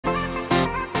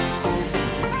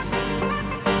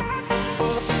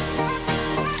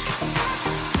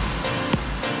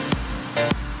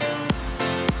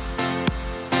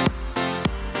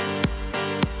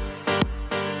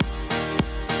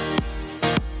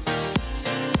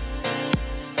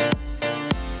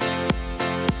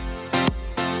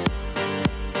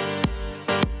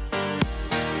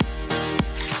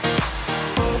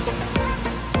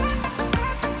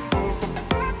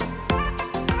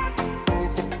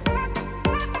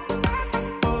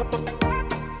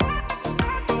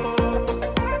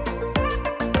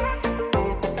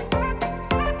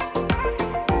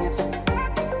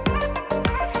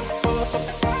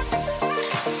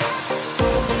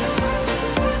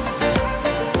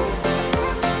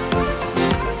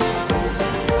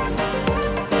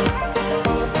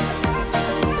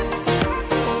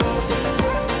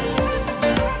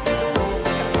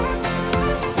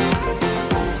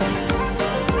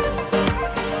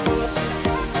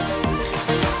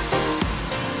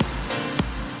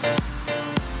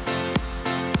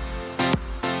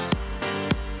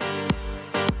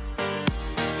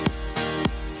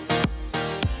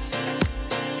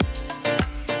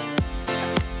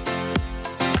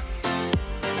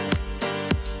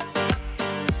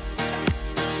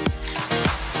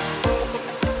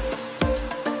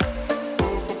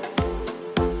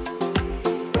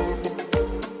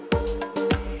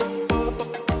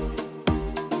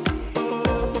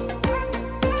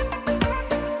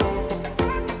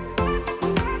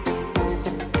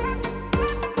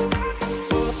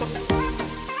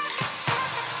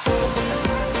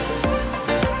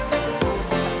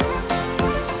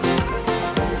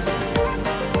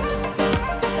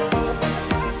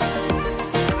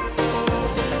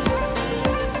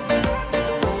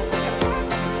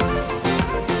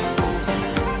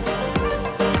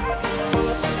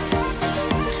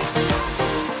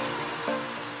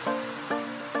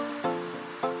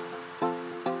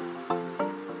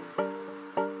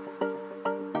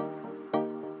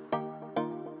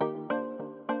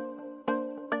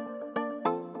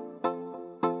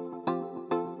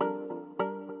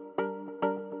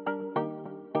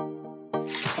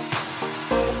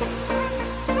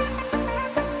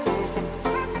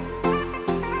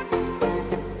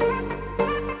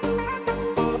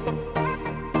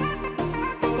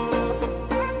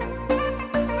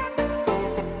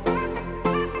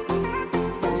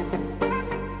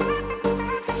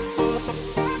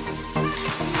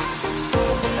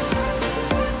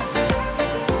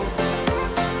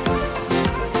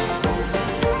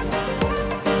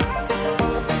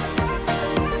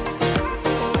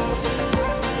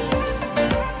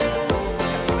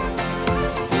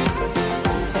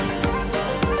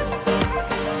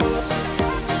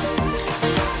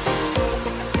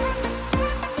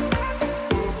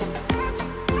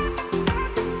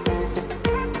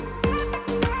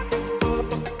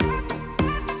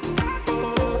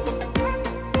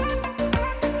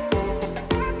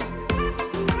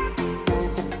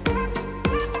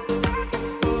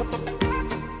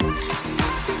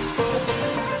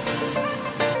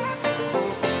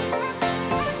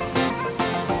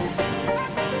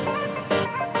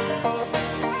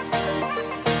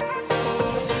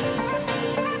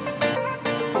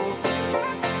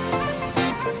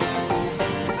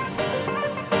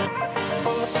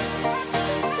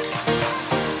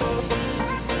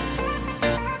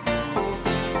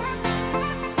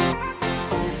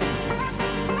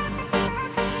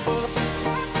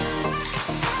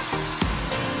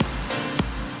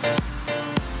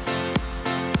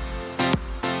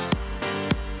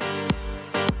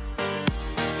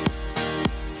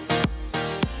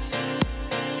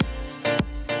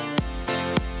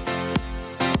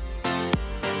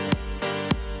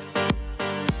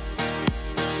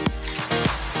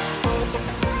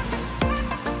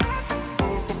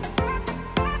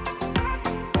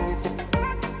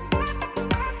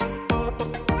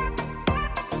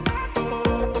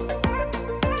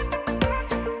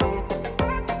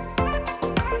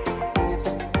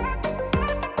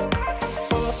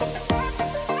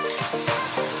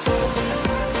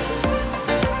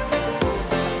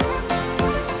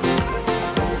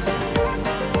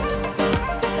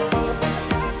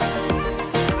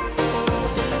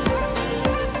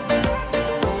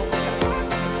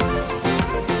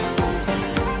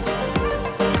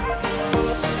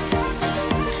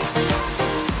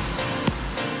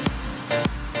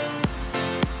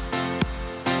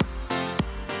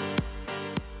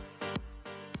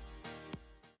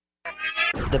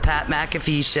The Pat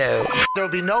McAfee Show. There'll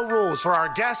be no rules for our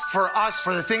guests, for us,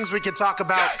 for the things we can talk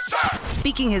about. Yes,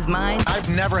 Speaking his mind I've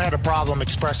never had a problem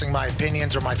expressing my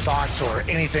opinions or my thoughts or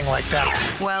anything like that.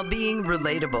 while being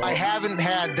relatable. I haven't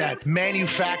had that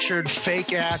manufactured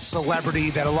fake-ass celebrity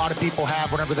that a lot of people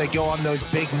have whenever they go on those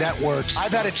big networks.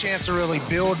 I've had a chance to really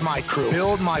build my crew,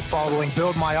 build my following,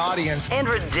 build my audience. And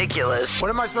ridiculous. What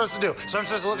am I supposed to do? So I'm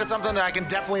supposed to look at something that I can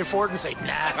definitely afford and say, nah. Is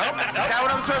that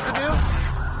what I'm supposed to do?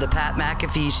 The Pat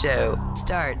McAfee Show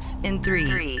starts in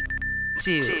 3,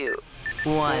 2,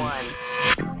 1.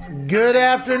 Good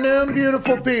afternoon,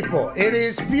 beautiful people. It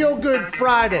is Feel Good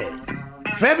Friday,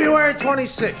 February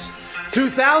 26th,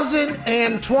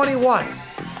 2021.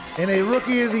 And a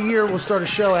Rookie of the Year will start a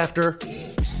show after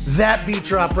that beat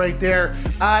drop right there.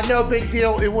 No big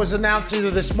deal. It was announced either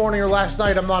this morning or last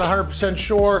night. I'm not 100%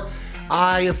 sure.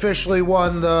 I officially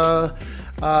won the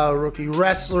Rookie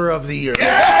Wrestler of the Year.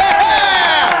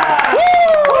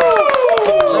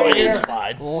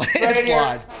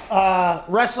 Landslide.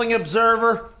 Wrestling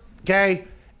Observer, okay,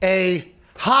 a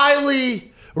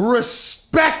highly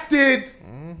respected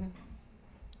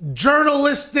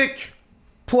journalistic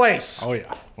place. Oh,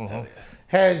 yeah.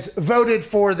 Has voted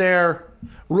for their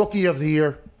Rookie of the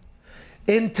Year.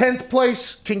 In 10th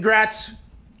place, congrats,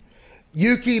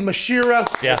 Yuki Mashiro.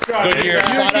 Yeah, good year.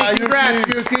 Yuki, congrats,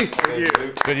 Yuki.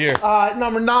 Good year.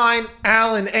 Number 9,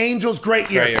 Alan Angels,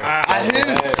 great year. Great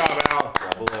year.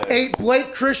 8,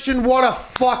 Blake Christian, what a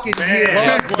fucking year.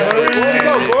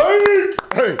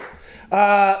 Hey.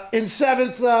 In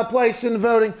 7th place in the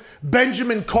voting,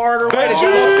 Benjamin Carter.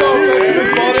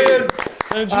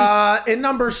 In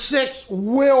number 6,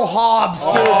 Will Hobbs.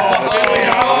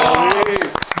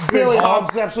 Billy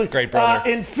Hobbs is absolutely great brother.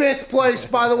 In 5th place,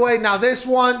 by the way, now this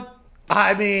one,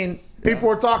 I mean, people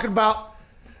were talking about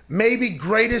maybe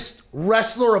greatest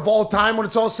wrestler of all time when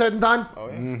it's all said and done. Oh,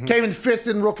 yeah. Came in 5th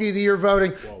in Rookie of the Year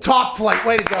voting. Top Flight,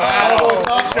 way to go.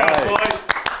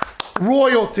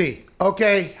 Royalty,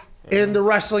 okay, in the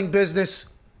wrestling business.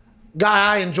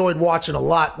 Guy I enjoyed watching a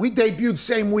lot. We debuted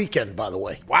same weekend, by the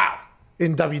way. Wow.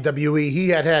 In WWE. He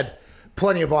had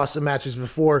plenty of awesome matches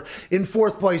before. In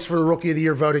 4th place for the Rookie of the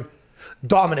Year voting,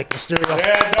 Dominic Mysterio.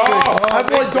 Yeah, Dom. My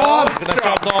boy Dom.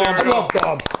 Dom. I love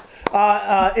Dom.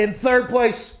 In 3rd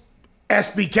place,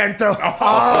 SB Kento.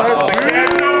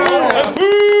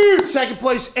 2nd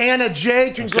place, Anna J.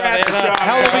 Congrats. Anna.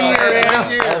 Hell of a year, Anna.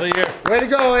 Hell of a year. Way to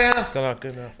go, Anna. Still not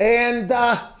good enough. And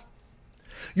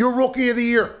your Rookie of the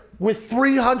Year with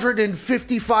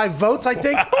 355 votes, I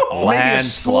think. Maybe a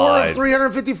score of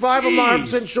 355. I'm not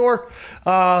 100% sure.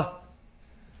 Pat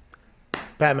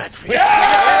McAfee.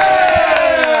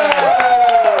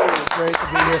 Great to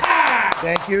be here.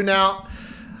 Thank you. Now,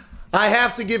 I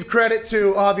have to give credit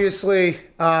to, obviously,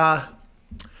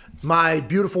 my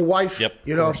beautiful wife. Yep,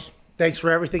 you know, thanks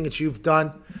for everything that you've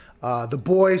done. The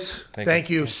boys, thank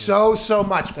you so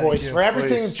much, boys, for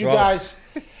everything that you guys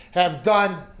have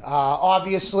done.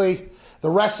 Obviously, the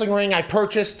wrestling ring I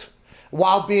purchased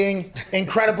while being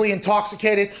incredibly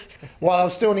intoxicated while I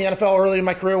was still in the NFL early in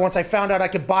my career. Once I found out I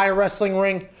could buy a wrestling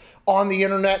ring on the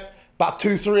internet, about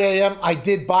 2, 3 a.m., I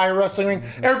did buy a wrestling ring.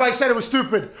 Everybody said it was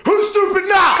stupid. Who's stupid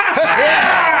now?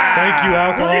 Yeah! Thank you,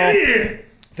 alcohol.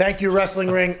 Thank you, wrestling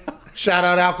ring. Shout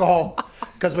out, alcohol.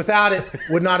 Because without it,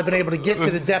 would not have been able to get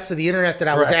to the depths of the internet that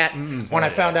I was at when I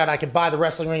found out I could buy the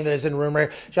wrestling ring that is in the room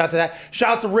right here. Shout out to that.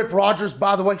 Shout out to Rip Rogers,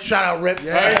 by the way. Shout out, Rip.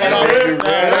 Shout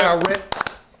out, Rip.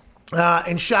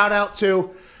 And shout out to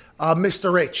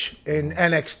Mr. H in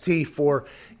NXT for,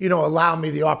 you know, allowing me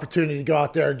the opportunity to go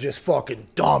out there and just fucking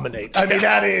dominate. I mean,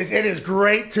 it is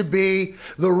great to be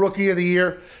the Rookie of the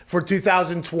Year for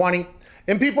 2020.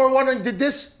 And people are wondering, did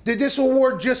this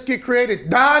award just get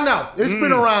created? No. It's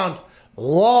been around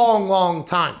long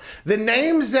time. The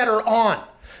names that are on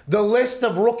the list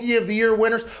of Rookie of the Year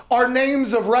winners are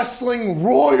names of wrestling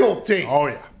royalty. Oh,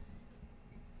 yeah.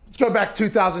 Let's go back to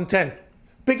 2010.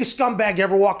 Biggest scumbag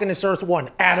ever walking this earth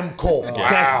won, Adam Cole. Okay?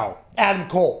 Wow. Adam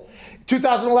Cole.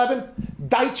 2011,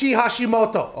 Daichi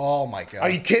Hashimoto. Oh, my God. Are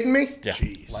you kidding me? Yeah.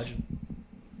 Jeez. Legend.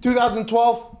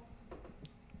 2012,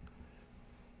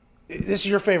 this is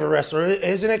your favorite wrestler,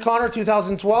 isn't it, Connor?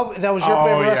 2012? That was your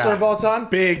favorite wrestler of all time?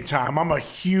 Big time. I'm a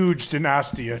huge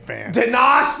Dynastia fan.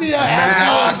 Dynastia!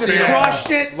 Massive Just fan. crushed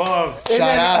it. Love. And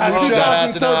Shout out. then,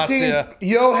 Shout out 2013, Dynastia.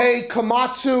 Yohei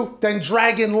Komatsu, then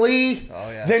Dragon Lee,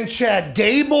 yeah. then Chad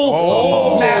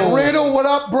Gable, Matt Riddle, what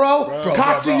up, bro?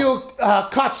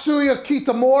 Katsuya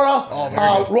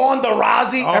Kitamura, Ronda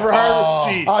Rousey, ever heard?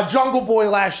 Jeez. Jungle Boy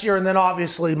last year, and then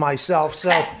obviously myself.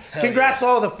 So congrats to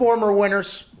all the former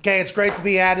winners. Okay, it's great to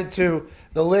be added to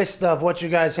the list of what you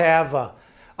guys have.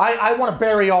 I want to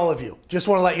bury all of you. Just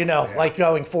want to let you know, like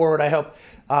going forward, I hope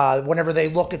whenever they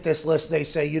look at this list, they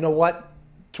say, you know what?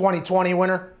 2020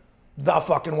 winner, the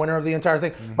fucking winner of the entire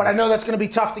thing. But I know that's going to be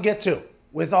tough to get to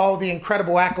with all the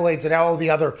incredible accolades that all the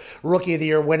other Rookie of the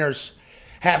Year winners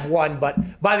have won.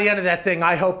 But by the end of that thing,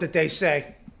 I hope that they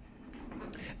say,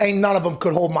 ain't none of them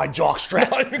could hold my jock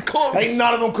strap. Ain't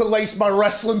none of them could lace my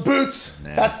wrestling boots.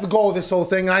 Nah. That's the goal of this whole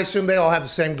thing. And I assume they all have the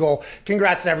same goal.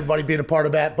 Congrats to everybody being a part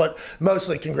of that, but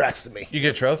mostly congrats to me. You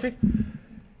get a trophy?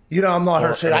 You know, I'm not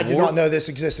her shit. I did not know this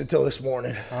existed until this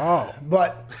morning. Oh.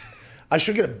 But I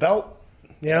should get a belt.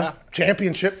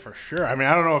 Championship. For sure. I mean,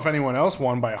 I don't know if anyone else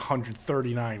won by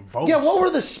 139 votes. Yeah, what were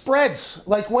the spreads?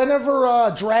 Like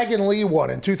whenever Dragon Lee won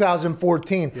in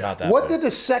 2014, what did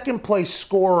the second place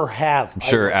scorer have? I'm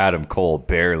sure Adam Cole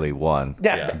barely won.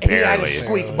 Yeah, he had to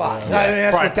squeak by. I mean,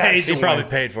 that's what that's. He probably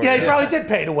paid for it. Yeah, he probably did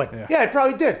pay to win. Yeah, he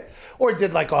probably did. Or he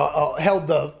did like held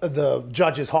the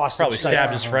judges hostage. Probably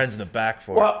stabbed his friends in the back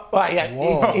for it. Well,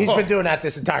 yeah, he's been doing that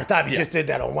this entire time. He just did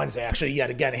that on Wednesday, actually, yet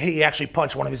again. He actually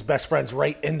punched one of his best friends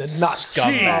right in the nuts.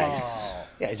 Jeez.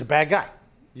 Yeah, he's a bad guy.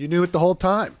 You knew it the whole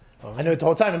time. I knew it the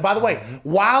whole time. And by the way,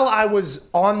 while I was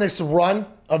on this run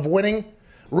of winning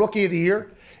Rookie of the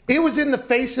Year, it was in the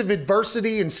face of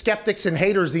adversity and skeptics and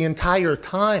haters the entire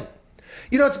time.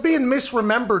 You know, it's being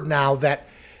misremembered now that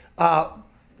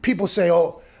people say,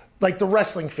 oh, like the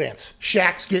wrestling fans.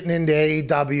 Shaq's getting into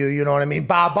AEW, you know what I mean?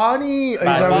 Babani is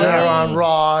over there on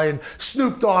Raw, and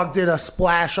Snoop Dogg did a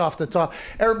splash off the top.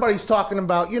 Everybody's talking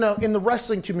about, you know, in the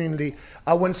wrestling community,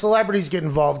 when celebrities get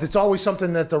involved, it's always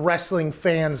something that the wrestling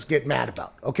fans get mad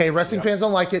about, okay? Wrestling fans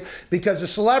don't like it because the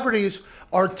celebrities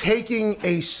are taking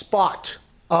a spot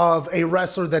of a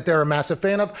wrestler that they're a massive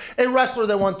fan of, a wrestler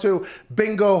that went to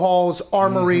bingo halls,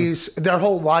 armories, their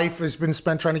whole life has been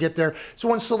spent trying to get there. So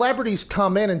when celebrities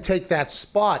come in and take that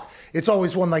spot, it's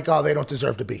always one like, oh, they don't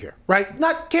deserve to be here, right?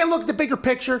 Can't look at the bigger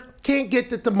picture, can't get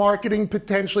that the marketing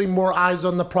potentially more eyes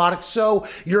on the product, so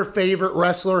your favorite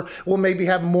wrestler will maybe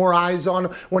have more eyes on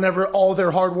whenever all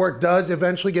their hard work does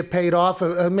eventually get paid off,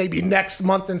 maybe next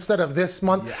month instead of this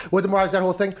month, with the more eyes, that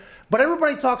whole thing. But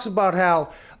everybody talks about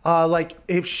how, like,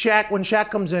 when Shaq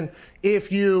comes in,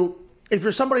 if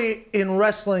you're somebody in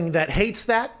wrestling that hates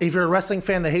that, if you're a wrestling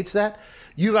fan that hates that,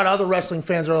 you got other wrestling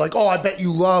fans that are like, oh, I bet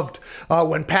you loved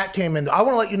when Pat came in. I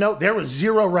want to let you know, there was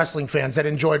zero wrestling fans that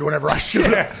enjoyed whenever I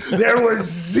showed up. There was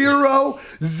zero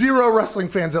wrestling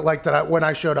fans that liked that when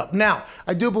I showed up. Now,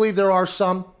 I do believe there are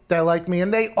some that like me,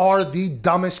 and they are the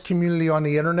dumbest community on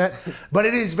the internet. But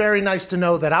it is very nice to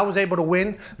know that I was able to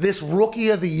win this Rookie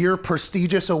of the Year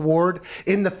prestigious award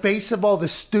in the face of all the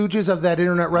stooges of that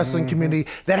internet wrestling community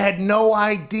that had no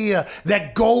idea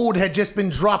that gold had just been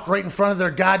dropped right in front of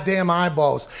their goddamn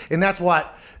eyeballs. And that's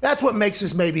what makes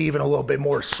this maybe even a little bit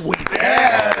more sweet.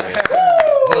 Yeah.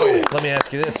 Let me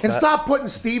ask you this, and stop putting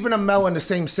Stephen Amell in the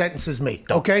same sentence as me,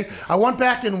 okay? I went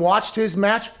back and watched his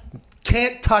match.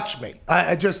 Can't touch me.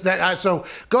 So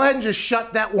go ahead and just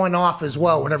shut that one off as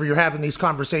well whenever you're having these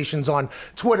conversations on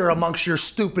Twitter amongst your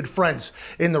stupid friends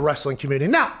in the wrestling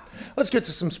community. Now, let's get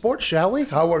to some sports, shall we?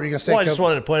 What were you going to say? Well, I just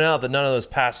wanted to point out that none of those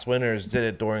past winners did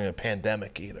it during a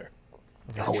pandemic either.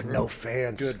 Oh, with no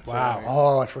fans. Good. Wow.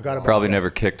 Oh, I forgot about Probably that. never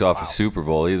kicked off a Super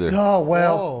Bowl either. Oh,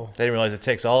 well. They didn't realize it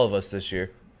takes all of us this year.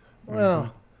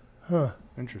 Well,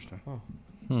 Interesting.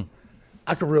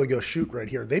 I could really go shoot right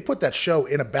here. They put that show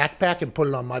in a backpack and put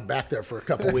it on my back there for a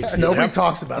couple of weeks. Nobody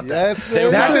talks about that. Yes,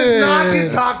 that does not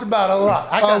get talked about a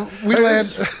lot.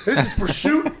 This is for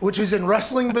shoot, which is in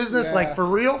wrestling business, like for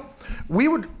real.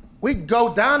 We'd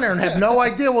go down there and have no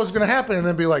idea what was going to happen and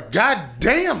then be like, God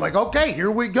damn, like, okay, here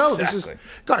we go. Exactly. This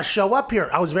is got to show up here.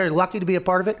 I was very lucky to be a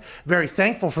part of it, very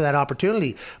thankful for that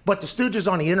opportunity. But the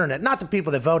stooges on the internet, not the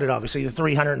people that voted, obviously, the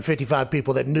 355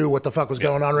 people that knew what the fuck was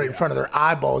going on right in front of their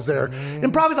eyeballs there.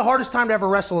 And probably the hardest time to ever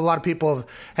wrestle, a lot of people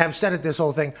have said it, this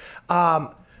whole thing.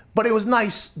 But it was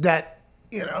nice that,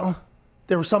 you know,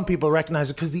 there were some people who recognized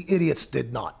it because the idiots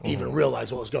did not even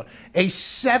realize what was going on. A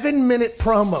 7-minute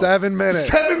promo. 7 minutes.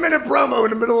 7-minute promo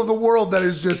in the middle of the world that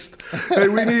is just, hey,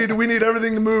 we need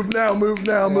everything to move now, move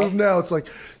now, move now. It's like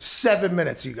 7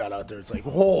 minutes you got out there. It's like,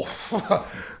 oh,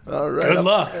 all right. Good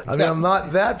luck. I mean, I'm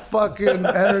not that fucking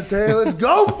entertained. Let's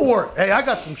go for it. Hey, I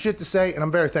got some shit to say, and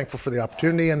I'm very thankful for the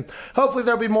opportunity. And hopefully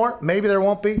there'll be more. Maybe there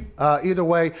won't be. Either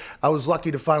way, I was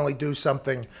lucky to finally do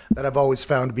something that I've always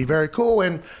found to be very cool.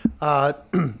 And,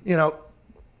 you know,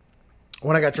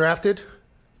 when I got drafted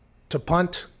to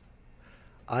punt,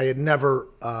 I had never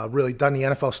really done the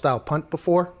NFL-style punt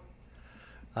before.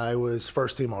 I was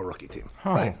first team all-rookie team.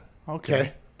 Oh, right?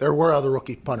 okay. There were other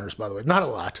rookie punters, by the way. Not a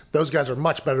lot. Those guys are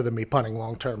much better than me punting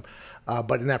long term.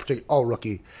 But in that particular, all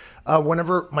rookie.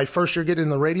 Whenever my first year getting in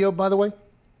the radio, by the way,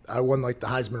 I won like the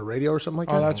Heisman radio or something like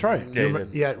that. Oh, that's right.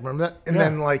 Remember that? And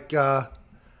then like,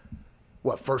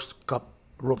 first cup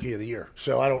rookie of the year.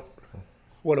 So I don't,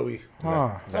 what do we?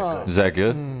 Is that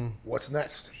good? What's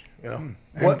next?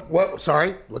 What?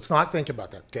 Sorry, let's not think about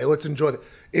that. Okay, let's enjoy that.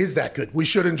 Is that good? We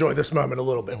should enjoy this moment a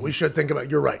little bit. We should think about.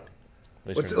 You're right.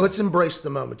 Let's embrace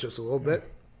the moment just a little bit.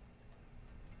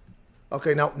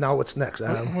 Okay, now what's next?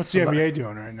 What's the NBA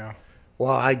doing right now?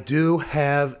 Well, I do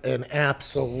have an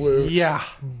absolute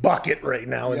bucket right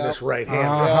now in this right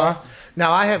hand.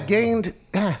 Now I have gained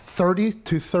 30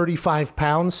 to 35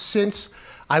 pounds since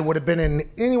I would have been in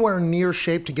anywhere near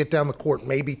shape to get down the court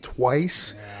maybe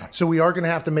twice. So we are going to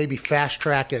have to maybe fast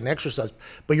track it and exercise.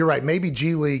 But you're right, maybe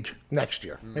G League next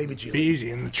year. Maybe G League. Be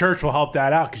easy. And the church will help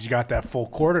that out because you got that full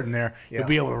court in there. You'll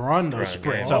be able to run those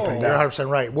sprints up and down. You're 100%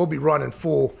 right. We'll be running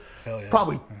full,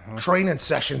 probably training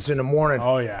sessions in the morning.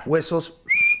 Oh, yeah. Whistles.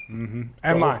 And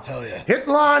line. Hell yeah. Hit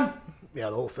line. Yeah,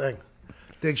 the whole thing.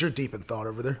 Diggs, you're deep in thought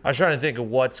over there. I was trying to think of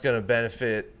what's going to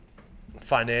benefit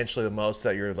financially the most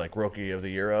that you're like rookie of the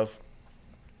year of.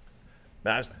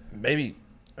 Maybe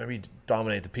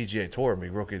dominate the PGA Tour and be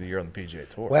rookie of the year on the PGA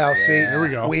Tour. Well, see, here we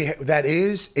go. That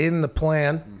is in the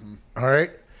plan, all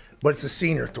right? But it's a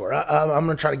senior tour. I'm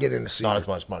going to try to get into senior. Not as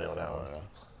much money on that one.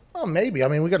 Well, maybe. I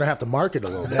mean, we're going to have to market a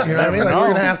little bit. You know what I mean? Like,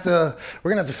 we're going to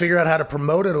have to figure out how to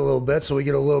promote it a little bit so we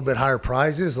get a little bit higher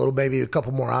prizes, maybe a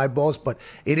couple more eyeballs. But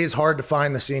it is hard to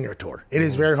find the senior tour. It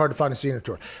is very hard to find the senior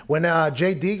tour. When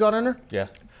JD got in there,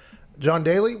 John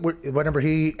Daly, whenever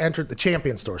he entered the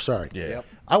Champions Tour,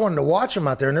 I wanted to watch him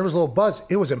out there, and there was a little buzz.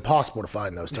 It was impossible to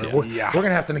find those tours. We're going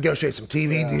to have to negotiate some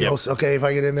TV deals. Okay, if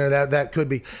I get in there, that could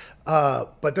be.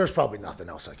 But there's probably nothing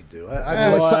else I could do.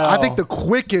 I think the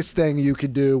quickest thing you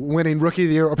could do, winning Rookie of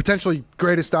the Year or potentially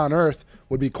greatest on earth,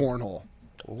 would be cornhole.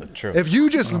 True. If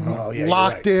you just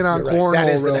locked in on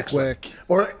cornhole real quick.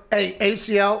 Or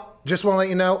ACL. Just want to let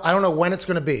you know, I don't know when it's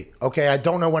going to be. Okay, I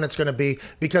don't know when it's going to be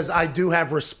because I do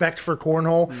have respect for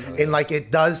cornhole and like it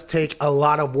does take a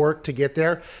lot of work to get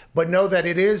there. But know that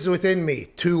it is within me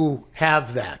to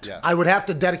have that. Yeah. I would have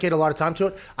to dedicate a lot of time to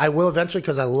it. I will eventually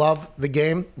because I love the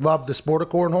game, love the sport of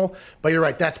cornhole. But you're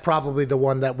right, that's probably the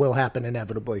one that will happen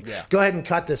inevitably. Yeah. Go ahead and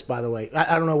cut this, by the way.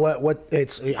 I don't know what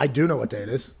it's. I do know what day it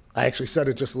is. I actually said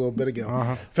it just a little bit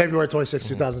ago. February 26,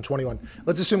 2021.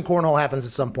 Let's assume cornhole happens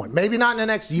at some point. Maybe not in the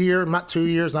next year, not 2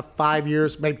 years, not 5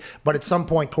 years, maybe, but at some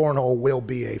point cornhole will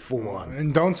be a full-on.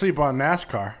 And don't sleep on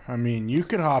NASCAR. I mean, you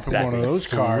could hop in one of those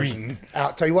cars and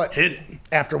I'll tell you what. Hit it.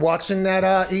 After watching that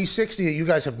E60 that you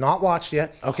guys have not watched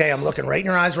yet, okay, I'm looking right in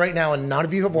your eyes right now, and none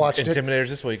of you have watched it. Intimidators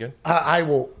this weekend. I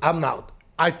will. I'm not.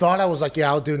 I thought I was like, yeah,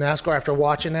 I'll do NASCAR after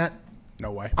watching that.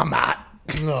 No way. I'm not.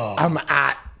 I'm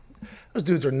not. Those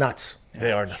dudes are nuts.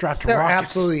 They are nuts. Strapped to They're rockets.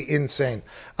 absolutely insane.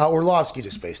 Orlovsky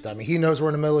just FaceTimed me. He knows we're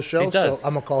in the middle of the show, so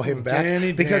I'm going to call him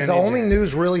back. Because the only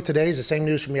news really today is the same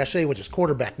news from yesterday, which is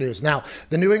quarterback news. Now,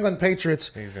 the New England Patriots.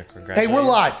 Hey, we're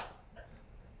live.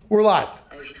 We're live.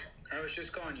 I was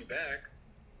just calling you back.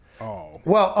 Oh.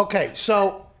 Well, okay,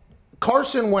 so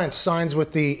Carson Wentz signs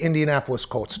with the Indianapolis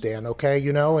Colts, Dan, okay,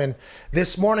 you know, and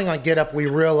this morning on Get Up, we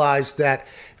realized that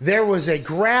there was a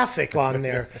graphic on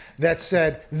there that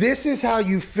said, this is how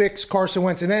you fix Carson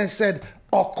Wentz, and then it said,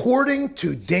 according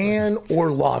to Dan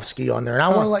Orlovsky on there. And I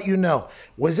want to let you know,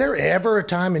 was there ever a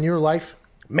time in your life,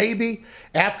 maybe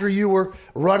after you were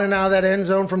running out of that end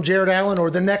zone from Jared Allen, or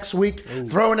the next week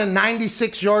throwing a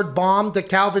 96-yard bomb to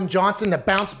Calvin Johnson to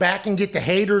bounce back and get the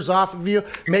haters off of you,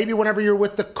 maybe whenever you're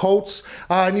with the Colts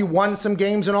and you won some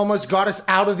games and almost got us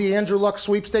out of the Andrew Luck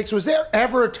sweepstakes, was there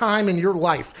ever a time in your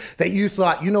life that you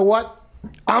thought, you know what?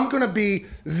 I'm going to be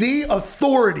the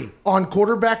authority on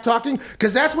quarterback talking,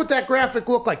 because that's what that graphic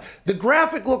looked like. The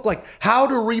graphic looked like how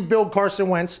to rebuild Carson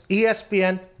Wentz,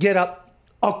 ESPN, Get Up,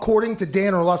 according to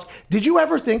Dan Orlovsky. Did you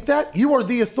ever think that? You are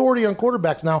the authority on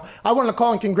quarterbacks now. I wanted to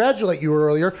call and congratulate you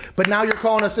earlier, but now you're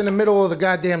calling us in the middle of the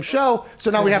goddamn show, so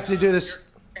now we have to do this.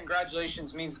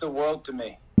 Congratulations means the world to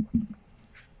me.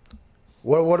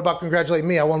 What about congratulating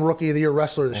me? I won Rookie of the Year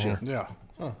wrestler this year. Yeah.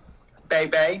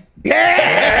 Baby.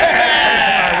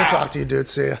 Yeah! All right, we'll talk to you, dude.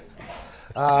 See ya.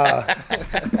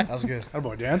 That was good. How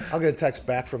about Dan? I'll get a text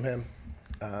back from him.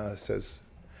 Says,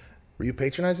 were you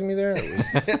patronizing me there?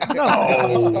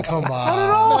 No, come on.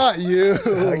 Not you.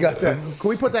 I got that. Can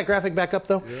we put that graphic back up,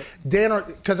 though? Yep. Dan,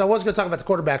 because I was going to talk about the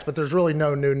quarterbacks, but there's really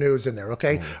no new news in there,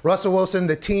 okay? Russell Wilson,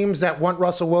 the teams that want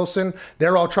Russell Wilson,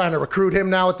 they're all trying to recruit him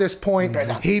now at this point.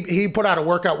 He put out a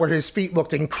workout where his feet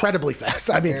looked incredibly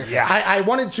fast. I mean, I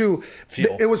wanted to.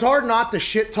 It was hard not to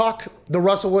shit talk the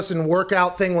Russell Wilson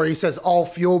workout thing where he says all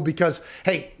fuel because,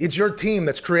 hey, it's your team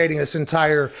that's creating this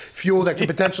entire fuel that could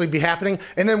potentially be happening.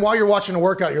 And then while you're watching the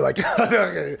workout, you're like,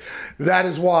 that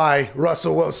is why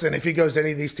Russell Wilson, if he goes to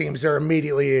any of these teams, they're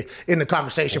immediately in the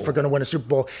conversation for going to win a Super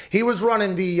Bowl. He was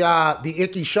running the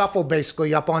icky shuffle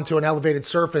basically up onto an elevated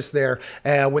surface there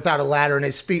without a ladder, and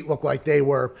his feet looked like they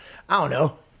were, I don't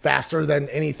know, faster than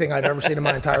anything I've ever seen in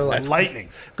my entire life. Lightning.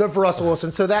 Good for Russell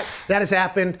Wilson. So that has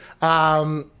happened.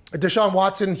 Deshaun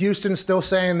Watson, Houston's still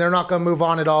saying they're not going to move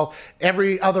on at all.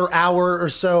 Every other hour or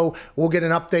so, we'll get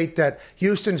an update that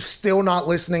Houston's still not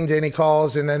listening to any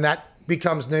calls, and then that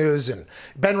becomes news. And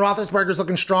Ben Roethlisberger's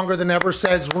looking stronger than ever,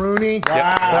 says Rooney. Yep.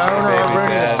 The owner of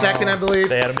Rooney the second, I believe.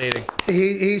 They had a meeting.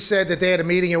 He said that they had a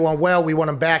meeting. It went well. We want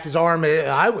him back. His arm,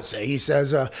 I would say, he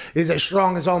says, is as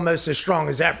strong as almost as strong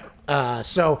as ever.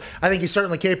 So I think he's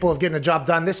certainly capable of getting the job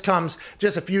done. This comes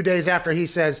just a few days after he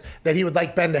says that he would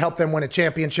like Ben to help them win a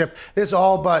championship. This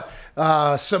all but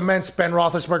cements Ben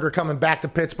Roethlisberger coming back to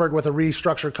Pittsburgh with a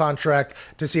restructured contract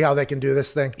to see how they can do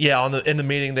this thing. Yeah, in the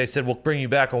meeting they said, we'll bring you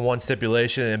back on one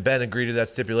stipulation, and Ben agreed to that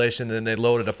stipulation. And then they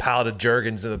loaded a pallet of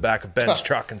Jergens in the back of Ben's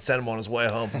truck and sent him on his way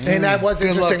home. And that was Good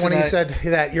interesting luck when he tonight. said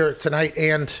that you're tonight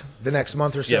and the next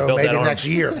month or so, Yeah, build that maybe arm. next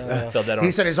year. Build that arm.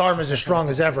 He said his arm is as strong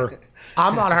as ever.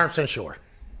 I'm not 100% sure.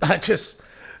 I just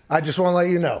want to let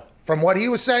you know from what he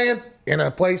was saying in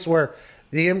a place where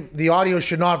the audio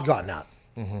should not have gotten out.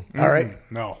 All right.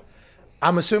 No.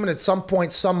 I'm assuming at some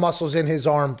point some muscles in his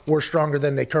arm were stronger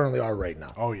than they currently are right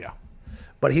now. Oh, yeah.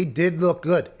 But he did look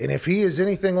good. And if he is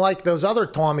anything like those other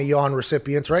Tommy Yawn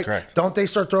recipients, right? Correct. Don't they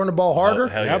start throwing the ball harder?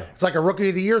 hell yeah. It's like a Rookie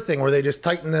of the Year thing where they just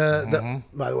tighten the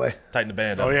by the way, Tighten the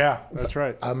band up. Oh, yeah. That's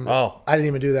right. I didn't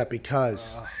even do that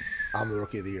because I'm the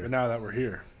Rookie of the Year. But now that we're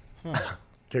here.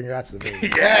 Congrats to me.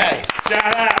 Yeah.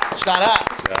 Shout out. Shut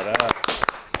up.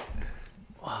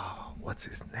 Wow, what's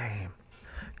his name?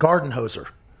 Gardenhoser.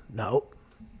 No.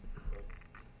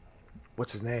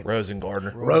 What's his name?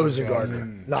 Rosengartner.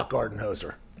 Rosengartner, not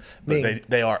Gardenhoser. Me,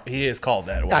 They are. He is called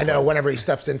that. I know whenever he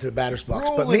steps into the batter's box,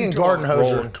 but me and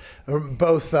Gardenhoser are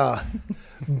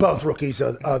both rookies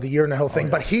of the year in that whole thing.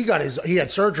 But he had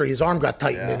surgery. His arm got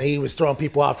tightened, and he was throwing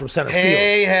people out from center field.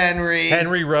 Hey, Henry.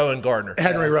 Henry Rowan-Gardner.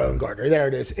 Henry Rowan-Gardner. There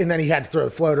it is. And then he had to throw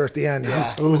the floater at the end.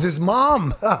 Yeah. It was his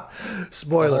mom.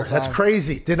 Spoiler. That's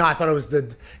crazy. I thought it was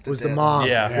the mom.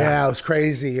 Yeah. It was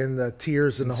crazy, and the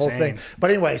tears and the whole Insane. thing. But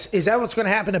anyways, is that what's going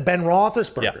to happen to Ben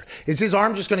Roethlisberger? Yep. Is his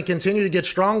arm just going to continue to get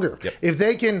stronger? Yep. If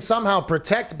they can somehow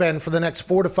protect Ben for the next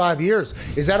 4 to 5 years,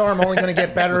 is that arm only going to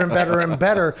get better and better and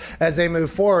better as they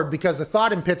move forward? Because the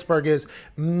thought in Pittsburgh is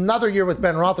another year with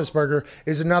Ben Roethlisberger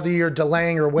is another year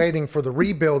delaying or waiting for the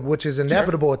rebuild, which is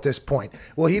inevitable at this point.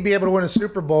 Will he be able to win a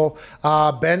Super Bowl?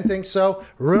 Ben thinks so.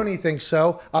 Rooney thinks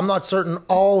so. I'm not certain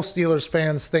all Steelers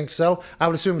fans think so. I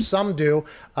would assume some do.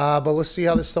 But let's see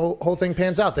how this whole thing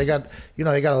pans out. They got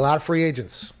a lot of free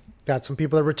agents. Got some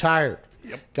people that retired.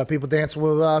 Yep. Got people dancing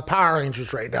with Power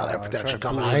Rangers right now. That potential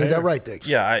coming. Ain't that right, Dick?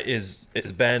 Yeah. Is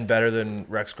Ben better than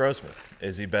Rex Grossman?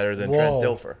 Is he better than Trent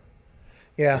Dilfer?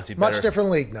 Yeah, Is he much better- different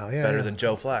league now. Yeah, Better than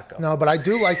Joe Flacco? no, but I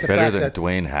do like the Better fact than that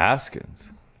Dwayne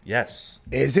Haskins. Yes.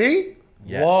 is he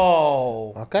Yes.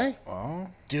 Whoa. okay.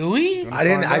 Do we? I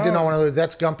did not want to.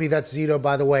 That's Gumpy. That's Zito.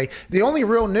 By the way, the only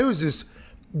real news is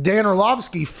Dan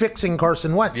Orlovsky fixing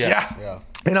Carson Wentz. Yeah.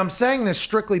 And I'm saying this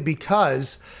strictly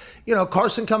because,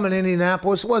 Carson coming to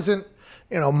Indianapolis wasn't,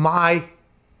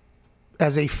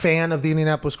 as a fan of the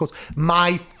Indianapolis Colts,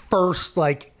 my first,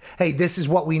 hey, this is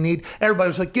what we need. Everybody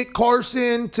was like, get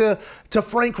Carson to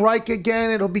Frank Reich again.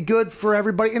 It'll be good for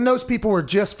everybody. And those people were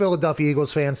just Philadelphia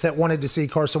Eagles fans that wanted to see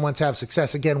Carson Wentz have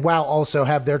success again while also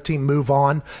have their team move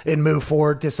on and move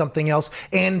forward to something else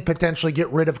and potentially get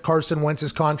rid of Carson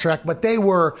Wentz's contract. But they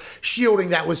were shielding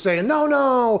that, was saying,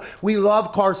 no, we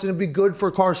love Carson. It'd be good for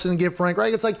Carson to give Frank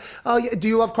Reich. It's like, do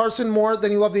you love Carson more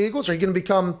than you love the Eagles? Are you going to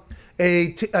become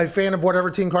a fan of whatever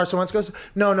team Carson Wentz goes?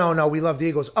 No, we love the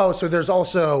Eagles. Oh, so there's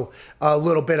also a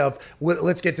little bit of,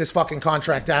 let's get this fucking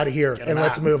contract out of here and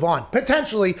let's move on.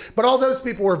 Potentially, but all those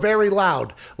people were very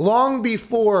loud. Long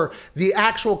before the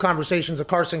actual conversations of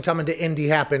Carson coming to Indy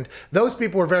happened, those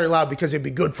people were very loud because it'd be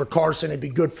good for Carson, it'd be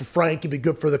good for Frank, it'd be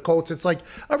good for the Colts. It's like,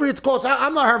 over here at the Colts,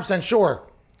 I'm not 100% sure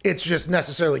it's just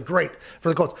necessarily great for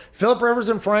the Colts. Phillip Rivers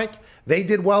and Frank, they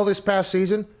did well this past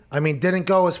season. I mean, didn't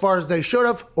go as far as they should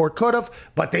have or could have,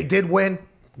 but they did win.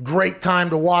 Great time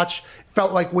to watch.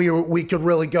 Felt like we could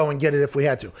really go and get it if we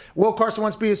had to. Will Carson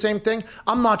Wentz be the same thing?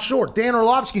 I'm not sure. Dan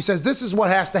Orlovsky says this is what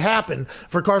has to happen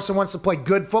for Carson Wentz to play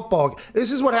good football.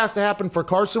 This is what has to happen for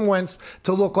Carson Wentz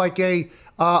to look like a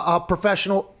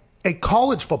professional a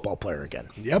college football player again.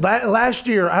 Yep. Last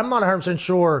year, I'm not 100%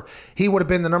 sure he would have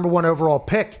been the number 1 overall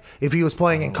pick if he was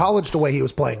playing in college the way he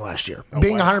was playing last year.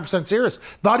 Being 100% serious.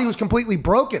 Thought he was completely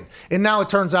broken. And now it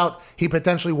turns out he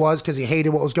potentially was because he hated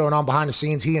what was going on behind the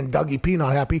scenes. He and Dougie P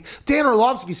not happy. Dan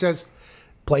Orlovsky says,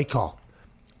 play call.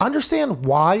 Understand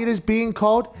why it is being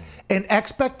called and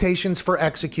expectations for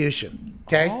execution.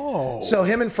 Okay? So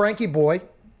him and Frankie Boy,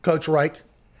 Coach Reich,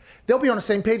 they'll be on the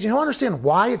same page, and he'll understand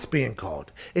why it's being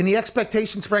called and the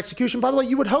expectations for execution. By the way,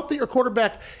 you would hope that your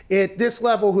quarterback at this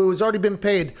level who has already been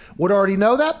paid would already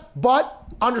know that, but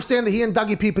understand that he and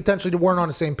Dougie P potentially weren't on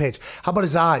the same page. How about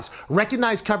his eyes?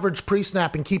 Recognize coverage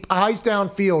pre-snap and keep eyes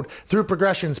downfield through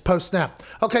progressions post-snap.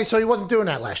 Okay, so he wasn't doing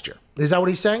that last year. Is that what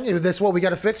he's saying? Is this what we got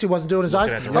to fix? He wasn't doing his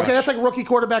eyes? Okay, that's like rookie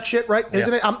quarterback shit, right?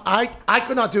 Isn't it? I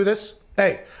could not do this.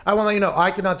 Hey, I want to let you know,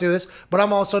 I could not do this, but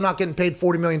I'm also not getting paid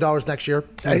 $40 million next year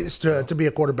to be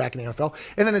a quarterback in the NFL.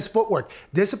 And then his footwork.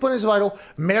 Discipline is vital.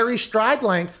 Marry stride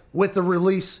length with the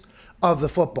release of the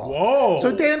football. Whoa.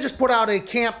 So Dan just put out a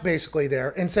camp basically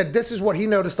there and said this is what he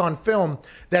noticed on film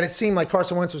that it seemed like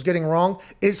Carson Wentz was getting wrong.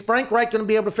 Is Frank Reich going to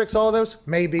be able to fix all of those?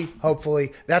 Maybe,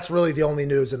 hopefully. That's really the only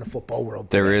news in the football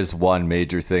world today. There is one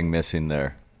major thing missing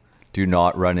there. Do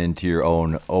not run into your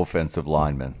own offensive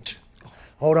lineman.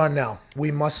 Hold on now. We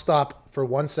must stop for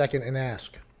 1 second and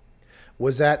ask,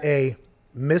 was that a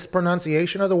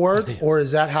mispronunciation of the word, or is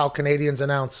that how Canadians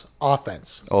announce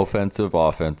offense?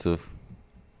 Offensive.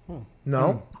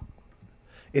 No?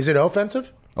 Is it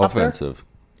offensive? up there? Offensive.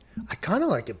 I kind of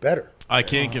like it better. I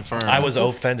can't confirm. I was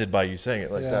offended by you saying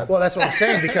it like that. Well, that's what I'm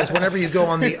saying, because whenever you go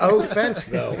on the offense,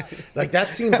 though, like that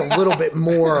seems a little bit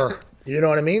more, you know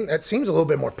what I mean? That seems a little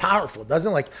bit more powerful,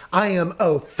 doesn't it? Like, I am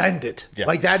offended. Yeah.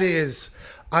 Like that is,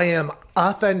 I am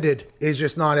offended is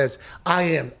just not as, I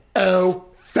am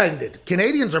offended.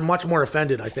 Canadians are much more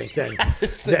offended, I think,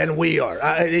 than we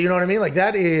are. You know what I mean? Like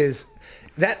that is,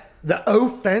 the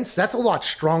offense, that's a lot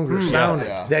stronger sounding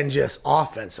than just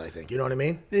offense, I think. You know what I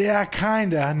mean? Yeah,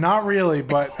 kind of. Not really,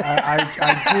 but I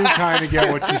do kind of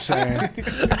get what you're saying.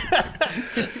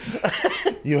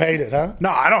 You hate it, huh? No,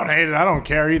 I don't hate it. I don't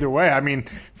care either way. I mean,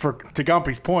 to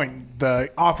Gumpy's point, the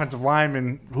offensive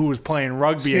lineman who was playing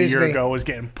rugby a year ago was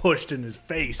getting pushed in his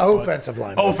face. Offensive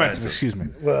lineman. Offensive, excuse me.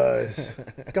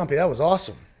 Gumpy, that was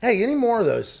awesome. Hey, any more of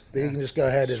those that you can just go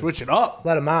ahead and Switch it up.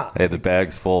 let them out? Hey, the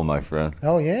bag's full, my friend.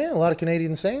 Oh, yeah, a lot of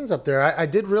Canadian sayings up there. I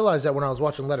did realize that when I was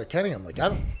watching Letterkenny. I'm like,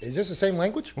 is this the same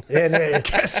language? And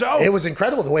Guess so. It was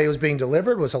incredible. The way it was being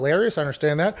delivered was hilarious. I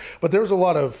understand that. But there was a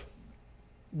lot of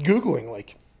Googling,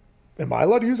 like, am I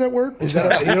allowed to use that word? Is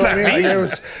that, you know what I mean?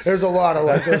 Like, there's a lot of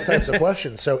like those types of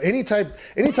questions. So anytime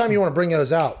you want to bring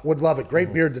those out, would love it.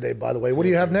 Great beard today, by the way. What do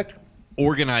you have, Nick?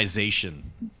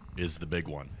 Organization is the big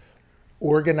one.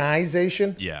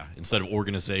 Organization? Yeah, instead of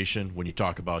organization, when you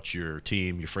talk about your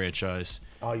team, your franchise.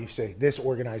 Oh, you say this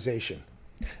organization.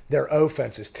 Their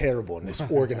offense is terrible in this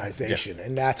organization,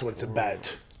 and that's what it's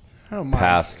about.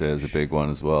 Pasta is a big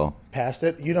one as well. Past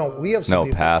it? You know, we have some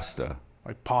people. Pasta.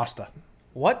 Like pasta.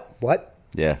 What?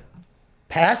 Yeah.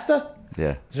 Pasta?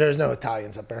 Yeah. There's no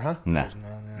Italians up there, huh? Nah.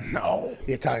 No.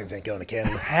 The Italians ain't going to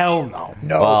Canada. Hell no.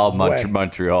 No Well, way.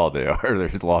 Montreal, they are.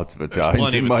 There's lots of There's Italians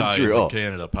plenty in of Italians Montreal. in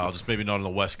Canada, pal. Just maybe not on the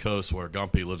West Coast where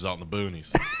Gumpy lives out in the boonies.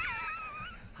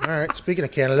 All right, speaking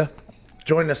of Canada,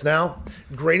 joining us now,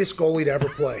 greatest goalie to ever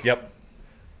play. Yep.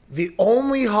 The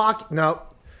only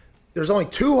there's only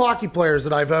 2 hockey players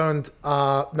that I've owned.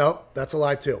 Nope, that's a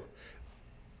lie too.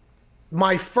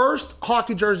 My first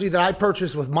hockey jersey that I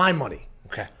purchased with my money,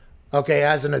 okay,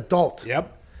 as an adult,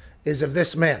 is of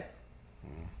this man.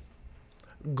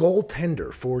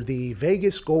 Goaltender for the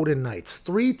Vegas Golden Knights,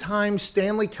 3-time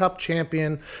Stanley Cup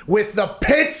champion with the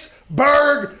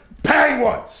Pittsburgh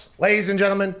Penguins. Ladies and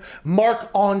gentlemen,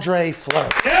 Marc-Andre Fleury.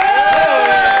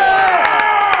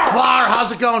 Flower,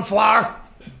 how's it going, Flower?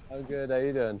 I'm good. How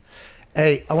you doing?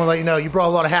 Hey, I want to let you know, you brought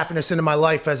a lot of happiness into my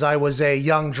life as I was a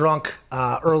young drunk,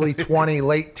 early 20,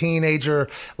 late teenager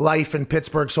life in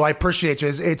Pittsburgh. So I appreciate you.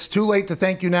 It's too late to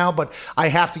thank you now, but I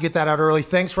have to get that out early.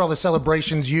 Thanks for all the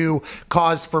celebrations you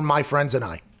caused for my friends and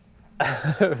I.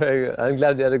 Very good. I'm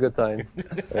glad you had a good time.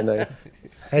 Very nice.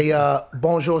 Hey,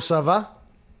 bonjour, ça va?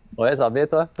 Ouais, ça va bien,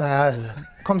 toi?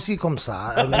 Comme ci, comme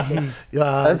ça.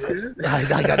 That's good.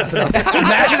 I got nothing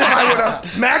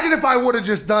else. Imagine if I would have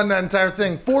just done that entire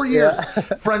thing. 4 years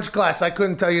French class. I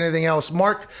couldn't tell you anything else.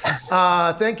 Mark,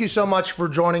 thank you so much for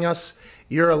joining us.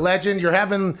 You're a legend. You're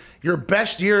having your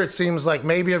best year, it seems like,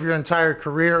 maybe of your entire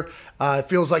career. It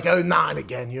feels like 09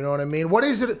 again. You know what I mean? What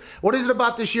is it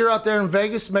about this year out there in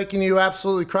Vegas making you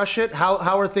absolutely crush it?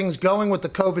 How are things going with the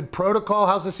COVID protocol?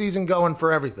 How's the season going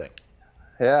for everything?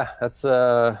 Yeah, that's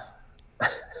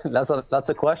lots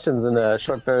of questions in a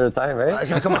short period of time, right?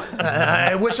 Come on.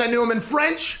 I wish I knew him in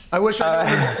French. I wish I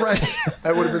knew him in French.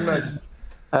 That would have been nice.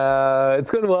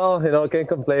 It's going well. Can't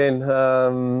complain.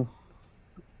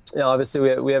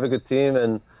 Obviously we have a good team,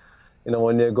 and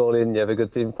when you're a goalie and you have a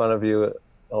good team in front of you, it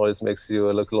always makes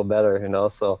you look a little better.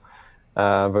 So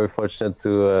very fortunate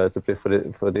to play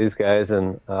for these guys,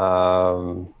 and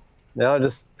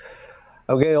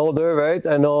I'm getting older, right?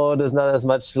 I know there's not as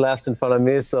much left in front of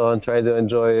me, so I'm trying to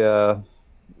enjoy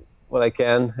what I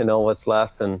can, what's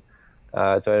left, and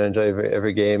try to enjoy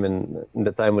every game and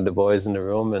the time with the boys in the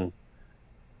room. And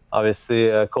obviously,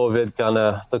 COVID kind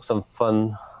of took some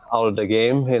fun out of the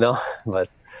game, but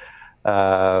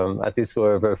at least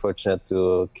we're very fortunate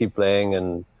to keep playing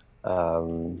and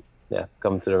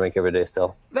come to the rink every day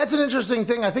still. That's an interesting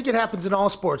thing. I think it happens in all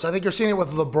sports. I think you're seeing it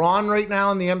with LeBron right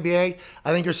now in the NBA.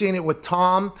 I think you're seeing it with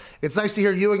Tom. It's nice to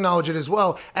hear you acknowledge it as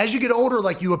well. As you get older,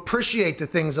 like, you appreciate the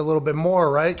things a little bit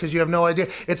more, right? Because you have no idea.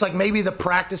 It's like maybe the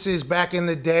practices back in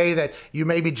the day that you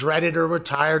maybe dreaded or were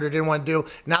tired or didn't want to do.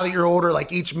 Now that you're older,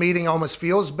 like, each meeting almost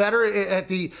feels better.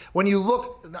 When you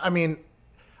look, I mean,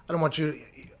 I don't want you to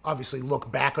obviously look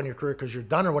back on your career because you're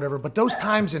done or whatever, but those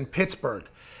times in Pittsburgh,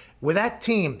 with that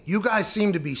team, you guys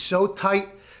seem to be so tight,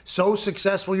 so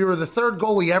successful. You were the third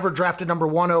goalie ever drafted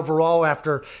 #1 overall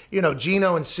after,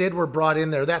 Gino and Sid were brought in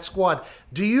there, that squad.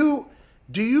 Do you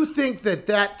think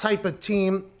that type of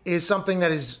team is something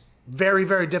that is very,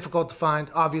 very difficult to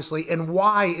find, obviously, and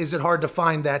why is it hard to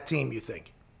find that team, you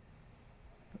think?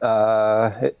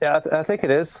 I think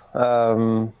it is.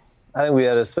 I think we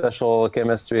had a special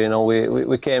chemistry.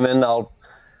 We came in out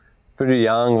pretty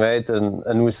young, right?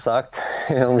 And we sucked.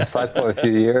 We sucked for a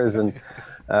few years, and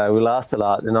we lost a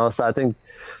lot. So I think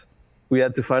we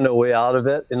had to find a way out of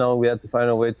it. We had to find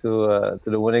a way to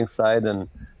the winning side, and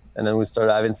then we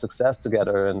started having success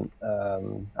together. And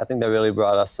I think that really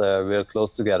brought us real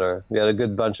close together. We had a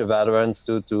good bunch of veterans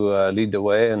to lead the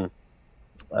way, and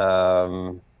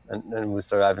we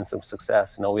started having some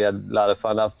success. We had a lot of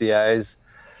fun off the ice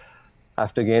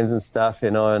after games and stuff,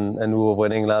 and we were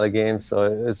winning a lot of games. So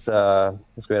it's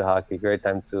great hockey, great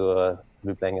time to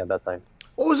be playing at that time.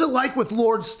 What was it like with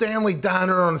Lord Stanley down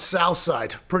there on the south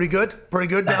side? Pretty good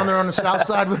down there on the south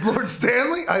side with Lord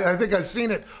Stanley? I think I've seen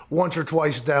it once or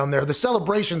twice down there. The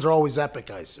celebrations are always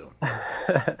epic, I assume.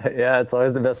 Yeah, it's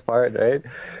always the best part, right?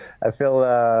 I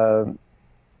feel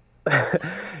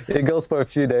it goes for a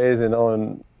few days, and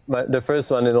the first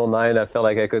one in 2009, I felt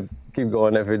like I could keep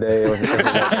going every day.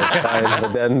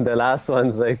 But then the last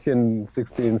one's like in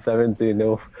 16,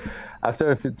 17,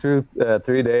 after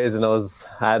 3 days, I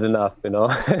had enough,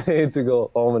 I need to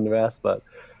go home and rest, but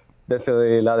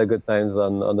definitely a lot of good times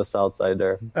on the south side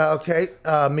there. Okay,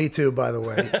 me too, by the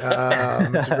way.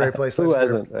 It's a great place. Who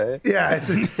hasn't, right? Yeah, I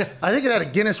think it had a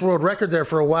Guinness World Record there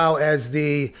for a while as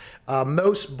the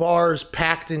most bars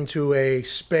packed into a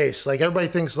space. Like, everybody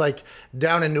thinks like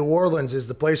down in New Orleans is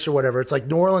the place or whatever. It's like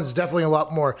New Orleans is definitely a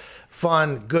lot more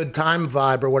fun, good time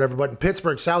vibe or whatever. But in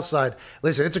Pittsburgh, South Side,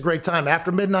 listen, it's a great time.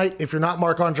 After midnight, if you're not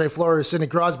Marc-Andre Fleury or Sidney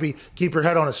Crosby, keep your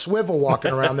head on a swivel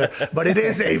walking around there. But it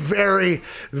is a very,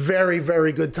 very,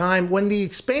 very good time. When the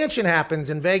expansion happens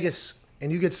in Vegas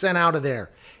and you get sent out of there,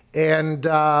 and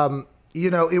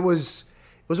it was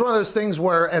one of those things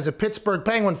where, as a Pittsburgh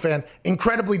Penguin fan,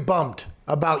 incredibly bummed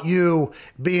about you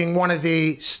being one of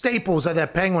the staples of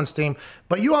that Penguins team,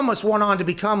 but you almost went on to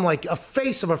become like a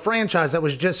face of a franchise that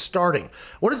was just starting.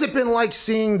 What has it been like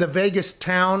seeing the Vegas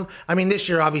town? I mean, this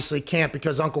year obviously can't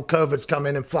because Uncle COVID's come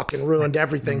in and fucking ruined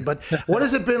everything, but what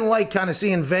has it been like kind of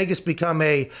seeing Vegas become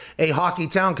a hockey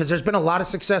town? Because there's been a lot of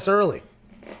success early.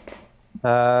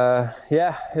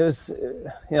 Yeah, it was,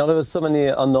 there was so many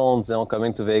unknowns,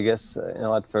 coming to Vegas,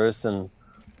 at first, and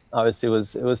obviously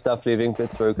it was tough leaving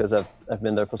Pittsburgh because I've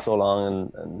been there for so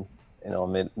long and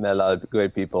met a lot of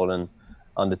great people and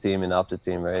on the team and off the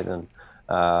team, right? And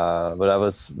but I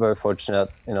was very fortunate,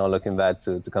 looking back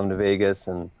to come to Vegas,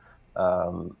 and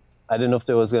I didn't know if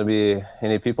there was going to be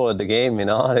any people at the game,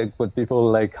 like with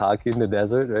people like hockey in the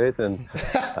desert, right? And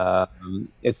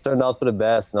it's turned out for the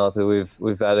best. So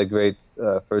we've had a great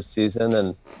first season,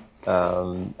 and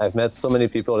I've met so many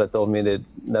people that told me they'd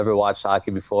never watched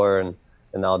hockey before, and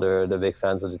now they're big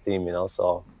fans of the team,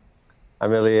 So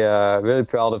I'm really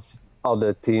proud of how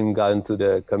the team got into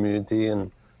the community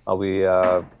and how we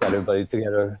got everybody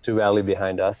together to rally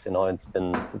behind us. It's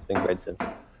been great since.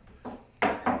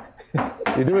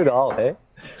 You do it all, eh?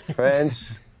 French,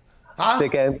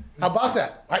 chicken. How about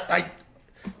that?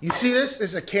 You see this? This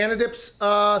is a Canadips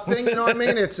thing, you know what I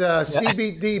mean? It's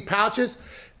CBD pouches.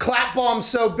 Clap bomb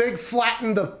so big,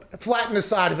 flatten the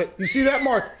side of it. You see that,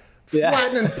 Mark?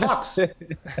 flattening pucks.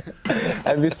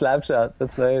 Every slap shot.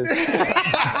 That's nice.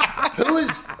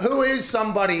 Who is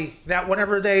somebody that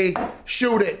whenever they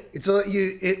shoot it, it's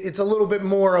a little bit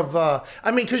more of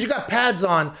I mean, because you got pads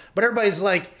on, but everybody's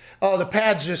like, oh, the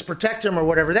pads just protect him or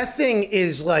whatever. That thing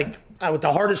is like with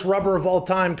the hardest rubber of all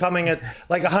time, coming at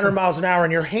like 100 miles an hour,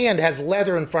 and your hand has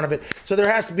leather in front of it. So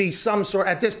there has to be some sort.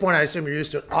 At this point, I assume you're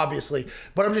used to it, obviously.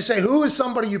 But I'm just saying, who is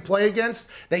somebody you play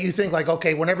against that you think like,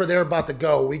 okay, whenever they're about to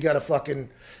go, we gotta fucking,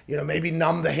 maybe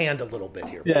numb the hand a little bit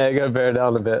here. Yeah, you gotta bear it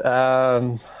down a bit.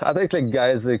 I think like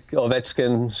guys like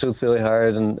Ovechkin shoots really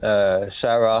hard, and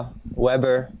Shara,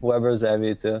 Weber's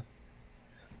heavy too.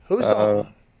 Who's the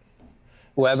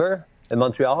Weber in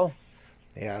Montreal?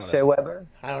 Yeah, I don't Shea know. Weber.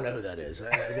 I don't know who that is.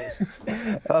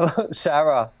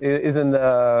 Shara is in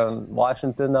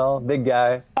Washington now. Big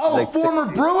guy. Oh, like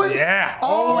former Bruin? Yeah.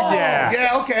 Oh, yeah.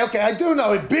 Yeah, okay. I do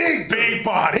know it. Big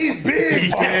body. He's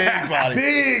big. Big body.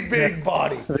 Big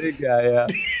body. Big guy, yeah.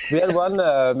 We had one,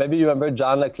 maybe you remember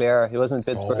John LeClaire. He was in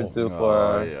Pittsburgh too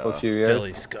for a few years.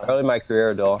 Philly scum. Early in my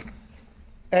career though.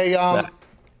 Hey,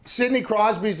 Sidney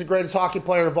Crosby's the greatest hockey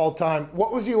player of all time.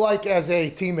 What was he like as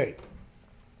a teammate?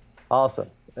 Awesome.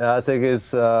 Yeah, I think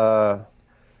it's. I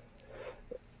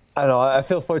don't know. I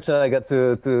feel fortunate I got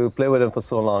to play with him for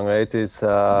so long. Right? He's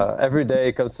every day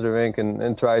he comes to the rink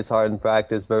and tries hard in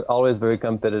practice, but always very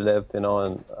competitive. And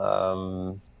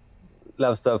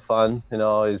loves to have fun.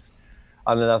 He's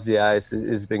on and off the ice.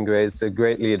 He's been great. He's a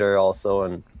great leader also,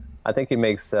 and I think he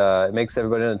makes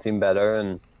everybody on the team better.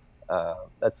 And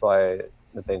that's why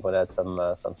I think we had some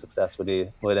success with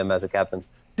him as a captain.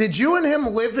 Did you and him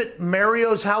live at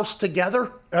Mario's house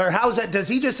together? Or how's that? Does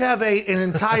he just have an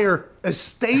entire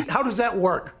estate? How does that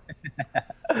work?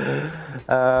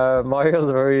 Mario's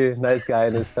a very nice guy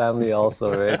in his family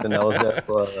also, right? And I was there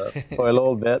for a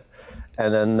little bit.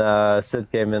 And then Sid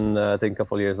came in, I think, a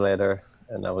couple of years later,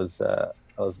 and I was out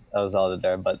of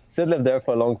there. But Sid lived there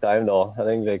for a long time, though. I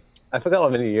think, I forgot how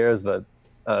many years, but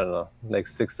I don't know,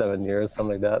 6-7 years,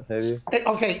 something like that, maybe.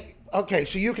 Hey, okay,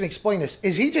 so you can explain this.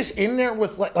 Is he just in there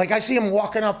with like I see him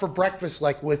walking out for breakfast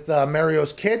with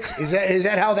Mario's kids? Is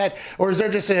that how that, or is there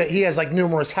just he has like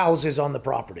numerous houses on the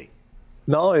property?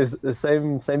 No, it's the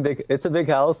same big. It's a big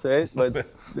house, right?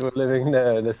 But we're living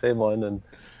the same one, and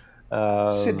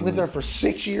Sid lived there for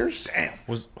 6 years. Damn.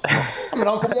 I'm at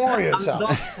Uncle Mario's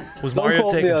house. Was don't Mario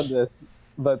quote me taking? on this,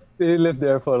 but he lived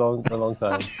there for a long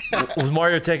time. Was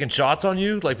Mario taking shots on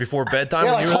you like before bedtime?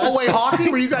 Yeah, when like you were there? hallway hockey.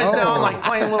 Were you guys down like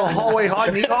playing little hallway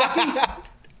knee hockey?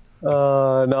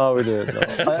 No, we didn't.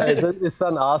 No. His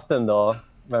son Austin, though.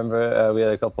 Remember, we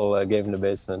had a couple games in the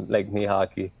basement, like knee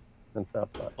hockey and stuff.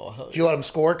 Did you let him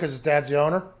score because his dad's the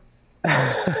owner?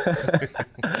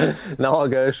 No, I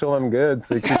gotta show him good.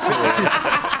 So he keeps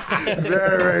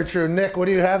Very, very true. Nick, what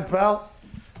do you have, pal?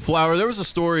 Flower, there was a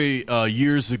story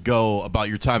years ago about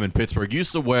your time in Pittsburgh. You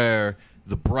used to wear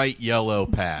the bright yellow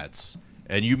pads,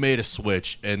 and you made a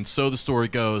switch. And so the story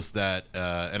goes that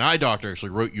an eye doctor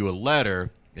actually wrote you a letter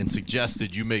and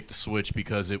suggested you make the switch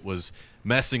because it was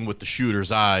messing with the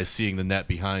shooter's eyes, seeing the net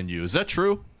behind you. Is that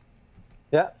true?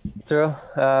 Yeah, true.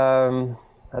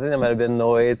 I think it might have been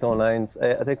 08, 09.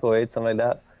 I think 08, something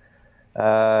like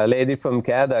that. Lady from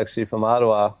Canada, actually, from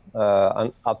Ottawa,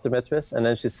 an optometrist, and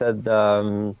then she said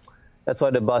that's why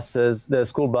the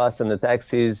school bus and the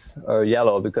taxis are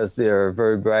yellow, because they're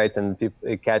very bright and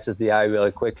it catches the eye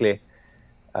really quickly.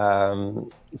 So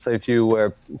if you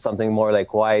wear something more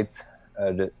like white,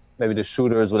 maybe the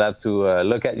shooters would have to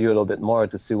look at you a little bit more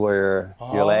to see where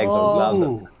your legs or gloves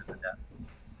are.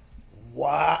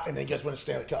 Wow, and they just win a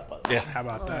Stanley Cup. By the way. Yeah, how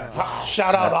about that?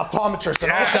 Shout out optometrist,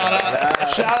 and shout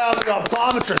out to the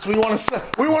optometrist. We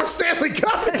want a Stanley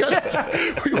Cup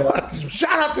because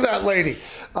shout out to that lady.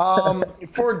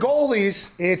 For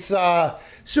goalies, it's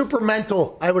super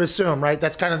mental, I would assume, right?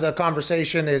 That's kind of the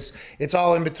conversation. It's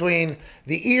all in between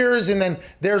the ears, and then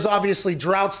there's obviously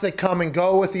droughts that come and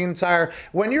go with the entire.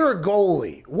 When you're a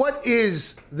goalie, what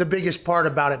is the biggest part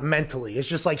about it mentally? It's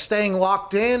just like staying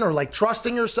locked in, or like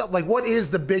trusting yourself. Like, what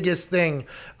is the biggest thing?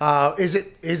 Is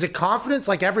it confidence,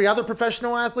 like every other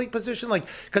professional athlete position? Like,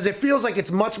 because it feels like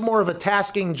it's much more of a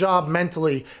tasking job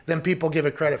mentally than people give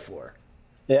it credit for.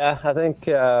 Yeah, I think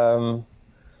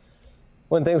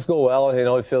when things go well,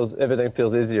 everything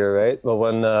feels easier, right? But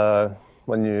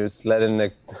when you let in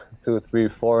like 2, 3,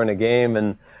 4 in a game,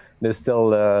 and there's still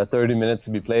 30 minutes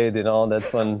to be played,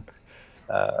 that's when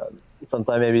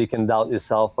sometimes maybe you can doubt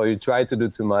yourself, or you try to do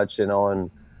too much,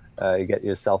 and you get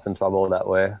yourself in trouble that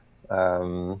way.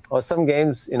 Or some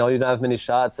games, you don't have many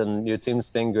shots, and your team's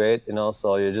playing great,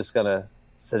 so you're just kind of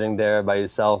sitting there by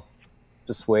yourself,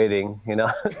 just waiting, you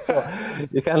know. So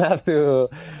you kind of have to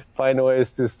find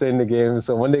ways to stay in the game.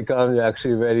 So when they come, you're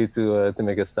actually ready to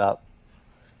make a stop.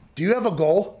 Do you have a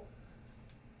goal?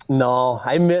 No,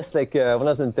 I missed like when I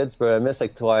was in Pittsburgh. I missed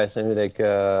like twice, maybe like.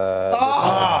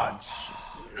 Yeah,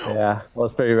 it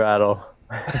was pretty rattled.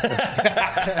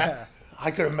 I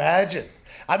could imagine.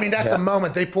 I mean, that's a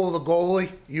moment. They pull the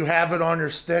goalie. You have it on your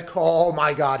stick. Oh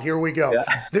my God, here we go.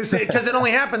 Yeah. Because it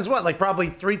only happens like probably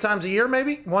 3 times a year,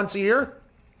 maybe once a year.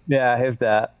 Yeah, if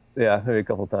that. Yeah, maybe a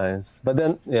couple times. But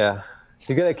then, yeah,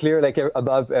 you gotta clear like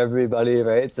above everybody,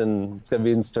 right? And it's gonna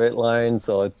be in straight line,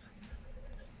 so it's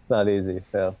not easy.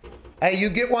 Yeah. Hey, you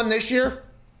get one this year?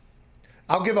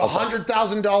 I'll give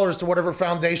 $100,000 to whatever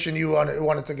foundation you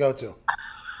want it to go to.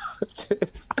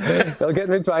 They'll get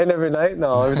me trying every night.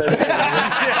 No, every time.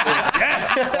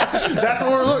 Yes, that's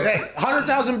what we're looking. Hey,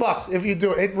 $100,000 if you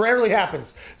do it. It rarely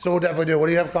happens, so we'll definitely do it. What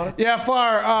do you have, Connor? Yeah,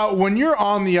 Far. When you're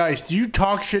on the ice, do you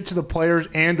talk shit to the players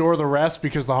and/or the refs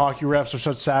because the hockey refs are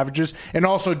such savages? And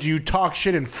also, do you talk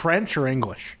shit in French or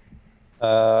English?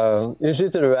 Usually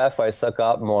to the ref, I suck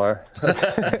up more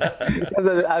because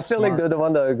I feel like they're the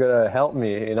one that are gonna help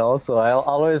me, you know. So I'll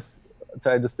always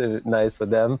try to stay nice with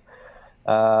them.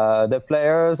 The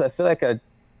players, I feel like I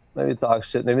maybe talk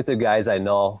shit, maybe to guys I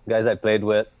know, guys I played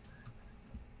with.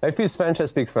 If he's French, I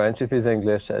speak French. If he's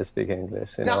English, I speak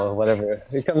English. You know, whatever.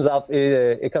 It comes out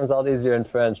easier in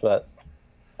French, but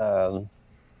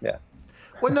yeah.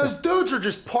 When those dudes are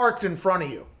just parked in front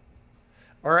of you,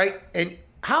 all right, and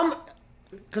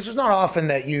because it's not often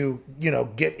that you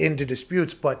get into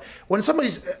disputes, but when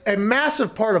somebody's a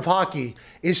massive part of hockey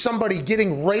is somebody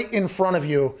getting right in front of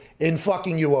you and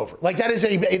fucking you over. Like that is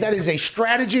a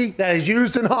strategy that is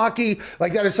used in hockey.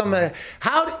 Like that is something.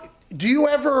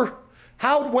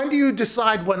 When do you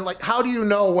decide how do you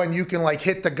know when you can like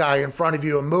hit the guy in front of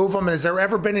you and move him? And has there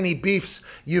ever been any beefs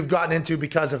you've gotten into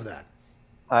because of that?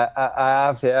 I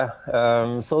have, yeah.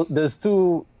 So there's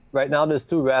two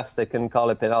refs that can call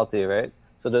a penalty, right?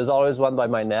 So there's always one by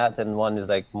my net and one is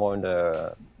like more in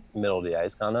the middle of the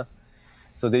ice, kind of.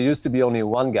 So there used to be only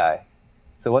one guy.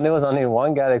 So when there was only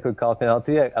one guy that could call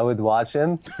penalty, I would watch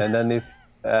him, and then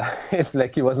if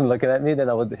like he wasn't looking at me, then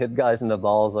I would hit guys in the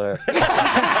balls or.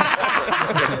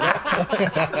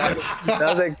 That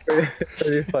was like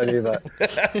pretty funny, but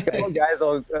a couple guys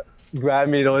will grab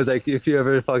me, always like, if you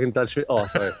ever fucking touch me, oh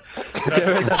sorry, if you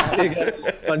ever touch me,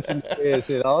 get punch in the face,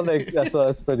 you know, like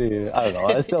that's pretty. I don't know.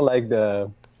 I still like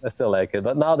it,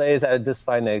 but nowadays I just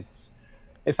find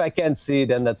if I can't see,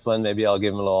 then that's when maybe I'll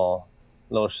give him a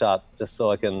little shot, just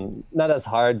so I can, not as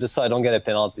hard, just so I don't get a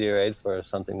penalty, right, for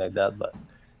something like that, but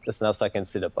just enough so I can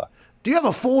see the puck. Do you have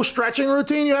a full stretching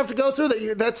routine you have to go through?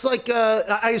 That's like,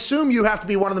 I assume you have to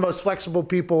be one of the most flexible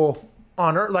people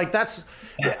on earth. Like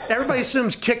everybody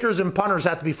assumes kickers and punters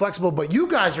have to be flexible, but you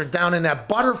guys are down in that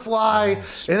butterfly,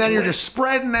 and then you're just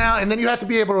spreading out, and then you have to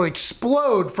be able to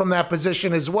explode from that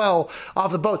position as well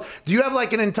off the boat. Do you have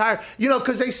like an entire,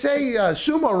 because they say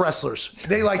sumo wrestlers,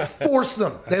 they like force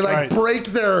them. They like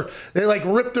they like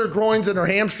rip their groins and their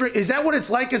hamstring. Is that what it's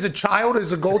like as a child,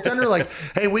 as a goaltender? Like,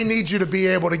 hey, we need you to be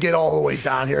able to get all the way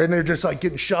down here. And they're just like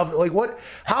getting shoved. Like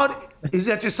is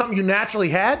that just something you naturally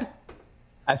had?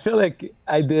 I feel like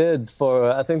I did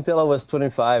I think till I was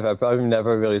 25. I probably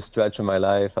never really stretched in my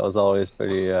life. I was always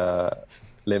pretty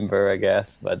limber, I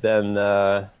guess. But then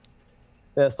I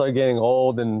started getting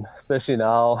old, and especially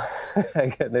now, I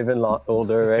get even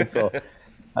older, right? So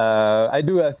I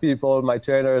do have people, my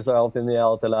trainers are helping me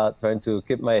out a lot, trying to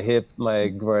keep my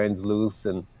groins loose,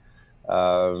 and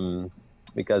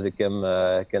because it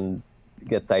can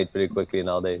get tight pretty quickly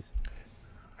nowadays.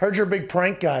 Heard you're a big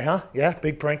prank guy, huh? Yeah,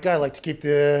 big prank guy. Like to keep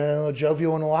the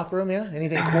jovial in the locker room, yeah?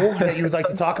 Anything cool that you would like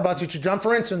to talk about that you've done?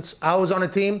 For instance, I was on a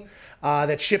team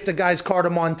that shipped a guy's car to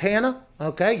Montana.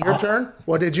 Okay, your turn.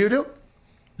 What did you do?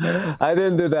 I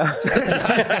didn't do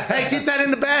that. Hey, keep that in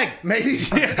the bag. Maybe.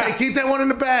 Hey, keep that one in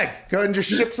the bag. Go ahead and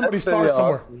just ship somebody's car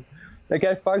somewhere. Awesome. Like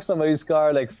I parked somebody's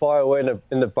car like far away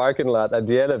in the parking lot at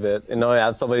the end of it. I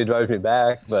have somebody drive me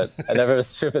back, but I never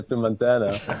ship it to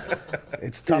Montana.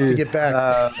 It's tough to get back.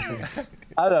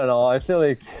 I don't know. I feel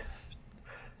like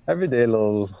everyday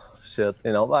little shit.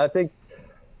 I think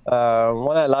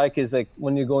what I like is like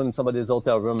when you go in somebody's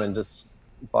hotel room and just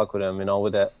fuck with them.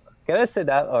 With that. Can I say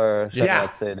that or should I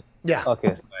not say it? Yeah.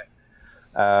 Okay. Sorry.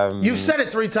 You've said it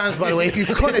 3 times, by the way. If you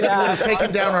couldn't, you would have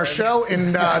taken down our show,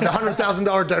 and the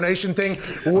 $100,000 donation thing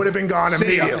would have been gone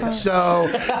immediately. So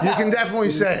you can definitely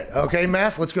say it. Okay,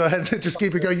 Math, let's go ahead and just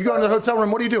keep it going. You go into the hotel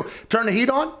room. What do you do? Turn the heat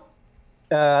on?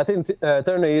 I think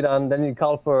turn the heat on. Then you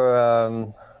call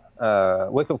for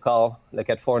wake up call like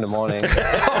at 4 a.m.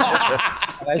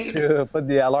 I like to put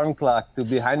the alarm clock to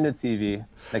behind the TV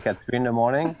like at 3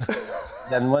 a.m.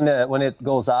 Then when it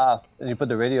goes off, and you put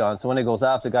the radio on, so when it goes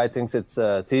off, the guy thinks it's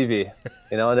TV,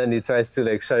 and then he tries to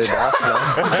like shut it off.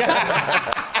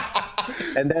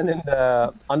 And then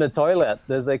on the toilet,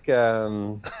 there's like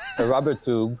a rubber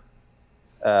tube.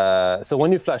 So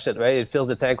when you flush it, right, it fills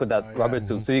the tank with that rubber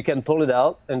tube. So you can pull it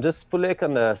out and just put it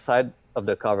on the side of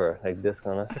the cover, like this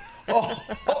kind of.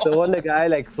 So when the guy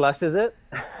like flushes it,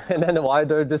 and then the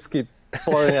water just keep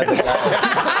pouring at the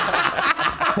guy.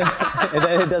 And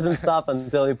then it doesn't stop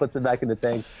until he puts it back in the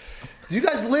tank. Do you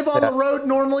guys live on the road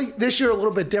normally? This year a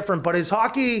little bit different, but is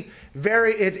hockey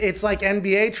it's like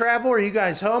NBA travel? Are you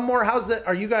guys home more?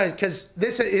 Are you guys, because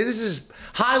this is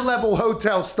high level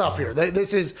hotel stuff here.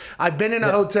 I've been in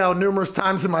a hotel numerous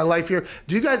times in my life here.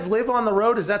 Do you guys live on the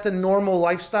road? Is that the normal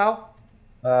lifestyle?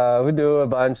 We do a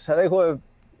bunch. I think we're a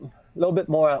little bit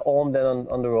more at home than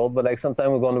on the road, but like sometimes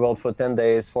we go on the road for 10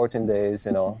 days, 14 days,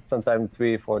 sometimes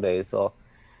 3-4 days. So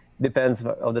depends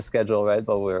of the schedule, right?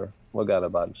 But we're got a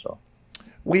bunch. So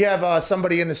we have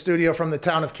somebody in the studio from the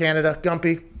town of Canada,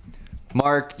 Gumpy.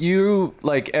 Mark, you,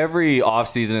 like every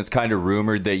offseason, it's kind of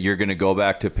rumored that you're going to go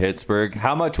back to Pittsburgh.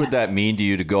 How much would that mean to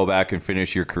you to go back and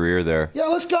finish your career there? Yeah,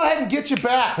 let's go ahead and get you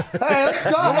back. Hey, let's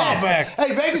go ahead. Back.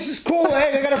 Hey, Vegas is cool.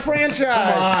 Hey, they got a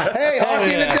franchise. Hey,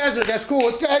 hockey in the desert. That's cool.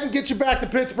 Let's go ahead and get you back to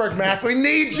Pittsburgh, Matt. We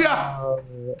need you.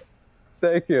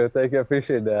 Thank you. I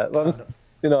appreciate that.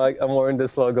 I'm wearing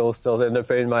this logo still, and they're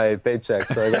paying my paycheck.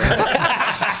 So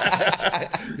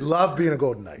You love being a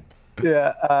Golden Knight.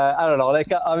 Yeah, I don't know. Like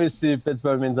obviously,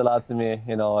 Pittsburgh means a lot to me.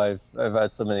 I've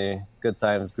had so many good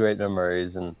times, great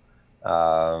memories, and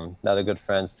a lot of good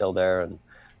friends still there. And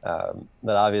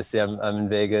but obviously, I'm in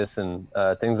Vegas, and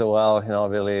things are well.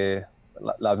 Really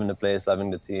loving the place, loving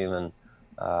the team, and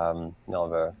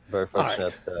very, very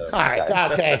fortunate. All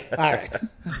right. Okay. All right.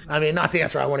 I mean, not the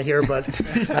answer I want to hear, but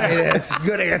I mean, it's a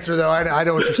good answer though. I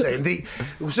know what you're saying.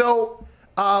 So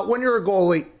when you're a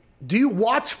goalie, do you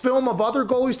watch film of other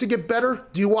goalies to get better?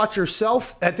 Do you watch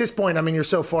yourself at this point? I mean, you're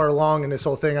so far along in this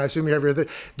whole thing. I assume you have everything.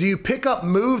 Do you pick up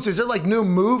moves? Is there like new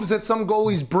moves that some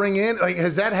goalies bring in? Like,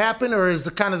 has that happened, or has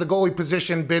the goalie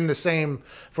position been the same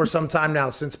for some time now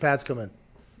since Pat's come in?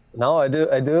 No, I do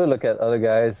look at other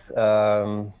guys.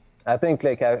 I think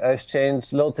like I've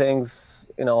changed little things,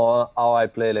 how I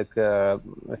play like a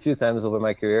few times over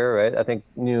my career, right? I think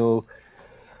new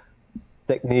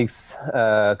techniques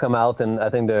come out, and I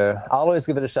think I'll always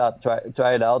give it a shot.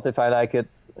 Try it out. If I like it,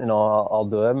 I'll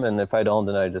do them, and if I don't,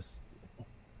 then I just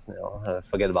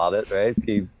forget about it, right?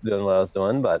 Keep doing what I was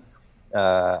doing. But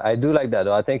I do like that,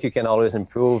 though. I think you can always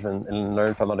improve and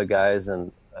learn from other guys,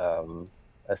 and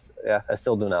I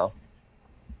still do now.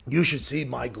 You should see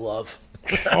my glove.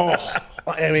 Oh,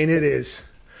 I mean, it is.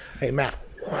 Hey, Matt,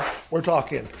 we're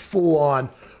talking full on.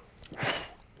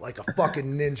 Like a fucking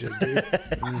ninja, dude.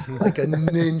 Like a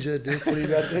ninja, dude. What do you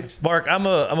got, Diggs? Mark, I'm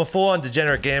a full-on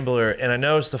degenerate gambler, and I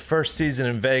noticed the first season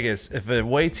in Vegas, if a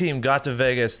away team got to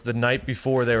Vegas the night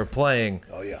before they were playing,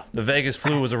 the Vegas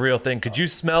flu was a real thing. Could you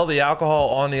smell the alcohol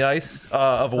on the ice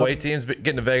of away teams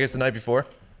getting to Vegas the night before?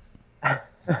 I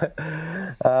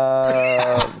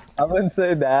wouldn't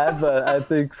say that, but I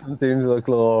think some teams look a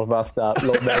little roughed up, a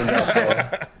little banged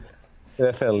up.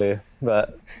 Definitely,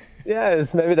 but. Yeah,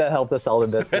 maybe that helped us out a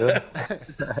bit too.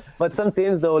 But some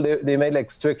teams though, they made like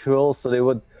strict rules,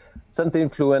 so some team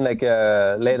flew in like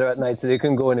later at night, so they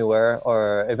couldn't go anywhere.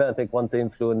 Or even I think one team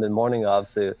flew in the morning of,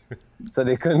 so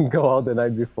they couldn't go out the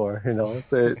night before,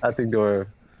 So I think they were.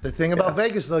 The thing about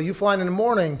Vegas though, you flying in the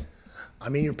morning. I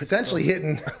mean, you're potentially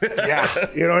hitting. Yeah.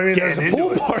 You know what I mean? There's a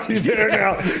pool party there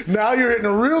now. Now you're hitting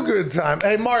a real good time.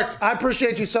 Hey, Mark, I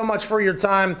appreciate you so much for your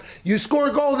time. You score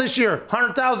a goal this year,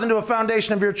 $100,000 to a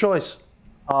foundation of your choice.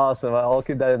 Awesome. I'll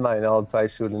keep that in mind. I'll try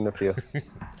shooting a few.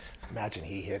 Imagine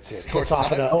he hits it. Hits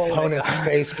off an opponent's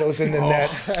face, goes in the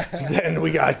net. Then we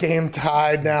got game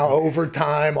tied now,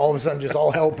 overtime. All of a sudden, just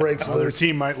all hell breaks loose. The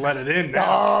team might let it in now.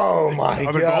 Oh, my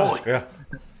Other God. goalie. Yeah.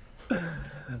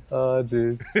 Oh,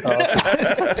 jeez.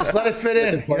 Just let it fit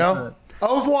in,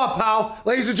 Au revoir, pal.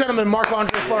 Ladies and gentlemen,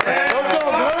 Marc-Andre Fleury. Let's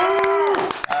go,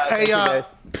 Blue! Hey,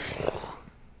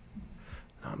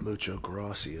 not mucho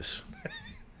gracias.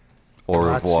 Au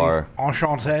revoir.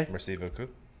 Enchanté. Merci beaucoup.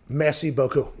 Merci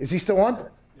beaucoup. Is he still on?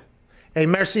 Hey,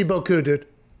 merci beaucoup, dude.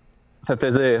 Ça fait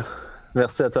plaisir.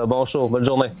 Merci à toi. Bon show. Bonne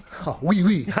journée. Oh,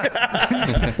 oui.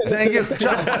 Thank you.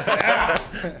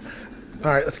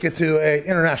 All right, let's get to an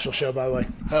international show, by the way.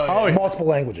 Oh, yeah. Multiple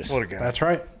languages. That's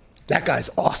right. That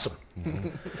guy's awesome.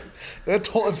 That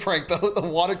toilet prank, the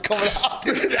water coming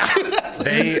out.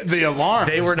 The alarm.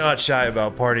 They were not shy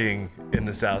about partying in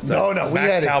the South Side. No, we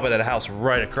Max had Talbot had a house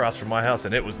right across from my house,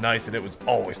 and it was nice, and it was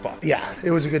always popular. Yeah,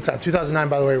 it was a good time. 2009,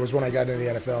 by the way, was when I got into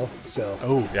the NFL. So,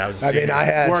 yeah, I was. I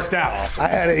had worked out. Awesome. I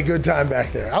had a good time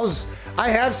back there. I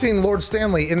have seen Lord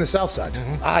Stanley in the South Side.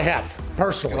 I have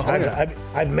personally.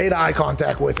 I've made eye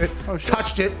contact with it,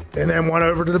 touched it, and then went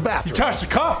over to the bathroom. You touched the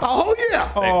cup. Oh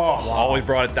yeah. Always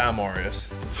brought it down, Marius.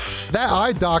 That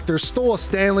eye doctor stole a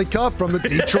Stanley Cup from the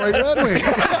Detroit Red Wings.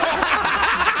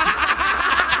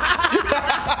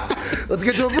 Let's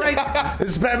get to a break.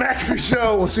 This is Pat McAfee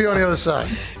Show. We'll see you on the other side.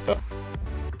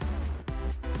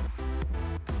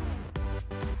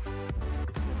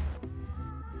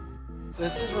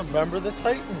 This is Remember the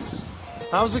Titans.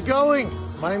 How's it going?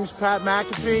 My name is Pat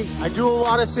McAfee. I do a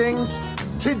lot of things.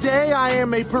 Today I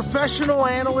am a professional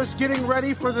analyst getting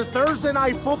ready for the Thursday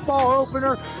night football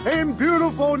opener in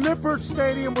beautiful Nippert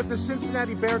Stadium with the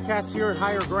Cincinnati Bearcats here at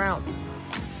Higher Ground.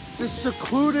 This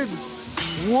secluded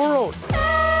world.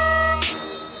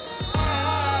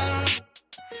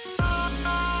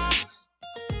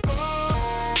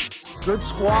 Good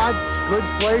squad, good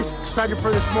place, excited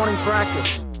for this morning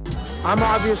practice. I'm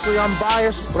obviously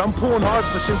unbiased, but I'm pulling hard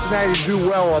for Cincinnati to do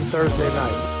well on Thursday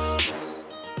night.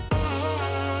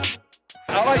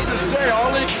 I like to say,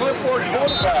 all in clipboard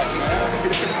quarterback.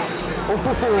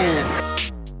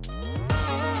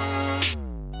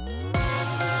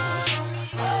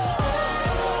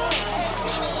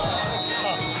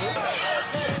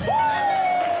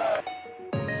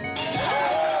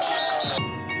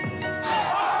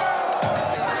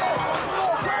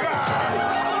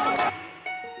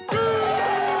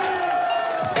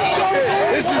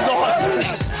 This is awesome.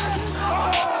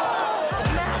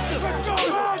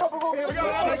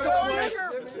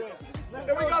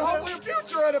 And we got hopefully a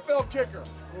future NFL kicker.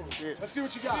 Let's see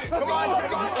what you got. Come on.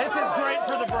 This is great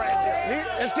for the brand.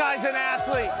 This guy's an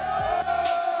athlete.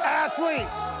 Athlete.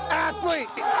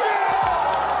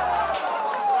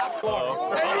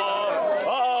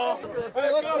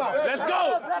 Hey, let's go. Let's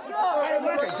go.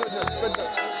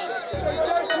 They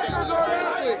say kickers are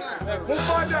athletes. We'll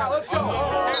find out. Let's go.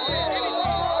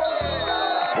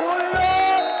 Pull it up.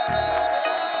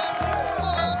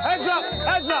 Heads up.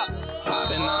 Heads up.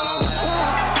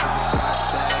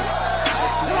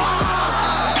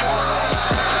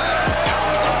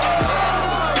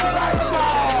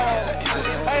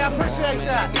 Hey, I appreciate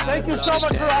that. Thank you so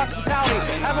much for your hospitality.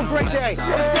 Have a great day.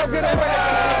 Let's go get away.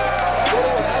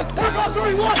 1, 2,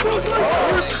 3, 1, 2,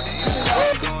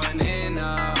 3.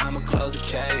 I'ma close the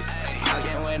case. I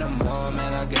can't wait no more,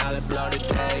 man. I gotta blow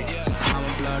today.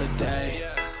 I'ma blow today.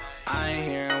 I ain't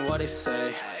hearing what they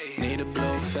say. Need a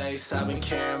blue face. I've been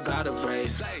caring about the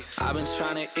race. I've been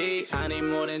trying to eat. I need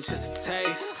more than just a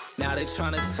taste. Now they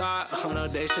trying to talk. Oh no,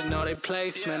 they should know their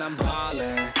place. Man, I'm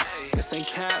ballin'. This ain't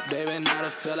cap, baby. Now I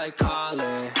feel like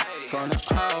calling. From the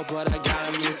O, but I got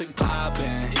the music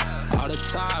poppin'. All the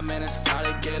time, man, it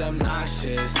started to get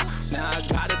obnoxious. Now I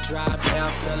gotta drive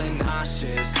down, feeling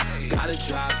nauseous. Gotta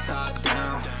drive top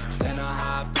down, then I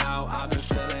hop out. I've been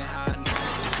feeling hot now.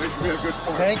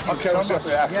 Thank you so much.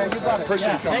 Yeah, you got it.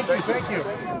 Appreciate you coming. Thank you.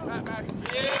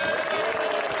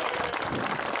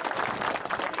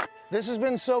 This has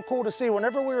been so cool to see.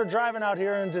 Whenever we were driving out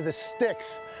here into the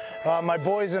sticks, my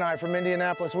boys and I from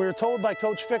Indianapolis, we were told by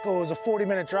Coach Fickle it was a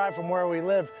 40-minute drive from where we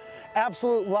live.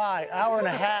 Absolute lie, hour and a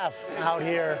half out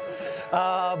here.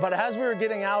 But as we were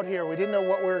getting out here, we didn't know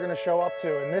what we were gonna show up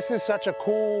to. And this is such a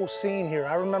cool scene here.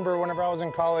 I remember whenever I was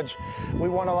in college, we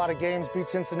won a lot of games, beat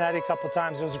Cincinnati a couple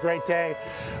times. It was a great day.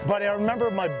 But I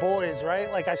remember my boys, right?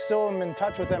 Like I still am in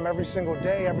touch with them every single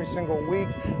day, every single week.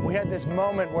 We had this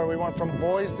moment where we went from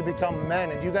boys to become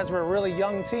men. And you guys were a really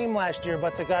young team last year,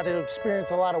 but got to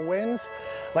experience a lot of wins.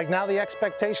 Like now the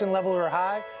expectation level are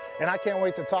high. And I can't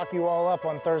wait to talk you all up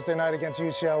on Thursday night against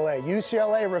UCLA.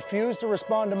 UCLA refused to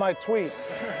respond to my tweet.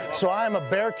 So I am a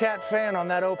Bearcat fan on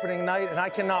that opening night, and I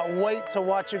cannot wait to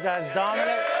watch you guys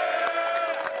dominate.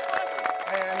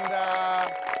 And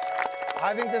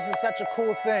I think this is such a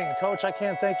cool thing. Coach, I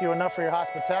can't thank you enough for your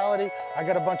hospitality. I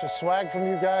got a bunch of swag from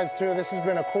you guys, too. This has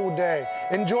been a cool day.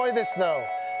 Enjoy this, though.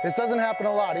 This doesn't happen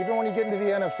a lot. Even when you get into the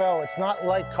NFL, it's not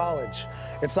like college.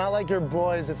 It's not like your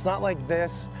boys. It's not like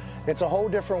this. It's a whole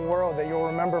different world that you'll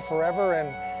remember forever,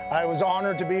 and I was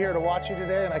honored to be here to watch you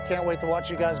today, and I can't wait to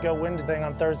watch you guys go win the thing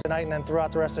on Thursday night and then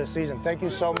throughout the rest of the season. Thank you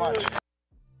so much.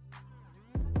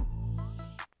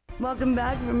 Welcome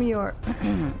back from your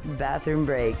bathroom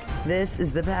break. This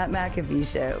is the Pat McAfee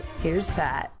Show. Here's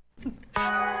Pat.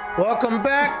 Welcome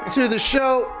back to the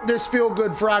show. This Feel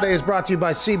Good Friday is brought to you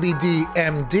by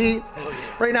CBDMD.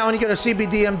 Right now, when you go to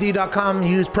CBDMD.com,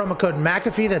 use promo code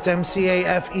McAfee, that's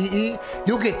MCAFEE,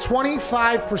 you'll get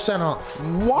 25% off.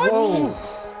 What? Whoa.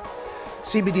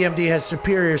 CBDMD has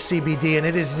superior CBD, and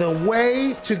it is the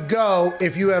way to go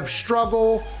if you have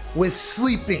struggle with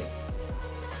sleeping.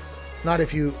 Not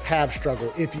if you have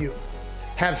struggle, if you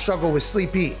have struggle with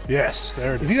sleepy. Yes,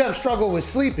 there it is. If you have struggle with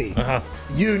sleepy,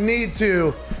 you need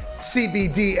to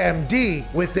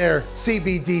CBDMD with their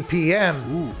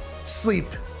CBDPM sleep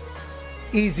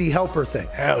easy helper thing.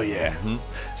 Hell yeah.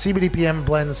 CBDPM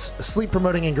blends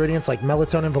sleep-promoting ingredients like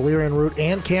melatonin, valerian root,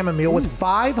 and chamomile with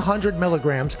 500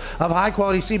 milligrams of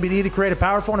high-quality CBD to create a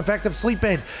powerful and effective sleep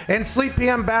aid. And Sleep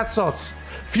PM bath salts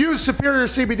fuse superior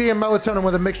CBD and melatonin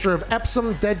with a mixture of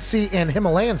Epsom, Dead Sea, and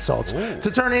Himalayan salts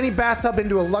to turn any bathtub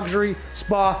into a luxury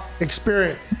spa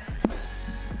experience.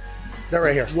 They're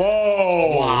right here.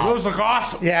 Whoa. Wow. Those look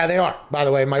awesome. Yeah, they are. By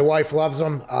the way, my wife loves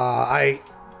them.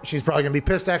 She's probably going to be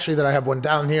pissed, actually, that I have one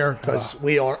down here because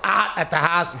we are out at the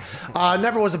house.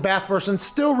 Never was a bath person.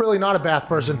 Still really not a bath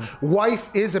person. Wife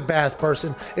is a bath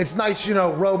person. It's nice,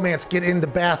 romance, get in the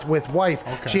bath with wife.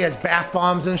 Okay. She has bath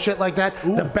bombs and shit like that.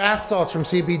 Ooh. The bath salts from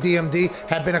CBDMD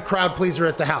have been a crowd pleaser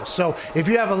at the house. So if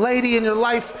you have a lady in your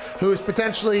life who is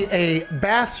potentially a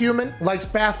bath human, likes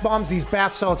bath bombs, these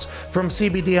bath salts from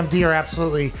CBDMD are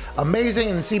absolutely amazing.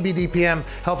 And CBDPM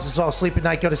helps us all sleep at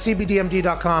night. Go to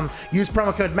CBDMD.com. Use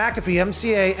promo code McAfee,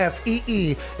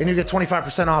 MCAFEE, and you get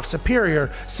 25% off superior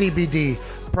CBD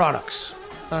products.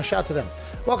 Shout out to them.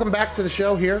 Welcome back to the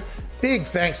show here. Big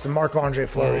thanks to Marc-Andre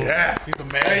Fleury. Yeah, he's the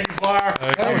man. Thank you, Fleur.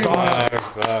 That was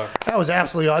awesome. That was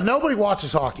absolutely awesome. Nobody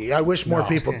watches hockey. I wish more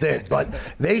people did, but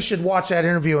they should watch that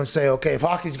interview and say, okay, if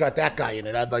hockey's got that guy in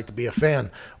it, I'd like to be a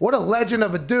fan. What a legend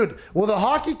of a dude. Will the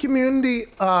hockey community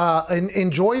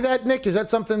enjoy that, Nick? Is that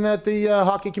something that the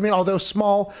hockey community, although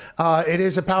small, it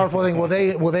is a powerful thing.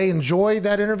 Will they enjoy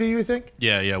that interview, you think?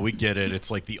 Yeah, we get it.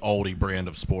 It's like the Aldi brand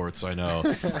of sports, I know.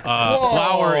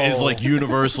 Flower is like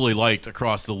universally liked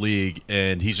across the league.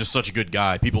 And he's just such a good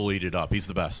guy. People eat it up. He's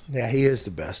the best. Yeah, he is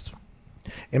the best.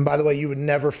 And by the way, you would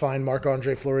never find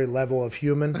Marc-Andre Fleury level of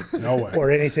human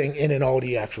or anything in an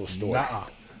Aldi actual store. Nuh-uh.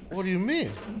 What do you mean?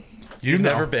 You've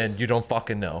never been. You don't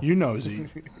fucking know. You know, Z.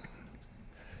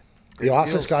 The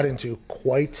office got into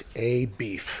quite a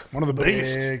beef. One of the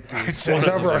biggest. It was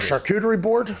over our charcuterie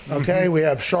board. Okay, we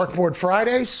have Shark Board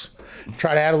Fridays.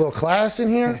 Try to add a little class in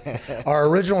here. Our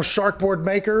original shark board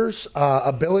makers'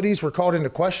 abilities were called into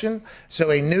question.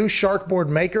 So a new shark board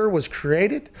maker was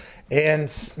created.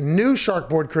 And new shark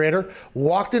board creator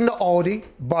walked into Aldi,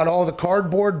 bought all the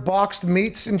cardboard boxed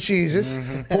meats and cheeses,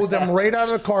 pulled them right out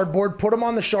of the cardboard, put them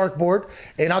on the shark board.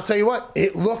 And I'll tell you what,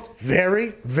 it looked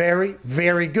very, very,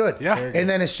 very good. Yeah. And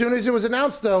then as soon as it was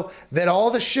announced, though, that all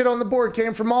the shit on the board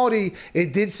came from Aldi,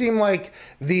 it did seem like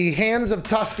the hands of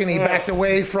Tuscany backed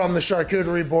away from the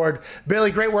charcuterie board.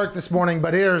 Billy, great work this morning,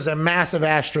 but here's a massive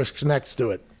asterisk next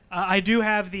to it. I do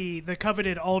have the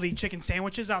coveted Aldi chicken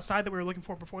sandwiches outside that we were looking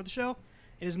for before the show.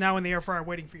 It is now in the air fryer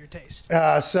waiting for your taste.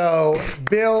 So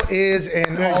Bill is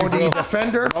an Aldi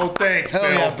defender. Oh, thanks, Hell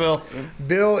Bill. yeah, Bill.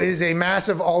 Bill is a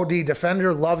massive Aldi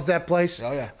defender, loves that place.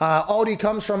 Oh, yeah. Aldi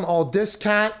comes from All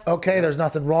Discount. Okay, there's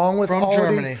nothing wrong with From Aldi.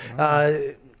 Germany.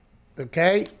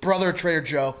 Okay. Brother Trader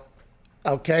Joe.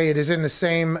 Okay, it is in the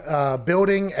same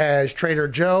building as Trader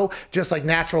Joe, just like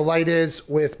Natural Light is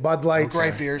with Bud Lights.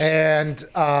 Great beers. And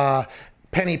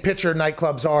Penny Pitcher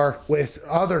nightclubs are with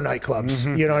other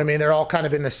nightclubs. You know what I mean? They're all kind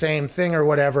of in the same thing or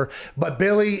whatever. But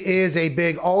Billy is a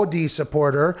big Aldi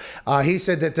supporter. He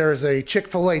said that there is a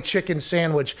Chick-fil-A chicken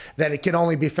sandwich that it can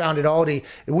only be found at Aldi.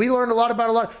 We learned a lot about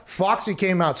a lot. Foxy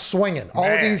came out swinging.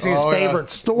 Aldi's his favorite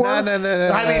store.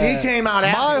 No. I mean, he came out My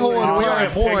absolutely. whole We entire only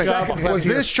have point 6 seconds was left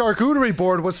this here. charcuterie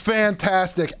board was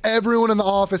fantastic. Everyone in the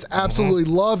office absolutely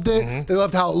loved it. They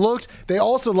loved how it looked. They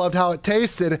also loved how it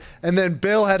tasted. And then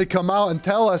Bill had to come out and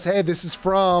tell us, hey, this is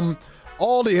from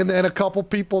Aldi. And then a couple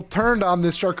people turned on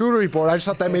this charcuterie board. I just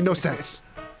thought that made no sense.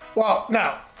 Well,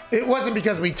 no. It wasn't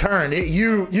because we turned.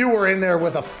 You were in there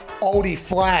with a Aldi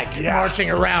flag marching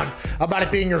around about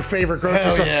it being your favorite grocery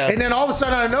store. Yeah. And then all of a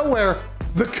sudden, out of nowhere,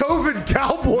 the COVID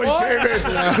cowboy came in.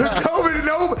 The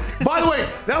COVID, by the way,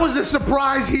 that was a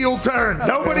surprise heel turn.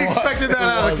 Nobody expected that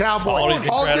out of the cowboy. Aldi's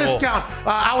All incredible. discount.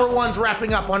 Hour one's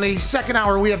wrapping up. On the second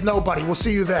hour, we have nobody. We'll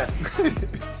see you then.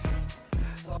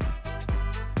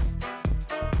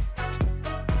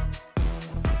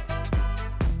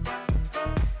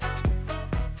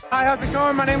 Hi, how's it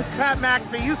going? My name is Pat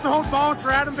McAfee. Used to hold balls for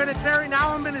Adam Vinatieri.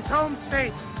 Now I'm in his home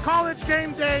state. College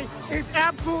game day is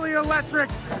absolutely electric.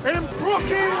 And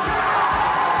Brookings, so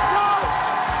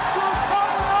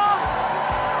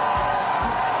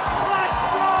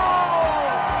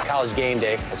College Game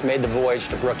Day has made the voyage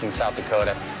to Brookings, South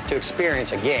Dakota to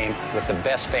experience a game with the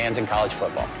best fans in college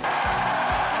football.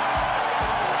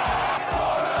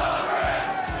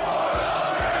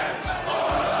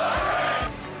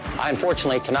 I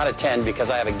unfortunately cannot attend because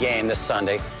I have a game this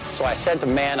Sunday, so I sent a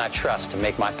man I trust to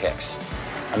make my picks.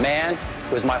 A man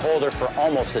who was my holder for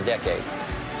almost a decade.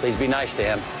 Please be nice to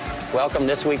him. Welcome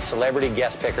this week's celebrity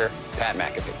guest picker, Pat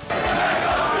McAfee.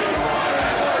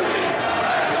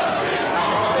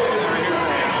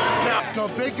 Go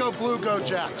big, go blue, go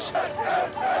Jacks.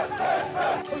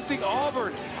 Hosting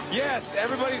Auburn. Yes,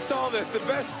 everybody saw this. The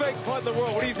best fake punt in the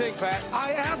world. What do you think, Pat?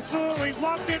 I absolutely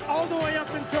loved it all the way up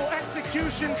until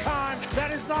execution time.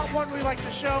 That is not what we like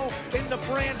to show in the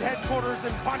brand headquarters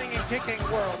and punting and kicking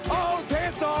world. Oh,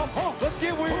 dance off. Oh, let's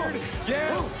get weird.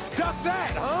 Yes. Duck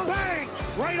that, huh? Bang!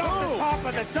 Right off the top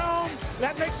of the dome.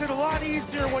 That makes it a lot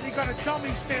easier when you got a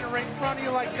dummy standing right in front of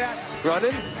you like that.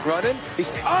 Running.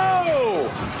 He's Hayden!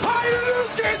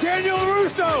 Daniel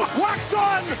Russo! Wax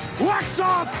on! Wax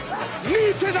off!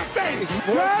 Knee to the face!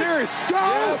 Yes! Serious. Go!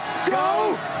 Yes.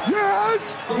 Go!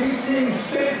 Yes! These teams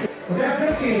stick with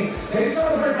that 15. They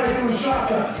celebrate by doing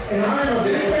shotguns. And I'm a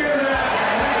big fan of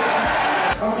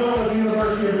that. I'm going with the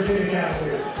University of Virginia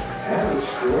Cavaliers. That was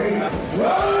great.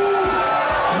 Whoa!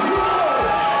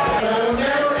 I will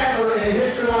never, ever in the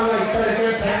history of my life cut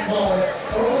against that ball.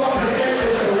 Oklahoma State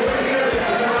is a win here.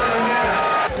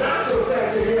 Not so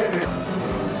fast again.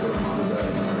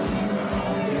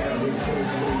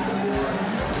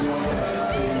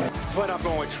 But I'm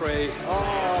going with Trey.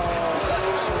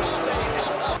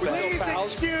 Please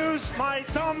excuse my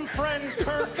dumb friend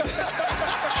Kirk. Look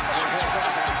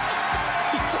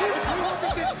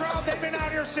at this crowd. They've been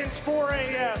out here since 4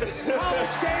 a.m.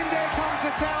 College Game Day comes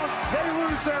to town. They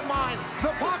lose their mind.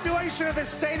 The population of this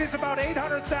state is about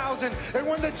 800,000. And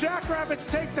when the Jackrabbits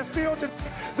take the field,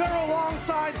 they're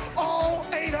alongside all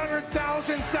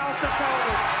 800,000 South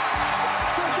Dakotans.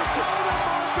 The Dakota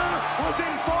marker was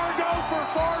in Fargo for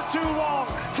far too long.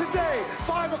 Today,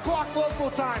 5 o'clock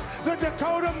local time, the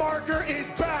Dakota marker is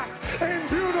back in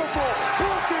beautiful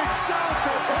Brookings, South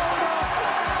Dakota.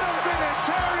 Adamson and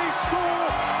Terry School.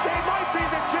 They might be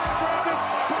the Jackrabbits,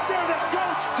 but they're the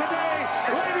GOATs today.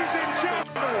 Ladies and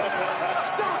gentlemen,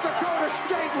 South Dakota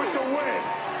State with the win.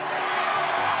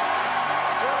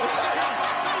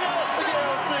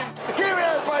 Give me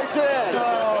that place in.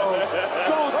 No,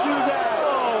 don't do that.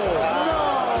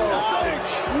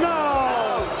 No.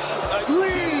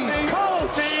 Leave.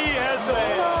 Policy has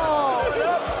been.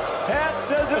 Pat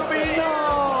says it'll be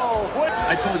No.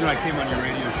 I told you I came on your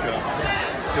radio show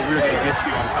that we were going to get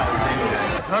you on College Game Day.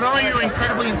 Not only are you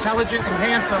incredibly intelligent and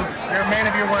handsome, you're a man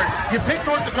of your word. You picked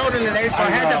North Dakota today, so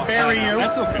I had to bury you.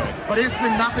 That's okay. But it's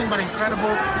been nothing but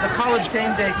incredible. The College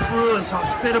Game Day crew is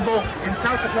hospitable. In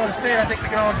South Dakota State, I think we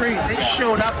can all agree, they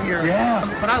showed up here. Yeah.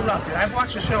 But I loved it. I've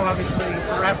watched the show, obviously,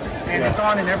 forever. And it's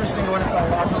on in every single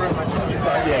NFL locker room. I told you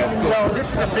that. Yeah. So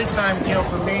this is a big time deal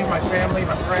for me, my family,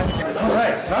 my friends. All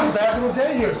right, I'm back in the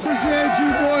day here. Appreciate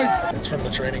you, boys. It's from the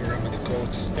training room of the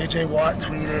Colts. AJ Watt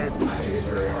tweeted. It's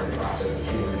very hard to process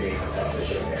the human being without the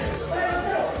show.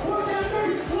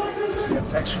 I get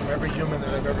texts from every human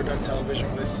that I've ever done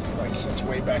television with, like since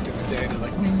way back in the day. They're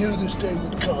like, we knew this day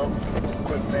would come.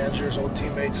 Equipment managers, old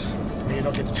teammates. I mean, you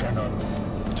don't get to trend on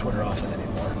Twitter often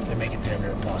anymore. They make it damn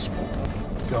near impossible.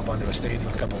 Go up onto a stage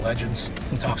with a couple legends,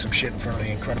 talk some shit in front of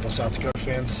the incredible South Dakota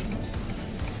fans.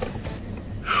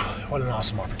 What an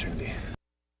awesome opportunity.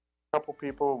 A couple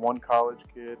people, one college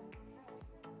kid,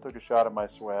 took a shot at my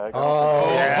swag.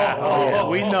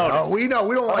 We noticed. We know.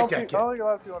 We don't like that I kid. don't think a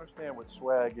lot of people understand what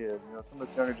swag is. You know, some of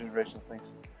this younger generation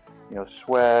thinks, you know,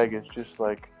 swag is just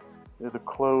like the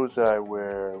clothes I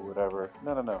wear or whatever.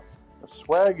 No. A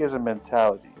swag is a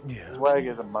mentality. Yeah. Swag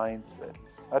is a mindset.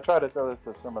 I tried to tell this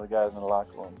to some of the guys in the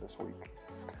locker room this week.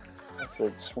 I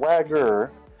said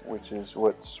swagger, which is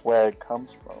what swag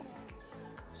comes from.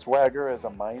 Swagger is a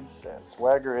mindset.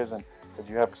 Swagger isn't that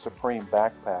you have a Supreme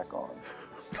backpack on.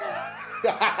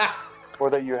 Or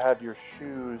that you have your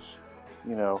shoes,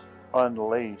 you know,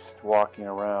 unlaced walking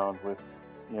around with,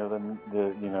 you know,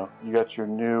 the you know, you got your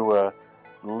new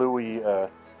Louis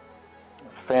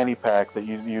fanny pack that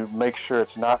you make sure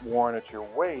it's not worn at your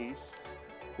waist,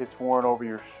 it's worn over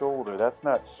your shoulder. That's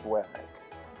not swag.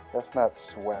 That's not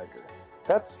swagger.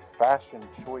 That's fashion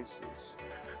choices.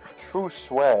 True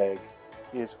swag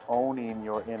is owning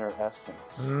your inner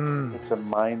essence. It's a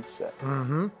mindset.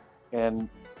 And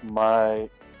my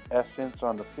essence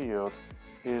on the field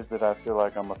is that I feel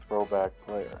like I'm a throwback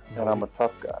player and I'm a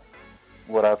tough guy.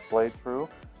 What I've played through,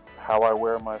 how I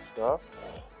wear my stuff,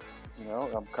 you know,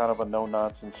 I'm kind of a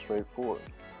no-nonsense straightforward.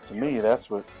 To me, that's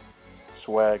what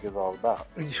swag is all about.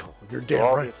 You're damn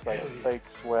all right. this like fake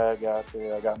swag out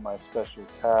there. I got my special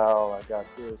towel. I got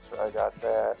this. I got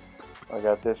that. I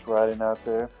got this writing out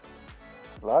there.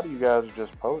 A lot of you guys are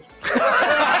just posing.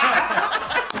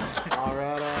 All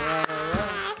right.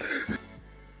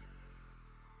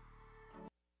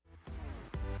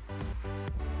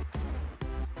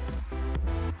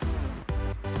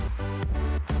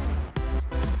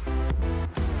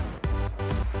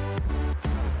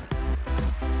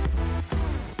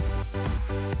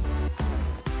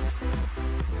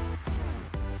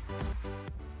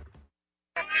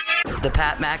 The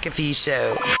Pat McAfee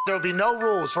Show. There'll be no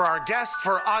rules for our guests,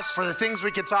 for us, for the things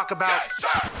we can talk about.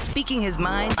 Speaking his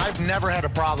mind I've never had a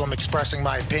problem expressing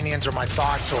my opinions or my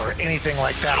thoughts or anything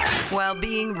like that. while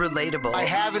being relatable. I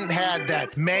haven't had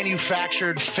that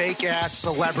manufactured fake-ass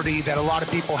celebrity that a lot of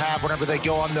people have whenever they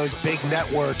go on those big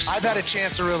networks. I've had a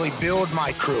chance to really build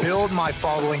my crew, build my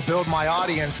following, build my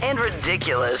audience. And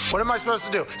ridiculous. What am I supposed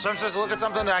to do? So I'm supposed to look at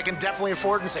something that I can definitely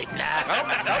afford and say, nah. Is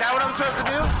that what I'm supposed to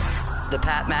do? The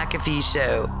Pat McAfee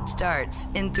Show starts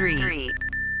in 3,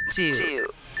 2,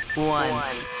 1.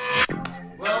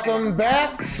 Welcome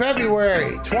back.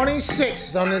 February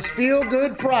 26th on this Feel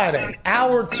Good Friday.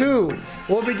 Hour 2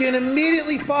 will begin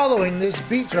immediately following this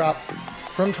beat drop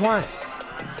from Twine.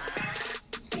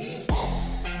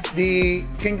 The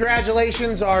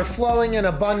congratulations are flowing in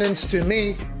abundance to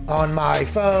me on my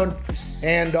phone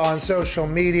and on social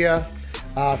media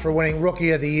for winning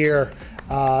Rookie of the Year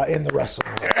in the wrestling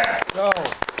world.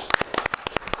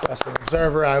 Wrestling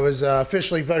Observer. I was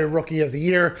officially voted Rookie of the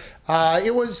Year.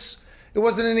 It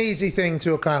wasn't an easy thing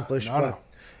to accomplish, but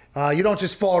you don't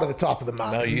just fall to the top of the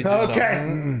mountain. No, you do okay,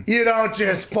 not. You don't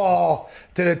just fall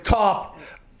to the top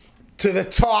of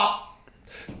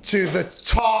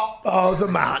the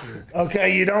mountain.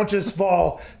 Okay, you don't just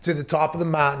fall to the top of the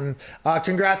mountain.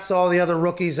 Congrats to all the other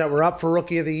rookies that were up for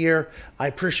Rookie of the Year. I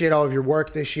appreciate all of your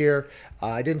work this year.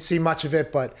 I didn't see much of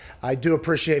it, but I do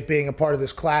appreciate being a part of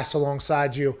this class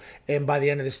alongside you. And by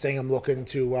the end of this thing, I'm looking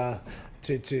to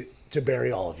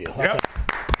bury all of you. Okay. Yep.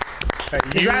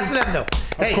 Congrats to them, though.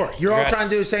 Hey, course. you're all Congrats. trying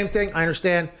to do the same thing. I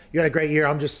understand. You had a great year.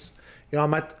 I'm just,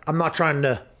 I'm not trying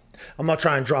to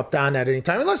drop down at any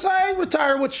time unless I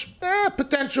retire, which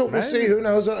potential. We'll see. Who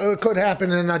knows? It could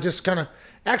happen. And I just kind of,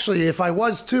 actually, if I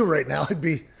was to right now,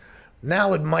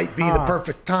 now it might be the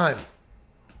perfect time.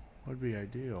 Would be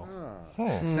ideal.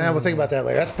 We'll think about that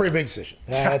later. That's a pretty big decision.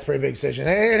 That's a pretty big decision.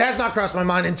 It has not crossed my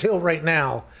mind until right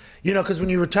now. Because when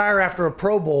you retire after a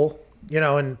Pro Bowl,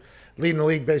 and leading the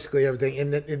league, basically everything,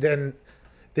 and then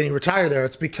you retire there,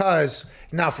 it's because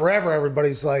now forever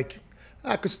everybody's like,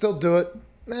 I could still do it.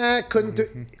 Couldn't do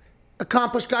it.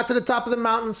 Accomplished, got to the top of the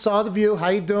mountain, saw the view. How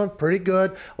you doing? Pretty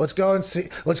good. Let's go and see.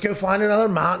 Let's go find another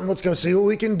mountain. Let's go see what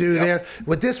we can do there.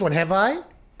 With this one, have I?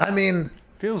 I mean,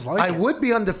 feels like I would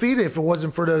be undefeated if it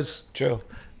wasn't for those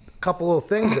couple of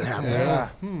things that happened. Yeah.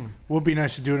 Would be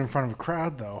nice to do it in front of a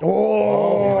crowd, though.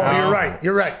 You're right.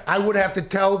 You're right. I would have to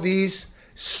tell these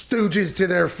stooges to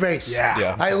their face.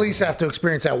 Yeah. I at least have to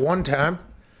experience that one time.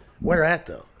 Where at,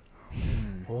 though?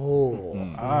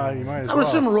 You might as I well. would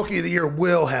assume a Rookie of the Year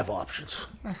will have options.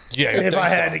 Yeah, If I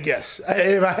had to guess.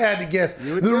 The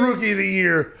Rookie of the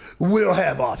Year will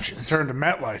have options. Turn to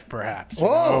MetLife, perhaps.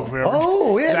 Yeah. If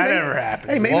that maybe. ever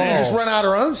happens. Hey, maybe we just run out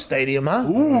our own stadium, huh?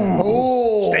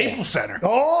 Ooh. Staples Center.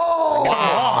 Oh. Come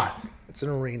on. It's an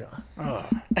arena.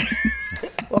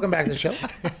 Welcome back to the show.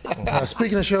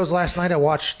 Speaking of shows, last night I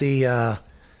watched the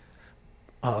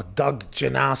Doug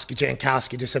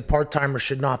Jankowski just said part-timers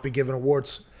should not be given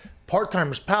awards.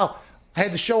 Part-timers, pal. I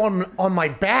had the show on my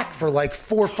back for like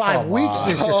 4 or 5 weeks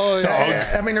this year.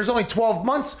 I mean, there's only 12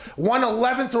 months.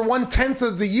 1/11 or 1/10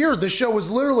 of the year, the show was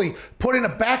literally put in a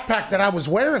backpack that I was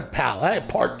wearing, pal. Hey,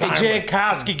 part-timer. Hey,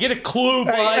 Jankowski, get a clue,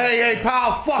 bud. Hey,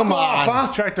 pal, fuck off,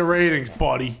 huh? Check the ratings,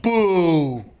 buddy.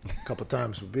 Boo. A couple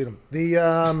times we beat him. The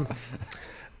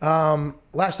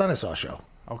last night I saw a show.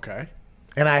 Okay.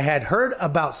 And I had heard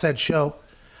about said show,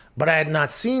 but I had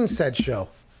not seen said show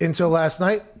until last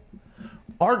night.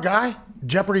 Our guy,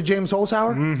 Jeopardy James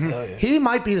Holzhauer, he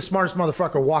might be the smartest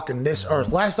motherfucker walking this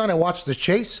earth. Last night I watched The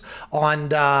Chase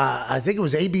on, I think it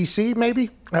was ABC, maybe?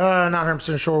 Not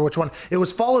 100% sure which one. It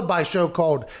was followed by a show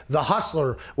called The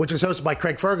Hustler, which is hosted by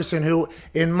Craig Ferguson, who,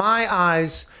 in my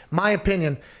eyes, my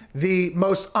opinion, the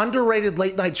most underrated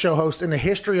late night show host in the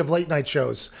history of late night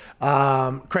shows,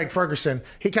 Craig Ferguson.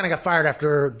 He kind of got fired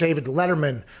after David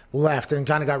Letterman left and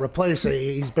kind of got replaced.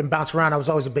 He's been bounced around. I was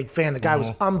always a big fan. The guy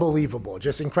was unbelievable,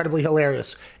 just incredibly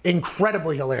hilarious. And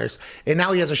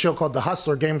now he has a show called The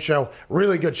Hustler game show.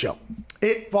 Really good show.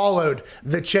 It followed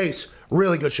The Chase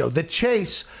Really good show. The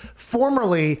Chase,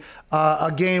 formerly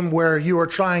a game where you were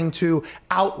trying to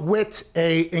outwit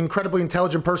a incredibly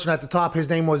intelligent person at the top. His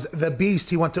name was the Beast.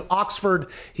 He went to Oxford.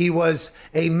 He was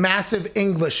a massive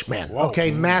Englishman. Whoa.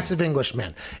 Okay, massive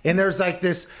Englishman. And there's like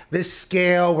this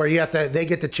scale where they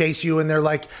get to chase you, and they're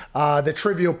like the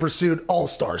Trivial Pursuit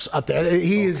All-Stars up there.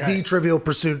 He is the Trivial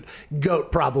Pursuit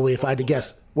GOAT, probably, if I had to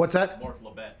guess. What's that?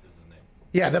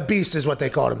 Yeah, the Beast is what they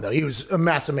called him, though. He was a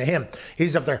massive man.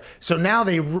 He's up there. So now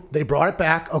they brought it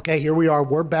back. Okay, here we are.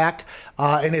 We're back.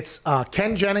 And it's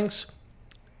Ken Jennings,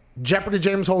 Jeopardy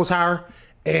James Holzhauer,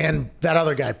 and that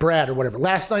other guy, Brad or whatever.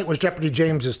 Last night was Jeopardy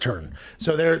James's turn.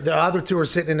 So the other two are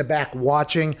sitting in the back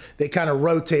watching. They kind of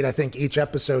rotate, I think, each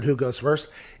episode who goes first.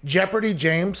 Jeopardy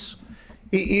James,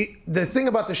 the thing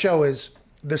about the show is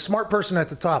the smart person at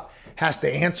the top has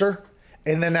to answer,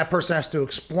 and then that person has to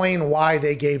explain why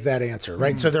they gave that answer,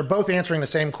 right? So they're both answering the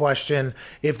same question.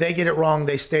 If they get it wrong,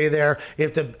 they stay there.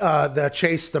 If the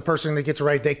Chase, the person that gets it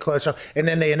right, they close up, and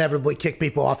then they inevitably kick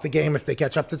people off the game if they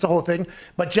catch up. That's the whole thing.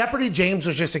 But Jeopardy James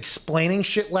was just explaining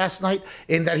shit last night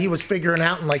in that he was figuring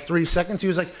out in like 3 seconds. He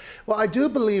was like, well, I do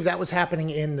believe that was happening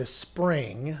in the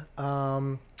spring.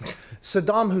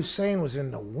 Saddam Hussein was in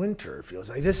the winter. It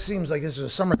feels like this seems like this is a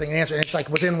summer thing. And answer, and it's like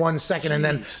within 1 second, and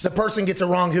then the person gets it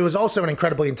wrong, who is also an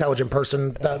incredibly intelligent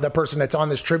person. The person that's on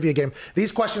this trivia game.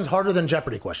 These questions harder than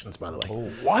Jeopardy questions, by the way. Oh,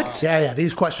 what? Yeah.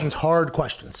 These questions hard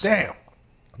questions. Damn.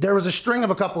 There was a string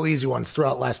of a couple easy ones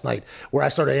throughout last night where I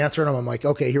started answering them. I'm like,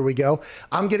 okay, here we go.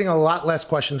 I'm getting a lot less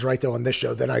questions right though on this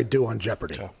show than I do on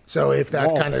Jeopardy. Yeah. So if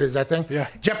that kind of is that thing. Yeah.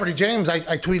 Jeopardy James, I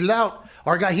tweeted out,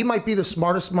 our guy, he might be the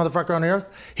smartest motherfucker on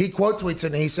earth. He quote tweets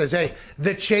it and he says, hey,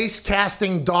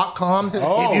 thechasecasting.com.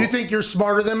 If you think you're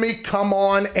smarter than me, come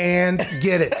on and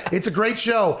get it. It's a great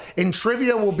show. And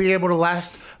trivia will be able to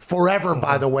last forever,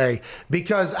 by the way,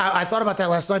 because I thought about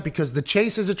that last night, because The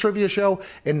Chase is a trivia show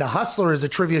and The Hustler is a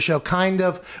trivia show, kind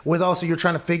of, with also you're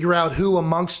trying to figure out who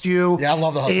amongst you I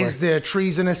love The Hustler. Is the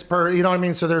treasonous you know what I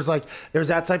mean? So there's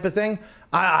that type of thing.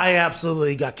 I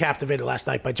absolutely got captivated last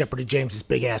night by Jeopardy James's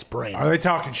big ass brain. Are they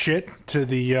talking shit to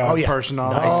the person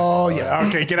on? Nice. Oh yeah.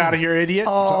 Okay, get out of here, idiot.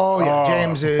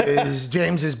 James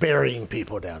is burying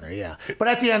people down there. Yeah, but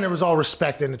at the end there was all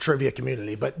respect in the trivia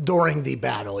community. But during the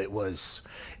battle, it was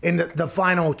in the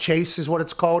final chase is what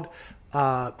it's called.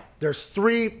 There's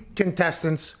 3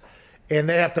 contestants. And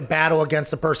they have to battle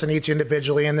against the person each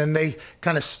individually, and then they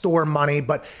kind of store money.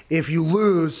 But if you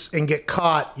lose and get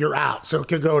caught, you're out. So it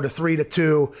could go to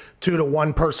 3-2,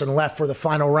 2-1 person left for the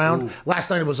final round. Ooh. Last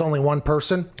night it was only 1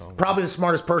 person. Oh, probably the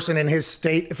smartest person in his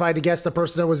state, if I had to guess, the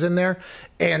person that was in there.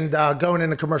 And going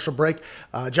into commercial break,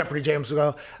 Jeopardy James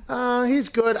will go, he's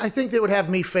good. I think they would have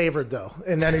me favored, though.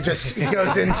 And then he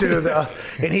goes into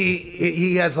and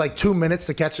he has like 2 minutes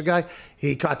to catch the guy.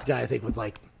 He caught the guy, I think, with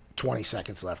like 20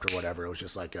 seconds left or whatever. It was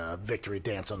just like a victory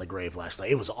dance on the grave last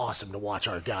night. It was awesome to watch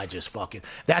our guy just fucking.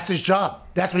 That's his job.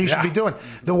 That's what he should be doing.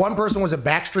 The one person was a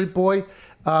Backstreet Boy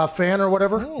fan or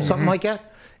whatever, something like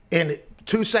that. And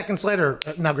 2 seconds later,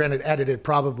 now granted edited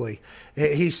probably,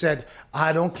 he said,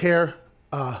 I don't care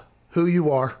who you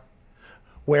are,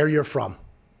 where you're from,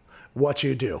 what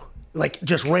you do. Like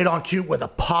just right on cue with a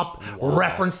pop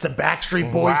reference to Backstreet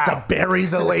Boys to bury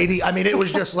the lady. I mean, it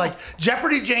was just like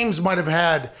Jeopardy James might have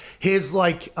had his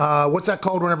like what's that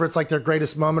called whenever it's like their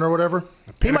greatest moment or whatever.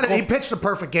 He pitched a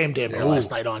perfect game damn near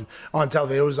last night on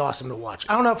television. It was awesome to watch.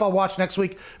 I don't know if I'll watch next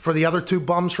week for the other 2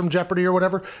 bums from Jeopardy or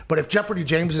whatever, but if Jeopardy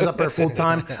James is up there full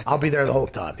time, I'll be there the whole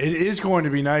time. It is going to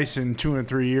be nice in 2 and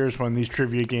 3 years when these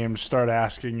trivia games start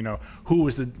asking, who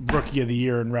was the rookie of the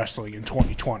year in wrestling in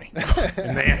 2020?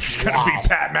 And the answer's going to be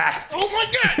Pat McAfee. Oh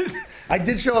my God! I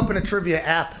did show up in a trivia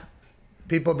app.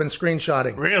 People have been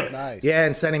screenshotting. Really? Nice. Yeah,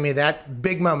 and sending me that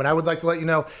big moment. I would like to let you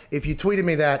know, if you tweeted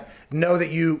me that, know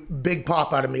that you big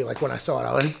pop out of me like when I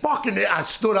saw it. I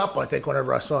stood up, I think,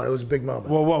 whenever I saw it. It was a big moment.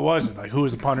 Well, what was it? Like, who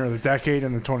was the punter of the decade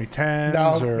in the 2010s?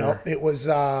 No. It was,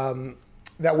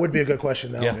 that would be a good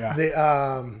question, though.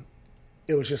 Yeah.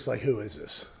 It was just like, who is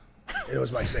this? And it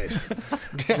was my face.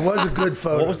 It was a good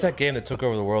photo. What was that game that took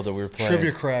over the world that we were playing?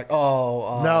 Trivia Crack.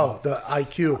 No, the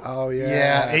IQ. Oh,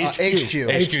 yeah. HQ. HQ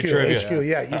Trivia. HQ,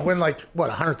 yeah. You win like, what,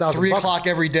 100,000 $3 o'clock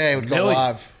every day would go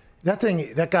live.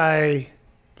 That guy.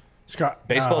 Scott.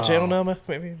 Baseball Channel now,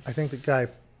 maybe? I think the guy,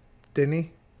 didn't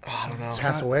he? I don't know.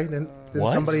 Pass away? Didn't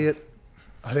what? somebody,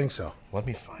 I think so. Let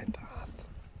me find that.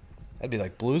 That'd be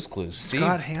like Blue's Clues.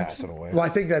 Scott Steve passing away. Well, I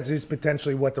think that's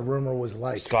potentially what the rumor was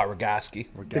like. Scott Rogaski.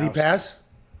 Did he pass?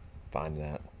 Find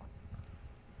that.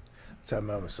 Let's have a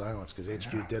moment of silence because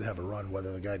HQ did have a run,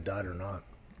 whether the guy died or not.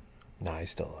 No, he's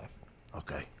still alive.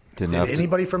 Okay. Did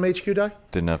anybody from HQ die?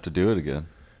 Didn't have to do it again.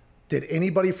 Did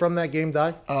anybody from that game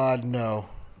die? No.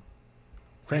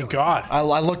 Thank God. I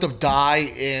looked up die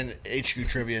in HQ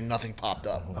trivia and nothing popped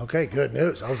up. Okay, good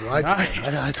news. I was lied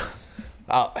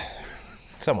to.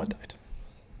 Someone died.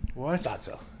 What? Thought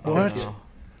so. What?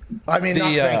 I mean,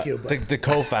 not thank you, but the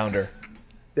co-founder.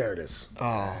 there it is.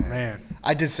 Oh, Man.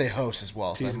 I did say host as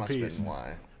well, so T's that and must have P's. been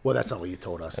why. Well, that's not what you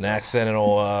told us. An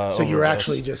accidental. So you're overdose.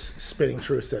 actually just spitting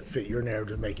truths that fit your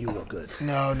narrative to make you look good.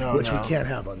 No, Which we can't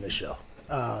have on this show.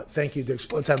 Thank you,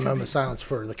 Dick. Let's have a moment of silence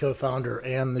for the co-founder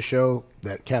and the show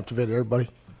that captivated everybody.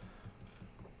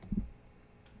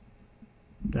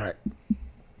 All right.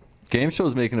 Game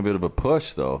show's making a bit of a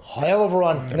push, though. Hell of a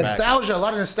run. Nostalgia. A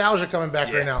lot of nostalgia coming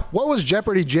back right now. What was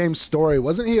Jeopardy James' story?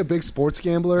 Wasn't he a big sports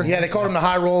gambler? Yeah, they called him the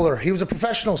high roller. He was a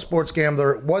professional sports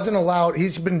gambler. Wasn't allowed.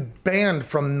 He's been banned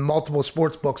from multiple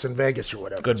sports books in Vegas or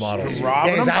whatever. Good models. Yeah,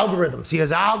 his algorithms. He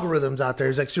has algorithms out there.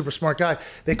 He's like a super smart guy.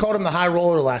 They called him the high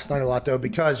roller last night a lot though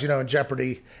because in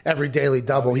Jeopardy every daily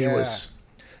double he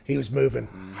was moving.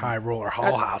 High roller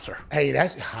Hallhauser. Hey,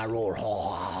 that's high roller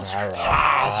Hallhauser.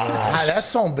 That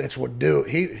son bitch would do.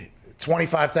 He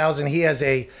 25,000. He has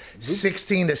a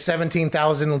 $16,000 to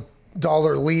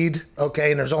 $17,000 lead.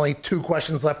 Okay, and there's only 2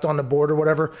 questions left on the board or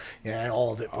whatever. Yeah,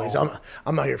 all of it, please.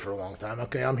 I'm not here for a long time.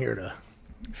 Okay, I'm here to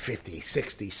 $50,000,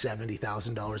 $60,000,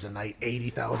 $70,000 a night,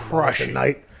 $80,000 a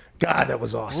night. God, that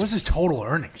was awesome. What was his total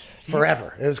earnings?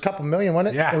 Forever. It was a couple million,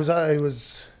 wasn't it? Yeah. It was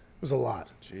a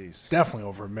lot. Jeez. Definitely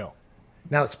over $1 million.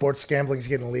 Now that sports gambling is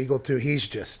getting legal too, he's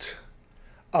just.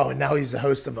 Oh, and now he's the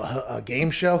host of a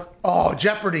game show. Oh,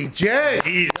 Jeopardy,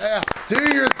 James. Yeah, do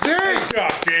your thing. Good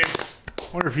job, James.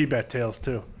 Wonder if he bet tails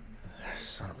too.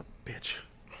 Son of a bitch.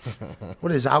 What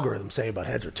does his algorithm say about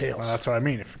heads or tails? Well, that's what I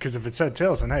mean. Because if it said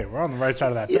tails, then hey, we're on the right side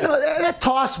of that. You bet. know, that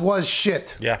toss was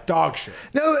shit. Yeah. Dog shit.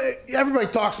 No, everybody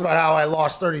talks about how I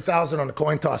lost 30,000 on the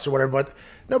coin toss or whatever, but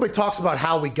nobody talks about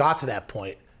how we got to that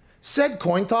point. Said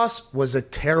coin toss was a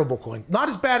terrible coin. Not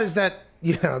as bad as that,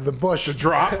 the Bush. The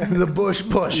drop? The Bush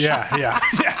push. Yeah.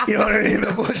 You know what I mean?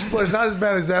 The Bush push. Not as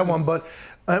bad as that one, but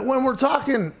when we're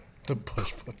talking. The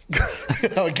Bush push.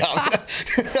 Oh, God.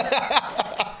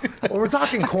 When we're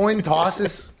talking coin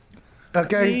tosses.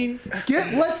 Okay,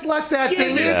 let's let that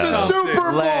thing. It's a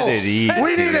Super Bowl. Let it eat,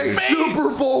 we need a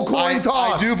Super Bowl coin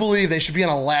toss. I do believe they should be on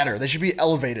a ladder. They should be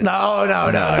elevated. No.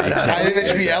 I think they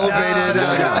should be elevated.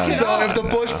 No. So if the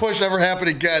Bush push ever happened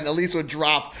again, at least it would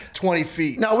drop 20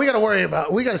 feet. No, we got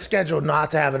to schedule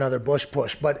not to have another Bush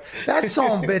push, but that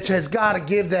son bitch has got to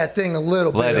give that thing a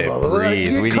little Let bit it of a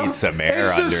breathe. We need some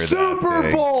air under that It's the Super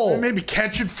thing. Bowl. Maybe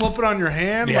catch it, flip it on your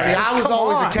hand. Yeah. Like, I was come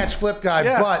always on. a catch flip guy,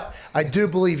 but I do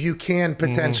believe you can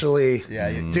potentially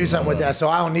do something with that. So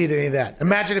I don't need any of that.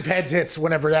 Imagine if heads hits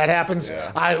whenever that happens.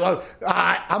 Yeah.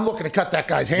 I'm looking to cut that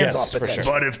guy's hands off. Sure.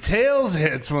 But if tails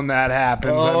hits when that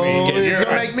happens, he's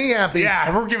gonna make me happy.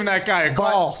 Yeah, we're giving that guy a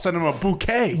call, send him a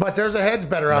bouquet. But there's a heads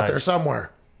better out there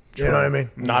somewhere. You know what I mean?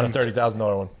 Not a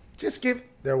 $30,000 one. Just give.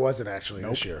 There wasn't actually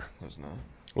this year. There's not.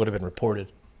 Would have been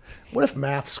reported. What if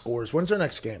Math scores? When's their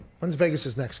next game? When's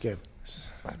Vegas' next game?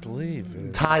 I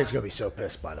believe. Ty is going to be so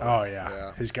pissed, by the way. Oh,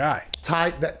 yeah. His guy.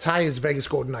 Ty is Vegas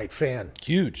Golden Knight fan.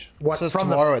 Huge. What says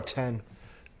tomorrow at 10?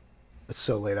 It's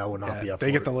so late. I will not be up for it.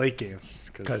 They get the late games.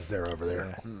 Because they're over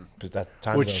there.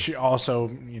 Which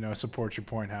also, supports your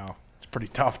point how it's pretty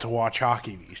tough to watch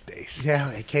hockey these days.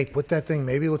 Yeah. Hey, Kate, put that thing.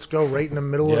 Maybe let's go right in the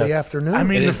middle of the afternoon. I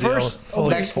mean, It the is first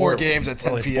next 4 games at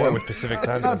 10 p.m. with Pacific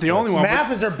time. Not the only one.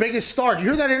 Math is their biggest star. Do you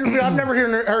hear that interview? I've never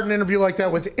heard an interview like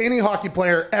that with any hockey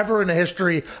player ever in the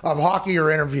history of hockey or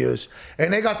interviews.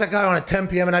 And they got that guy on at 10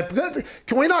 p.m. And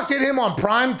can we not get him on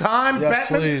prime time? Yes,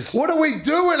 please. What are we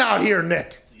doing out here,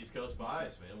 Nick? East Coast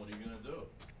bias, man. What are you gonna do?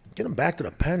 Get him back to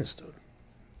the Pens, dude.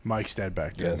 Mike's dead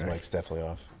back there. Yes, Mike's definitely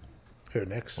off. Who,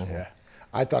 Nick's? Yeah.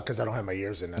 I thought because I don't have my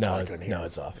ears in, that's why I couldn't hear. No,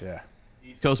 it's off. Yeah.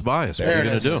 East Coast bias. What are you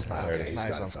gonna do? Okay,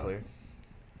 Nice, sounds clear.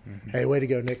 Hey, way to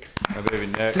go, Nick. My baby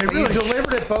Nick. You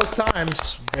delivered it both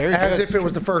times as if it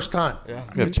was the first time. Yeah.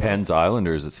 We have Pens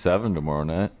Islanders at 7 tomorrow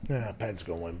night. Yeah, Penn's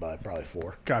going to win by probably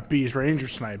 4. Got Bees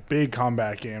Rangers tonight. Big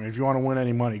comeback game. If you want to win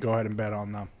any money, go ahead and bet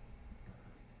on them.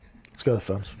 Let's go to the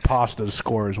phones. Pasta to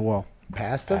score as well.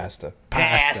 Pasta? Pasta.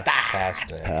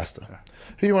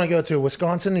 Who do you want to go to?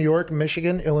 Wisconsin, New York,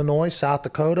 Michigan, Illinois, South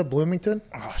Dakota, Bloomington?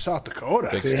 Oh, South Dakota.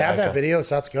 Do you have that video of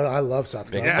South Dakota? I love South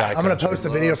Dakota. Yeah. I'm going to post a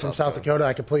video from South Dakota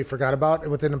I completely forgot about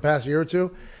within the past year or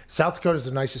two. South Dakota is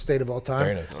the nicest state of all time.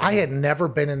 Very nice. I had never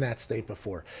been in that state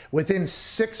before. Within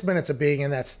 6 minutes of being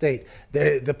in that state,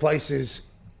 the place is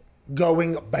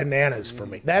going bananas for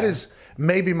me. That is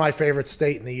maybe my favorite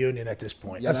state in the union at this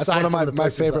point. Yeah, that's aside one of from the my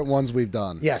places favorite ones we've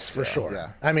done. Yes, for sure. Yeah.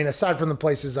 I mean, aside from the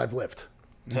places I've lived.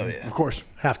 Oh, yeah. Of course.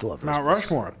 Have to love those Mount places.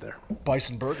 Rushmore up there.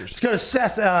 Bison Burgers. Let's go to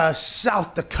Seth,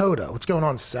 South Dakota. What's going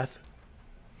on, Seth?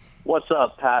 What's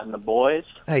up, Pat and the boys?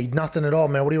 Hey, nothing at all,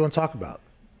 man. What do you want to talk about?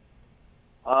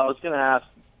 I was going to ask,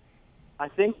 I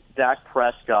think Dak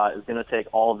Prescott is going to take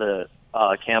all the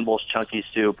Campbell's Chunky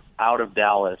Soup out of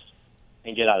Dallas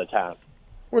and get out of town.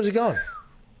 Where's he going?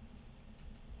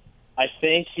 I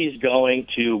think he's going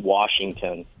to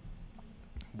Washington.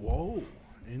 Whoa.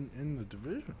 In the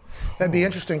division. That'd be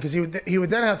interesting because he would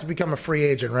then have to become a free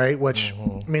agent, right? Which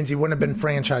means he wouldn't have been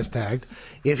franchise tagged.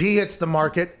 If he hits the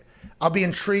market, I'll be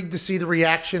intrigued to see the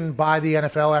reaction by the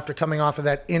NFL after coming off of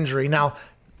that injury. Now,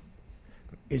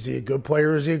 is he a good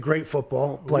player? Is he a great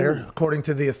football player? Ooh. According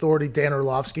to the authority, Dan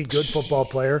Orlovsky, good football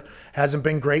player. Hasn't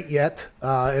been great yet.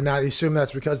 And I assume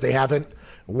that's because they haven't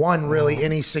won really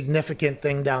any significant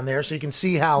thing down there. So you can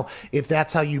see how, if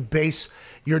that's how you base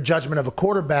your judgment of a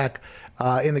quarterback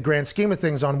in the grand scheme of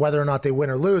things on whether or not they win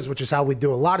or lose, which is how we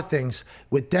do a lot of things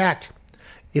with Dak.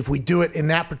 If we do it in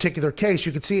that particular case,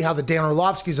 you can see how the Dan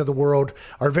Orlovskis of the world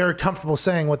are very comfortable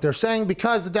saying what they're saying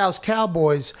because the Dallas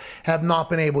Cowboys have not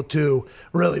been able to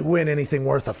really win anything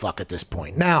worth a fuck at this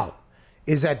point. Now,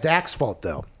 is that Dak's fault,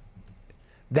 though?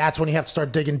 That's when you have to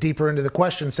start digging deeper into the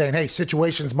question, saying, hey,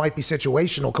 situations might be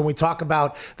situational. Can we talk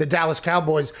about the Dallas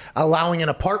Cowboys allowing an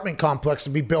apartment complex to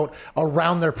be built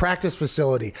around their practice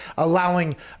facility,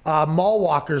 allowing mall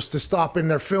walkers to stop in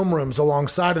their film rooms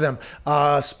alongside of them,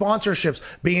 sponsorships,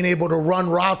 being able to run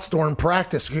routes during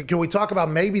practice? Can we talk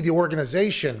about maybe the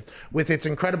organization with its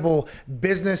incredible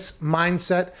business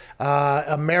mindset,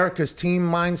 America's team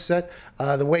mindset,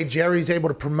 the way Jerry's able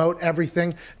to promote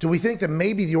everything? Do we think that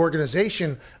maybe the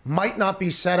organization might not be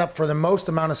set up for the most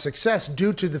amount of success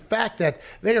due to the fact that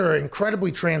they are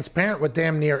incredibly transparent with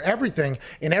damn near everything,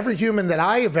 and every human that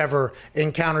I have ever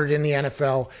encountered in the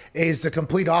NFL is the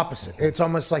complete opposite. It's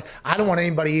almost like I don't want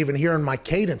anybody even hearing my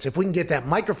cadence. If we can get that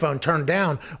microphone turned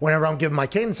down whenever I'm giving my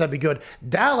cadence, that'd be good.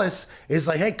 Dallas is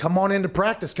like, hey, come on into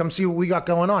practice. Come see what we got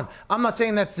going on. I'm not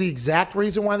saying that's the exact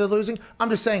reason why they're losing.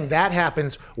 I'm just saying that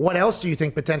happens. What else do you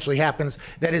think potentially happens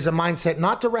that is a mindset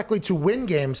not directly to win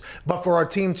games, but for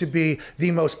our team to be the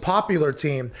most popular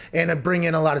team and to bring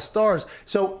in a lot of stars?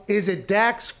 So is it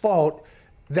Dak's fault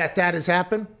that has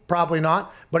happened? Probably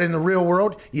not. But in the real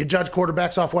world, you judge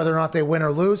quarterbacks off whether or not they win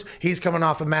or lose. He's coming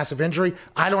off a massive injury.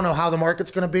 I don't know how the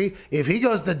market's going to be. If he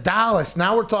goes to Dallas,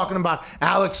 now we're talking about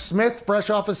Alex Smith, fresh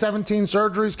off of 17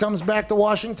 surgeries, comes back to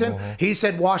Washington. He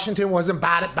said Washington wasn't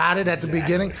bad at the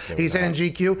beginning. He said in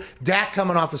GQ. Dak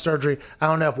coming off of surgery. I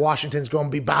don't know if Washington's going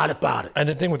to be bad it. And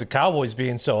the thing with the Cowboys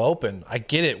being so open, I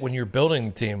get it when you're building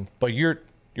the team, but you're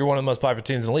one of the most popular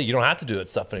teams in the league. You don't have to do that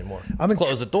stuff anymore.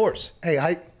 Close the doors. Hey,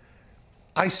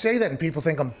 I say that and people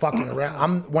think I'm fucking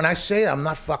around. When I say that, I'm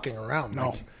not fucking around.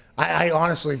 No. I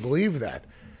honestly believe that.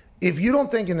 If you don't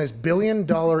think in this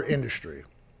billion-dollar industry,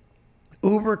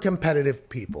 uber competitive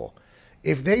people,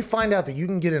 if they find out that you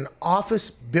can get an office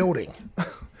building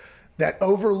that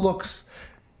overlooks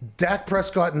Dak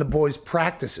Prescott and the boys'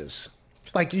 practices,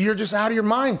 like, you're just out of your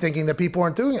mind thinking that people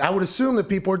aren't doing it. I would assume that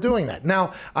people are doing that.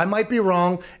 Now, I might be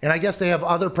wrong, and I guess they have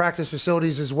other practice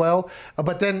facilities as well.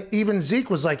 But then even Zeke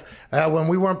was like, when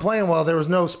we weren't playing well, there was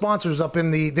no sponsors up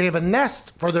in they have a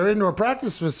nest for their indoor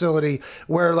practice facility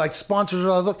where, like, sponsors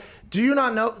are, look, do you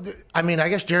not know? I mean, I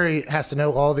guess Jerry has to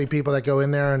know all the people that go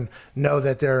in there and know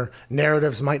that their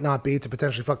narratives might not be to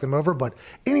potentially fuck them over. But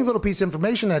any little piece of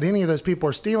information that any of those people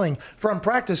are stealing from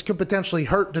practice could potentially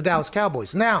hurt the Dallas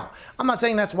Cowboys. Now, I'm not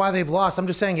saying that's why they've lost. I'm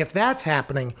just saying if that's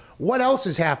happening, what else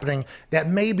is happening that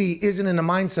maybe isn't in the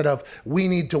mindset of we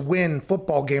need to win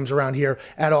football games around here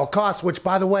at all costs, which,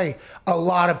 by the way, a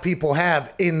lot of people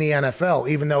have in the NFL,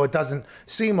 even though it doesn't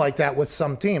seem like that with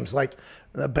some teams. Like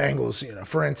the Bengals,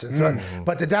 for instance.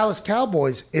 But the Dallas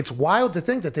Cowboys, it's wild to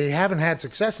think that they haven't had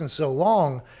success in so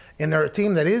long, and they're a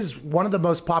team that is one of the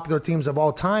most popular teams of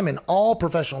all time in all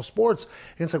professional sports.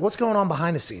 And it's like, what's going on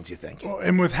behind the scenes, you think? Well,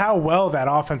 and with how well that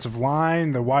offensive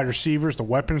line, the wide receivers, the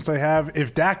weapons they have,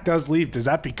 if Dak does leave, does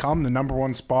that become the number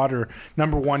one spot or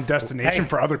number one destination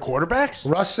for other quarterbacks?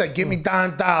 Russ said, give me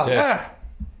Don Dallas. Yeah.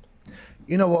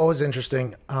 You know what was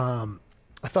interesting? I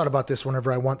thought about this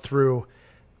whenever I went through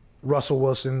Russell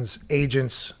Wilson's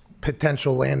agents'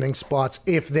 potential landing spots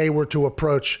if they were to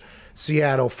approach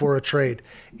Seattle for a trade.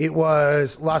 It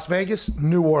was Las Vegas,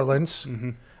 New Orleans,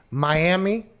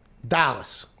 Miami,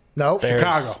 Dallas. No,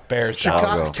 Chicago. Bears.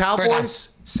 Chicago. Cowboys,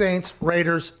 Saints,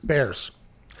 Raiders, Bears.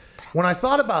 When I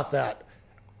thought about that,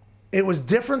 it was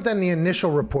different than the initial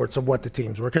reports of what the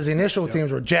teams were, because the initial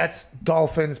teams were Jets,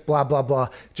 Dolphins, blah, blah, blah,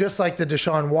 just like the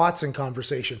Deshaun Watson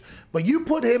conversation. But you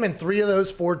put him in 3 of those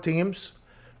 4 teams,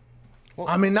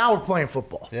 I mean, now we're playing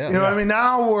football. Yeah. You know what I mean?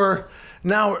 Now we're.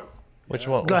 Which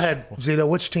one? Go ahead, Zito.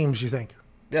 Which teams you think?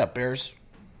 Yeah, Bears.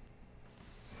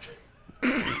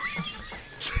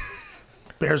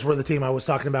 Bears were the team I was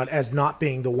talking about as not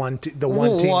being the one team.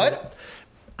 What?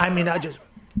 I mean,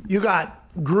 you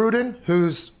got Gruden,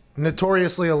 who's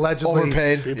notoriously allegedly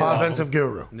Overpaid. offensive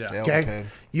guru. Yeah, Okay. overpaid.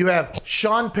 You have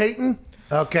Sean Payton.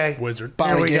 Okay. Wizard.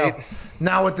 Here we go. Bodygate.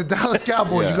 Now with the Dallas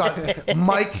Cowboys, you got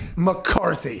Mike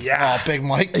McCarthy. Yeah. Oh, Big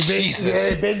Mike.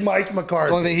 Jesus. Big Mike McCarthy.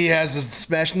 The only thing he has is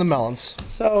smashing the melons.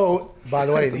 So, by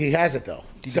the way, he has it though.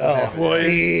 He does have it. Well,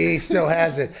 he still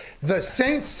has it. The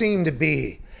Saints seem to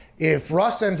be. If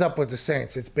Russ ends up with the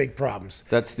Saints, it's big problems.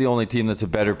 That's the only team that's a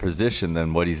better position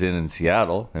than what he's in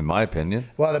Seattle, in my opinion.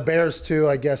 Well, the Bears too.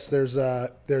 I guess there's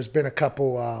been a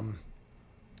couple.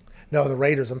 No, the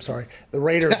Raiders. I'm sorry, the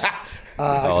Raiders.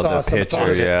 I saw some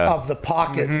photos of the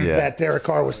pocket that Derek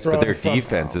Carr was throwing. But their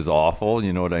defense is awful.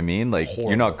 You know what I mean? Like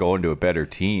you're not going to a better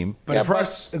team. But if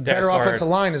Russ, better offensive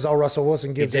line is all Russell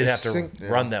Wilson gives. He did have to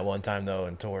run that one time though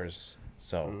in Tours.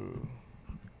 So.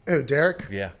 Oh, Derek.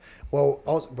 Yeah. Well,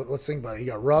 but let's think about it.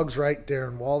 You got Ruggs, right?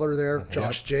 Darren Waller there.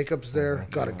 Josh Jacobs there.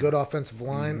 Got a good offensive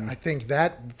line. I think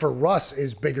that for Russ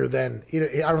is bigger than. I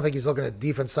don't think he's looking at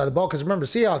defense side of the ball because remember,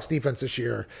 Seahawks defense this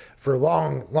year for a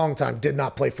long time did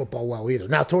not play football well either.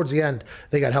 Now towards the end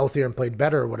they got healthier and played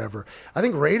better or whatever. I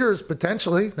think Raiders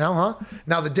potentially now,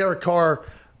 Now the Derek Carr.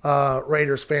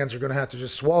 Raiders fans are going to have to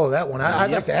just swallow that one.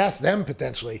 I'd like to ask them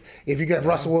potentially if you could have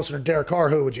Russell Wilson or Derek Carr,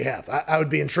 who would you have? I would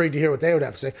be intrigued to hear what they would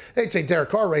have to say. They'd say Derek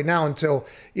Carr right now until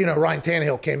Ryan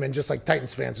Tannehill came in, just like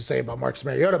Titans fans would say about Marcus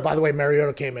Mariota. By the way,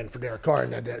 Mariota came in for Derek Carr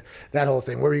and that whole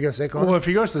thing. What were you going to say, Connor? Well, if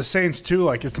he goes to the Saints too,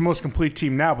 like it's the most complete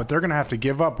team now, but they're going to have to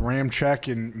give up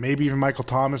Ramczyk and maybe even Michael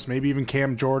Thomas, maybe even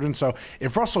Cam Jordan. So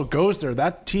if Russell goes there,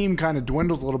 that team kind of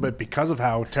dwindles a little bit because of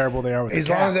how terrible they are with as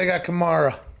the cap. long as they got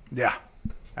Kamara. Yeah,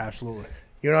 absolutely.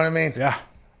 You know what I mean? Yeah.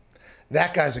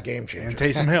 That guy's a game changer. And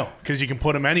Taysom Hill, because you can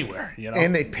put him anywhere.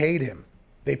 And they paid him.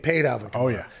 They paid Alvin Kamara. Oh,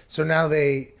 yeah. So now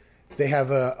they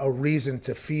have a reason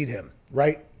to feed him,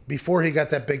 right? Before he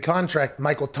got that big contract,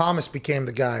 Michael Thomas became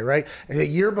the guy, right? And the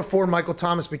year before Michael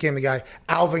Thomas became the guy,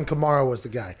 Alvin Kamara was the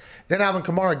guy. Then Alvin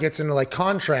Kamara gets into like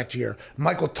contract year.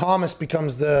 Michael Thomas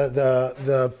becomes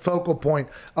the focal point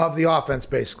of the offense,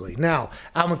 basically. Now,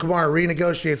 Alvin Kamara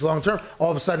renegotiates long term.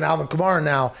 All of a sudden, Alvin Kamara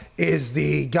now is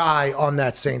the guy on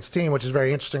that Saints team, which is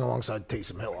very interesting alongside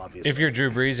Taysom Hill, obviously. If you're Drew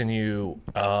Brees and you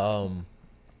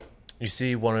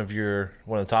see one of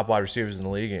the top wide receivers in the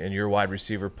league and your wide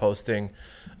receiver posting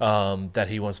that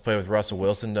he wants to play with Russell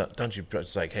Wilson, don't you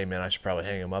just like, hey, man, I should probably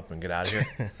hang him up and get out of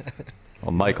here?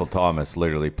 Well, Michael Thomas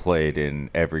literally played in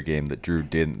every game that Drew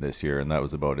didn't this year, and that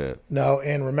was about it. No,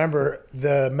 and remember,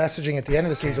 the messaging at the end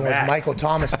of the season was Michael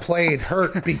Thomas played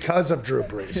hurt because of Drew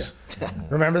Brees.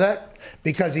 Remember that?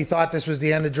 Because he thought this was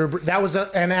the end of Drew Brees. That was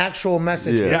an actual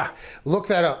message. Yeah. Look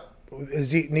that up.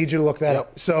 Need you to look that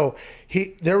up. So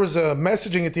there was a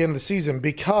messaging at the end of the season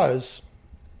because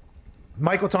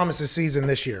Michael Thomas's season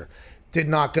this year did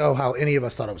not go how any of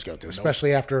us thought it was going to,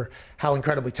 especially after how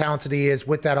incredibly talented he is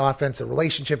with that offense, the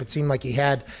relationship it seemed like he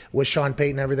had with Sean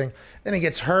Payton and everything. Then he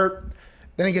gets hurt.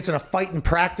 Then he gets in a fight in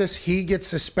practice. He gets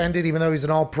suspended even though he's an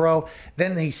all-pro.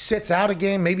 Then he sits out a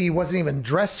game. Maybe he wasn't even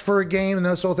dressed for a game and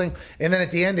this whole thing. And then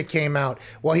at the end it came out,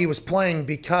 well, he was playing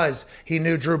because he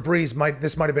knew Drew Brees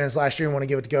this might have been his last year and want to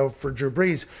give it to go for Drew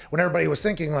Brees. When everybody was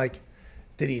thinking like,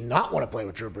 did he not want to play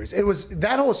with Drew Brees? It was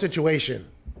that whole situation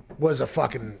was a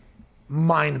fucking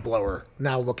mind blower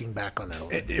now looking back on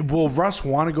that. Will Russ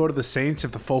want to go to the Saints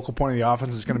if the focal point of the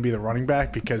offense is going to be the running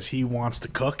back because he wants to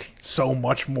cook so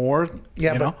much more?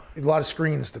 Yeah, but a lot of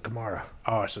screens to Kamara.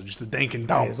 Oh, so just the dink and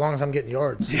dunk. Hey, as long as I'm getting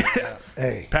yards. Yeah.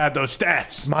 Hey. Pad those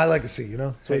stats. It's my legacy, you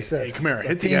know? That's what he said. Hey, come here. It's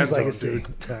Hit the team's end zone, legacy. dude.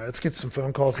 All right, let's get some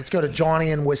phone calls. Let's go to Johnny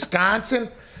in Wisconsin.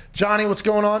 Johnny, what's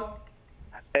going on?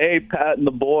 Hey, Pat and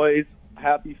the boys.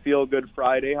 Happy Feel Good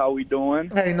Friday. How we doing?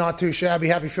 Hey, not too shabby.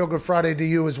 Happy Feel Good Friday to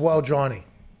you as well, Johnny.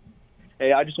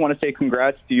 Hey, I just want to say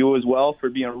congrats to you as well for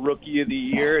being Rookie of the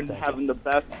Year and having the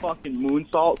best fucking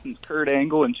moonsault since Kurt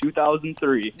Angle in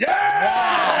 2003. Yeah!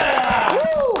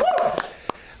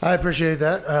 I appreciate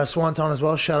that. Swanton as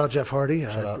well. Shout out Jeff Hardy.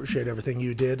 I appreciate everything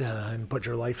you did and put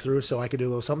your life through so I could do a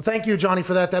little something. Thank you, Johnny,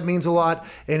 for that. That means a lot,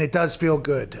 and it does feel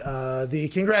good. The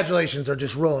congratulations are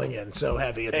just rolling in so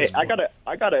heavy at this point.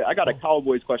 I got a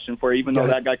Cowboys question for you, even though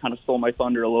that guy kind of stole my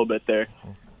thunder a little bit there.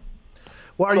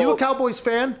 Well, are you a Cowboys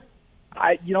fan?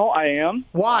 I am.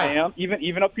 Why? I am.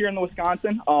 Even up here in the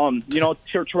Wisconsin.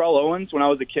 Terrell Owens, when I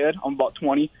was a kid, I'm about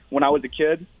 20. When I was a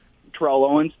kid, Terrell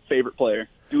Owens, favorite player.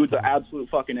 dude's an absolute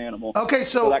fucking animal. Okay,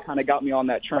 so that kind of got me on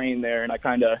that train there, and I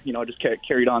kind of, just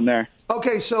carried on there.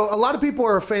 Okay, so a lot of people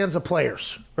are fans of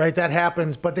players, right? That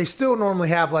happens, but they still normally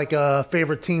have like a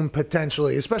favorite team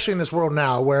potentially, especially in this world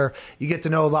now where you get to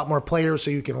know a lot more players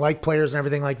so you can like players and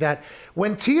everything like that.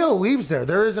 When T.O. leaves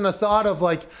there isn't a thought of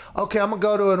like, okay, I'm going to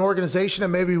go to an organization that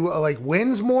maybe like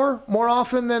wins more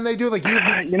often than they do? Like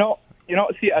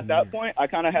see, at that point, I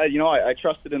kind of had, I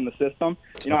trusted in the system.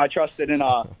 I trusted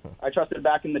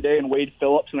back in the day in Wade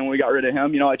Phillips, and then when we got rid of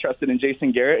him, I trusted in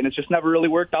Jason Garrett, and it's just never really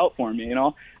worked out for me. We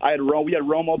had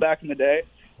Romo back in the day,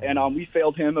 and we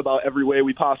failed him about every way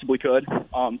we possibly could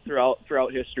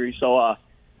throughout history. So I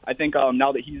think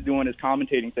now that he's doing his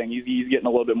commentating thing, he's getting a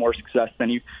little bit more success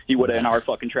than he would have in our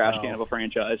fucking trash can of a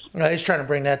franchise. He's trying to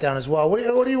bring that down as well.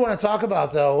 What do you want to talk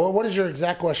about, though? What is your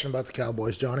exact question about the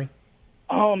Cowboys, Johnny?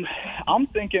 I'm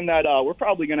thinking that we're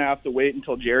probably going to have to wait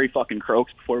until Jerry fucking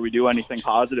croaks before we do anything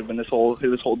positive in this whole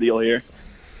deal here.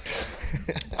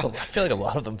 I feel like a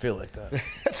lot of them feel like that.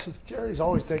 Jerry's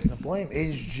always taking the blame.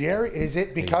 Is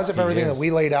it because of everything that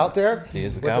we laid out there? He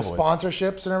is the with Cowboys. The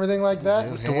sponsorships and everything like that?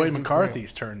 With the way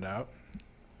McCarthy's turned out.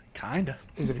 Kinda.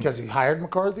 Is it because he hired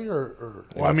McCarthy or?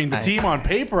 Well, I mean, the team on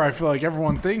paper, I feel like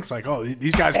everyone thinks like, oh,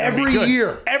 these guys are every good.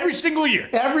 year, every single year,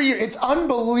 it's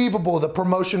unbelievable the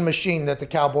promotion machine that the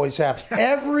Cowboys have.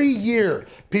 Every year,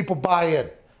 people buy in.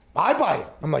 I buy it.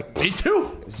 I'm like, me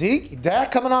too. Zeke,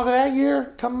 Dak coming off of that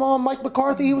year. Come on, Mike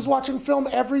McCarthy. He was watching film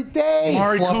every day.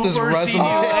 Mari Fluffed his resume. Oh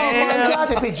my God,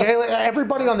 they beat Jalen.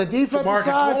 Everybody on the defensive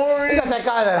side. They got that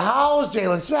guy that housed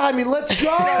Jalen Smith. I mean, let's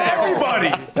go.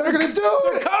 Everybody. They're gonna do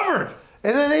it. They're covered.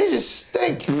 And then they just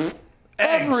stink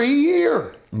every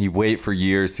year. And you wait for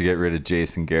years to get rid of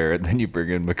Jason Garrett, then you bring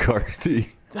in McCarthy.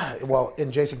 Well,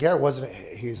 and Jason Garrett wasn't.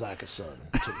 He's like a son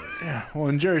to me. Yeah. Well,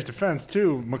 in Jerry's defense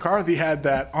too, McCarthy had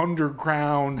that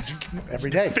underground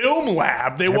every day film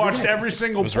lab. They watched every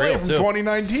single play from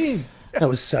 2019. That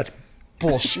was such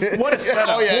bullshit. What a setup!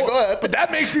 Oh yeah, go ahead. But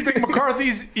that makes me think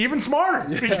McCarthy's even smarter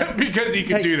because he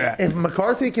can do that. If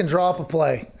McCarthy can draw up a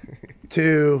play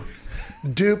to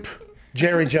dupe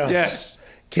Jerry Jones. Yes.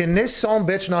 Can this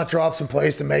son-bitch not drop some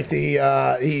plays to make the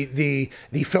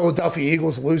Philadelphia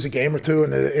Eagles lose a game or two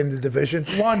in the division?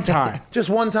 One time. Just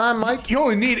one time, Mike? You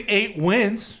only need 8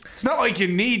 wins. It's not like you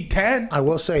need 10. I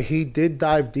will say he did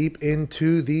dive deep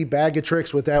into the bag of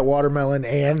tricks with that watermelon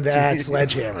and that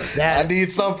sledgehammer. I need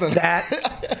something. Yeah,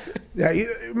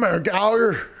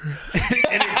 Gallagher.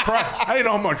 And I didn't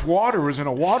know how much water was in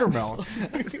a watermelon.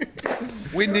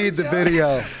 We need the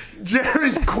video.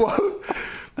 Jerry's quote.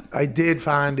 I did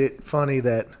find it funny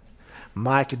that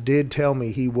Mike did tell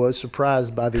me he was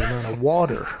surprised by the amount of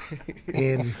water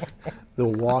in the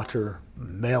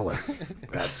watermelon.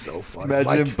 That's so funny.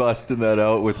 Imagine him busting that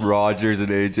out with Rodgers and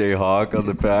AJ Hawk on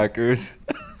the Packers.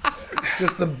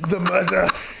 Just if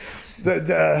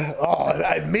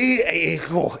me,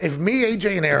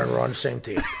 AJ, and Aaron were on the same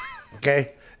team,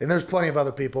 okay? And there's plenty of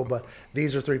other people, but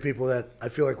these are 3 people that I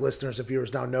feel like listeners and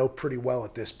viewers now know pretty well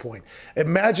at this point.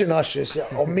 Imagine us just,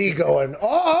 me going,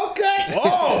 oh, okay.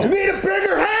 Whoa. You need a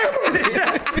bigger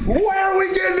hammer. Where are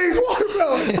we getting these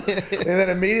watermelons? And then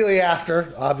immediately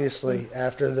after, obviously,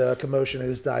 after the commotion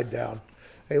has died down,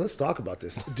 hey, let's talk about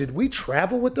this. Did we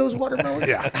travel with those watermelons?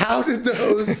 Yeah. How did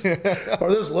those, are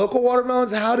those local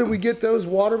watermelons? How did we get those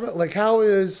watermelons? Like,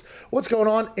 what's going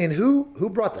on? And who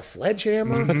brought the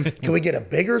sledgehammer? Can we get a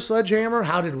bigger sledgehammer?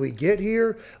 How did we get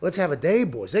here? Let's have a day,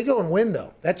 boys. They go and win,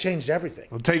 though. That changed everything.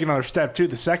 Well, take another step, too.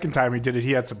 The second time he did it,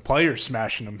 he had some players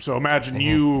smashing him. So imagine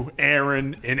you,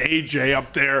 Aaron, and AJ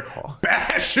up there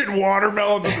bashing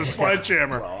watermelons with a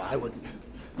sledgehammer. Well, I would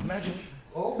imagine.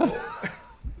 Oh.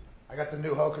 I got the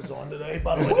new Hokas on today,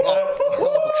 by the way. Run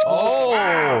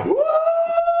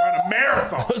a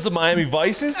marathon. Those the Miami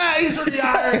Vices? These are the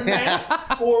Iron Man.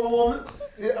 4 women.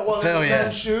 Yeah, well, they're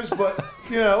men's shoes, but,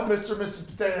 Mr.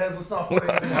 Potato Head, let's not put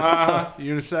it in there.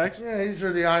 Unisex? Yeah, these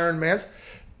are the Iron Mans.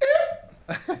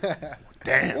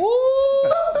 Damn.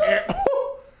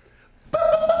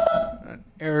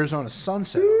 Arizona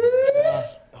sunset.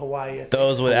 Hawaii.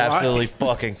 Those would absolutely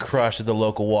fucking crush at the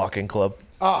local walking club.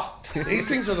 Oh, these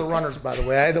things are the runners, by the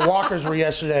way. The walkers were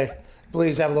yesterday.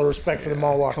 Please have a little respect for the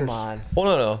mall walkers. Come on.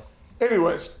 Well, no.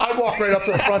 Anyways, I walk right up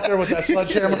to the front there with that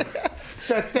sledgehammer.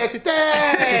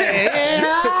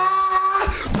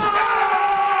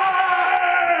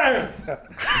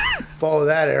 Follow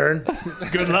that, Aaron.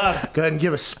 Good luck. Go ahead and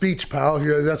give a speech, pal.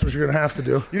 That's what you're going to have to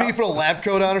do. You think you put a lab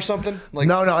coat on or something?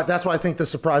 No. That's why I think the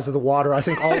surprise of the water. I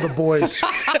think all the boys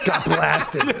got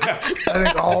blasted. I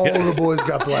think all the boys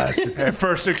got blasted. Hey,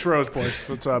 first 6 rows, boys.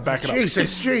 Let's back it up.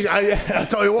 Jesus. I'll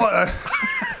tell you what.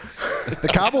 The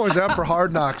Cowboys are up for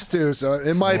Hard Knocks too, so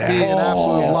it might be an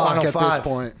absolute lock Final at five. this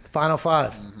point. Final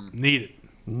five. Need it.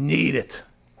 Need it.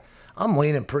 I'm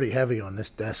leaning pretty heavy on this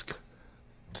desk.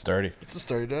 Sturdy. It's a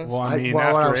sturdy desk. Well, I mean, what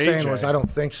I after was saying AJ, was I don't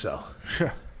think so.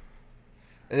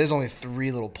 It is only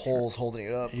 3 little poles holding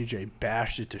it up. AJ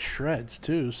bashed it to shreds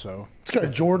too. So Let's go to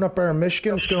Jordan up there in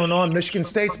Michigan. What's going on? Michigan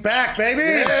State's back, baby.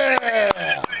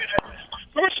 Yeah.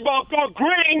 First of all, go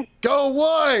green. Go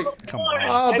white. Come on.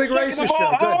 Oh, big And racist second of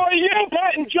all, show. Good. How are you,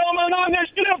 Pat and gentlemen, on this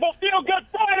beautiful Feel Good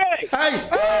Friday? Hey,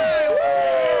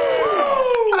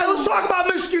 let's talk about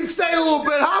Michigan State a little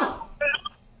bit, huh?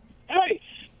 Hey,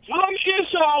 Tom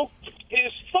Izzo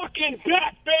is fucking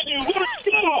back, baby. Let's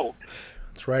go.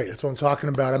 That's right. That's what I'm talking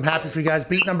about. I'm happy for you guys.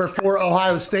 Beat number 4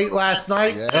 Ohio State last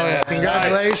night.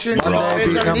 Congratulations. Monday,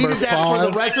 beat They needed number that for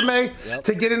the 5. resume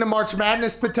to get into March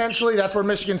Madness potentially. That's where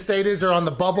Michigan State is. They're on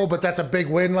the bubble, but that's a big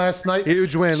win last night.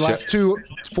 Huge win. Last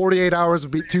 48 hours,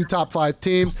 we beat 2 top 5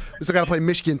 teams. We still got to play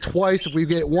Michigan twice. If we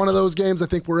get one of those games, I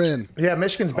think we're in. Yeah,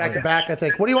 Michigan's back-to-back, I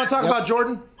think. What do you want to talk about,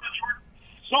 Jordan?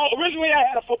 So originally I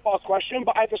had a football question,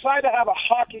 but I decided to have a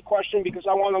hockey question because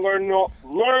I want to learn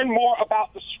more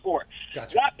about the sport.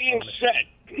 Gotcha. That being said,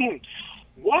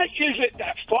 why is it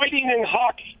that fighting in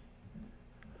hockey,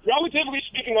 relatively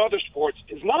speaking to other sports,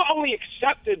 is not only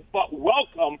accepted but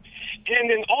welcome,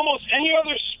 and in almost any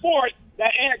other sport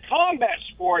that ain't a combat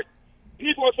sport,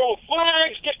 people are throwing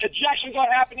flags, ejections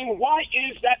are happening. Why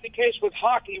is that the case with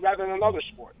hockey rather than other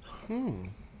sports?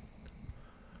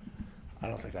 I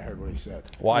don't think I heard what he said.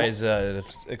 Why is it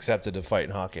accepted to fight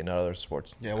in hockey and not other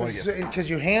sports? Yeah,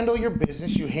 Because you handle your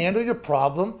business, you handle your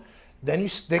problem, then you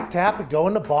stick tap and go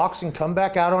in the box and come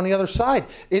back out on the other side.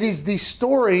 It is the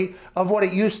story of what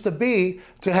it used to be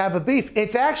to have a beef.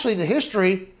 It's actually the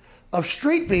history of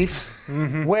street beefs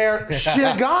where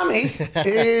Shinigami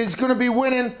is going to be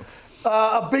winning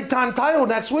a big-time title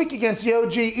next week against the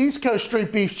OG East Coast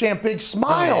Street Beef champ, Big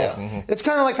Smile. It's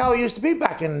kind of like how it used to be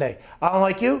back in the day. I don't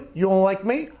like you. You don't like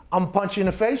me. I'm going to punch you in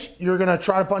the face. You're going to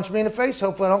try to punch me in the face.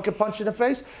 Hopefully I don't get punched in the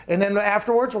face. And then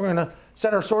afterwards, we're going to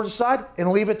set our swords aside and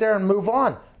leave it there and move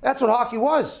on. That's what hockey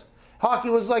was.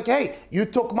 Hockey was like, hey, you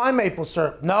took my maple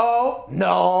syrup. No.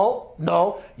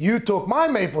 You took my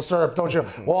maple syrup, don't you?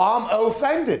 Well, I'm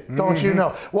offended, don't you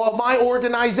know? Well, my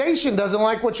organization doesn't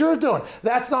like what you're doing.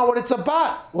 That's not what it's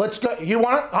about. Let's go. You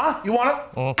want it? Huh? You want it?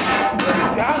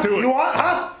 Let's do it. You want it?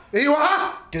 Huh? You want it?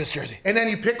 Huh? Get his jersey. And then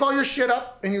you pick all your shit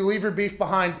up and you leave your beef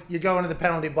behind. You go into the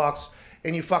penalty box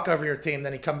and you fuck over your team.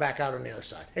 Then you come back out on the other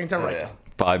side. Ain't that right, Tom?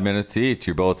 5 minutes each.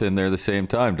 You're both in there at the same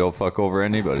time. Don't fuck over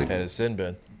anybody. And it's sin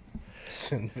bin.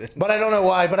 But I don't know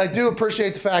why. But I do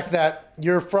appreciate the fact that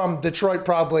you're from Detroit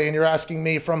probably, and you're asking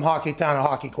me from Hockey Town a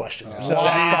hockey question. So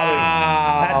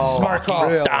that's a smart call.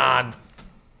 Don. I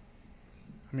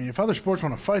mean, if other sports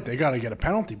want to fight, they got to get a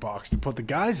penalty box to put the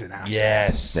guys in after.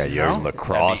 Yes. Yeah, your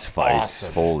lacrosse fights.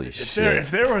 awesome. Holy shit.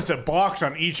 If there was a box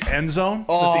on each end zone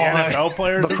that the NFL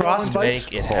players lacrosse fights?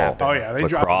 Make it happen. Oh yeah, they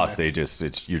drop Lacrosse, the they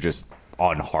nets. you're just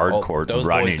on hardcore those boys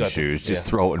running got- shoes, just yeah.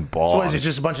 throwing balls. So what is it,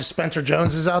 just a bunch of Spencer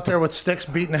Joneses out there with sticks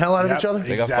beating the hell out of each other?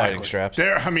 They got fighting straps.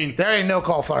 There, I mean, There ain't no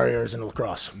call fire errors in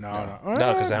lacrosse. no. No,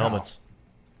 because of helmets.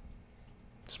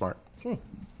 Smart.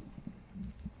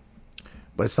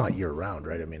 But it's not year-round,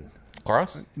 right? I mean,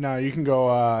 Cross? No, you can go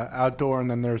outdoor,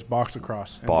 and then there's box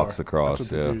lacrosse. Box indoor. lacrosse,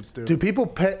 That's what the dudes do. do people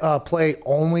play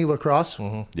only lacrosse?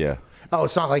 Yeah. Oh,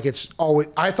 it's not like it's always.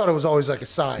 I thought it was always like a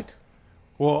side.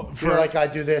 Well, Feel like I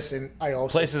do this, and I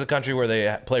also Places of the country where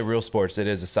they play real sports, it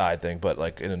is a side thing, but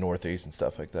like in the Northeast and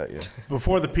stuff like that, yeah.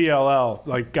 before the PLL,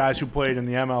 like guys who played in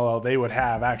the MLL, they would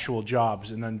have actual jobs,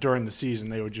 and then during the season,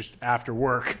 they would just after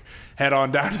work head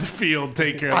on down to the field,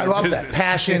 take care of I their love business. that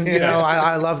passion. You know,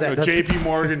 I love that. JP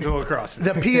Morgan to lacrosse.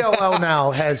 The PLL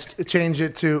now has changed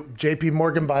it to JP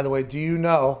Morgan. By the way, do you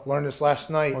know? Learned this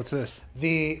last night. What's this?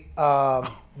 The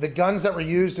guns that were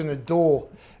used in the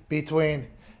duel between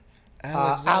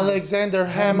Alexander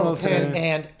Hamilton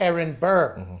and Aaron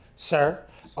Burr, sir,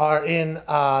 are in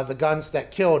the guns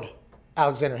that killed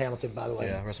Alexander Hamilton. By the way,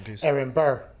 Yeah, rest in peace. Aaron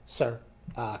Burr, sir,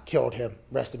 killed him.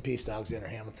 Rest in peace to Alexander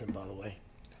Hamilton. By the way.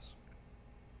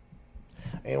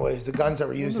 Anyways, the guns that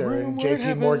were used there in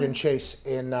JP Morgan Chase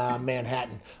in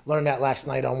Manhattan. Learned that last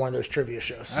night on one of those trivia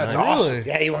shows. That's awesome.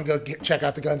 Yeah, you want to go check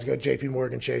out the guns, go JP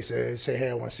Morgan Chase, say, hey,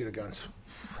 I want to see the guns.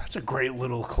 That's a great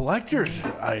little collector's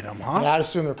item, huh? Yeah, I'd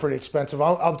assume they're pretty expensive.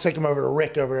 I'll take them over to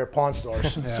Rick over there at Pawn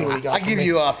Stores and see what he got. I for give me.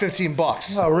 you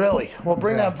 $15. Oh, really? Well,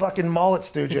 bring that fucking mullet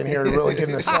stooge in here to really get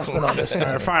an assessment on this All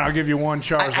thing. right, fine, I'll give you one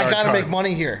Charizard. I gotta card. make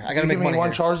money here. I gotta make Give me money.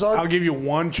 one here. Charizard? I'll give you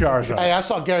one Charizard. Hey, I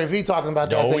saw Gary Vee talking about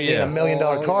that thing being $1 million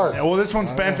card. Yeah, well, this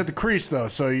one's bent at the crease though,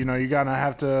 so you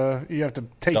have to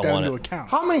take that into account.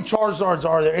 How many Charizards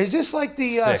are there? Is this like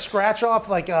the 6. scratch off,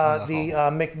 like the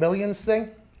McMillions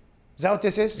thing? Is that what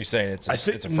this is? You're saying it's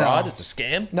a fraud? It's a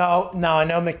scam? No, I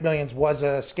know McMillions was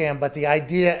a scam, but the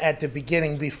idea at the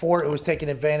beginning, before it was taken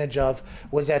advantage of,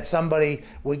 was that somebody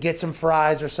would get some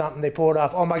fries or something, they pull it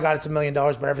off, oh my God, it's $1 million,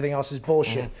 but everything else is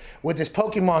bullshit. With this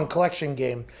Pokemon collection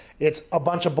game, it's a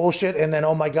bunch of bullshit, and then,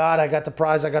 oh my God, I got the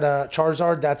prize, I got a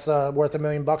Charizard, that's worth $1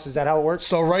 million. Is that how it works?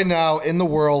 So right now in the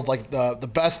world, like the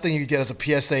best thing you could get is a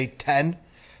PSA 10.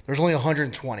 There's only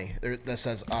 120 that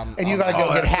says and you gotta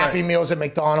go get Happy Meals at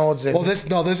McDonald's. And, well, this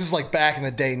is like back in the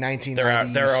day,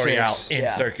 1996. They're already out in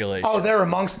circulation. Oh, they're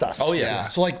amongst us. Oh yeah.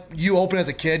 So like you open as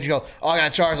a kid, you go, oh, I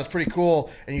got a Charizard, that's pretty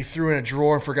cool, and you threw in a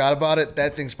drawer and forgot about it.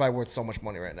 That thing's probably worth so much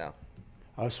money right now.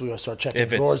 Oh, so we gotta start checking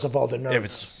drawers of all the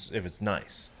nerds. If it's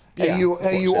nice. Hey, you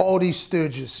Aldi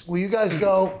stooges. Will you guys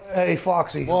go? Hey,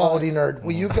 Foxy, Aldi nerd.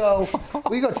 Will you go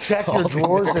check your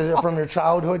drawers from your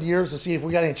childhood years to see if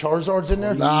we got any Charizards in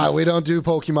there? Nah, we don't do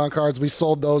Pokemon cards. We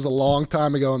sold those a long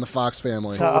time ago in the Fox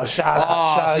family. Shout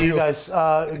out, you guys.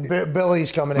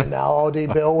 Billy's coming in now.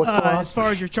 Aldi, Bill, what's going on? As far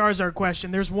as your Charizard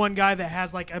question, there's one guy that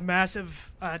has like a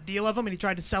massive deal of them, and he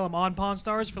tried to sell them on Pawn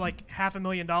Stars for like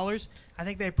 $500,000. I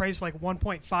think they appraised for like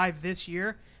 1.5 this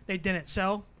year. They didn't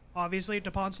sell. Obviously,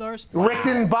 to Pawn Stars. Rick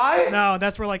didn't buy it? No,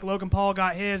 that's where like Logan Paul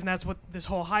got his, and that's what this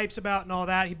whole hype's about and all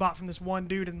that. He bought from this one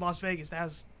dude in Las Vegas that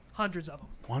has hundreds of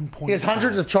them. He has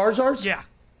hundreds of Charizards? Yeah.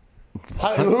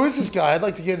 Who is this guy? I'd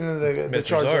like to get into the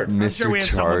Charizard. Mr. I'm sure we have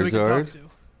someone we can talk Charizard? to.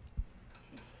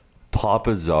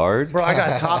 Papa Zard? Bro, I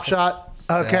got a Top Shot.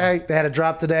 Okay, They had a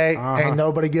drop today. Ain't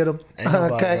nobody get them.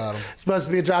 Okay, got 'em. Supposed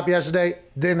to be a drop yesterday.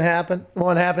 Didn't happen.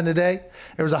 One happened today.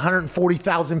 There was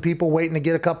 140,000 people waiting to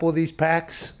get a couple of these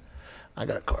packs. I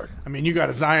got a card. I mean, you got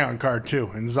a Zion card too,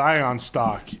 and Zion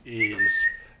stock is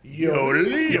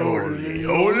yoli.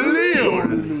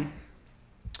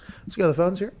 Let's go to the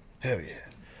phones here. Hell yeah.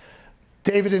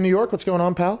 David in New York, what's going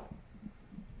on, pal?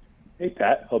 Hey,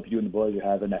 Pat. Hope you and the boys are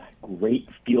having a great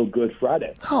feel-good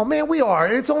Friday. Oh, man, we are.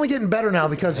 It's only getting better now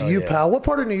because of you, pal. What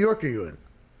part of New York are you in?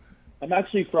 I'm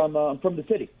actually from the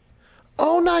city.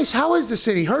 Oh, nice. How is the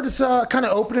city? Heard it's kind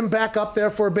of opening back up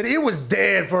there for a bit. It was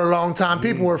dead for a long time.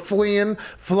 People were fleeing,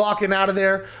 flocking out of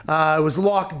there. It was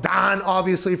locked down,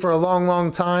 obviously, for a long, long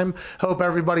time. Hope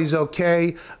everybody's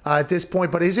okay at this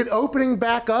point. But is it opening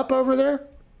back up over there?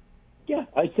 Yeah,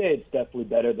 I'd say it's definitely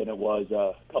better than it was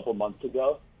a couple months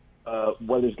ago.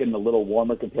 Weather's getting a little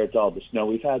warmer compared to all the snow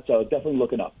we've had, so definitely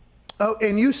looking up. Oh,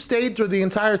 and you stayed through the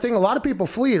entire thing. A lot of people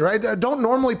flee, right? Don't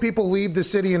normally people leave the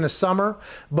city in the summer,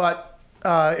 but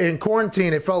in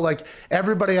quarantine, it felt like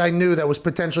everybody I knew that was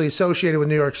potentially associated with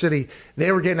New York City,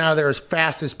 they were getting out of there as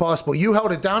fast as possible. You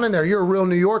held it down in there. You're a real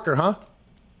New Yorker, huh?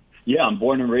 Yeah, I'm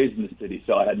born and raised in the city,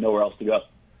 so I had nowhere else to go.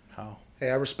 Oh.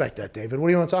 Hey, I respect that, David. What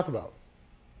do you want to talk about?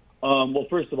 Well,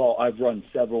 first of all, I've run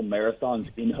several marathons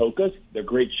in Hoka's. They're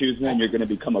great shoes, man. You're going to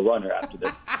become a runner after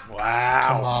this. Wow.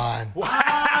 Come on.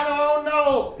 I don't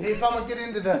know if I'm going to get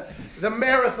into the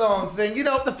marathon thing. You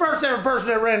know, the first ever person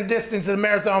that ran distance in a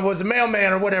marathon was a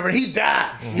mailman or whatever. He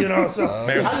died, you know. So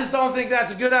I just don't think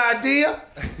that's a good idea.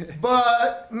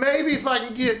 But maybe if I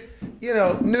can get,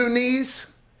 new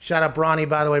knees. Shout out Bronny,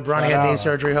 by the way. Bronny had knee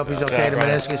surgery. Hope he's okay to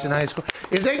meniscus in high school.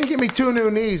 If they can give me 2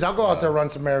 new knees, I'll go out there and run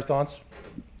some marathons.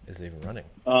 Is even running.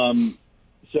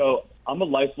 So I'm a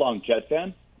lifelong Jet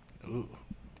fan. Ooh.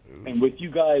 And with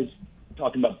you guys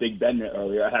talking about Big Ben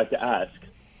earlier, I had to ask.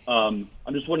 I'm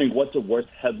just wondering what's the worst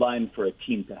headline for a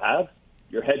team to have?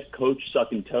 Your head coach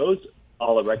sucking toes, a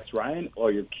la Rex Ryan,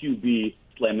 or your QB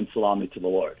slamming salami to the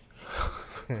Lord?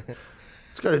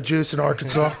 Let's go to Juice in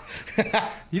Arkansas.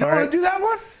 You don't want to do that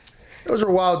one? Those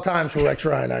were wild times for Rex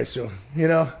Ryan, I assume.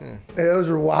 Those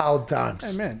were wild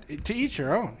times. Hey, man, to each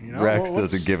your own. Rex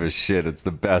doesn't give a shit. It's the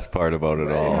best part about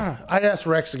it all. I asked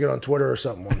Rex to get on Twitter or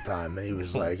something one time, and he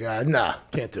was like, nah,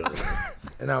 can't do it.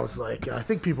 And I was like, I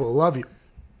think people will love you.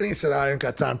 And he said, I ain't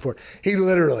got time for it. He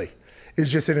literally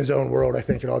is just in his own world, I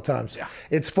think, at all times. Yeah.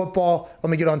 It's football. Let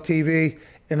me get on TV.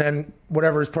 And then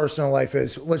whatever his personal life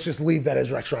is, let's just leave that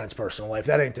as Rex Ryan's personal life.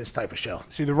 That ain't this type of show.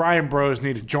 See, the Ryan Bros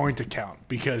need a joint account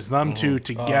because them two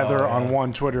together on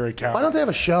one Twitter account. Why don't they have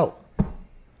a show?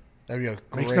 That'd be a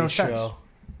great Makes no show. sense.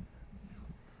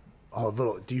 Oh,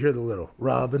 little. Do you hear the little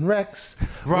Robin Rex?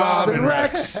 Robin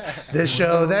Rex. The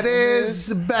show that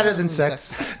is better than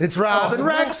sex. It's Robin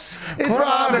Rex. It's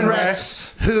Robin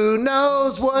Rex. Who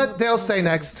knows what they'll say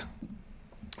next?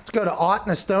 Let's go to Ott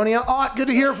in Estonia. Ott, good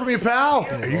to hear from you, pal.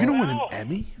 Are you gonna win an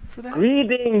Emmy for that?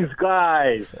 Greetings,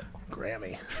 guys.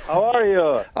 Grammy. How are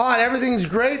you? Ott, everything's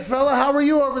great, fella. How are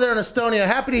you over there in Estonia?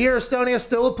 Happy to hear Estonia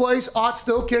still a place. Ott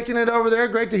still kicking it over there.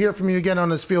 Great to hear from you again on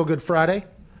this Feel Good Friday.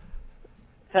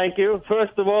 Thank you.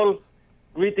 First of all,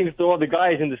 greetings to all the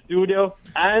guys in the studio.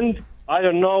 And I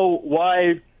don't know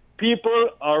why people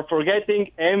are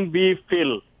forgetting MV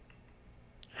Phil.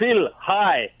 Phil,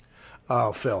 hi.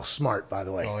 Oh, Phil, smart, by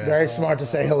the way. Very smart to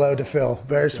say hello to Phil.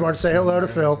 Very smart to say hello to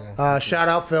Phil. Shout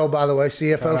out Phil, by the way,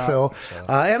 CFO Phil.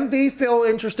 MV Phil,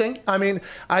 interesting. I mean,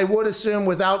 I would assume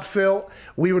without Phil,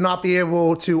 we would not be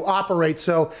able to operate.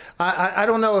 So I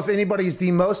don't know if anybody's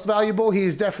the most valuable. He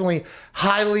is definitely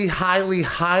highly, highly,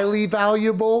 highly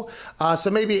valuable. So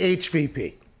maybe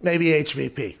HVP. Maybe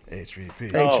HVP.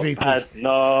 HVP.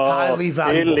 No, Highly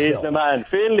valuable Phil is Phil. the man.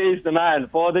 Phil is the man.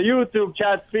 For the YouTube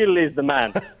chat, Phil is the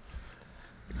man.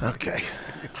 Okay.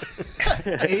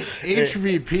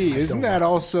 HVP, isn't that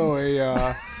also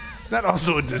a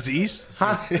disease?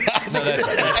 Huh? No, that's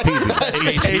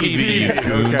HPV.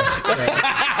 Okay.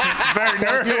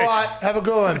 Very Thank you, Ott. Have a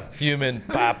good one. Human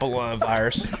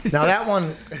papillomavirus. Now that one,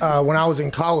 when I was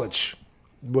in college,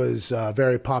 was a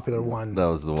very popular one That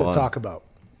was the to one. talk about.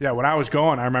 Yeah, when I was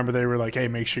going, I remember they were like, "Hey,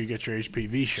 make sure you get your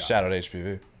HPV shot." Shout out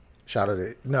HPV. Shout out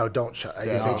it. No, don't shot. I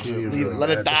guess HPV was really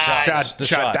Let it bad. die.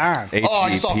 Shot down. Oh,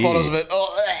 I saw photos of it.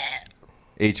 Oh,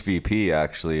 HVP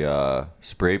actually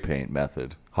spray paint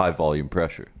method, high volume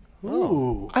pressure.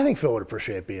 Ooh. I think Phil would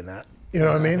appreciate being that. You know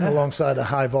what I mean? Alongside a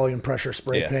high volume pressure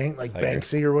spray paint, like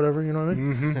Banksy or whatever, you know what I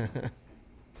mean? Mm-hmm.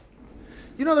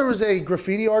 You know, there was a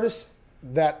graffiti artist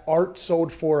that art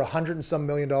sold for $100 and some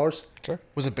million. Sure.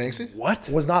 Was it Banksy? What?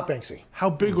 Was not Banksy. How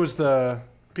big was the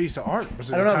piece of art?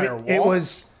 Was it I don't an know. entire It wall?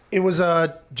 was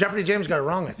Jeopardy James got it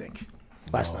wrong, I think,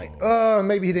 last night.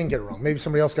 Maybe he didn't get it wrong. Maybe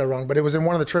somebody else got it wrong. But it was in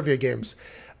one of the trivia games.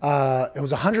 It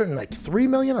was 103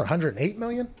 million or 108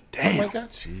 million. Damn. Something like that.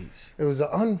 Jeez. It was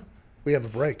we have a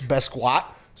break. Best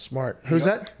squat. Smart. Who's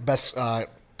that? Best.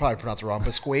 Probably pronounced it wrong.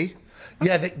 Biscuit.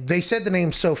 Yeah, they said the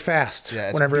name so fast. Yeah,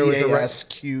 it's whenever it was the right.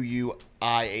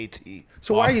 BASQUIAT.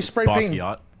 So why are you spray painting?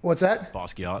 Basquiat. What's that?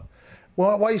 Basquiat.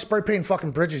 Well, why are you spray painting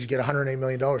fucking bridges? You get $108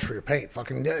 million for your paint.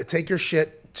 Fucking take your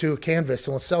shit to a canvas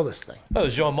and let's sell this thing. Oh,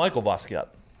 Jean-Michael Basquiat.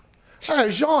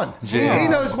 Jean. He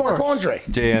knows Marc Andre.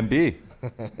 JMB.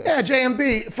 Yeah,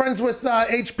 JMB, friends with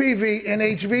HPV and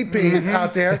HVP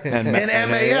out there. And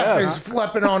MAF is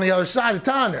flipping on the other side of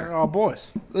town there. Oh,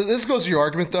 boys. This goes to your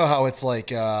argument, though, how it's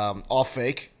like all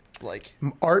fake. Like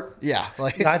art? Yeah.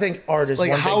 Like I think art is like,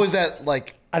 one how big, is that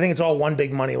like? I think it's all one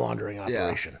big money laundering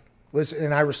operation. Listen,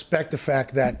 and I respect the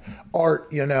fact that art,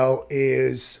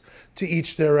 is to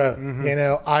each their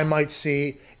own. I might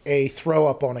see a throw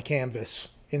up on a canvas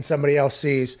and somebody else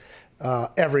sees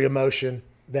every emotion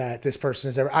that this person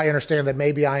has ever. I understand that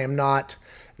maybe I am not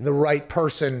the right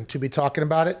person to be talking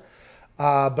about it,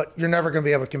 but you're never going to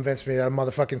be able to convince me that a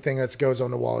motherfucking thing that goes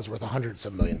on the wall is worth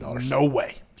 $100 million. No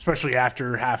way. Especially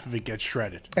after half of it gets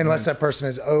shredded. Unless that person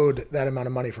is owed that amount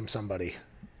of money from somebody.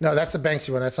 No, that's the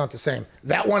Banksy one. That's not the same.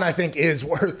 That one I think is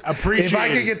worth. Appreciate. If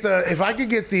I could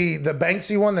get the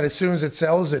Banksy one that as soon as it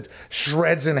sells it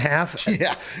shreds in half.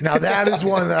 Yeah. Now that is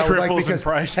one that I would like Triples in because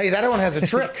price. hey, that one has a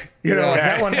trick.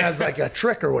 That one has like a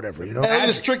trick or whatever. Hey, look at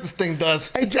this trick this thing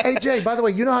does. Hey Jay, by the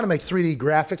way, you know how to make 3D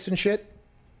graphics and shit?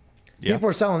 Yeah. People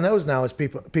are selling those now as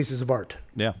pieces of art.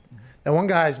 Yeah. And one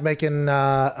guy's making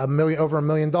over $1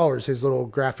 million. His little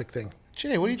graphic thing.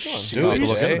 Jay, what are you doing? Dude, have to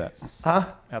look into that.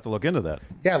 Huh? Have to look into that.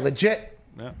 Yeah, legit.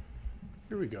 Yeah.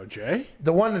 Here we go, Jay.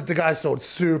 The one that the guy sold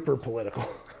super political.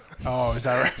 Oh, is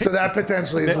that right? So that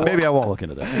potentially is Maybe I won't look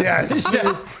into that. Yeah,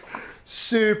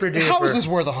 super duper. How is this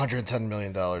worth $110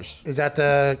 million? Is that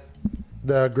the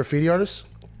graffiti artist?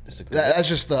 That's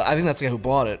just I think that's the guy who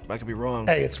bought it. I could be wrong.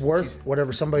 Hey, it's worth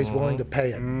whatever somebody's willing to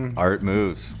pay it. Art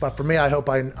moves. But for me, I hope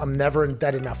I'm never in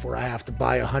debt enough where I have to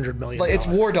buy $100 million. Like it's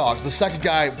War Dogs, the second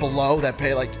guy below that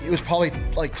paid it was probably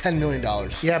like $10 million.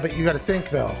 Yeah, but you got to think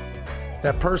though.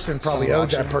 That person probably Some owed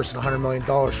auction. that person $100 million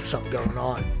for something going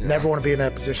on. Never want to be in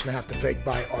that position to have to fake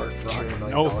buy art for $100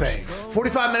 million. No thanks.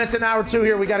 45 minutes in hour two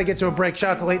here. We got to get to a break.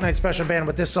 Shout out to Late Night Special Band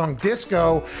with this song,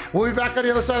 Disco. We'll be back on the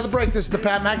other side of the break. This is the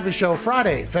Pat McAfee Show,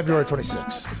 Friday, February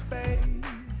 26th.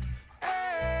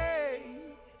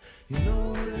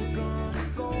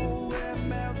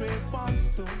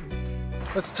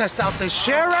 Let's test out this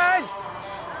Sharon!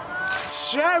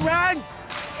 Sharon!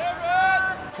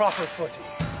 Proper footy.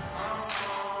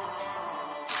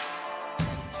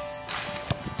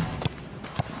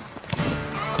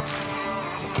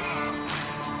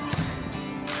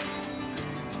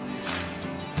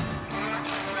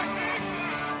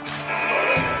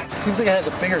 Seems like it has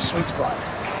a bigger sweet spot.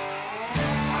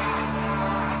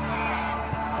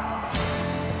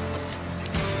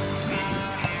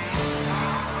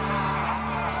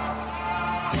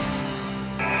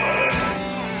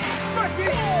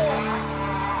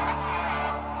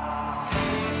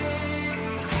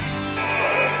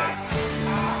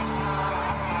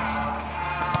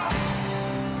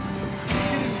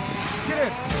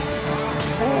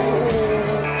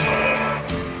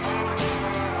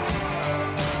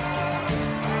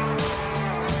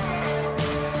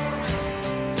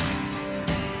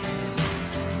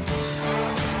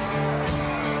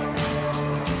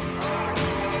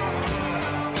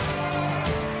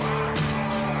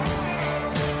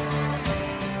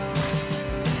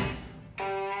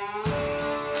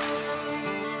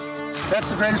 That's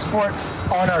the greatest sport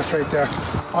on earth right there.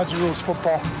 Aussie rules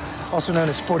football, also known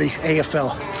as footy,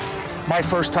 AFL. My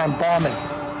first time bombing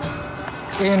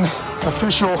in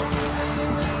official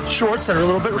shorts that are a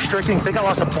little bit restricting. I think I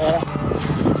lost a ball,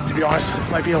 to be honest.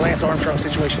 Might be a Lance Armstrong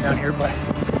situation down here, but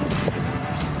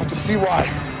I can see why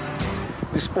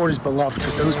this sport is beloved,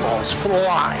 because those balls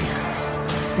fly.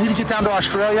 Need to get down to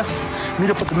Australia, meet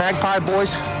up with the Magpie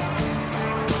boys,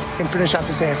 and finish out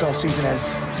this AFL season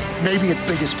as maybe its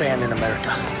biggest fan in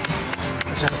America.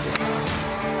 Let's have a day.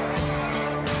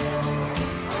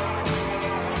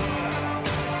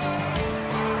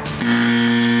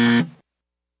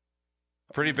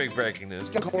 Pretty big breaking news.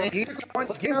 Oh,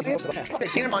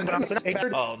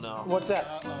 no. What's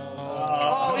that?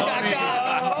 Oh, he got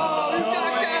that. Oh, he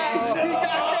got that. He got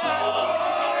that.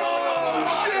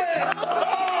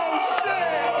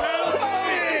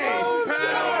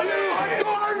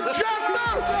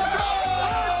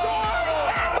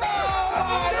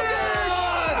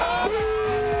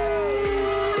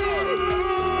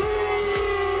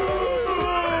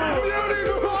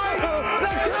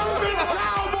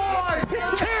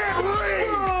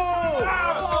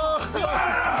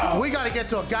 Get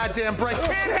to a goddamn break.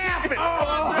 Can't happen.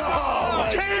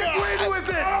 Can't win with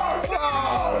it.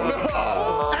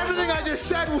 Everything I just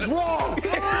said was wrong.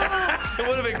 It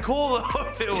would have been cool though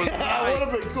if it was right. It would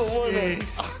have been cool, wouldn't it?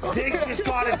 Diggs just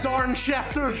got a darn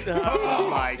Schefter. Oh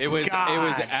my It was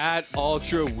at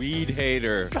Ultra Weed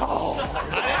Hater. He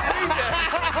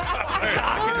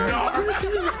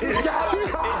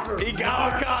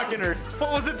got McCockiner.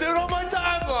 What was it doing on my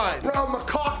timeline? Bro,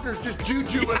 McCockner's just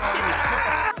jujuing on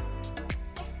me.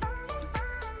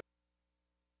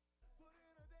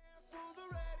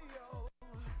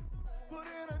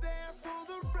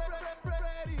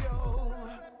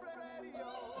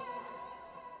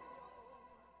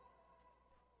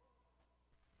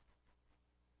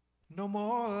 No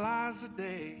more lies a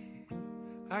day.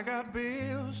 I got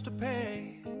bills to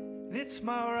pay. And it's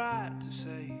my right to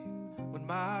say when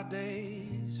my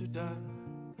days are done.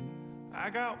 I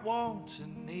got wants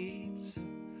and needs.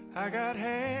 I got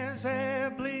hands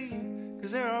that bleed.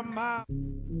 'Cause there are my...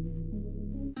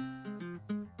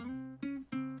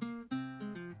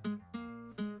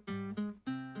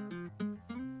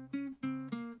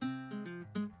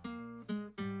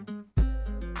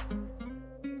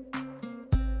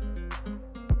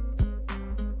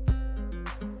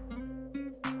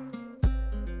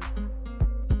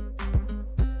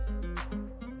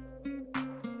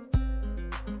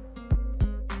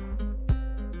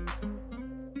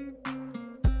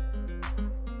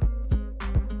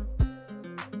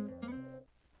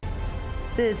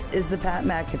 This is the Pat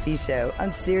McAfee Show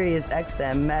on Sirius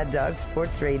XM Mad Dog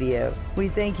Sports Radio. We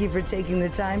thank you for taking the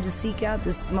time to seek out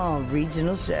this small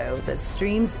regional show that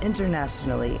streams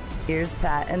internationally. Here's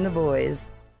Pat and the boys.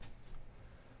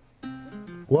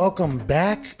 Welcome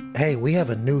back. Hey, we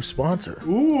have a new sponsor.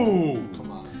 Ooh.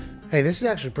 Come on. Hey, this is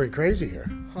actually pretty crazy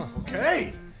here. Huh.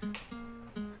 Okay.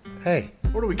 Hey.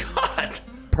 What do we got?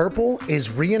 Purple is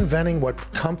reinventing what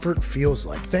comfort feels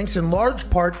like, thanks in large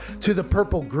part to the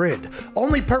Purple Grid.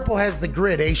 Only Purple has the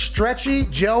Grid, a stretchy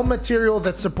gel material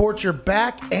that supports your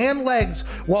back and legs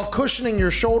while cushioning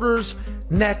your shoulders,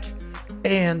 neck,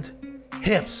 and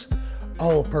hips.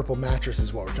 Oh, Purple mattress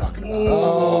is what we're talking about.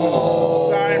 Oh,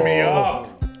 sign me up.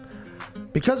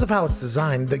 Because of how it's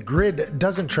designed, the Grid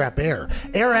doesn't trap air.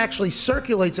 Air actually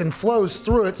circulates and flows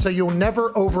through it so you'll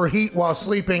never overheat while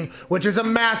sleeping, which is a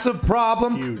massive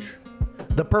problem. Huge.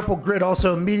 The Purple Grid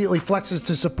also immediately flexes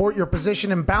to support your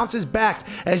position and bounces back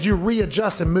as you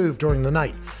readjust and move during the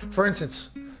night. For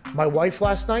instance, my wife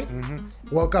last night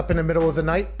woke up in the middle of the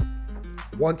night,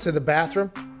 went to the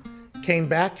bathroom, came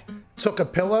back, took a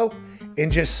pillow,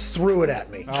 and just threw it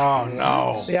at me. Oh,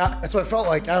 no. Yeah, that's what I felt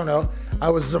like. I don't know. I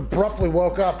was abruptly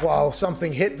woke up while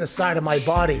something hit the side of my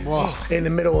body in the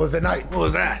middle of the night. What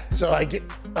was that? So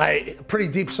I pretty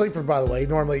deep sleeper, by the way.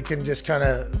 Normally you can just kind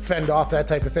of fend off that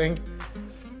type of thing.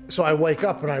 So I wake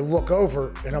up and I look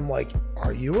over and I'm like,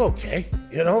 are you okay?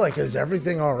 You know, like, is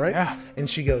everything all right? Yeah. And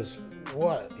she goes,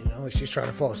 what? You know, like she's trying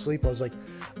to fall asleep. I was like,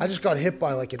 I just got hit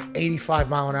by like an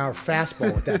 85-mile-an-hour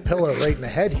fastball with that pillow right in the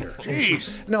head here.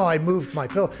 Jeez. No, I moved my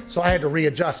pillow. So I had to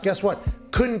readjust. Guess what?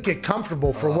 Couldn't get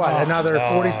comfortable for what? Another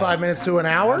 45 minutes to an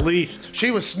hour? At least.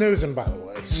 She was snoozing, by the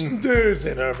way.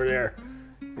 Snoozing over there.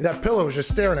 That pillow was just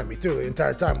staring at me, too, the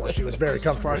entire time while she was very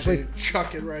comfortable asleep.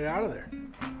 Chuck it right out of there.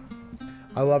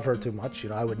 I love her too much. You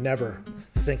know, I would never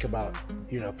think about,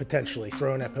 you know, potentially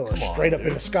throwing that pillow straight up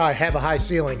in the sky, have a high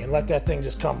ceiling, and let that thing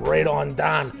just come right on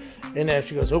down. And then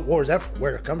she goes, oh, where'd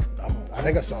it come from? I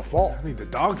think I saw it fall. I think the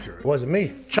dog threw it. It wasn't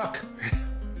me, Chuck.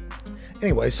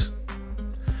 Anyways,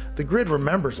 the grid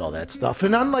remembers all that stuff.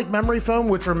 And unlike memory foam,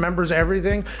 which remembers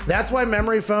everything, that's why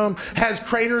memory foam has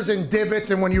craters and divots,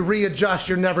 and when you readjust,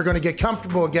 you're never going to get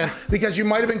comfortable again, because you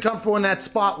might have been comfortable in that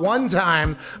spot one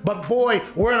time, but boy,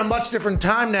 we're in a much different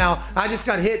time now. I just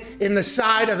got hit in the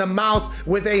side of the mouth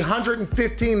with a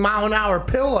 115-mile-an-hour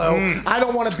pillow. I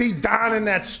don't want to be down in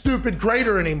that stupid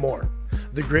crater anymore.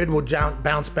 The grid will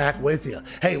bounce back with you.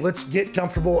 Hey, let's get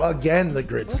comfortable again, the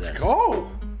grid says. Let's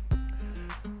go.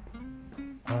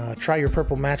 Try your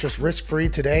Purple mattress risk-free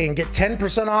today and get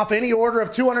 10% off any order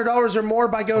of $200 or more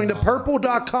by going to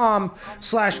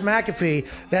purple.com/McAfee.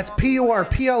 That's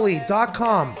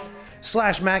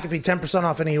PURPLE.com/McAfee. 10%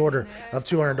 off any order of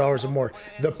 $200 or more.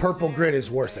 The Purple Grid is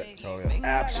worth it. Oh, yeah.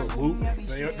 Absolutely.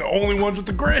 They're the only ones with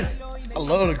the grid. I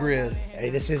love the grid.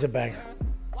 Hey, this is a banger.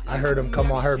 I heard him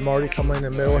come on. I heard Marty come in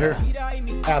the middle here.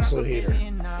 Absolute heater.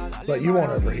 But you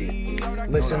won't overheat.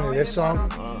 Listen to this song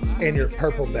in your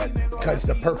Purple bed, because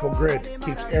the Purple Grid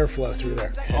keeps airflow through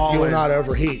there. You will not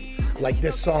overheat like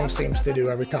this song seems to do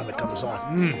every time it comes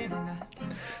on.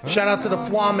 Shout out to the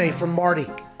Flame from Marty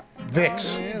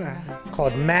Vicks,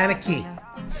 called Manicky.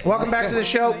 Welcome back to the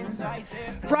show.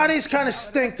 Fridays kind of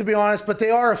stink, to be honest, but they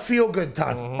are a feel-good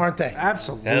time, aren't they?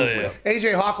 Absolutely. Hell yeah.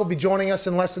 AJ Hawk will be joining us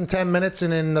in less than 10 minutes,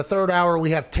 and in the third hour, we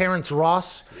have Terrence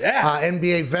Ross,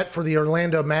 NBA vet for the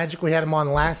Orlando Magic. We had him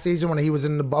on last season when he was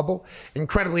in the bubble.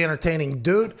 Incredibly entertaining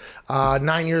dude.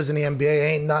 9 years in the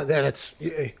NBA ain't not that. It's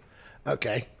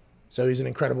okay. So he's an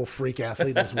incredible freak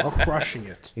athlete as well. Crushing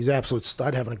it. He's an absolute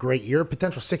stud, having a great year.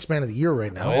 Potential sixth man of the year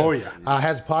right now. Oh, yeah.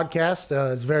 Has a podcast.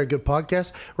 It's a very good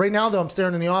podcast. Right now, though, I'm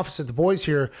staring in the office at the boys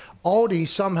here. Aldi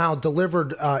somehow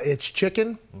delivered its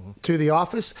chicken to the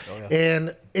office.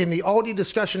 And in the Aldi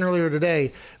discussion earlier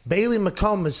today, Bailey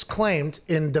McComas claimed,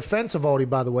 in defense of Aldi,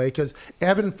 by the way, because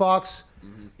Evan Fox,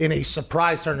 in a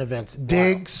surprise turn event,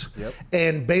 Diggs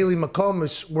and Bailey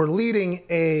McComas were leading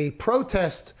a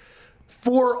protest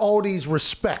for Aldi's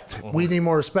respect. We need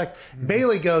more respect.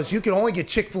 Bailey goes, you can only get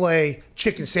Chick-fil-A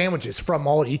chicken sandwiches from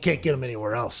Aldi. You can't get them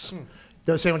anywhere else.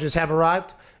 Those sandwiches have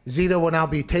arrived. Zito will now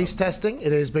be taste testing.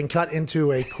 It has been cut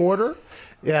into a quarter.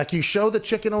 Yeah, can you show the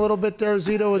chicken a little bit there,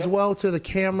 Zito, as well to the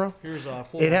camera? Here's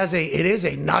full. It is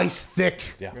a nice, thick,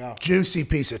 juicy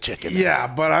piece of chicken. Yeah,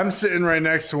 but I'm sitting right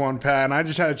next to one, Pat, and I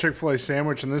just had a Chick-fil-A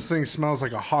sandwich, and this thing smells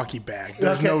like a hockey bag.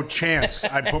 There's no chance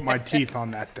I put my teeth on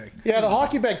that thing. Yeah, the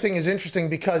hockey bag thing is interesting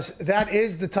because that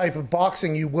is the type of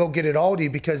boxing you will get at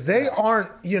Aldi, because they aren't,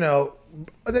 you know,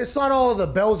 it's not all of the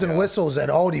bells and whistles at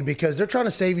Aldi, because they're trying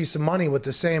to save you some money with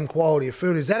the same quality of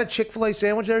food. Is that a Chick-fil-A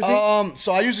sandwich there, Z?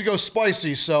 So I usually go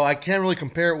spicy, so I can't really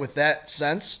compare it with that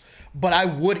sense. But I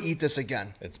would eat this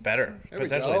again. It's better.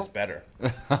 Potentially, it's better.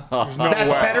 That's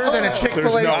better than a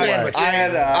Chick-fil-A sandwich.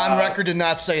 I, on record, did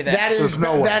not say that. That is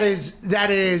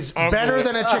better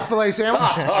than a Chick-fil-A sandwich.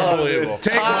 Unbelievable.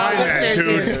 Take mine, this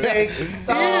dude. is fake.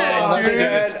 I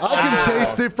can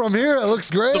taste it from here. It looks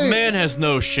great. The man has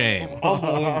no shame.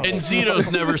 And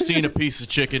Zito's never seen a piece of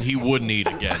chicken he wouldn't eat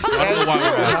again. So I don't know why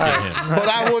we're asking him. But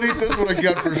I would eat this one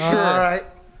again for sure. All right.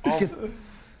 Let's get...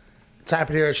 It's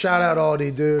happening here. Shout out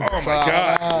Aldi, dude. Oh, my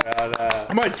God.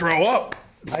 I might throw up.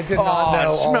 I did not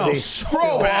know it smells Aldi. so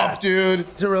Throw bad. up,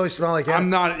 dude. Does it really smell like it?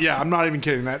 I'm not even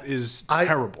kidding. That is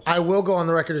terrible. I will go on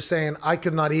the record as saying I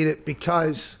could not eat it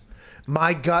because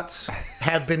my guts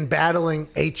have been battling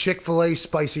a Chick-fil-A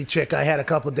spicy chick I had a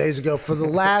couple of days ago for the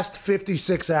last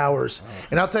 56 hours.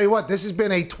 And I'll tell you what, this has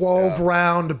been a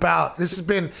 12-round bout. This has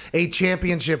been a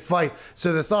championship fight.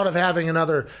 So the thought of having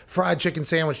another fried chicken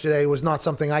sandwich today was not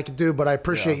something I could do, but I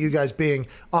appreciate you guys being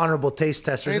honorable taste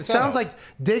testers. It sounds like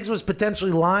Diggs was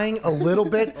potentially lying a little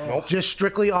bit, just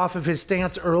strictly off of his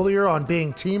stance earlier on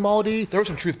being Team Aldi. There was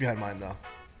some truth behind mine, though.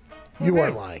 You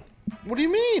weren't lying. What do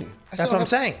you mean? That's what I'm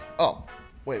saying. Oh,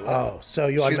 wait. What? Oh, so you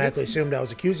Excuse me? automatically assumed I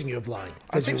was accusing you of lying I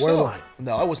because you think were so. lying.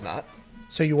 No, I was not.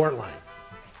 So you weren't lying.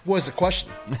 What is the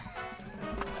question?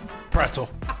 Pretzel.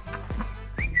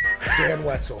 Dan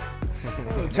Wetzel.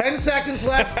 10 seconds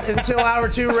left until hour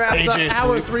 2 wraps up.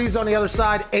 Hour 3 is on the other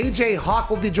side. AJ Hawk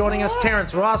will be joining us.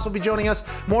 Terrence Ross will be joining us.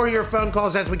 More of your phone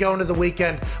calls as we go into the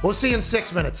weekend. We'll see you in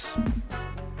 6 minutes.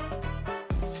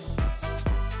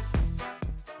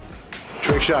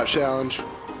 Trick shot challenge.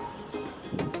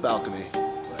 Balcony.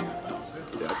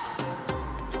 Yep.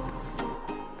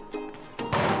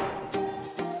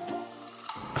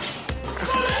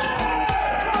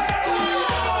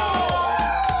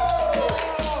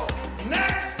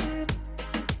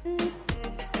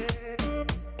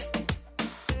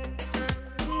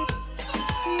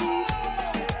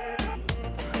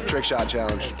 Trick shot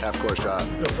challenge. Half court shot.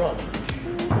 No problem.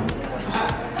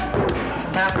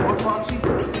 Matt or Foxy?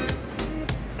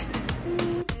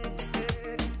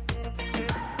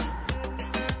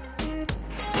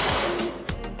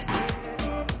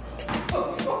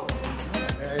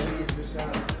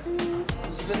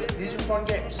 These are fun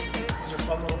games. These are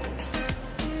fun little games.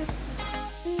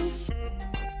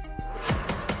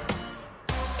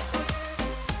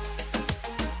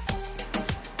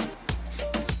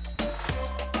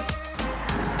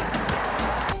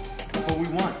 What we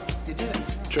want. You did it.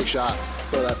 Trick shot.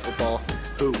 Throw that football.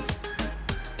 Hoop.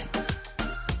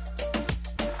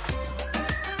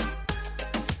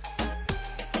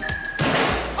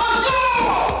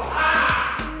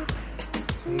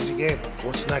 Easy game.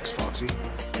 What's next, Foxy?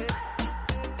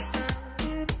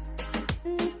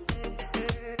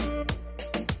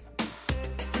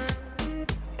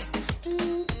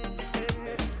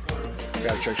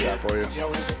 Got a trick shot for you.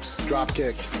 Drop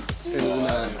kick into the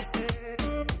net.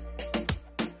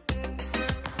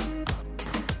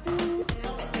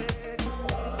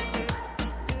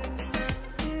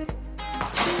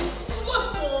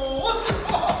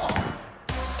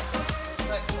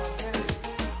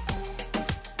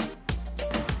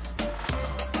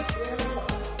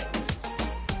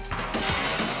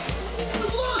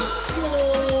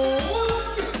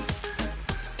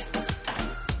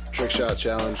 Trick shot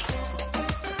challenge.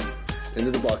 Into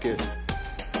the bucket.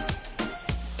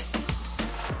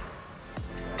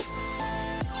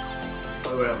 By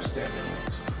the way, I was standing.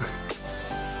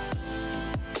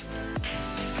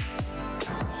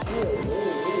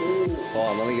 Hold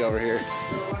on, let me go over here.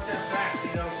 Watch that back,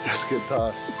 you know. That's a good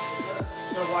toss. You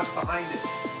gotta watch behind it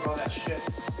for all that shit.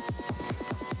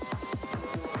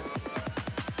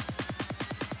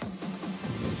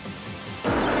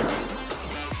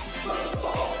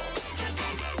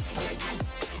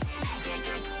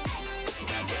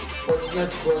 What's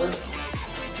next, brother?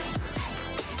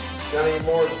 Got any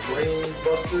more brain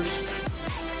busters?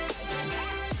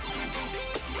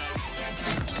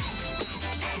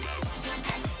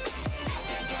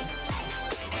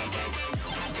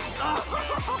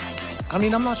 I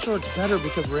mean, I'm not sure it's better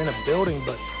because we're in a building,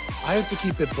 but I have to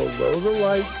keep it below the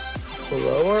lights,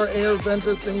 below our air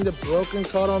venter thing that broke and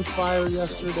caught on fire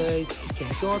yesterday.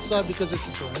 Can't go outside because it's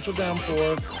a torrential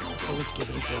downpour, so let's give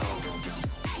it a go.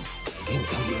 In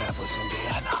Indianapolis,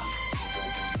 Indiana.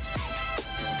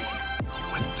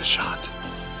 With the shot.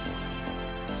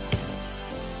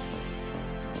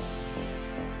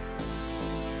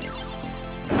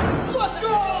 Let's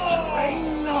go! I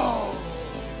know.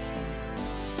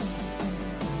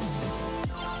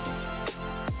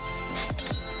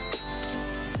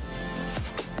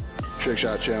 Trick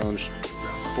shot challenge.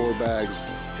 4 bags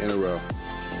in a row.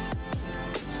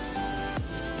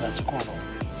 That's a cornhole.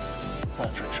 It's not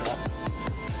a trick shot.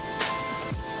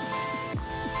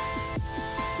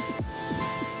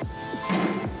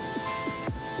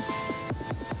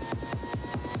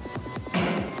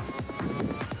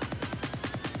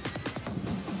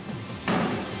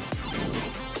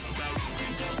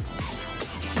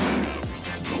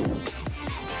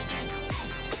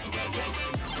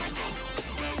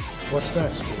 What's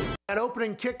next? That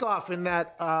opening kickoff in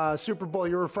that Super Bowl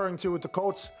you're referring to with the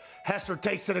Colts, Hester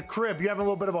takes to the crib. You having a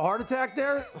little bit of a heart attack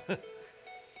there?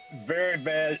 Very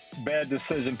bad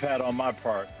decision, Pat, on my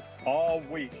part. All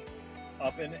week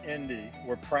up in Indy,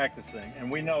 we're practicing, and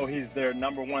we know he's their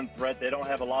number one threat. They don't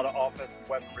have a lot of offensive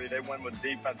weaponry. They win with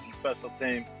defense and special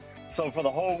team. So for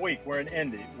the whole week, we're in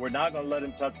Indy. We're not going to let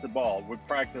him touch the ball. We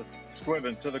practice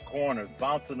squibbing to the corners,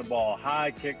 bouncing the ball,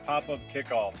 high kick, pop-up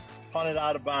kickoff, punt it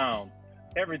out of bounds,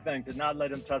 everything to not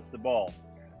let him touch the ball.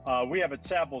 We have a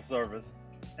chapel service,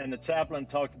 and the chaplain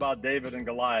talks about David and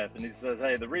Goliath, and he says,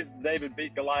 hey, the reason David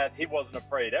beat Goliath, he wasn't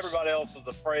afraid. Everybody else was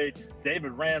afraid.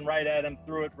 David ran right at him,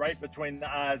 threw it right between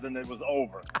the eyes, and it was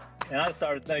over. And I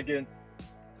started thinking,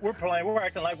 we're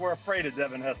acting like we're afraid of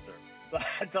Devin Hester. So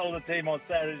I told the team on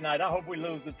Saturday night, I hope we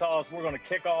lose the toss. We're going to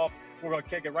kick off. We're going to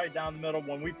kick it right down the middle.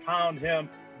 When we pound him,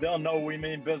 they'll know we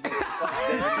mean business.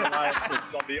 It's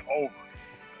going to be over.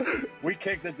 We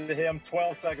kicked it to him.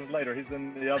 12 seconds later, he's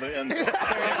in the other end zone.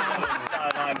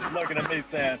 He's looking at me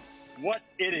saying, what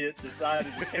idiot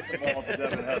decided to kick the ball to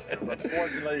Devin Hester? But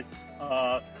fortunately,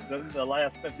 the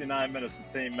last 59 minutes,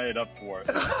 the team made up for it.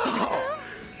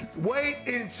 Wait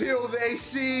until they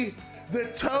see the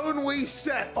tone we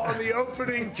set on the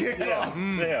opening kickoff.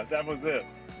 Yeah, that was it.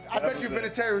 I bet you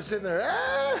Vinatieri was sitting there.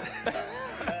 I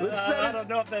don't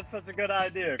know if that's such a good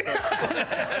idea.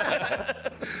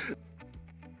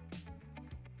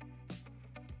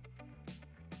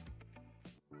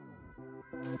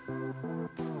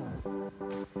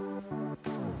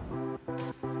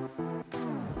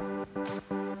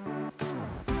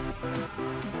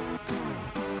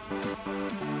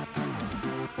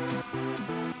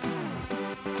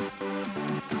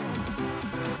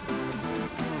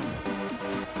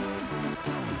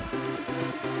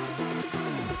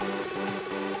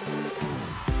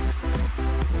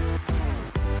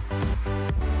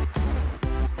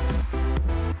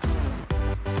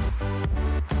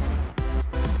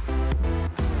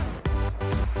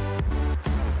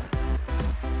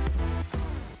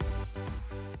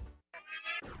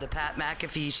 The Pat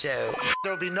McAfee Show.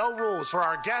 There'll be no rules for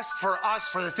our guests, for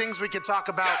us, for the things we can talk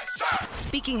about.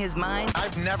 Speaking his mind.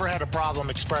 I've never had a problem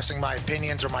expressing my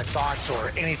opinions or my thoughts or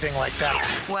anything like that.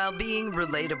 While being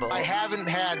relatable. I haven't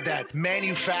had that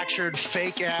manufactured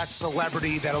fake-ass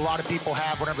celebrity that a lot of people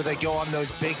have whenever they go on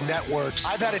those big networks.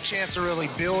 I've had a chance to really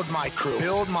build my crew,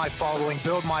 build my following,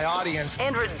 build my audience.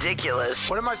 And ridiculous.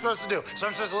 What am I supposed to do? So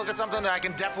I'm supposed to look at something that I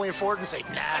can definitely afford and say,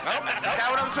 nah. Is that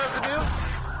what I'm supposed to do?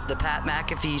 The Pat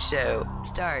McAfee Show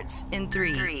starts in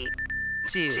 3,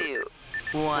 2,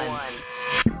 1.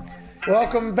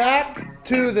 Welcome back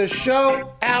to the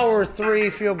show. Hour 3,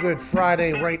 Feel Good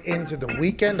Friday, right into the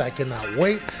weekend. I cannot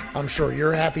wait. I'm sure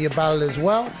you're happy about it as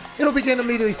well. It'll begin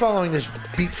immediately following this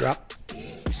beat drop.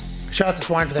 Shout out to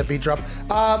Twine for that beat drop.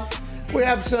 We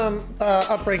have some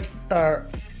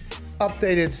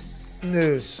updated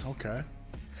news. Okay.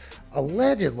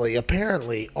 Allegedly,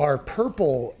 apparently, our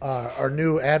Purple, our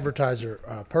new advertiser,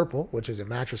 Purple, which is a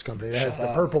mattress company that has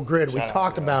the Purple Grid. We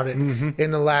talked about it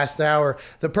in the last hour.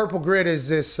 The Purple Grid is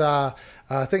this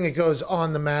thing that goes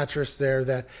on the mattress there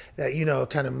that you know,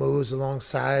 kind of moves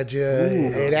alongside you.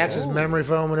 It acts as memory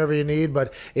foam whenever you need,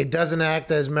 but it doesn't act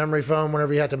as memory foam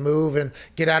whenever you have to move and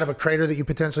get out of a crater that you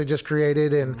potentially just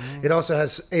created. And it also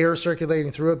has air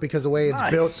circulating through it because of the way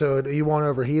it's built, so you won't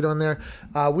overheat on there.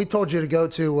 We told you to go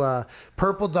to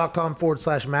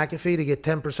purple.com/McAfee to get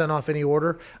 10% off any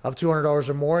order of $200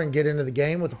 or more and get into the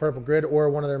game with the Purple Grid or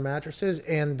one of their mattresses.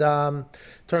 And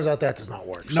turns out that does not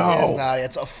work. No, it's not.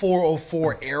 It's a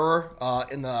 404 error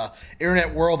in the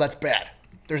internet world. That's bad.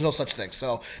 There's no such thing.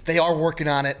 So they are working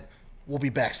on it. We'll be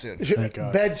back soon.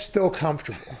 Bed's still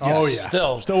comfortable. Oh,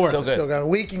 yeah. Still working. Still good.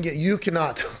 We can get, you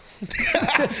cannot. Sorry.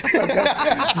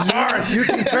 You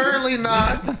can currently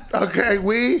not. Okay,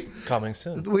 coming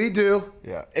soon. We do.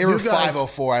 Yeah. Error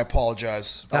 504. I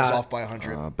apologize. I was off by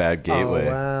 100. Bad gateway.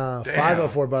 Oh, wow.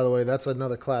 504, by the way, that's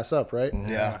another class up, right?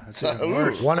 Yeah. It's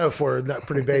 104, not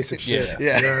pretty basic shit.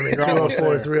 Yeah. You know what I mean?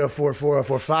 204, 304,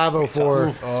 404, 504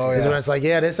 is when it's like,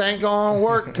 yeah, this ain't going to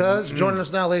work, cuz. Joining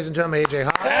us now, ladies and gentlemen,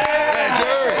 AJ. Hi.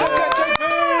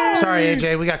 Sorry,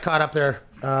 AJ, we got caught up there.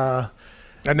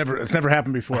 It's never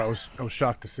happened before. I was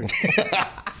shocked to see.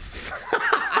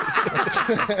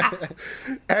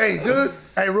 Hey, dude.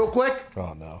 Hey, real quick.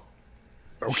 Oh no.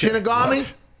 Okay.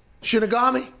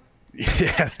 Shinigami.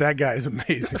 Yes, that guy is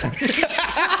amazing.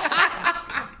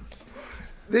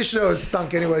 This show is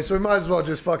stunk anyway, so we might as well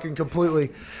just fucking completely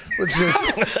derail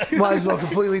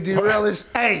this.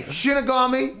 Hey,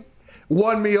 Shinigami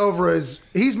won me over as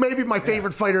he's maybe my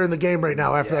favorite fighter in the game right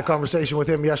now after that conversation with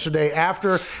him yesterday.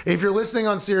 If you're listening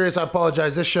on Sirius, I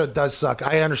apologize. This show does suck.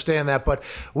 I understand that. But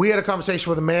we had a conversation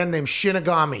with a man named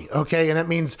Shinigami, okay? And that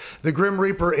means the Grim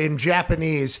Reaper in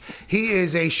Japanese. He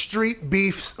is a street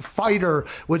beef fighter,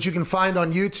 which you can find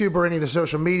on YouTube or any of the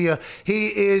social media. He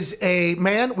is a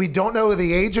man. We don't know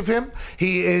the age of him.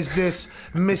 He is this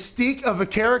mystique of a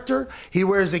character. He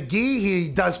wears a gi. He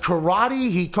does karate.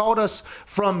 He called us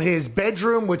from his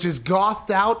bedroom, which is gothed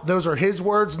out. Those are his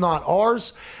words, not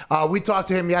ours. We talked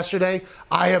to him yesterday.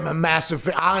 I am a massive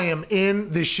fan. I am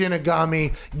in the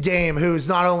Shinigami game, who is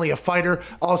not only a fighter,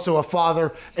 also a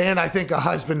father, and I think a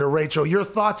husband to Rachel. Your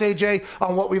thoughts, AJ,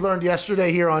 on what we learned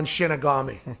yesterday here on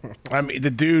Shinigami? I mean, the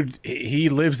dude, he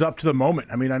lives up to the moment.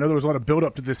 I mean, I know there was a lot of build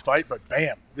up to this fight, but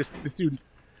bam, this dude,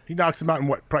 He knocks him out in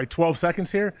what, probably 12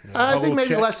 seconds here? I think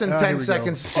maybe less than 10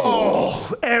 seconds.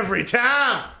 Oh, every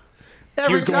time.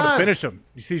 He was going to finish him.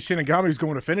 You see Shinigami was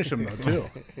going to finish him, though, too.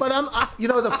 But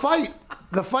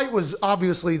the fight was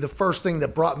obviously the first thing that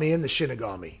brought me into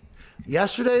Shinigami.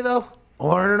 Yesterday, though,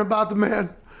 learning about the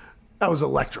man, that was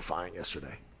electrifying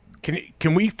yesterday.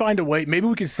 Can we find a way? Maybe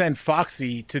we can send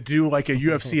Foxy to do like a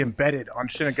UFC embedded on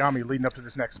Shinigami leading up to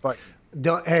this next fight.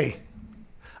 Hey,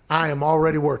 I am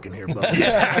already working here, buddy.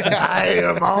 I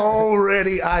am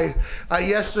already.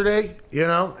 Yesterday,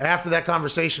 after that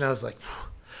conversation, I was like,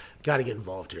 got to get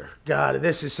involved here.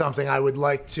 This is something I would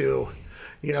like to,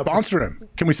 sponsor him.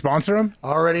 Can we sponsor him?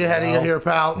 Already ahead of you here,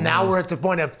 pal. Now we're at the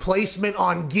point of placement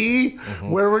on gi,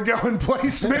 where we're going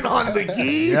placement on the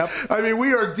gi. Yep. I mean,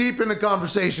 we are deep in the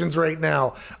conversations right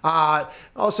now.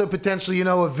 Also, potentially,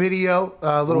 a video,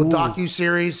 a little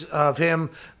docu-series of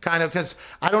him kind of, because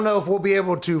I don't know if we'll be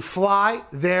able to fly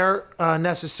there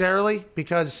necessarily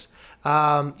because,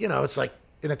 it's like,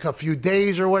 in a few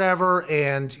days or whatever,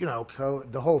 and,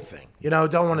 the whole thing.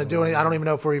 Don't want to do anything. I don't even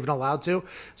know if we're even allowed to.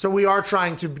 So we are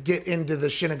trying to get into the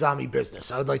Shinigami business.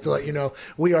 I would like to let you know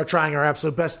we are trying our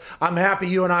absolute best. I'm happy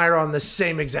you and I are on the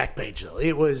same exact page, though.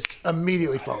 It was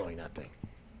immediately following that thing.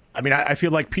 I mean, I feel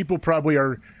like people probably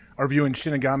are viewing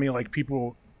Shinigami like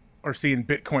people are seeing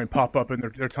Bitcoin pop up in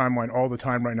their timeline all the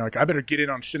time right now. Like, I better get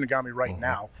in on Shinigami right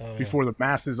now before the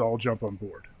masses all jump on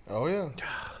board. Oh, yeah.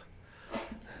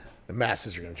 The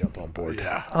masses are going to jump on board.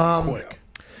 Yeah, quick.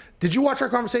 Did you watch our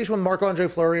conversation with Marc-Andre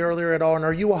Fleury earlier at all? And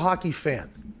are you a hockey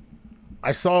fan?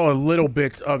 I saw a little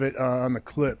bit of it on the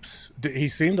clips. He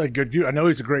seemed like a good dude. I know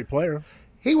he's a great player.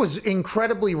 He was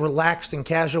incredibly relaxed and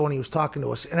casual when he was talking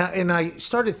to us. And I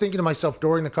started thinking to myself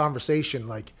during the conversation,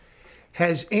 like,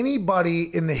 has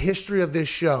anybody in the history of this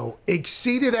show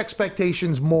exceeded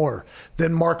expectations more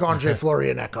than Marc-Andre Fleury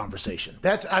in that conversation?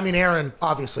 Aaron,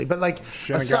 obviously, but like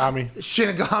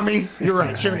Shinigami, you're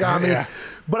right, Shinigami. Yeah.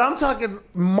 But I'm talking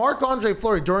Marc-Andre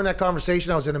Fleury during that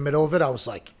conversation. I was in the middle of it. I was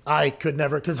like, I could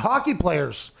never, because hockey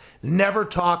players never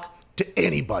talk to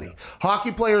anybody.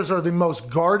 Hockey players are the most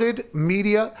guarded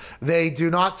media. They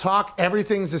do not talk.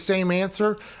 Everything's the same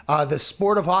answer. The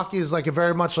sport of hockey is like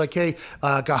very much like, hey,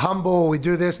 humble, we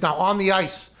do this. Now on the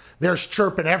ice, there's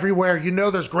chirping everywhere.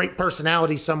 There's great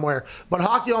personality somewhere. But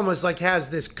hockey almost like has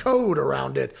this code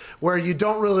around it where you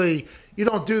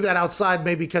don't do that outside,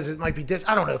 maybe because it might be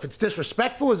I don't know if it's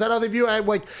disrespectful. Is that how they view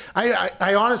it?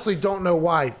 I honestly don't know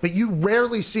why, but you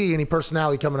rarely see any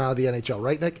personality coming out of the NHL,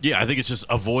 right, Nick? Yeah, I think it's just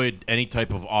avoid any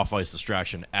type of off-ice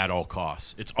distraction at all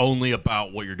costs. It's only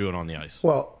about what you're doing on the ice.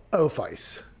 Well,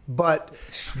 off-ice. But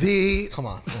the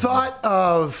thought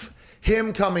of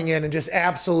him coming in and just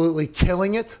absolutely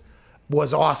killing it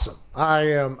was awesome.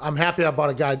 I'm happy I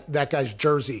bought that guy's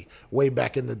jersey way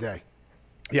back in the day.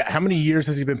 Yeah, how many years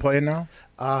has he been playing now?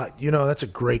 That's a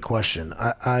great question.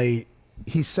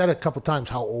 He said a couple times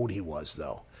how old he was,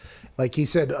 though. Like he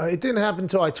said, it didn't happen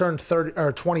until I turned 30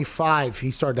 or 25.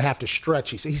 He started to have to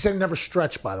stretch. He said he never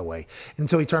stretched, by the way,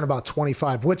 until he turned about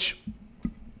 25, which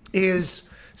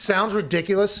sounds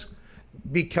ridiculous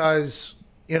because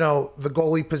the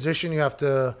goalie position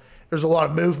there's a lot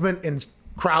of movement and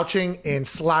crouching and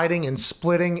sliding and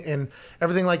splitting and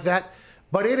everything like that.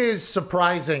 But it is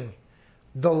surprising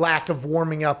the lack of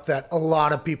warming up that a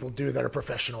lot of people do that are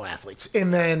professional athletes.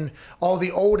 And then all the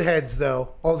older heads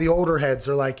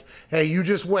are like, hey, you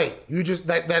just wait.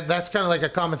 That's kind of like a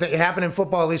common thing. It happened in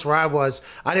football, at least where I was.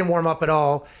 I didn't warm up at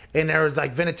all. And there was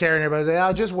like Vinatieri and everybody was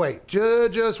like, just wait.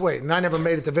 Just wait. And I never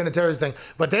made it to Vinatieri's thing.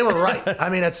 But they were right. I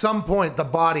mean, at some point, the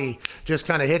body just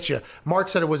kind of hits you. Mark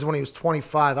said it was when he was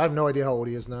 25. I have no idea how old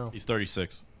he is now. He's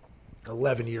 36.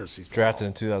 11 years he's drafted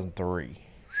in 2003.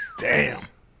 Damn.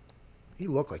 He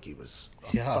looked like he was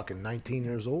fucking 19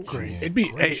 years old.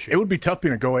 It would be tough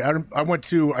being a goalie. I went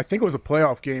to, I think it was a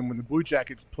playoff game when the Blue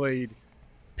Jackets played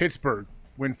Pittsburgh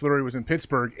when Fleury was in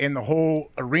Pittsburgh, and the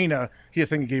whole arena, I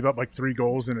think he gave up like 3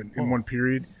 goals in one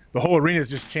period. The whole arena is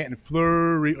just chanting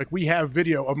Fleury. Like, we have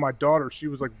video of my daughter. She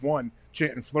was like 1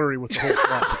 chanting Fleury with the whole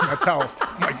class. That's how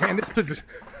I'm like, man,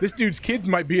 this dude's kids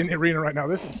might be in the arena right now.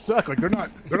 This would suck. Like, they're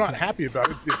not happy about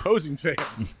it. It's the opposing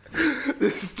fans.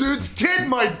 This dude's kid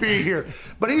might be here,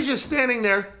 but he's just standing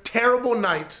there. Terrible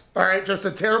night. All right, just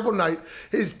a terrible night.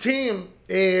 His team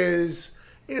is,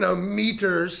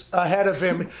 meters ahead of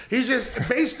him. He's just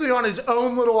basically on his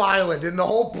own little island, and the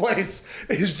whole place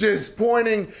is just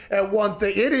pointing at one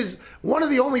thing. It is one of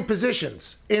the only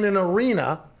positions in an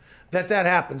arena that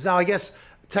happens. Now, I guess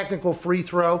technical free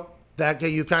throw that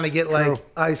you kind of get like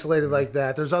isolated like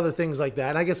that. There's other things like that.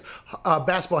 And I guess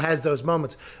basketball has those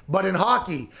moments. But in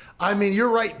hockey, I mean, you're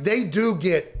right. They do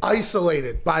get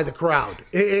isolated by the crowd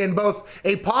in both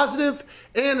a positive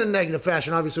and a negative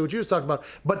fashion, obviously, what you was talking about.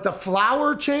 But the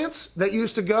Flower chants that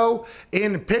used to go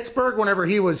in Pittsburgh whenever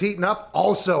he was heating up,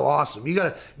 also awesome. You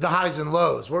got the highs and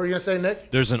lows. What were you going to say,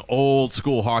 Nick? There's an old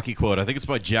school hockey quote. I think it's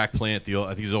by Jack Plant, I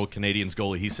think he's an old Canadians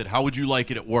goalie. He said, "How would you like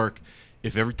it at work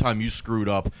if every time you screwed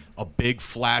up, a big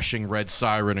flashing red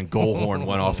siren and goal horn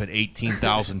went off and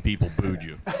 18,000 people booed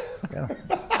you?"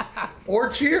 Or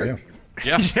cheered.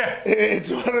 Yeah. It's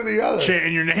one or the other.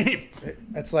 Chanting your name.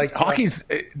 It's like hockey's.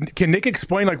 Can Nick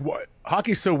explain like what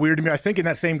hockey's so weird to me? I think in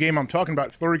that same game I'm talking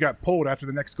about, Fleury got pulled after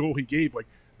the next goal he gave. Like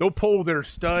they'll pull their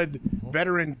stud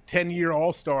veteran 10-year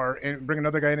All-Star and bring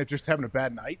another guy in that's just having a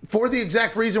bad night. For the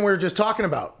exact reason we were just talking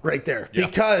about right there. Yeah.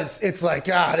 Because it's like,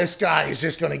 this guy is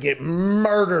just going to get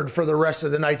murdered for the rest of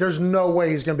the night. There's no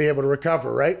way he's going to be able to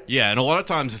recover, right? Yeah, and a lot of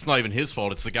times it's not even his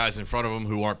fault. It's the guys in front of him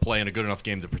who aren't playing a good enough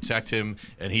game to protect him,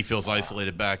 and he feels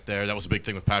isolated back there. That was a big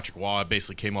thing with Patrick Waugh.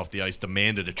 Basically came off the ice,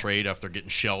 demanded a trade after getting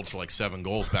shelled for like 7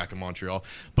 goals back in Montreal.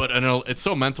 But I know it's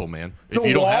so mental, man. If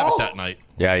you don't have it that night.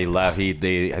 Yeah, he left.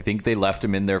 I think they left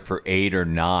him in there for 8 or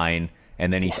 9,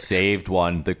 and then he saved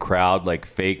one. The crowd like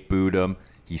fake booed him.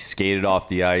 He skated off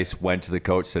the ice, went to the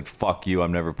coach, said, "Fuck you,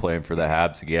 I'm never playing for the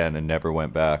Habs again," and never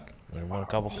went back. They won a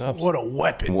couple cups. What a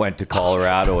weapon. Went to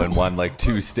Colorado and won like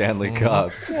 2 Stanley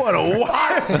Cups. What a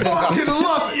weapon. I fucking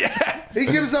love it. Yeah. He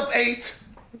gives up 8.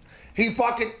 He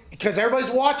fucking, because everybody's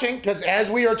watching, because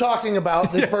as we are talking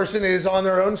about, this person is on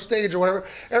their own stage or whatever.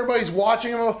 Everybody's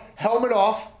watching him, helmet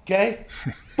off, okay?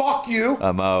 Fuck you.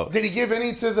 I'm out. Did he give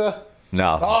any to the...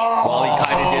 No. Oh, well, he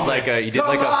kind of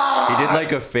did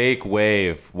like a fake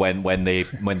wave when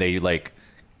they like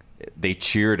they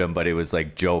cheered him, but it was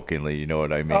like jokingly, you know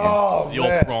what I mean? Oh, the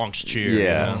old Bronx cheer.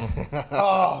 Yeah.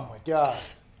 Oh my God.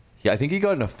 Yeah, I think he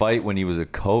got in a fight when he was a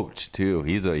coach too.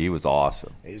 He was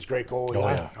awesome. He's a great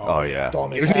goalie. Oh yeah.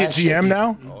 Isn't he a GM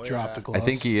now? Drop the gloves. I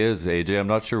think he is, AJ. I'm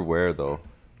not sure where though.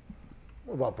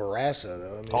 What about Barassa,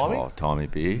 though? I mean, Tommy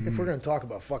B. If we're going to talk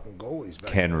about fucking goalies,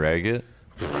 man. Ken Reggett.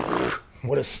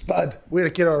 What a stud. We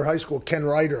had a kid at our high school, Ken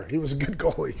Ryder. He was a good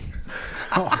goalie.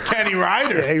 Kenny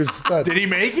Ryder. Yeah, he was a stud. Did he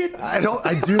make it? I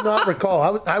do not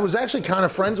recall. I was actually kind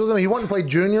of friends with him. He went and played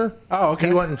junior. Oh, okay.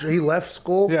 He left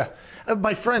school. Yeah.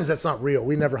 My friends, that's not real.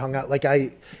 We never hung out. Like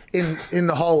in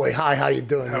the hallway, hi, how you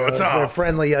doing? What's up? They're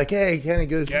friendly. Like, hey, Kenny,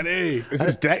 good. Kenny.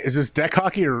 Is this deck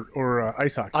hockey or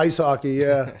ice hockey? Ice hockey,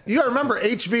 yeah. You got to remember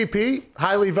HVP,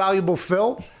 highly valuable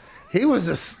Phil. He was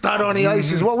a stud on the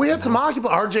ice as well. We had some hockey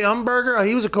players. RJ Umberger,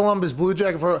 he was a Columbus Blue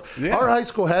Jacket. Our high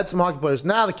school had some hockey players.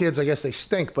 Now the kids, I guess they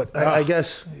stink, but I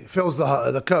guess Phil's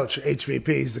the coach.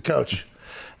 HVP's the coach.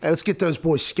 Hey, let's get those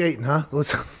boys skating, huh?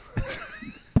 Let's.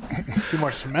 Too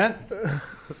much cement?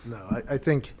 No, I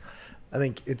think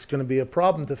it's going to be a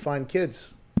problem to find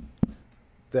kids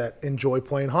that enjoy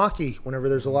playing hockey whenever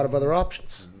there's a lot of other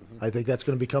options. I think that's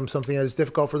going to become something that is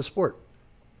difficult for the sport.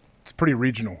 It's pretty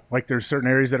regional. Like there's certain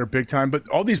areas that are big time, but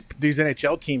all these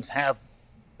NHL teams have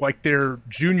like their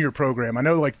junior program. I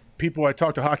know like I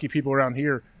talk to hockey people around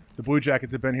here. The Blue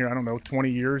Jackets have been here, I don't know,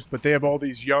 20 years, but they have all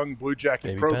these young Blue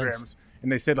Jacket programs.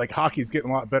 And they said like hockey's getting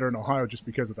a lot better in Ohio just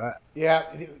because of that. Yeah,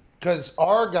 because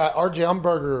our guy, RJ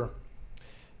Umberger,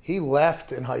 he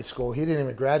left in high school. He didn't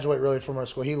even graduate really from our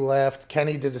school. He left.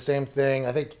 Kenny did the same thing.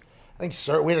 I think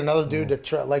Sir, we had another dude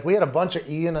that we had a bunch of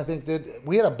Ian, I think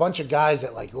we had a bunch of guys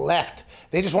that like left.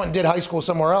 They just went and did high school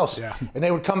somewhere else. Yeah. And they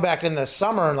would come back in the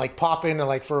summer and like pop in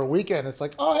like for a weekend. It's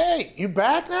like, oh hey, you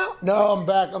back now? No, I'm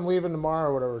back. I'm leaving tomorrow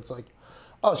or whatever. It's like,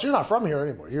 oh, so you're not from here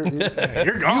anymore. You're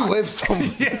gone.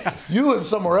 You live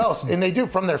somewhere else. And they do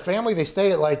from their family. They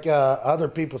stay at like other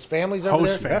people's families over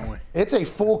Host there. family. It's a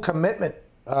full commitment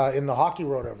in the hockey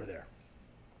world over there.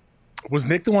 Was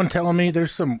Nick the one telling me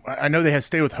I know they had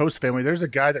stay with host family. There's a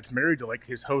guy that's married to like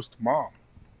his host mom.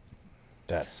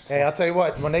 Hey, I'll tell you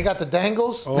what, when they got the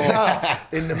dangles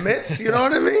in the mitts, you know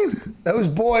what I mean? Those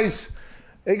boys,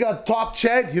 they got top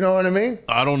ched, you know what I mean?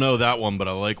 I don't know that one, but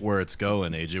I like where it's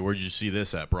going, AJ. Where did you see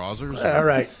this at? Browsers? All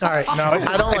right. No,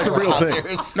 I don't like a real thing.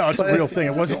 No, it's a real thing.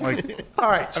 It wasn't like. All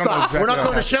right, stop. Exactly. We're not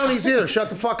going to Shoney's either.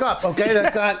 Shut the fuck up, okay?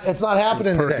 It's not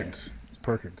happening today. It's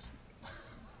Perkins.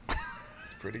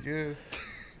 It's pretty good.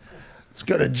 Let's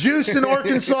go to Juice in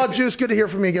Arkansas. Juice, good to hear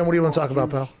from you again. What do you want to talk about,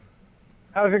 pal?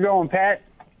 How's it going, Pat?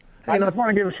 I just want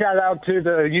to give a shout out to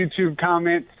the YouTube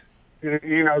comments.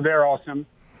 You know, they're awesome.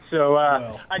 So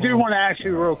I do want to ask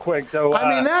you real quick. So I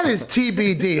mean, that is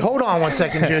TBD. Hold on one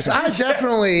second, Juice. I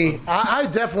definitely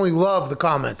love the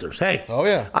commenters. Hey,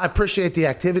 I appreciate the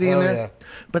activity in there. Yeah.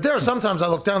 But there are sometimes I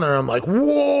look down there and I'm like,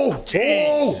 whoa,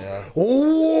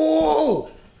 whoa.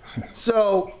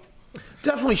 So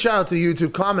definitely shout out to the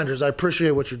YouTube commenters. I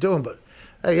appreciate what you're doing, but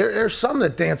hey, there's some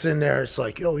that dance in there. It's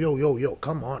like, yo,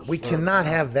 come on. We cannot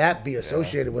have that be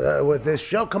associated with this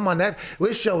show. Come on,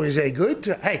 this show is a good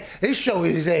time. Hey, this show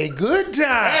is a good time.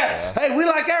 Yeah. Hey, we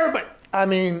like everybody. I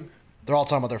mean, they're all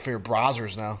talking about their favorite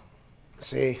browsers now.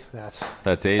 See, that's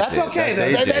AJ. That's okay.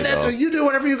 That's AJ, you do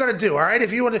whatever you're gonna do. All right,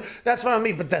 if you want to, that's fine with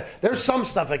me. But there's some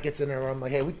stuff that gets in there where I'm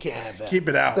like, hey, we can't have that. Keep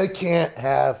it out. They can't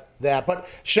have that. But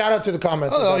shout out to the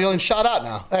commenters. Oh, you're shout out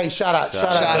now. Hey, shout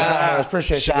out.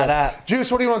 Appreciate you guys. Shout out.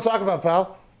 Juice, what do you want to talk about,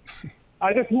 pal?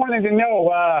 I just wanted to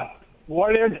know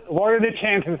what are the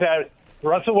chances that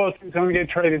Russell Wilson's going to get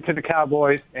traded to the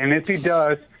Cowboys, and if he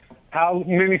does, how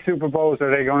many Super Bowls are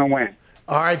they going to win?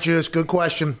 All right, Juice, good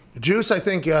question. Juice, I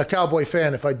think, Cowboy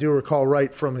fan, if I do recall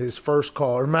right from his first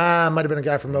call, or might have been a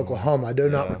guy from Oklahoma. I do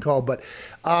not recall. But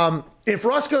if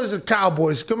Russ goes to the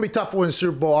Cowboys, it's going to be tough to win the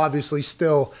Super Bowl, obviously,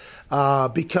 still,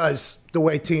 because the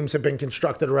way teams have been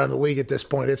constructed around the league at this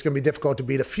point, it's going to be difficult to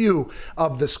beat a few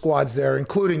of the squads there,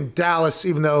 including Dallas,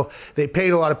 even though they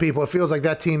paid a lot of people. It feels like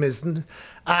that team is,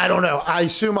 I don't know. I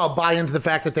assume I'll buy into the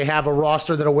fact that they have a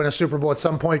roster that'll win a Super Bowl at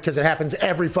some point because it happens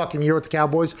every fucking year with the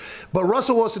Cowboys. But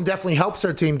Russell Wilson definitely helps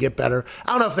their team get better.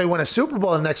 I don't know if they win a Super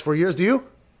Bowl in the next 4 years. Do you?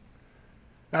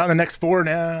 The next 4,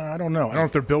 I don't know. I don't know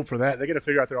if they're built for that. They got to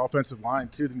figure out their offensive line,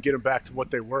 too, and get them back to what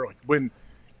they were. Like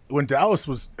when Dallas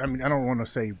was, I mean, I don't want to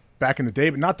say back in the day,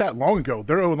 but not that long ago,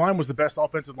 their O-line was the best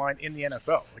offensive line in the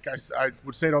NFL. Like I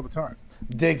would say it all the time.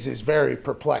 Diggs is very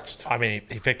perplexed. I mean,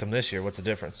 he picked him this year. What's the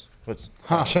difference?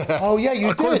 Oh, yeah,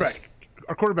 you did.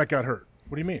 Our quarterback got hurt.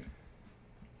 What do you mean?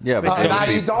 Yeah, but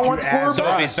you don't want the quarterback.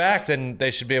 So if he's back, then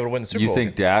they should be able to win the Super Bowl. You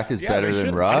think Dak is better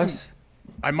than Russ?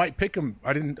 I might pick him. I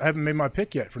haven't made my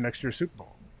pick yet for next year's Super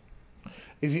Bowl.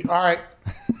 All right.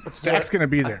 Dak's going to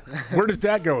be there. Where does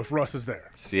Dak go if Russ is there?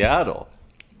 Seattle.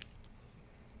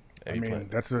 I mean,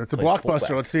 it's a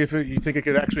blockbuster. Let's see if you think it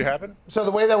could actually happen. So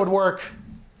the way that would work,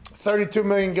 $32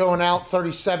 million going out,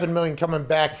 $37 million coming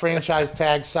back, franchise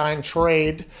tag, sign,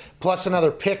 trade, plus another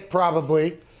pick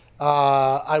probably,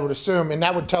 I would assume. And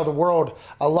that would tell the world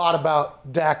a lot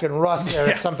about Dak and Russ there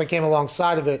if something came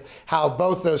alongside of it, how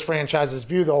both those franchises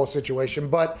view the whole situation.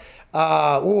 But,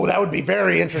 that would be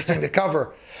very interesting to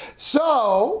cover.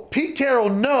 So Pete Carroll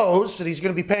knows that he's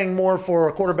going to be paying more for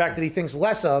a quarterback that he thinks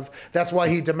less of. That's why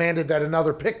he demanded that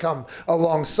another pick come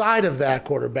alongside of that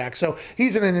quarterback. So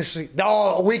he's in an interesting.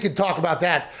 Oh, we could talk about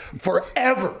that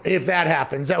forever if that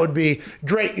happens. That would be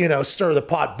great, stir the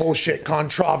pot bullshit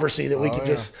controversy that we could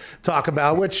just talk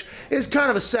about, which is kind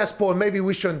of a cesspool, and maybe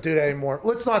we shouldn't do that anymore.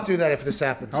 Let's not do that if this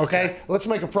happens, okay? Let's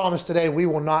make a promise today. We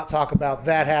will not talk about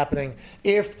that happening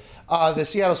if the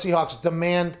Seattle Seahawks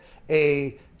demand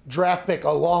a draft pick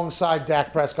alongside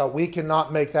Dak Prescott. We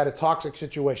cannot make that a toxic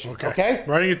situation. Okay?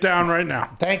 Writing it down right now.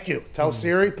 Thank you. Tell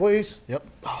Siri, please. Yep.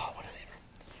 Oh, what are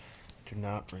they? Do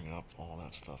not bring up all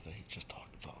that stuff that he just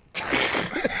talked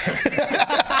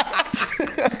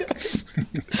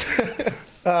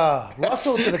about.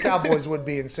 Russell to the Cowboys would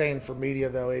be insane for media,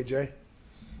 though, AJ.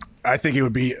 I think it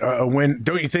would be a win.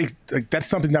 Don't you think that's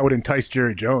something that would entice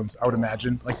Jerry Jones, I would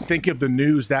imagine? Like, think of the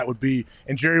news that would be,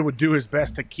 and Jerry would do his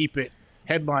best to keep it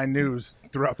headline news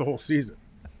throughout the whole season.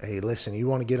 Hey, listen, you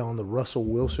want to get on the Russell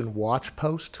Wilson watch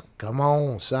post? Come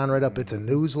on, sign right up. It's a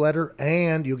newsletter,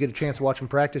 and you'll get a chance to watch him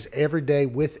practice every day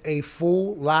with a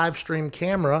full live stream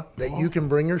camera that you can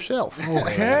bring yourself.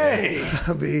 Okay.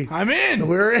 I'm in.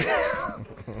 We're in.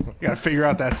 You got to figure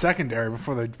out that secondary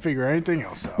before they figure anything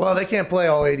else out. Well, they can't play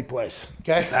all 80 plays,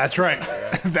 okay? That's right.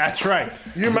 That's right.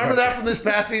 You remember that from this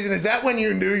past season? Is that when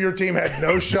you knew your team had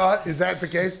no shot? Is that the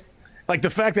case? Like the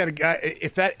fact that a guy,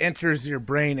 if that enters your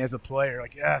brain as a player,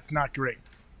 like, it's not great,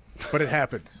 but it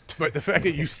happens. But the fact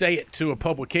that you say it to a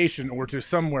publication or to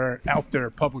somewhere out there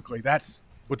publicly, that's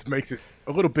what makes it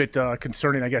a little bit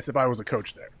concerning, I guess, if I was a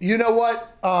coach there. You know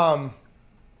what?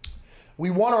 We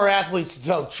want our athletes to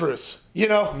tell the truth,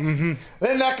 Then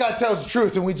that guy tells the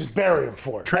truth, and we just bury him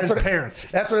for it. Transparency.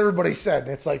 That's what everybody said.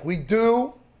 And it's like, we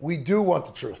do want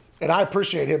the truth. And I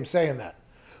appreciate him saying that.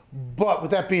 But with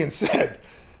that being said,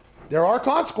 there are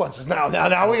consequences now.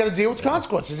 Now we got to deal with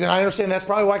consequences, and I understand that's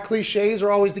probably why cliches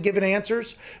are always the given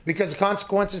answers, because the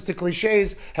consequences to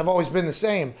cliches have always been the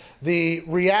same. The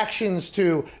reactions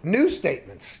to new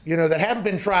statements, that haven't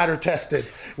been tried or tested,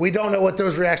 we don't know what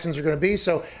those reactions are going to be.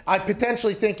 So I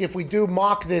potentially think if we do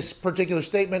mock this particular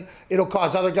statement, it'll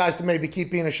cause other guys to maybe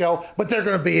keep being a shell, but they're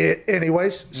going to be it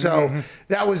anyways. So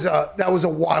that was a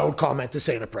wild comment to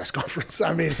say in a press conference.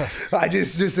 I mean,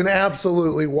 just an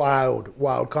absolutely wild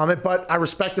comment. But I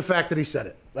respect the fact that he said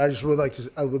it. I would like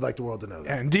the world to know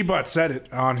that. And D-Butt said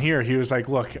it on here. He was like,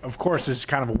 look, of course this is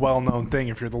kind of a well-known thing.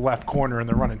 If you're the left corner and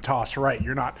they're running toss right,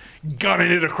 you're not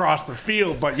gunning it across the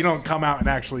field, but you don't come out and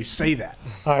actually say that.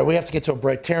 All right, we have to get to a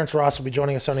break. Terrence Ross will be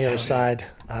joining us on the other side.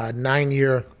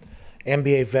 9-year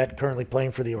NBA vet, currently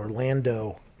playing for the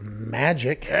Orlando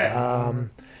Magic. He's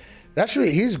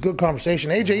a good conversation.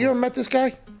 AJ, you ever met this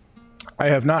guy? I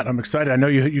have not. I'm excited. I know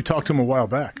you talked to him a while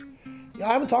back. Yeah,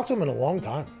 I haven't talked to him in a long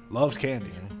time. Loves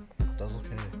candy. Does look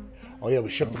candy. Oh, yeah, we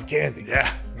shipped him candy.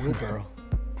 Yeah. Wheelbarrow.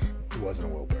 It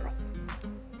wasn't a wheelbarrow.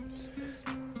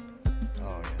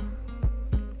 Oh,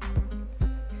 yeah.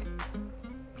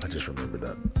 I just remembered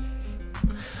that.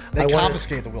 They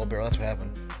confiscated the wheelbarrow. That's what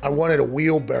happened. I wanted a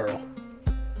wheelbarrow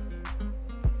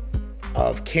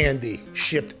of candy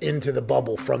shipped into the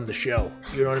bubble from the show.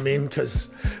 You know what I mean? Because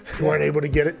we weren't able to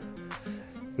get it.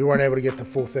 We weren't able to get the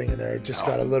full thing in there. It just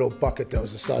got a little bucket that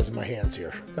was the size of my hands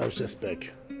here. That was just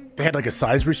big. They had like a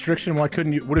size restriction. Why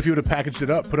couldn't you? What if you would have packaged it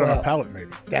up, put it on a pallet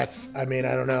maybe? I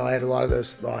don't know. I had a lot of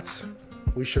those thoughts.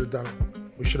 We should have done it.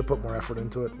 We should have put more effort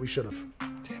into it. We should have.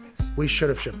 Damn it. We should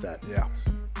have shipped that. Yeah.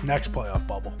 Next playoff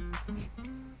bubble.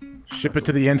 Ship it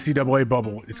to the NCAA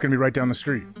bubble. It's going to be right down the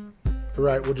street.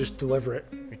 Right. We'll just deliver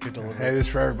it. We could deliver Hey, this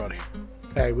is for everybody.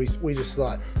 Hey, we just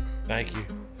thought. Thank you.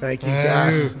 Thank you,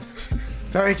 guys.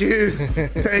 Thank you.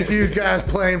 Thank you, guys,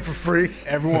 playing for free.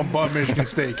 Everyone but Michigan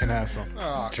State can have some.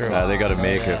 Oh, true. They got to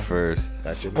make it first.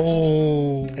 That you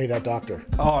missed. Hey, that doctor.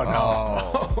 Oh,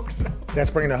 no. That's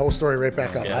bringing the whole story right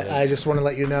back up. I just want to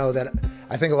let you know that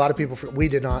I think a lot of people, we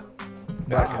did not,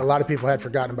 but a lot of people had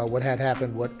forgotten about what had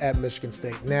happened at Michigan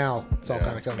State. Now it's all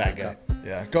kind of coming back up.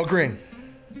 Yeah, go green.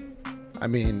 I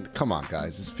mean, come on,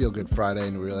 guys. It's Feel Good Friday,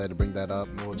 and we really had to bring that up.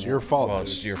 Well, it's your fault. Well,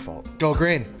 it's your fault. Go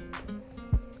green.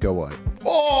 Go what?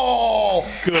 Oh,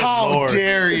 how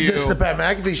dare you? This is the Pat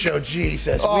McAfee Show.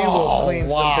 Jesus. We will clean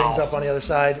some things up on the other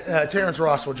side. Terrence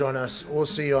Ross will join us. We'll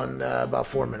see you on about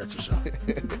 4 minutes or so.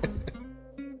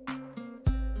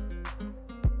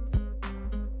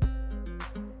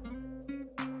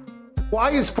 Why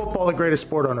is football the greatest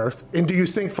sport on earth? And do you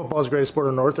think football is the greatest sport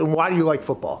on earth? And why do you like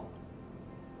football?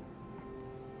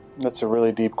 That's a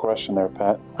really deep question there,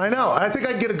 Pat. I know. I think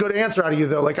I'd get a good answer out of you,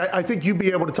 though. Like, I think you'd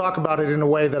be able to talk about it in a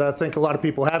way that I think a lot of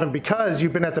people haven't, because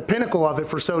you've been at the pinnacle of it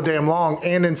for so damn long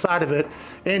and inside of it,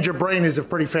 and your brain is a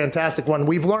pretty fantastic one.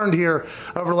 We've learned here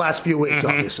over the last few weeks,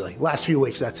 obviously. Last few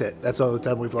weeks, that's it. That's all the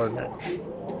time we've learned that.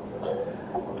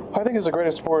 I think it's the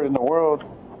greatest sport in the world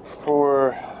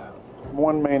for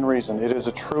one main reason. It is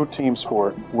a true team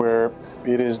sport where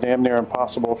it is damn near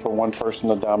impossible for one person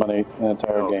to dominate an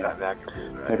entire game.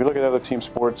 And if you look at other team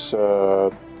sports,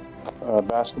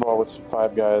 basketball with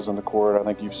 5 guys on the court, I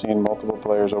think you've seen multiple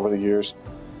players over the years.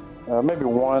 Maybe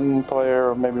one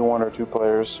player, maybe 1 or 2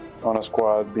 players on a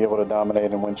squad be able to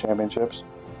dominate and win championships.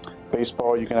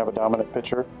 Baseball, you can have a dominant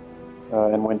pitcher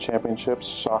and win championships.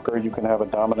 Soccer, you can have a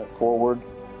dominant forward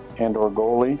and or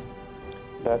goalie.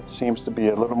 That seems to be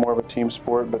a little more of a team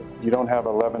sport, but you don't have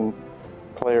 11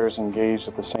 players engaged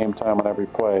at the same time on every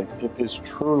play. It is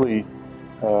truly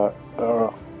a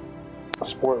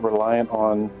sport reliant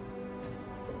on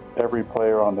every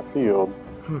player on the field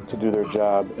to do their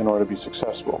job in order to be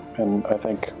successful. And I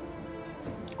think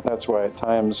that's why at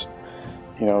times,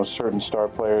 certain star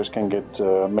players can get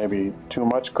maybe too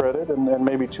much credit and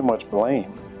maybe too much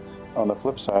blame on the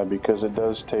flip side, because it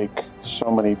does take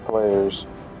so many players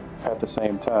at the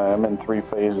same time in 3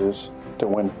 phases to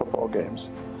win football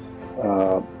games.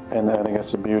 And I think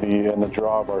that's the beauty and the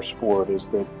draw of our sport, is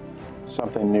that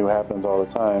something new happens all the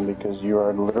time, because you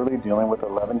are literally dealing with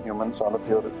 11 humans on the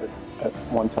field at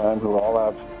one time who all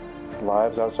have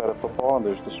lives outside of football, and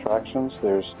there's distractions,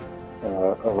 there's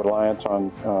a reliance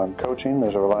on coaching,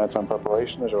 there's a reliance on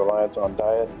preparation, there's a reliance on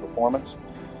diet and performance.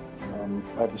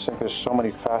 I just think there's so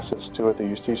many facets to it that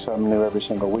you see something new every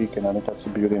single week, and I think that's the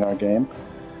beauty in our game.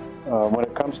 When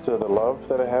it comes to the love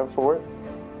that I have for it,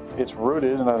 it's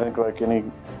rooted, and I think like any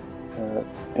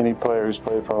player who's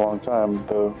played for a long time,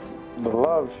 the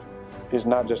love is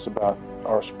not just about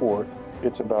our sport,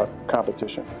 it's about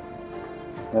competition.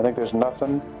 And I think there's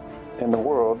nothing in the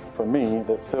world for me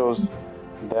that fills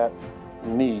that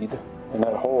need and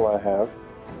that hole I have,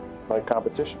 like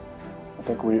competition. I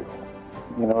think we,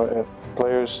 if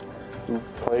players who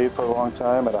played for a long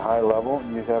time at a high level,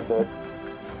 you have that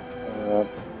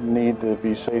need to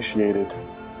be satiated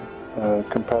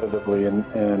competitively,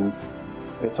 and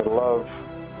it's a love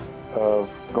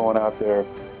of going out there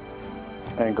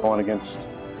and going against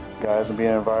guys and being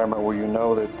in an environment where you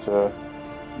know that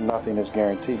nothing is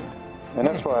guaranteed. And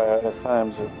that's why I, at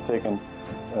times, I've taken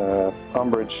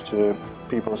umbrage to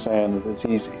people saying that it's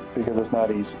easy, because it's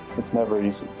not easy. It's never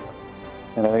easy.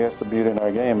 And I think that's the beauty in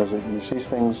our game, is that you see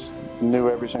things new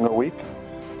every single week.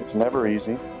 It's never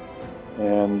easy.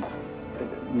 And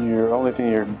your only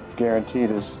thing you're guaranteed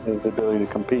is the ability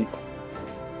to compete.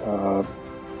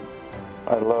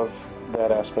 I love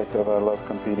that aspect of it. I love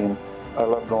competing. I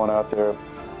love going out there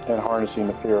and harnessing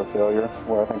the fear of failure,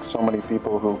 where I think so many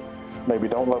people who maybe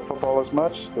don't love football as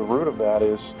much, the root of that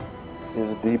is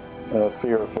a deep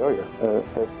fear of failure,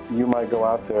 that you might go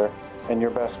out there and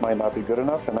your best might not be good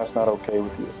enough, and that's not okay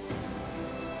with you.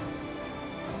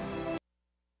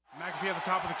 McAfee at the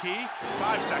top of the key.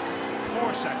 5 seconds,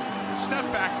 4 seconds, step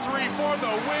back, 3 for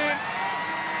the win.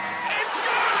 It's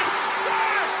good!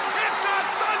 Smash! It's not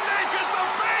Sunday because the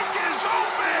bank is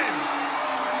open!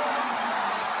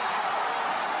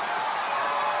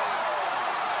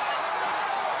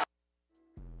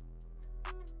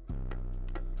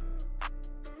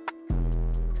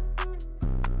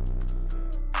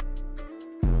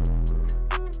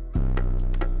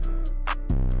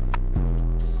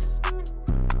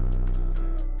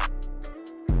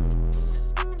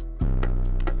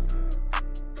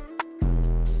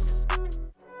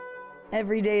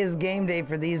 Every day is game day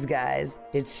for these guys.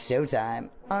 It's showtime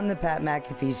on the Pat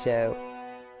McAfee Show.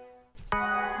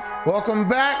 Welcome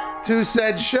back to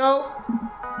said show.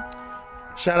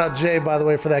 Shout out Jay, by the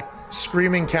way, for that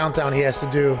screaming countdown he has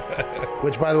to do,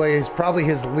 which, by the way, is probably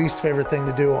his least favorite thing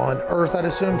to do on earth, I'd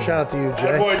assume. Shout out to you,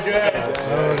 Jay. Boy Jay.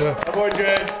 Boy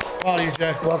Jay. Proud of you,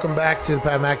 Jay. Welcome back to the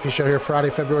Pat McAfee Show here,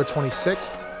 Friday, February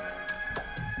 26th.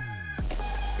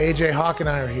 AJ Hawk and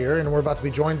I are here, and we're about to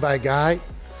be joined by a guy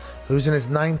who's in his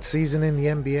 9th season in the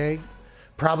NBA,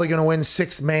 probably going to win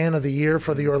 6th Man of the Year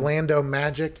for the Orlando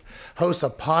Magic, hosts a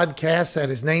podcast that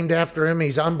is named after him.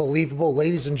 He's unbelievable.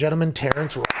 Ladies and gentlemen,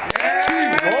 Terrence Ross.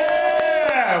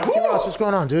 Yeah! T-Ross, what's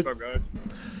going on, dude? What's up, guys?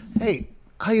 Hey,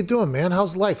 how you doing, man?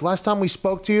 How's life? Last time we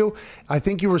spoke to you, I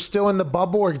think you were still in the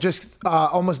bubble, or just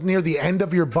almost near the end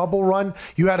of your bubble run.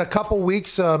 You had a couple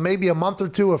weeks, maybe a month or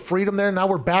two of freedom there. Now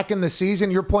we're back in the season.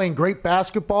 You're playing great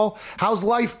basketball. How's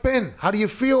life been? How do you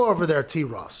feel over there,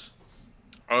 T-Ross?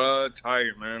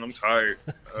 Tired, man. I'm tired.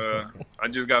 I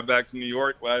just got back from New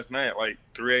York last night at like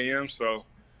 3 a.m., so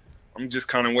I'm just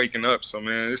kind of waking up. So,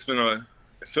 man, it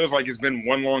feels like it's been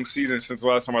one long season since the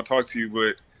last time I talked to you,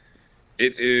 but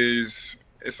it's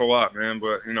a lot, man.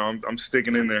 But, I'm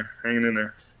sticking in there, hanging in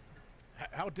there.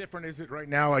 How different is it right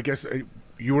now? I guess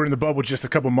you were in the bubble just a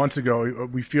couple months ago,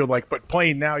 we feel like, but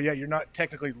playing now, yeah, you're not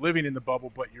technically living in the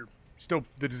bubble, but you're still,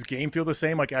 does the game feel the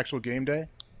same, like actual game day?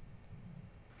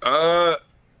 A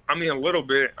little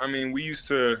bit.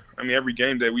 Every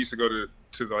game day we used to go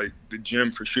to like the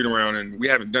gym for shoot around, and we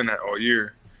haven't done that all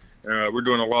year. We're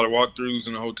doing a lot of walkthroughs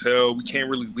in the hotel. We can't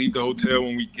really leave the hotel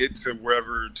when we get to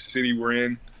wherever city we're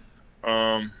in.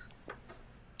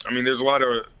 There's a lot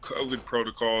of COVID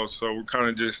protocols, so we're kind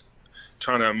of just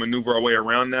trying to maneuver our way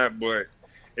around that, but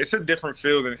it's a different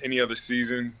feel than any other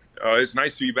season. It's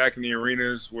nice to be back in the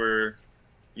arenas where,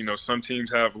 some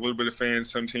teams have a little bit of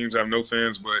fans, some teams have no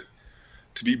fans, but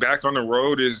to be back on the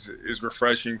road is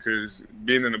refreshing, because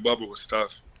being in the bubble was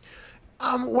tough.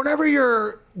 Whenever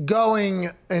you're going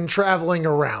and traveling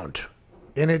around,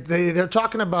 and they're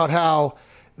talking about how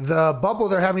the bubble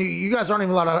they're having, you guys aren't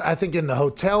even allowed, I think, in the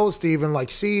hotels to even like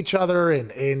see each other,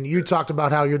 and you talked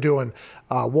about how you're doing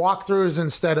walkthroughs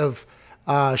instead of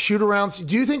shoot-arounds.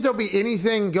 Do you think there'll be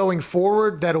anything going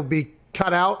forward that'll be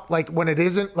cut out, like when it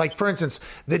isn't, like for instance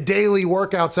the daily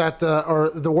workouts at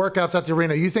the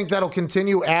arena? You think that'll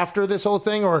continue after this whole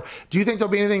thing, or do you think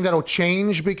there'll be anything that'll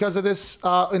change because of this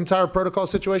entire protocol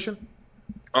situation?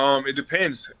 It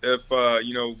depends. If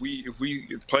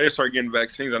players start getting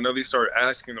vaccines, I know they start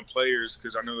asking the players,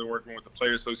 because I know they're working with the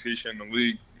Player Association in the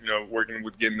league, working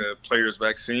with getting the players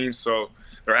vaccines. So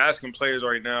they're asking players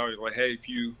right now, like, hey,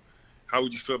 how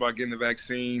would you feel about getting the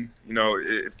vaccine?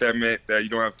 If that meant that you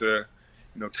don't have to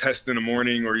test in the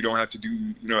morning, or you don't have to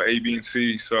do, A, B, and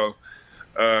C. So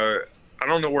I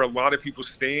don't know where a lot of people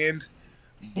stand,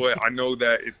 but I know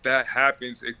that if that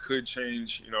happens, it could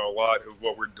change, a lot of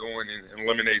what we're doing, and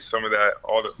eliminate some of that,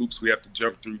 all the hoops we have to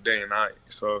jump through day and night.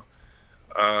 So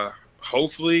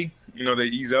hopefully, they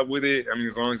ease up with it.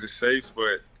 As long as it's safe.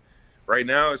 But right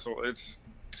now it's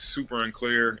super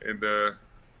unclear, and I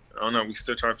don't know. We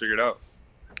still trying to figure it out.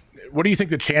 What do you think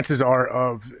the chances are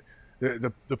of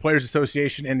the Players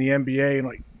Association and the NBA and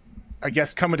like, I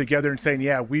guess, coming together and saying,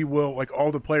 yeah, we will, like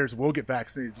all the players will get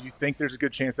vaccinated? Do you think there's a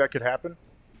good chance that could happen?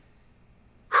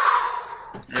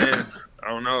 Man, I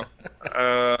don't know.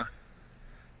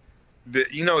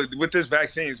 With this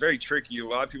vaccine, it's very tricky. A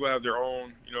lot of people have their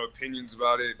own, opinions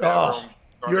about it.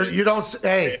 You don't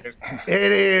say.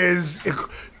 It is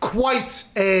quite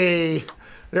a.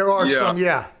 There are some,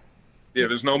 Yeah,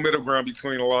 there's no middle ground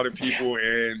between a lot of people,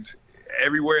 and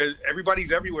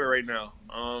everybody's everywhere right now.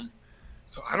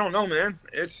 So I don't know, man.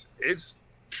 It's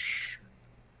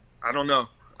I don't know.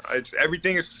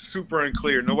 Everything is super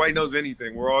unclear. Nobody knows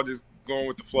anything. We're all just going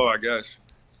with the flow, I guess.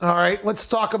 All right, let's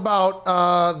talk about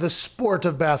the sport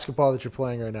of basketball that you're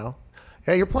playing right now.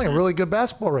 Hey, you're playing really good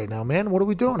basketball right now, man. What are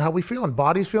we doing? How are we feeling?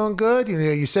 Body's feeling good?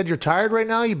 You said you're tired right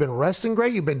now. You've been resting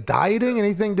great. You've been dieting.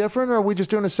 Anything different, or are we just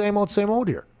doing the same old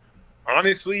here?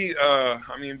 Honestly,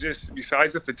 just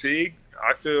besides the fatigue,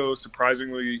 I feel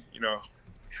surprisingly,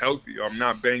 healthy. I'm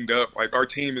not banged up. Like our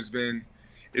team it's been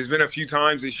a few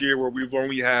times this year where we've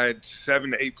only had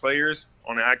 7 to 8 players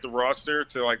on an active roster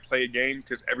to like play a game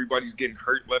because everybody's getting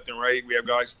hurt left and right. We have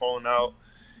guys falling out,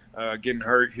 getting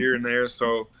hurt here and there.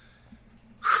 So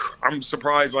I'm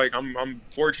surprised. Like I'm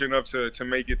fortunate enough to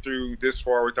make it through this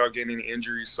far without getting any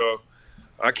injuries. So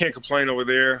I can't complain over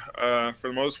there. For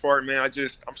the most part, man,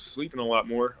 I'm sleeping a lot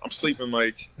more. I'm sleeping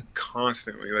like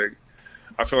constantly. Like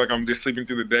I feel like I'm just sleeping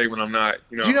through the day when I'm not.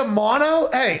 Do you have mono?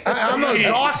 Hey, I'm no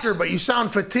doctor, but you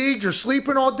sound fatigued. You're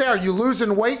sleeping all day. Are you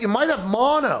losing weight? You might have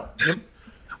mono.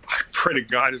 I pray to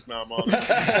God it's not mono.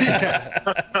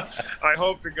 I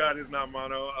hope to God it's not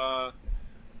mono.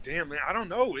 Damn, man, I don't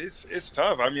know. It's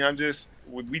tough. I mean,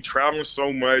 we travel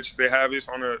so much. They have us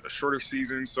on a shorter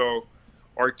season, so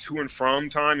our to and from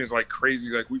time is like crazy.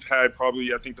 Like we've had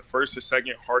probably, I think, the first or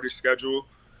second hardest schedule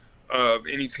of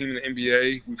any team in the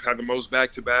NBA. We've had the most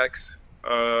back-to-backs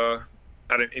out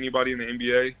of anybody in the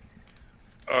NBA.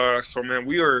 So, man,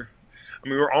 we're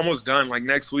almost done. Like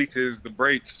next week is the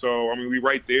break. So, we're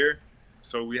right there.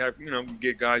 So we have,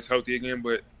 get guys healthy again.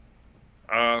 But,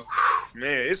 man,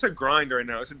 it's a grind right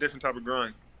now. It's a different type of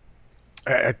grind.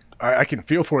 I can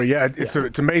feel for you. Yeah,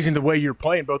 it's amazing the way you're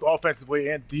playing, both offensively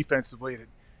and defensively.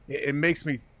 It makes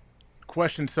me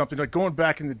question something. Like going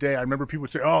back in the day, I remember people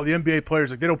would say, "Oh, the NBA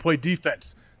players, like they don't play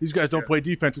defense. These guys don't play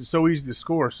defense. It's so easy to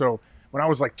score." So when I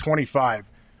was like 25,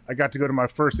 I got to go to my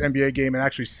first NBA game and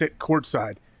actually sit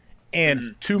courtside.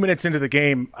 And 2 minutes into the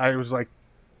game, I was like,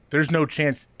 "There's no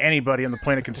chance anybody on the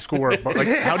planet can score." But like,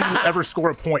 how do you ever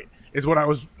score a point? Is what I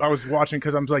was watching,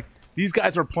 because I'm like, these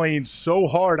guys are playing so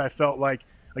hard. I felt like,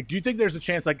 do you think there's a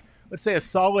chance, like, let's say a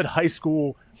solid high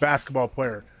school basketball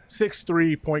player,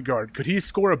 6'3" point guard, could he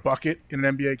score a bucket in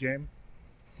an NBA game?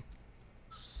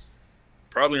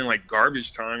 Probably in like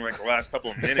garbage time, like the last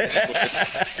couple of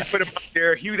minutes. You put him out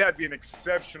there, he would have to be an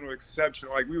exceptional.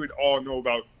 Like we would all know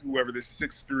about whoever this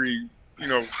 6'3",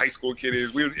 high school kid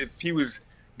is. If he was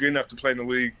good enough to play in the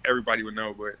league, everybody would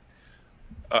know. But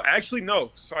actually,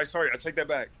 no. Sorry, I take that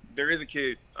back. There is a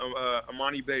kid,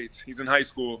 Amani Bates. He's in high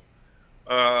school.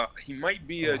 He might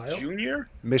be a junior.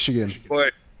 Michigan.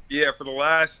 But yeah, for the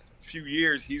last few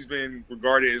years, he's been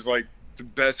regarded as like the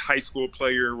best high school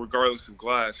player, regardless of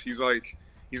class. He's like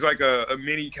a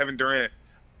mini Kevin Durant.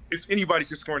 If anybody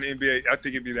could score in the NBA, I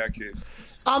think it'd be that kid.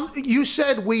 You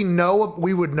said we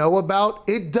would know about.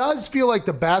 It does feel like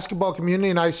the basketball community,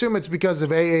 and I assume it's because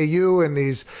of AAU and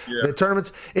the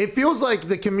tournaments. It feels like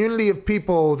the community of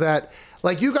people that,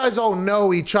 like, you guys all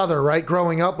know each other, right?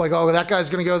 Growing up, like, oh, that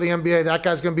guy's going to go to the NBA, that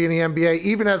guy's going to be in the NBA.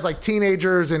 Even as like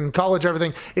teenagers in college,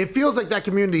 everything. It feels like that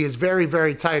community is very,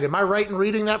 very tight. Am I right in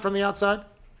reading that from the outside?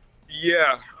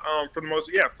 Yeah,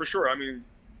 for sure. I mean,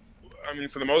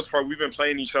 for the most part, we've been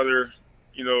playing each other.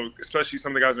 Especially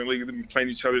some of the guys in the league have been playing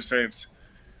each other since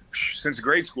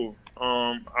grade school.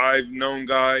 I've known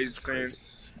guys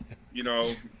since,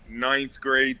 9th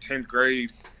grade, 10th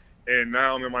grade, and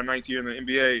now I'm in my 9th year in the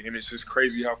NBA, and it's just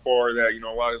crazy how far that, a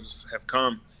lot of us have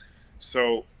come.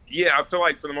 So, yeah, I feel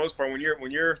like for the most part, when you're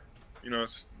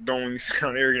don't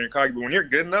sound arrogant or cocky, but when you're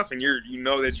good enough and you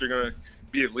know that you're going to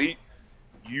be elite,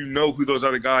 you know who those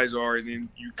other guys are, and then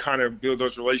you kind of build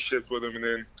those relationships with them, and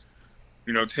then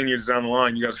 10 years down the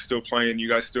line, you guys are still playing. You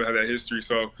guys still have that history.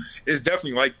 So it's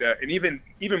definitely like that. And even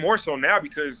more so now,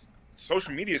 because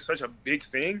social media is such a big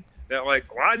thing that, like,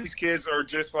 a lot of these kids are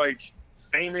just, like,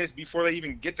 famous before they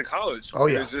even get to college. Oh,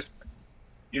 yeah. It's just,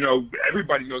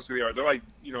 everybody knows who they are. They're, like,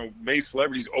 made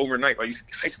celebrities overnight. Like, these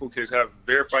high school kids have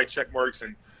verified check marks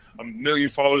and a million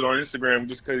followers on Instagram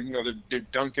just because they're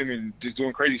dunking and just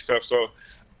doing crazy stuff. So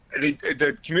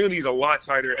the community is a lot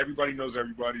tighter. Everybody knows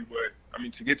everybody, but I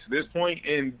mean to get to this point,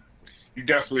 and you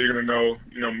definitely are gonna know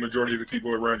majority of the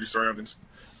people around your surroundings.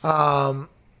 I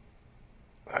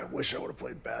wish I would have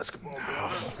played basketball.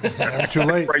 Never too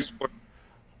late.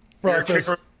 You're a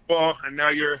kicker ball, and now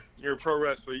you're a pro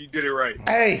wrestler. You did it right.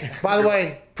 Hey, by the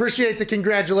way, appreciate the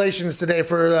congratulations today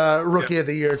for Rookie of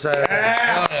the Year.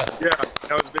 Yeah,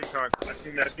 that was big time. I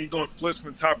seen that. See going flips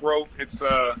from the top rope. It's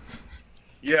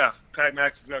Pat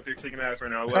McAfee's out there kicking ass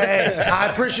right now. I love it. I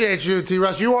appreciate you, T.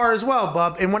 Russ. You are as well,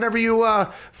 Bub. And whenever you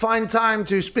find time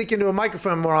to speak into a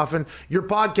microphone more often, your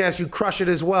podcast, you crush it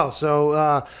as well.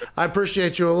 So I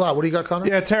appreciate you a lot. What do you got, Connor?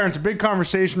 Yeah, Terrence, a big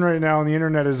conversation right now on the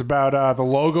internet is about the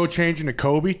logo changing to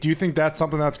Kobe. Do you think that's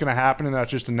something that's going to happen and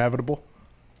that's just inevitable?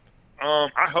 I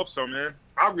hope so, man.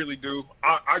 I really do.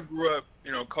 I grew up,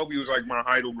 Kobe was like my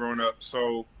idol growing up.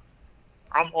 So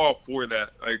I'm all for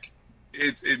that. Like,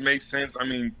 it makes sense. I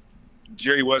mean,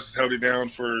 Jerry West has held it down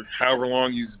for however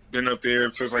long he's been up there.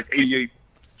 It feels like 88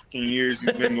 fucking years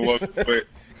he's been in the logo. But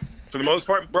for the most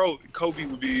part, bro,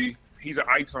 Kobe he's an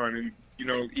icon. And,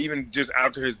 even just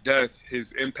after his death,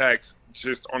 his impact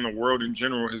just on the world in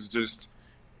general has just,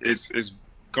 it's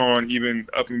gone even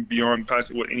up and beyond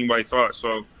past what anybody thought.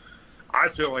 So I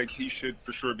feel like he should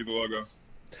for sure be the logo.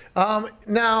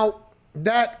 Now,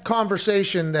 that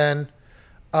conversation then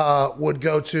would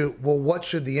go to, well, what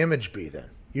should the image be then?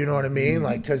 You know what I mean?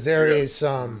 Like, because there is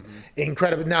some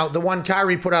incredible. Now, the one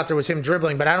Kyrie put out there was him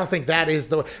dribbling, but I don't think that is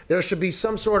there should be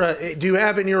some sort of. Do you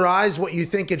have in your eyes what you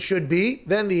think it should be?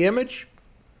 Then the image.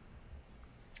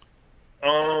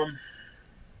 I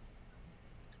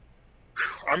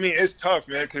mean, it's tough,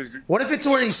 man. Because what if it's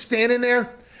where he's standing there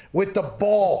with the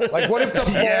ball? Like, what if the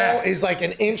ball is like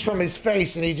an inch from his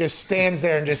face and he just stands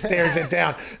there and just stares it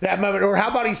down? That moment. Or how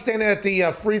about he's standing at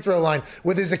the free throw line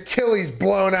with his Achilles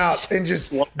blown out and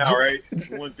just. All right.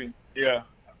 One thing. Yeah.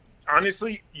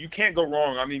 Honestly, you can't go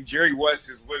wrong. I mean, Jerry West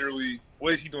is literally,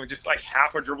 what is he doing? Just like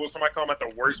half a dribble. Somebody call him at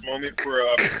the worst moment for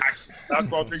a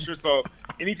basketball picture. So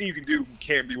anything you can do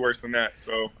can't be worse than that.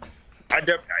 So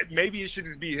maybe it should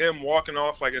just be him walking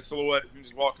off like a silhouette,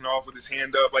 just walking off with his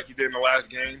hand up like he did in the last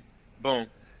game. Boom.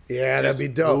 Yeah, that'd be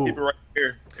dope. Keep it right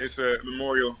here. It's a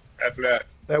memorial after that.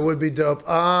 That would be dope.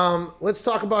 Let's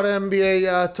talk about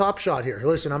NBA Top Shot here.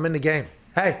 Listen, I'm in the game.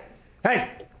 Hey,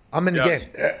 I'm in the game.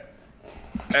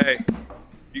 Hey,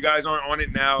 you guys aren't on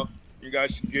it now. You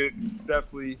guys should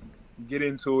definitely get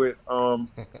into it.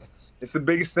 It's the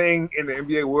biggest thing in the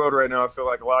NBA world right now. I feel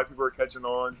like a lot of people are catching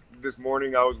on. This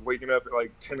morning, I was waking up at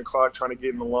like 10 o'clock trying to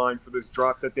get in the line for this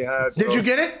drop that they had. Did you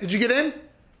get it? Did you get in?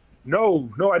 No,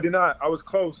 I did not. I was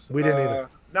close. We didn't either.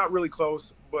 Not really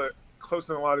close, but close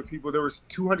than a lot of people. There was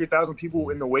 200,000 people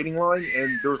in the waiting line,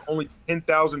 and there was only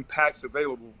 10,000 packs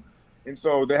available. And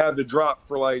so they had the drop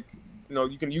for like,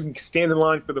 you can stand in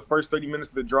line for the first 30 minutes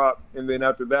of the drop, and then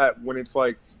after that, when it's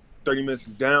like 30 minutes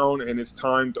is down and it's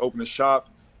time to open the shop,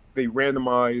 they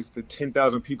randomized the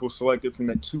 10,000 people selected from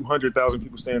that 200,000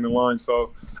 people standing in line.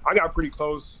 So I got pretty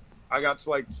close. I got to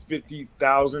like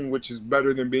 50,000, which is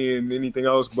better than being anything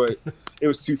else, but it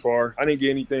was too far. I didn't get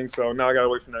anything, so now I got to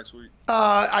wait for next week.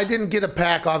 I didn't get a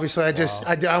pack, obviously.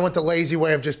 I went the lazy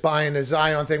way of just buying the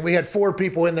Zion thing. We had 4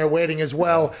 people in there waiting as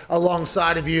well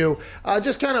alongside of you.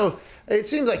 Just kind of, it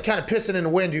seems like kind of pissing in the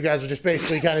wind you guys are just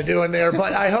basically kind of doing there,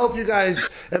 but I hope you guys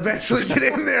eventually get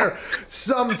in there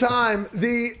sometime.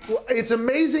 It's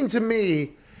amazing to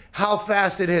me how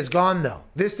fast it has gone, though.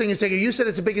 This thing is taking. You said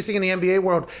it's the biggest thing in the NBA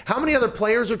world. How many other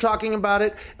players are talking about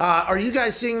it? Are you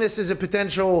guys seeing this as a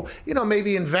potential,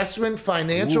 maybe investment,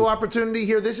 financial opportunity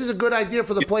here? This is a good idea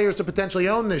for the players to potentially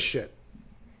own this shit.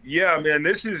 Yeah, man.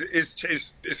 This is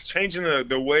changing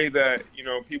the way that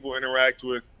people interact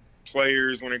with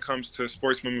players when it comes to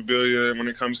sports memorabilia, when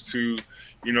it comes to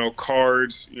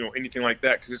cards, anything like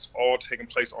that, because it's all taking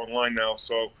place online now.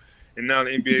 So. And now the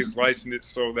NBA's licensed it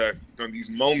so that these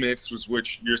moments,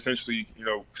 which you're essentially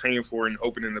paying for and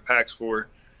opening the packs for,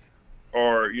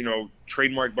 are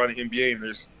trademarked by the NBA, and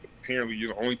there's apparently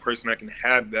you're the only person that can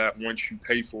have that once you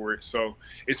pay for it. So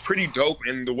it's pretty dope,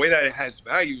 and the way that it has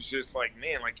value is just like,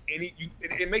 man, like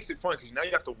it makes it fun because now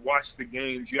you have to watch the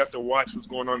games, you have to watch what's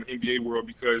going on in the NBA world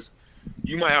because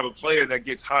you might have a player that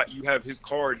gets hot, you have his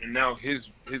card, and now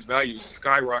his value is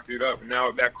skyrocketed up, and now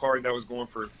that card that was going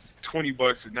for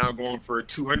 $20 is now going for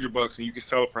 $200 and you can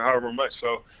sell it for however much.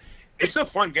 So it's a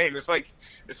fun game. It's like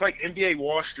NBA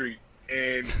Wall Street,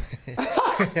 and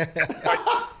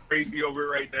crazy over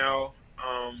it right now.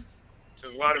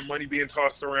 There's a lot of money being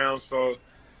tossed around, so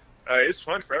it's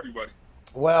fun for everybody.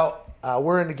 Well,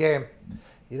 we're in the game.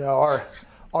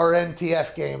 our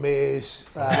NTF game is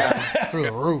through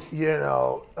the roof. You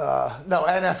know, no,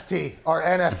 NFT. Our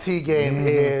NFT game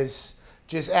is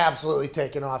just absolutely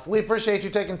taking off. We appreciate you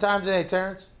taking time today,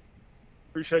 Terrence.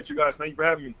 Appreciate you guys. Thank you for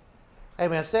having me. Hey,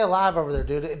 man, stay alive over there,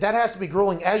 dude. That has to be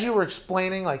grueling. As you were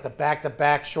explaining, like the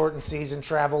back-to-back shortened season,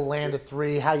 travel, land of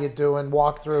 3, how you doing,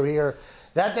 walk through here.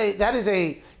 That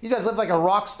day, you guys live like a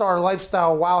rock star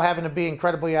lifestyle while having to be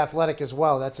incredibly athletic as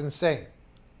well. That's insane.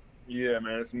 Yeah,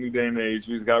 man, it's a new day and age.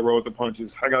 We just got to roll with the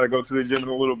punches. I got to go to the gym in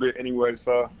a little bit anyway,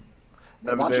 so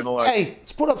another day in the life. Hey,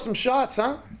 let's put up some shots,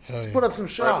 huh? Let's put up some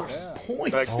shots. Yeah.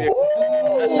 Points. Back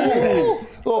Ooh,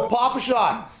 little pop a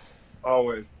shot.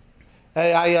 Always.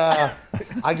 Hey,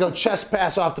 I go chest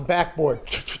pass off the backboard.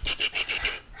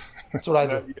 That's what I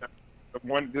do. Yeah. The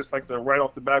one just like the right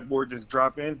off the backboard, just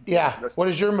drop in. Yeah. What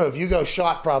is your move? You go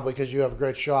shot probably because you have a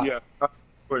great shot. Yeah.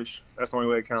 Push. That's the only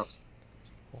way it counts.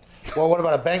 Well, what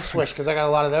about a bank swish? Because I got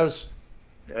a lot of those.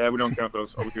 Yeah, we don't count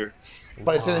those over here.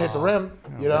 But it didn't hit the rim.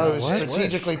 You know, it was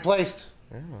strategically placed.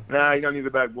 Nah, you don't need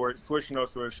the backboard. Swish, no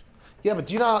swish. Yeah, but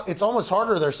do you know, it's almost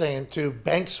harder, they're saying, to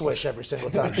bank swish every single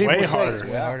time. People Way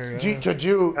say, harder. Could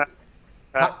you...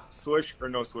 Swish or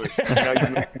no swish?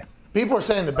 People are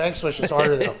saying the bank swish is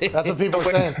harder, though. That's what people are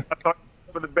saying.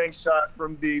 For the bank shot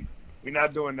from deep, we're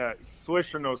not doing that.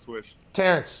 Swish or no swish?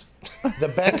 Terrence, the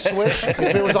bank swish, if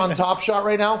it was on Top Shot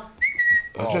right now,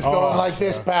 just going like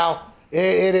this, pal.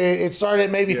 It started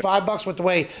at maybe $5 with the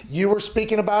way you were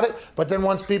speaking about it, but then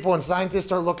once people and scientists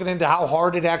start looking into how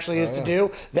hard it actually is to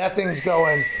do, that thing's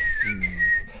going.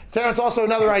 Terrence, also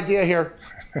another idea here.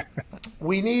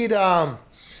 We need to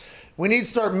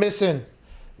start missing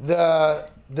the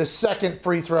second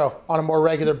free throw on a more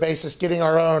regular basis, getting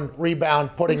our own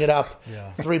rebound, putting it up,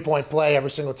 3-point play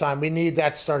every single time. We need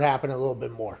that to start happening a little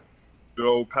bit more. Good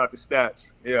old pat the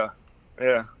stats. Yeah,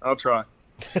 I'll try.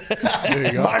 There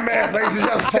you go. My man, ladies and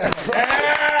gentlemen. Here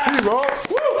you go.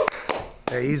 Woo.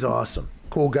 Hey, he's awesome.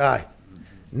 Cool guy.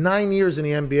 9 years in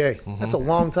the NBA. That's a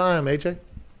long time, AJ.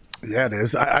 Yeah, it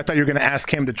is. I thought you were going to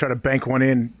ask him to try to bank one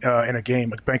in a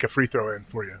game, like bank a free throw in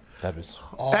for you. That is.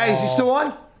 Hey, is he still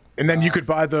on? And then you could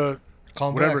buy the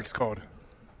whatever back. it's called.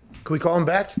 Can we call him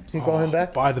back? Can you call him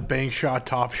back? Buy the bank shot,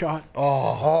 Top Shot.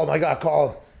 Oh my God, call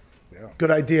him.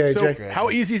 Good idea, AJ. So how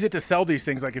easy is it to sell these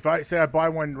things? Like if I say I buy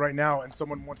one right now and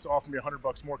someone wants to offer me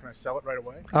 $100 more, can I sell it right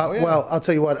away? Well, I'll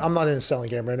tell you what. I'm not in a selling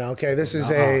game right now. Okay, this is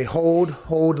a hold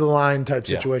the line type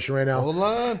situation right now. Hold the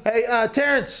line. Hey,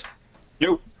 Terrence.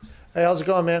 You. Hey, how's it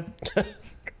going, man?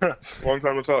 Long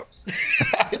time to talk.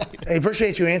 Hey,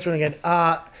 appreciate you answering again.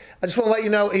 I just want to let you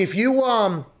know if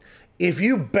you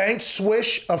bank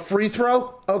swish a free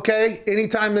throw, okay,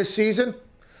 anytime this season,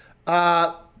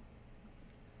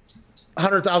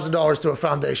 $100,000 to a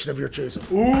foundation of your choosing.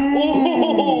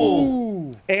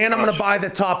 Ooh. And I'm going to buy the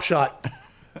Top Shot. Yeah,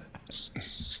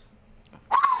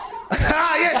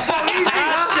 it's so easy,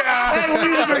 huh? Hey,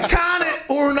 we're either going to count it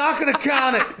or we're not going to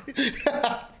count it.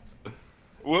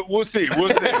 We'll see.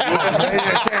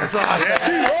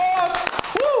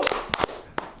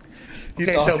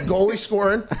 Okay, so goalie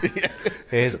scoring.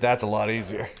 That's a lot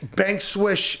easier. Bank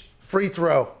swish free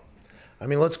throw. I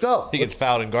mean, let's go. He gets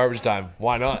fouled in garbage time.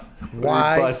 Why not?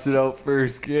 Why? Busted out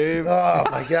first game. Oh,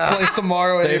 my God. Plays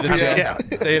tomorrow. They have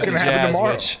the It's going to happen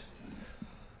tomorrow. Mitch.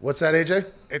 What's that, AJ?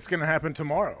 It's going to happen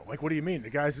tomorrow. Like, what do you mean? The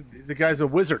guy's a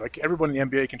wizard. Like, everyone in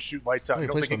the NBA can shoot lights out. Oh, he You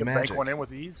don't plays think he for can Magic. bank one in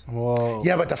with ease? Whoa.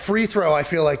 Yeah, but the free throw, I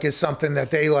feel like, is something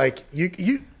that they like.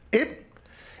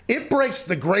 It breaks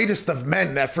the greatest of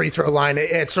men, that free throw line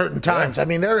at certain times. I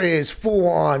mean, there is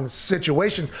full-on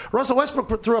situations. Russell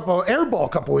Westbrook threw up an air ball a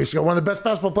couple weeks ago. One of the best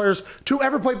basketball players to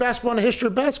ever play basketball in the history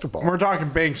of basketball. We're talking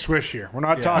bank swish here. We're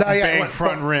not talking bank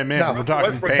front rim in. No. We're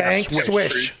talking bank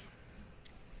swish.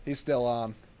 He's still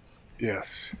on.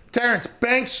 Yes. Terrence,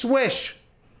 bank swish.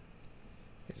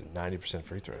 He's a 90%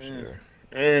 free throw shooter.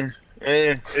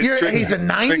 He's a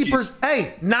 90%.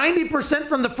 Hey, 90%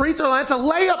 from the free throw line. That's a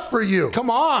layup for you. Come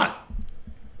on.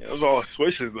 It was all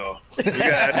swishes, though. You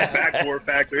got that backboard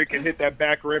factor. It can hit that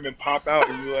back rim and pop out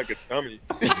and you look like a dummy.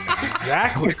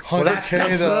 Exactly. Well, that's the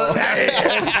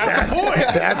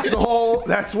point.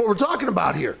 That's what we're talking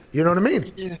about here. You know what I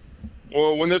mean?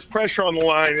 Well, when there's pressure on the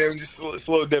line, it's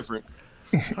a little different.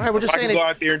 All right, we're just I saying can go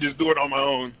out there and just do it on my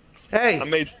own. Hey. I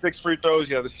made 6 free throws.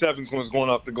 Yeah, the 7th one's going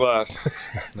off the glass.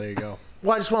 There you go.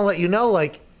 Well, I just want to let you know,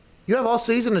 like, you have all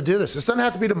season to do this. This doesn't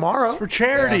have to be tomorrow. It's for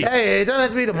charity. Yeah. Hey, it doesn't have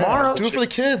to be tomorrow. Do it for the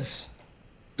kids.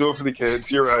 Do it for the kids.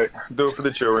 You're right. Do it for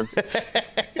the children.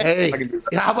 Hey,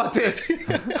 how about this?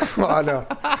 Oh, no.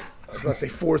 I was about to say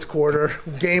fourth quarter,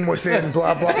 game within,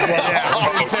 blah, blah,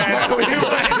 blah.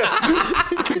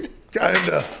 Kind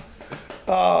of.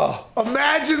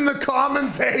 Imagine the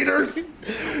commentators.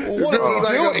 What is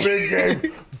he doing? Like a big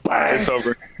game. Bang. It's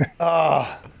over.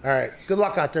 All right. Good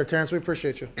luck out there, Terrence. We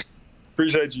appreciate you.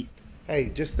 Appreciate you.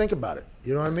 Hey, just think about it.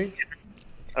 You know what I mean?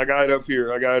 I got it up here.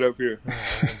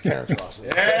 Terrence Ross.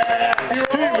 Yeah,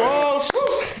 T-Ross.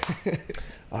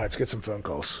 All right, let's get some phone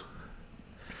calls.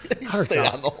 He stayed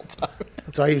on the whole time.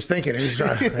 That's all he was thinking. He was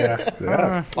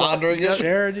trying. Pondering it.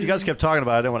 Jared, you guys kept talking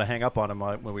about it. I didn't want to hang up on him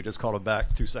when we just called him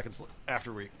back 2 seconds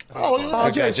after we.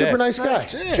 Jay, super nice guy.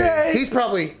 Jay. He's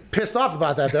probably pissed off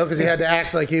about that though, because he had to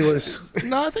act like he was.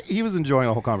 No, I think he was enjoying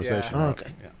the whole conversation. Yeah.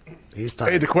 Okay. Yeah. He's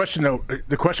tired. Hey, the question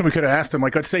we could have asked him,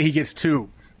 like, let's say he gets 2.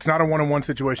 It's not a one-on-one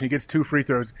situation. He gets 2 free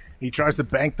throws. He tries to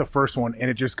bank the first one, and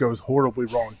it just goes horribly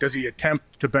wrong. Does he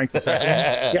attempt to bank the second one?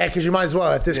 Yeah, because you might as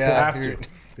well at this point. Have to.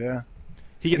 Yeah.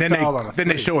 He gets fouled on a Then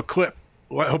they show a clip.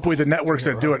 Well, hopefully the networks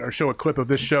that do it or show a clip of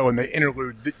this show, and they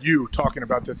interlude you talking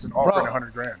about this and offering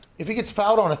 $100,000. If he gets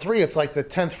fouled on a 3, it's like the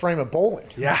 10th frame of bowling.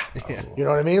 Yeah. You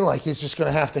know what I mean? Like he's just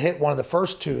going to have to hit one of the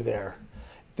first 2 there.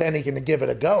 Then he can give it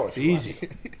a go. If easy.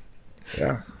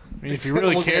 Yeah. I mean, if he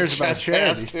really cares about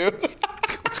charity.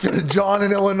 Let's go to John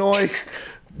in Illinois.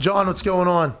 John, what's going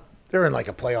on? They're in like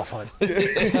a playoff hunt.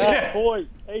 Boys,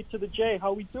 A to the J,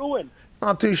 how we doing?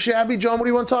 Not too shabby. John, what do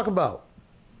you want to talk about?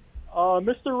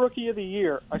 Mr. Rookie of the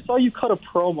Year, I saw you cut a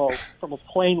promo from a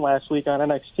plane last week on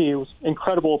NXT. It was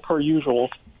incredible per usual.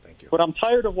 Thank you. But I'm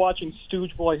tired of watching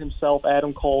Stooge Boy himself,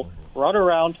 Adam Cole, run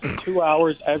around for 2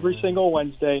 hours every single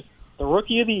Wednesday. The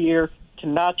Rookie of the Year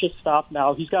cannot just stop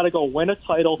now. He's got to go win a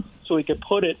title so he can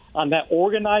put it on that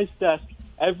organized desk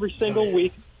every single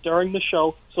week during the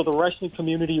show so the wrestling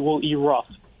community will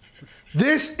erupt.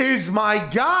 This is my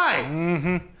guy.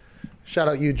 Mm-hmm. Shout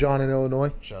out you, John in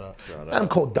Illinois. Shout out. Adam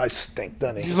Cole does stink,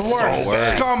 doesn't he? He's the worst.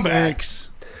 Scumbags.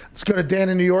 Let's go to Dan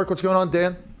in New York. What's going on,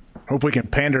 Dan? Hope we can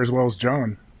pander as well as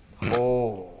John.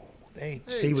 Oh,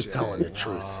 he was telling the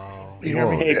truth. He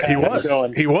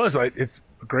was. It's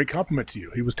a great compliment to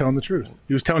you. He was telling the truth.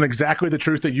 He was telling exactly the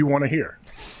truth that you want to hear.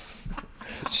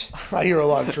 I hear a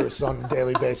lot of truths on a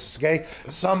daily basis, okay?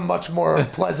 Some much more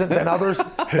pleasant than others.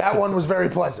 That one was very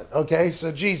pleasant, okay?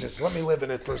 So, Jesus, let me live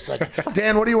in it for a second.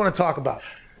 Dan, what do you want to talk about?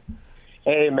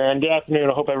 Hey, man. Good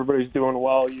afternoon. I hope everybody's doing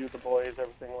well. You, the boys,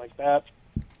 everything like that.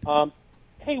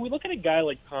 Hey, we look at a guy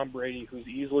like Tom Brady, who's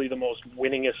easily the most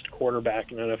winningest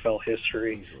quarterback in NFL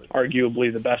history,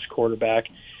 arguably the best quarterback.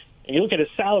 And you look at his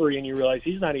salary and you realize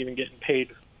he's not even getting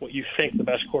paid what you think the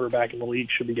best quarterback in the league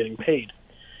should be getting paid.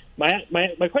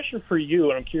 My question for you,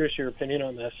 and I'm curious your opinion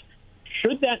on this,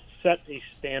 should that set a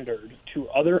standard to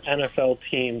other NFL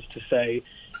teams to say,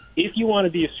 if you want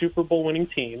to be a Super Bowl winning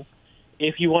team,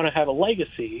 if you want to have a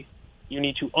legacy, you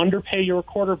need to underpay your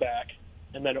quarterback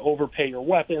and then overpay your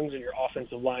weapons and your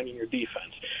offensive line and your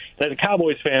defense? And as a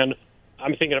Cowboys fan,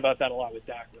 I'm thinking about that a lot with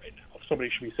Dak right now.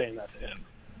 Somebody should be saying that to him.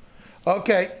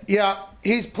 Okay, yeah,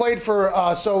 he's played for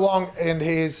so long, and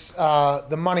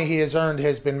the money he has earned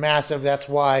has been massive. That's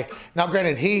why. Now,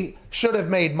 granted, he should have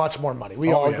made much more money.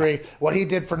 We all agree. What he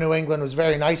did for New England was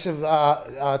very nice of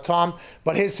Tom,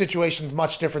 but his situation is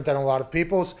much different than a lot of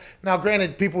people's. Now,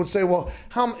 granted, people would say, "Well,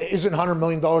 how isn't $100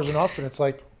 million enough?" And it's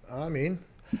like, I mean,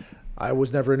 I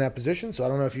was never in that position, so I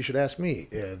don't know if you should ask me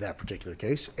that particular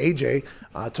case. AJ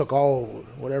took all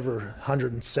whatever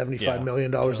 $175 million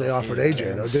they offered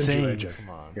AJ, though, didn't you, AJ? Come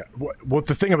on. Yeah. Well,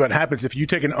 the thing about it happens if you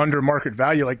take an under market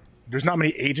value, like there's not many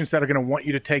agents that are going to want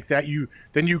you to take that.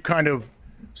 Then you kind of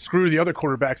screw the other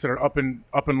quarterbacks that are up in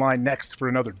line next for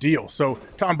another deal. So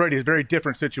Tom Brady is a very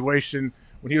different situation.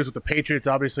 When he was with the Patriots,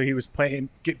 obviously he was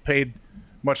getting paid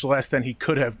much less than he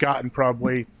could have gotten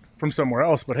probably from somewhere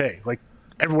else. But hey, like,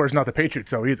 everywhere's not the Patriots,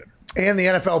 though, either. And the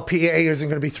NFLPA isn't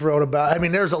going to be thrilled about. I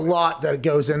mean, there's a lot that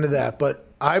goes into that. But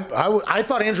I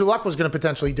thought Andrew Luck was going to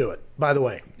potentially do it, by the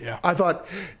way. Yeah. I thought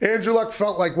Andrew Luck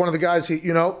felt like one of the guys, I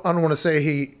don't want to say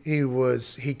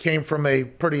he came from a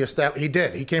pretty established, he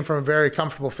did. He came from a very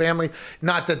comfortable family.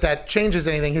 Not that changes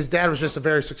anything. His dad was just a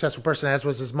very successful person, as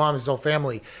was his mom, his whole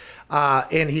family.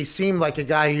 And he seemed like a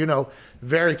guy,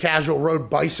 very casual,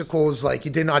 rode bicycles, like he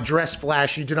did not dress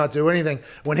flashy, did not do anything.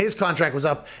 When his contract was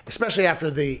up, especially after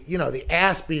the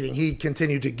ass beating he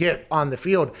continued to get on the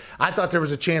field, I thought there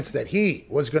was a chance that he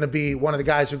was going to be one of the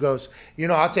guys who goes,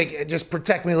 I'll take it, just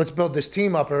protect me, let's build this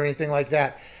team up or anything like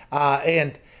that.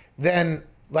 And then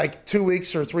like 2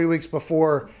 weeks or 3 weeks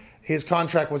before his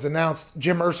contract was announced,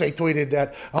 Jim Irsay tweeted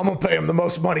that I'm going to pay him the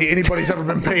most money anybody's ever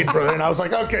been paid for it. And I was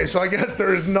like, okay, so I guess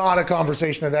there is not a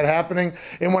conversation of that happening.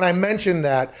 And when I mentioned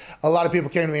that, a lot of people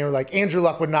came to me and were like, Andrew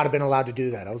Luck would not have been allowed to do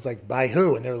that. I was like, by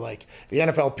who? And they're like, the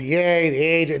NFLPA, the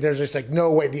age. There's just like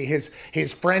no way.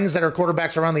 His friends that are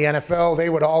quarterbacks around the NFL, they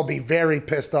would all be very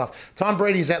pissed off. Tom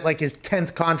Brady's at like his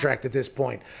 10th contract at this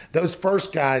point. Those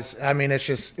first guys, I mean,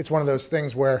 it's one of those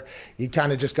things where you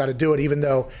kind of just got to do it, even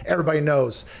though everybody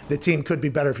knows the team could be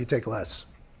better if you take less.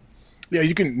 Yeah,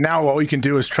 you can now. All you can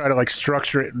do is try to like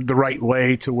structure it the right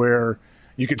way to where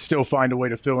you could still find a way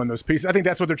to fill in those pieces. I think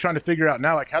that's what they're trying to figure out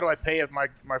now. Like, how do I pay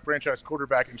my franchise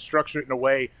quarterback and structure it in a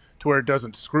way to where it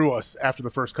doesn't screw us after the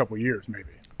first couple of years, maybe.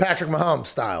 Patrick Mahomes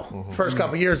style. First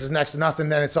couple of years is next to nothing,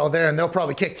 then it's all there, and they'll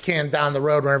probably kick the can down the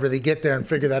road whenever they get there and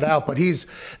figure that out. But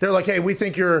they're like, hey, we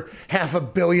think you're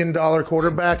 $500 million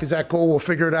quarterback. Is that cool? We'll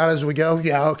figure it out as we go.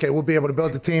 Yeah, okay, we'll be able to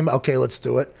build the team. Okay, let's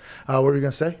do it. What were you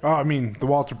going to say? Oh, I mean, the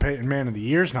Walter Payton Man of the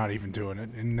Year's not even doing it,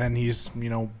 and then he's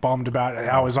bummed about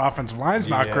how his offensive line's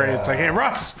not great. It's like, hey,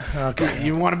 Russ,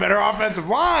 you want a better offensive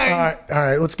line? All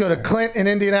right. Let's go to Clint in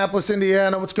Indianapolis,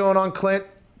 Indiana. What's going on, Clint?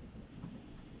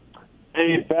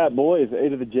 Hey, Fat Boys, A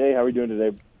to the J. How are we doing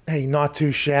today? Hey, not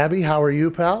too shabby. How are you,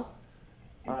 pal?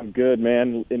 I'm good,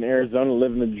 man. In Arizona,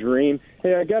 living the dream.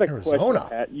 Hey, I got a question,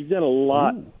 Pat. You've done a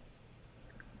lot. Ooh.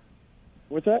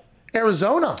 What's that?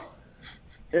 Arizona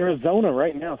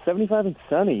right now, 75 and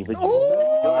sunny.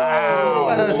 Wow!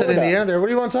 I thought I said Indiana there. What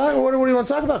do you want to talk? What do you want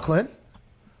to talk about, Clint?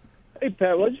 Hey,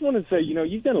 Pat. Well, I just want to say,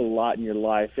 you've done a lot in your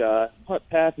life. Punt,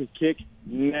 pass, and kick,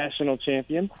 national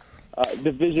champion,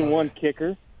 Division I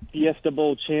kicker, Fiesta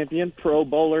Bowl champion, Pro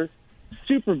Bowler,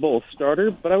 Super Bowl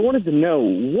starter. But I wanted to know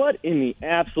what in the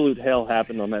absolute hell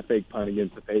happened on that fake punt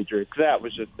against the Patriots. That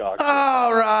was just dog.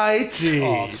 All right. Jeez.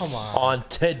 Oh, come on. On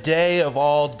today of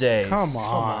all days. Come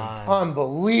on.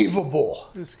 Unbelievable.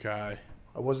 This guy.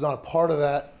 I was not a part of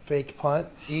that fake punt,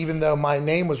 even though my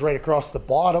name was right across the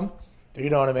bottom. Do you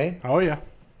know what I mean? Oh, yeah.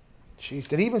 Jeez,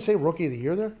 did he even say Rookie of the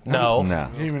Year there? No. He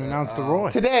didn't even announce the Roy.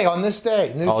 Today, on this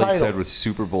day, new All title. he said was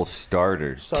Super Bowl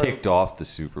starter. Kicked off the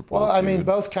Super Bowl. Well, I mean,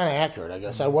 both kind of accurate, I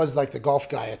guess. I was like the golf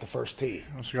guy at the first tee.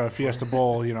 Also got a Fiesta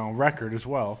Bowl, record as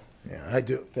well. Yeah, I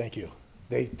do. Thank you.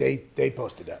 They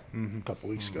posted that a couple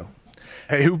weeks ago.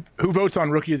 Hey, who votes on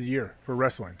Rookie of the Year for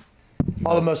wrestling?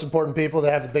 All the most important people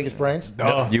that have the biggest brains.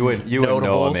 No. You would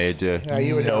know him, AJ. Yeah,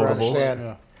 you would never understand.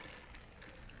 Yeah.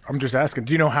 I'm just asking.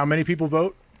 Do you know how many people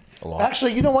vote? A lot.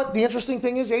 Actually, you know what? The interesting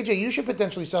thing is, AJ, you should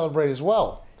potentially celebrate as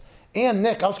well. And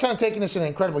Nick, I was kind of taking this in an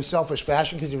incredibly selfish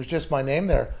fashion because it was just my name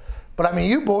there. But, I mean,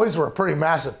 you boys were a pretty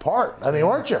massive part. I mean,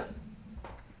 weren't you?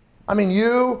 I mean,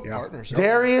 you,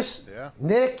 Darius,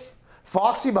 Nick,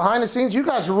 Foxy, behind the scenes, you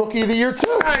guys are Rookie of the Year,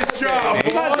 too. Nice job.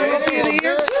 You guys are Rookie of the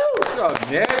Year, too. Good job,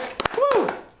 Nick. Woo.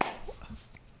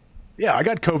 Yeah, I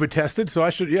got COVID tested, so I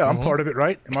should, I'm part of it,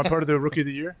 right? Am I part of the Rookie of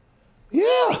the Year?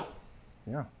 Yeah.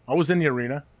 Yeah. I was in the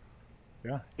arena.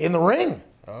 Yeah. In the ring.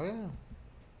 Oh, yeah.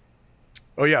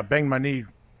 Oh, yeah. Banged my knee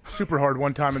super hard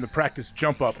one time in the practice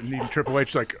jump up, and even Triple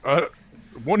H like,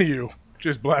 one of you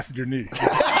just blasted your knee. I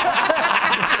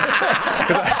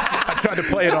tried to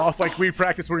play it off like we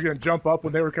practiced. We were going to jump up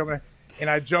when they were coming, and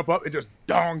I jump up and just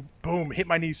dong, boom, hit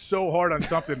my knee so hard on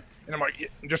something, and I'm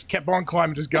like, just kept on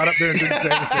climbing, just got up there and didn't say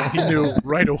anything. He knew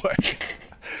right away.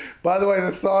 By the way, the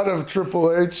thought of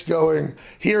Triple H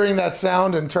hearing that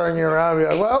sound and turning around and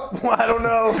be like, well, I don't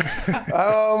know.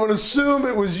 I'm going to assume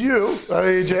it was you,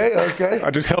 AJ. Okay.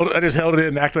 I just held it in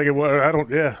and acted like it was. I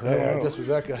guess it was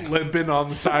that guy. Limping on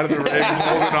the side of the ring,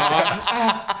 holding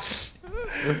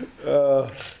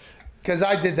on. Because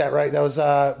I did that, right? That was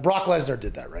Brock Lesnar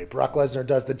did that, right? Brock Lesnar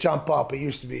does the jump up. It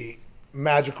used to be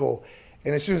magical.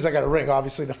 And as soon as I got a ring,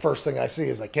 obviously the first thing I see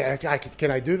is like,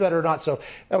 can I do that or not? So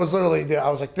that was literally,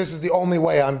 I was like, this is the only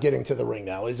way I'm getting to the ring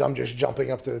now, is I'm just jumping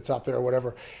up to the top there or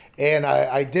whatever. And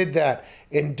I did that.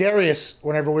 And Darius,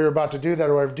 whenever we were about to do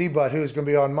that or whatever, D-Bud, who's going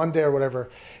to be on Monday or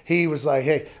whatever, he was like,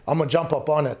 hey, I'm going to jump up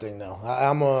on that thing now.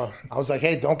 I was like,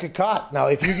 hey, don't get caught. Now,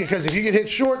 because if you get hit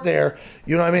short there,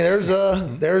 you know what I mean?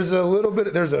 There's a little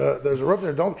bit, there's a rope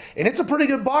there. And it's a pretty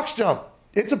good box jump.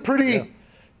 It's a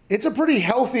pretty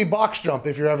healthy box jump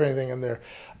if you have anything in there.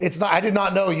 It's not. I did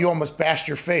not know you almost bashed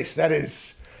your face. That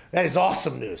is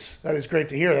awesome news. That is great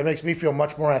to hear. That makes me feel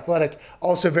much more athletic.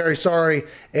 Also very sorry,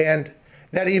 and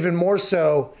that even more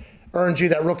so earned you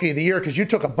that Rookie of the Year because you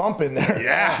took a bump in there.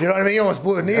 Yeah. You know what I mean? You almost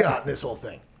blew a knee out in this whole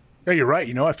thing. Yeah, you're right.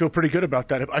 I feel pretty good about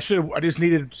that. I just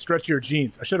needed stretchier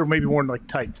jeans. I should have maybe worn like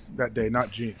tights that day,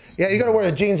 not jeans. Yeah, you got to wear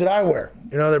the jeans that I wear.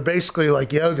 They're basically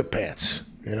like yoga pants.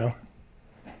 Let's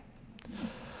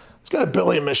go to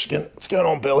Billy in Michigan. What's going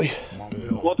on, Billy?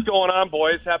 What's going on,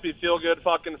 boys? Happy Feel Good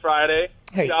fucking Friday.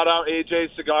 Hey. Shout out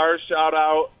AJ Cigars. Shout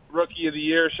out Rookie of the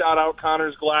Year. Shout out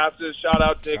Connor's Glasses. Shout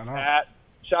out Dick Pat.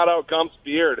 Shout out Gump's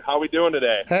Beard. How we doing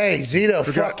today? Hey, Zito,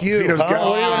 fuck you. Zito's Huh? got-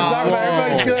 What do you want to talk about?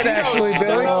 Everybody's good, actually,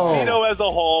 Billy. Zito as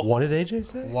a whole. What did AJ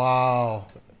say? Wow.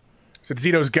 Said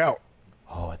Zito's gout.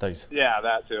 Oh, I thought you said. Yeah,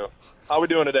 that too. How we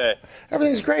doing today?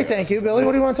 Everything's great, thank you, Billy.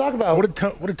 What do you want to talk about? What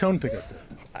did Tone think I said?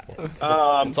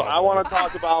 I want to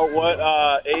talk about what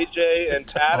AJ and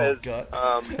Pat is.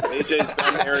 AJ's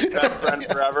been Aaron's best friend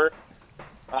forever.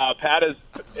 Pat is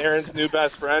Aaron's new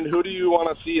best friend. Who do you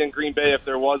want to see in Green Bay if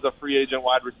there was a free agent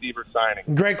wide receiver signing?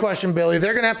 Great question, Billy.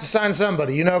 They're going to have to sign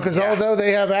somebody, because although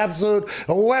they have absolute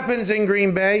weapons in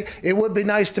Green Bay, it would be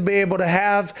nice to be able to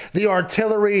have the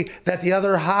artillery that the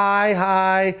other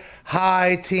high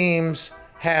teams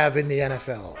have in the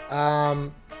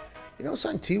NFL.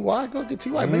 Sign T.Y. Go get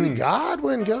T.Y. Maybe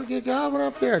Godwin. Go get Godwin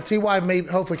up there. T.Y.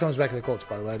 hopefully comes back to the Colts,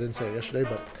 by the way. I didn't say it yesterday,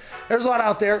 but there's a lot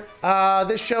out there.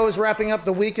 This show is wrapping up.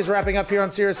 The week is wrapping up here on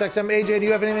SiriusXM. AJ, do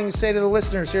you have anything to say to the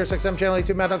listeners? SiriusXM Channel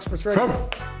 82, Mad Dog Sports Radio.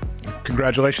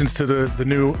 Congratulations to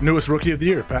the newest Rookie of the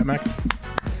Year, Pat McAfee.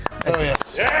 Oh, yeah.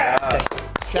 Yeah.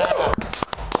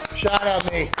 Shout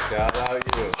out me. Shout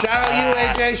out you. Shout out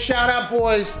you, AJ. Shout out,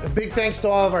 boys. Big thanks to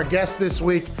all of our guests this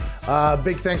week.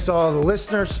 Big thanks to all of the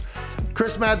listeners.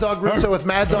 Chris Mad Dog Russo with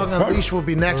Mad Dog Unleashed will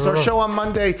be next. Our show on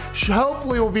Monday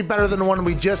hopefully will be better than the one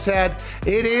we just had.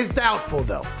 It is doubtful,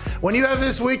 though. When you have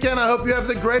this weekend, I hope you have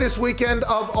the greatest weekend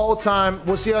of all time.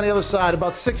 We'll see you on the other side.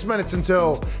 About 6 minutes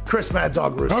until Chris Mad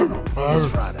Dog Russo this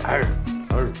Friday.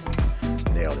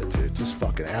 Nailed it, dude. Just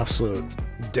fucking absolute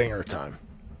dinger time.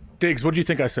 Diggs, what do you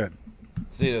think I said?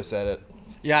 Zito said it.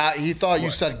 Yeah, he thought you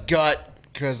said gut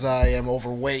because I am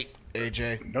overweight,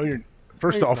 AJ. No,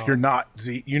 First off, you're not,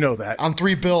 Z. You know that. I'm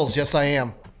 3 bills. Yes, I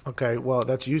am. Okay, well,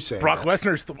 that's you saying Brock that.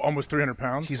 Lesnar's almost 300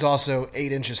 pounds. He's also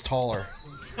 8 inches taller.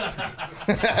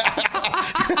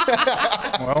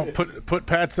 Well, put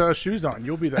Pat's shoes on.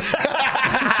 You'll be that.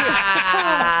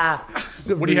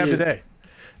 What do you have today?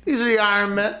 These are the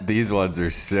Iron Men. These ones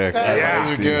are sick. Yeah, I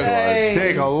like these these good. ones.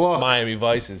 Take a look. Miami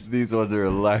Vices. These ones are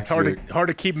electric. It's hard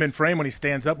to keep him in frame when he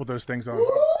stands up with those things on.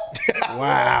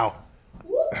 Wow.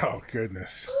 Oh,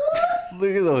 goodness.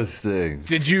 Look at those things.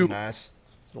 Did you? Nice.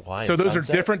 So those are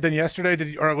different than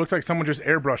yesterday? Or it looks like someone just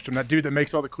airbrushed him, that dude that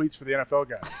makes all the cleats for the NFL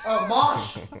guys. Oh,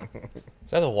 Mosh. Is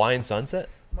that a Hawaiian Sunset?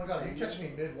 Oh, my God. He catch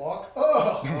me mid-walk.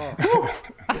 Oh.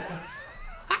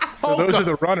 So those are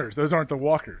the runners. Those aren't the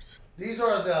walkers. These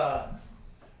are the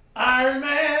Iron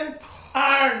Man.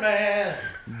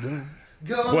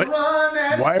 Gonna What? run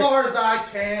as Why- far as I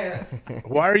can.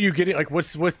 Why are you getting,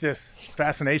 what's with this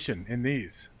fascination in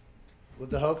these?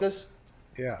 With the Hokas?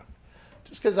 Yeah.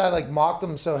 Just because I mocked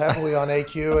them so heavily on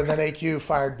AQ, and then AQ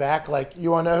fired back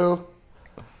you want to know who?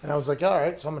 And I was like, all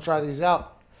right, so I'm gonna try these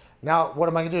out. Now, what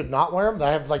am I gonna do? Not wear them? I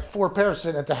have 4 pairs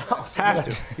sitting at the house. Have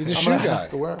to. He's a shoe guy. Have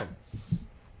to wear them.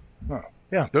 Oh,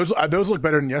 yeah, those look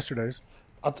better than yesterday's.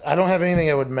 I don't have anything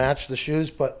that would match the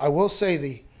shoes, but I will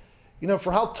say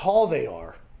for how tall they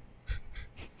are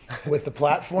with the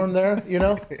platform there, You feel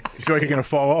like you're going to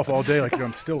fall off all day like you're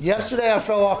on stilts. Yesterday I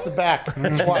fell off the back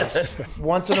twice.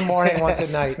 Once in the morning, once at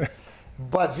night.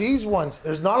 But these ones,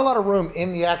 there's not a lot of room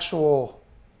in the actual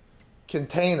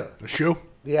container. The shoe?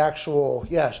 The actual,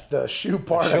 the shoe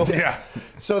part of it. Yeah.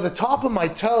 So the top of my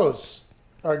toes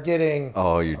are getting...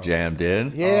 Oh, you're jammed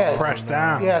in? Yeah. Pressed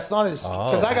down. Yeah, it's not as...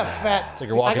 Because I got fat... It's like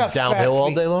you're walking downhill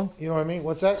all day long? You know what I mean?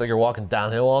 What's that? It's like you're walking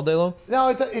downhill all day long? No,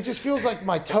 it just feels like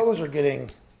my toes are getting...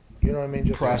 You know what I mean?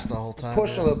 Just Pressed the whole time.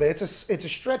 Push a little bit. It's a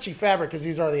stretchy fabric because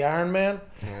these are the Iron Man.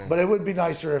 But it would be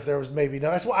nicer if there was maybe no.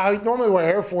 That's why I normally wear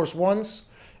Air Force Ones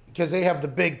because they have the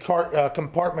big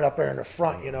compartment up there in the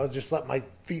front. Just let my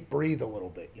feet breathe a little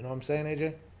bit. You know what I'm saying,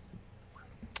 AJ?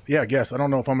 Yeah, I guess. I don't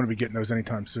know if I'm going to be getting those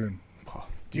anytime soon.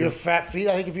 Do you have fat feet?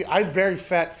 I think I have very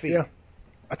fat feet. Yeah.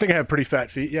 I think I have pretty fat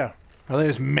feet, yeah. Are they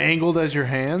as mangled as your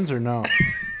hands or no?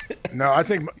 No,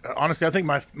 honestly, I think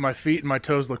my feet and my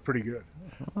toes look pretty good.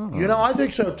 Oh. I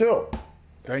think so too.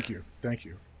 Thank you.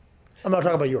 I'm not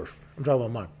talking about yours. I'm talking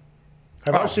about mine.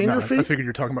 Have I seen your feet? I figured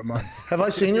you're talking about mine. Have I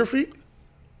seen your feet?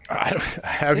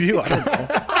 Have you? I don't know.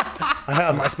 I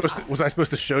have. Was I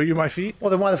supposed to show you my feet?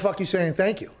 Well, then why the fuck are you saying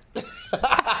thank you?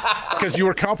 Because you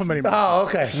were complimenting me. Oh,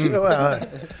 okay. Well,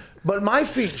 but my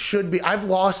feet should be. I've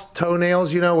lost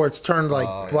toenails, where it's turned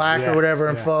black or whatever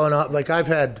and fallen up. I've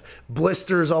had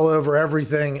blisters all over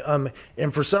everything.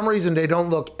 And for some reason, they don't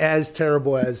look as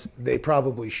terrible as they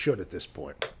probably should at this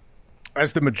point.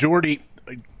 As the majority,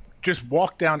 just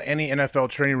walk down any NFL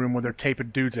training room where they're taping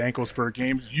dudes' ankles for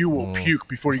games. You will puke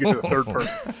before you get to the third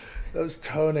person. Those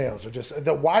toenails are just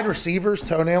the wide receivers'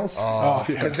 toenails.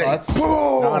 Because they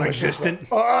boom, non-existent.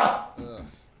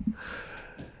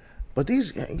 But they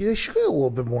should get a little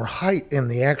bit more height in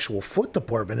the actual foot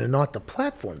department and not the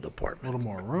platform department. A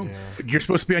little more room. You're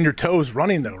supposed to be on your toes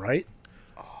running though, right?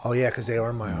 Oh yeah, because they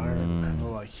are my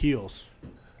iron. Like heels.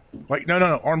 Like no,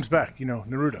 arms back. You know,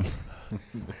 Naruto.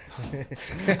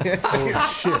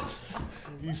 Oh shit!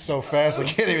 He's so fast I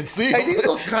can't even see him. Hey, these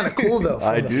look kind of cool though. From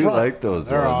I the do front. like those.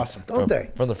 They're ones. awesome, don't they?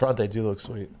 From the front, they do look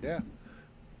sweet. Yeah.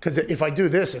 Because if I do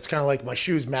this, it's kind of like my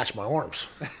shoes match my arms.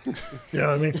 You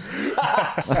know what I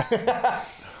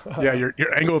mean? Yeah,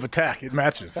 your angle of attack, it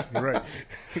matches. You're right.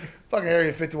 Fucking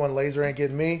Area 51 laser ain't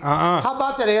getting me. How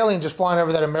about that alien just flying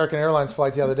over that American Airlines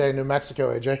flight the other day in New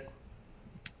Mexico, AJ?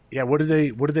 Yeah, what did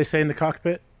they say in the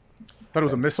cockpit? Thought it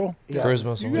was a missile? Yeah. Cruise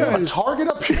missile. You have a target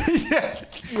up here?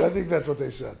 Yeah, I think that's what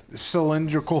they said.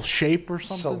 Cylindrical shape or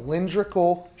something?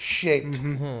 Cylindrical shaped.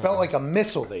 Felt like a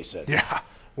missile, they said. Yeah.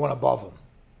 Went above them.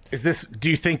 Do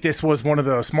you think this was one of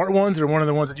the smart ones or one of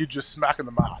the ones that you just smack in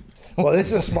the mouth? Well, this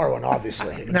is a smart one,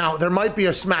 obviously. Now there might be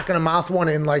a smack in the mouth one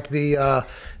in like the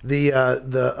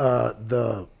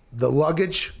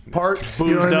luggage part.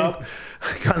 You know what I mean?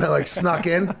 Kind of like snuck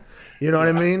in. You know what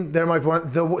I mean? There might be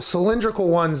the cylindrical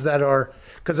ones that are,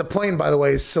 because a plane, by the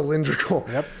way, is cylindrical.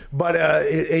 Yep. But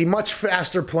a much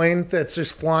faster plane that's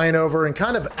just flying over and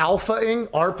kind of alpha-ing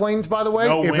our planes, by the way.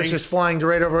 No if wings. it's just flying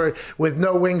right over with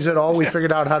no wings at all, we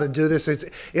figured out how to do this.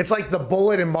 It's like the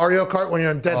bullet in Mario Kart when you're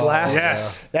in dead last.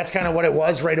 Yes. That's kind of what it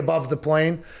was, right above the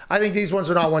plane. I think these ones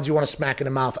are not ones you want to smack in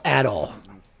the mouth at all.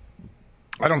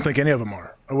 I don't think any of them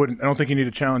are. I don't think you need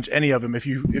to challenge any of them if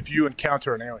you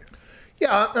encounter an alien.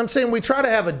 Yeah, I'm saying we try to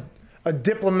have a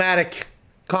diplomatic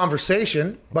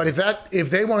conversation, but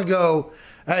if they want to go,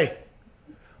 hey,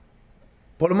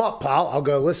 put them up, pal. I'll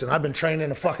go, listen, I've been training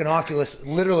a fucking Oculus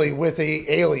literally with a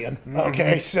alien.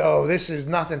 Okay, so this is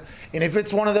nothing. And if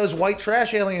it's one of those white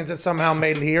trash aliens that somehow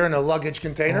made it here in a luggage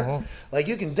container, like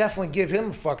you can definitely give him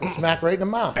a fucking smack right in the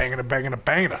mouth. Banging a banging a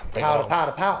banging a. Pow to pow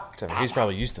to pow. He's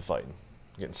probably used to fighting,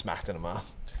 getting smacked in the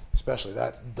mouth. Especially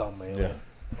that dumb alien.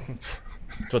 Yeah.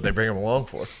 That's what they bring him along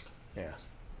for. Yeah.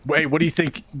 Wait, what do you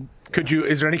think?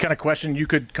 Is there any kind of question you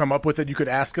could come up with that you could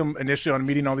ask them initially on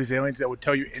meeting all these aliens that would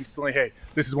tell you instantly, hey,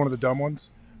 this is one of the dumb ones?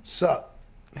 Sup.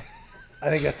 I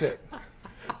think that's it.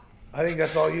 I think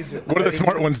that's all you do. What do the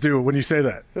smart ones do when you say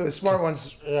that? The smart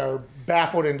ones are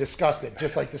baffled and disgusted,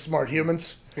 just like the smart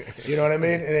humans. You know what I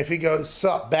mean? And if he goes,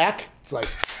 sup, back, it's like,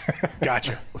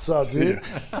 gotcha. What's up, dude?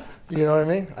 You know what I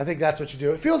mean? I think that's what you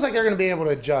do. It feels like they're going to be able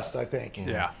to adjust, I think.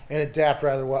 Yeah. And adapt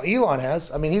rather well. Elon has.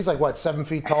 I mean, he's like, what, 7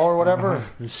 feet tall or whatever?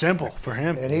 It's simple for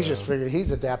him. And he's just figured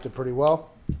he's adapted pretty well.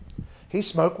 He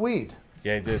smoked weed.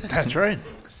 Yeah, he did. That's right.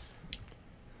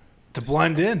 To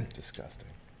blend in. Disgusting.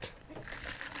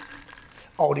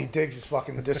 Odie Diggs is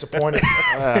fucking disappointed.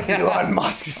 Elon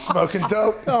Musk is smoking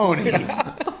dope.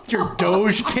 Odie, you're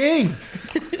Doge King.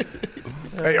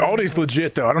 Hey, Aldi's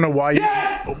legit though. I don't know why.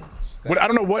 Yes! I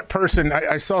don't know what person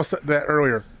I saw that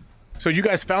earlier. So you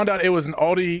guys found out it was an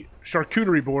Aldi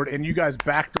charcuterie board, and you guys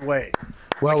backed away.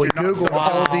 Well, we Googled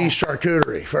Aldi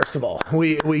charcuterie. First of all,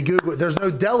 we Googled. There's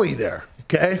no deli there.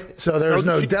 Okay, so there's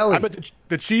no deli. I bet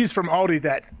the cheese from Aldi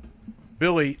that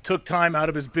Billy took time out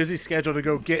of his busy schedule to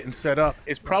go get and set up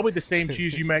is probably the same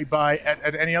cheese you may buy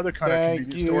at any other kind of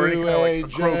convenience store, any kind of like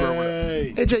Kroger or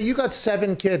whatever. AJ, you got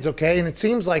 7 kids, okay? And it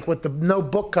seems like with the no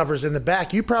book covers in the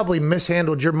back, you probably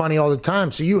mishandled your money all the time.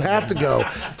 So you have to go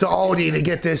to Aldi to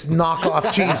get this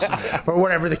knockoff cheese or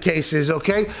whatever the case is,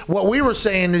 okay? What we were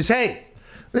saying is, hey,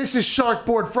 this is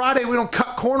Sharkboard Friday. We don't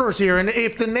cut corners here. And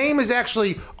if the name is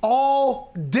actually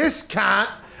all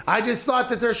discount, I just thought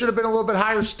that there should have been a little bit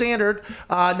higher standard.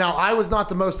 Now, I was not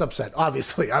the most upset.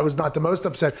 Obviously, I was not the most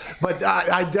upset. But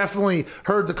I definitely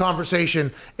heard the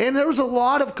conversation. And there was a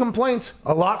lot of complaints.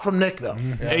 A lot from Nick, though.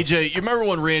 Yeah. AJ, you remember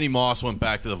when Randy Moss went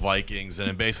back to the Vikings and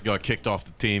then basically got kicked off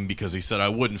the team because he said, I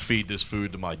wouldn't feed this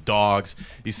food to my dogs.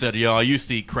 He said, I used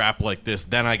to eat crap like this.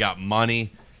 Then I got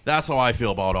money. That's how I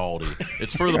feel about Aldi.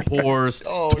 It's for the poors.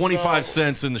 25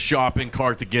 cents in the shopping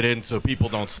cart to get in so people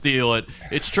don't steal it.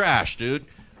 It's trash, dude.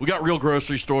 We got real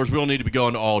grocery stores. We don't need to be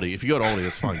going to Aldi. If you go to Aldi,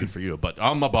 that's fine. Good for you. But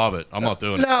I'm above it. I'm not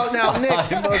doing it. Now, Nick,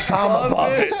 I'm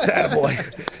above it.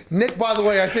 Attaboy. Nick, by the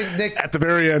way, I think Nick. At the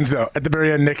very end, though. At the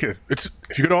very end, Nick, if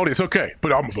you go to Aldi, it's okay.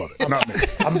 But I'm above it. Not me.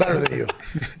 I'm better than you.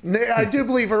 Nick, I do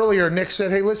believe earlier Nick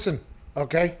said, hey, listen,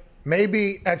 okay?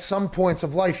 Maybe at some points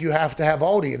of life you have to have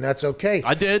Aldi, and that's okay.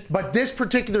 I did. But this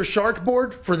particular shark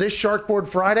board, for this Shark Board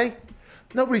Friday,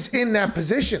 Nobody's in that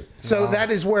position. So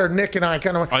that is where Nick and I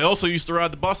kind of. I also used to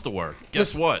ride the bus to work.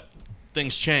 Guess what?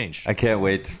 Things change. I can't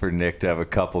wait for Nick to have a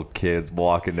couple kids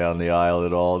walking down the aisle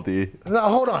at Aldi. Now,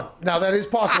 hold on. Now, that is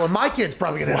possible. And my kid's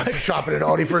probably going to end up shopping at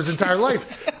Aldi for his entire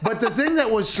life. But the thing that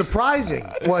was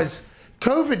surprising was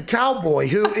COVID Cowboy,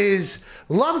 who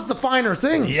loves the finer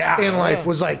things in life,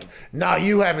 was like, "No,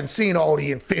 you haven't seen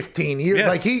Aldi in 15 years." Yes.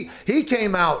 Like, he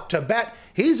came out to bet.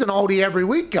 He's an Aldi every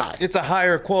week guy. It's a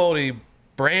higher quality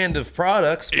brand of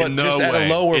products, but just at a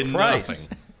lower price.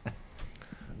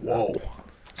 Whoa.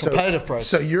 Competitive price.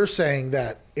 So you're saying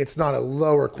that it's not a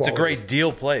lower quality. It's a great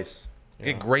deal place. You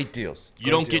get great deals. You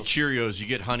don't get Cheerios, you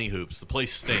get Honey Hoops. The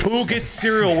place stinks. Who gets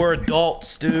cereal? We're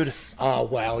adults, dude. Oh,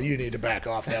 well, you need to back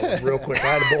off that one real quick. I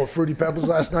had a bowl of Fruity Pebbles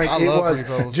last night. I It love was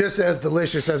Fruity Pebbles. just as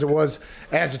delicious as it was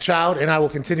as a child, and I will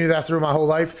continue that through my whole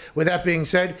life. With that being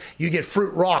said, you get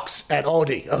Fruit Rocks at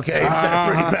Aldi, okay, instead of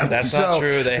Fruity Pebbles. That's not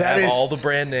true. They have all the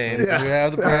brand names. We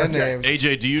have the brand names.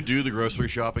 AJ, do you do the grocery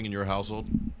shopping in your household?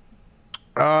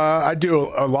 I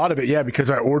do a lot of it, yeah,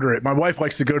 because I order it. My wife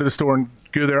likes to go to the store and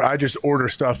go there. I just order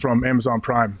stuff from Amazon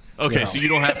Prime. Okay, so you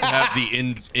don't have to have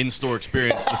the in-store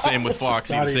experience. The same with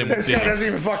Foxy, the same with This guy Diggs. doesn't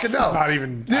even fucking know. Not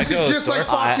even. This is just like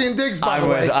Foxy and Diggs, by the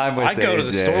way. I'm with I go to the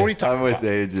AJ. store. What are you talking I'm with about?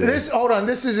 AJ. Hold on.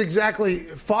 This is exactly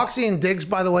Foxy and Diggs,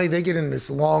 by the way. They get in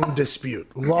this long dispute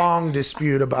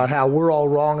about how we're all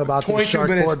wrong about the 22 shark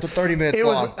minutes board. to 30 minutes It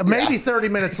was long. maybe 30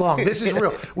 minutes long. This is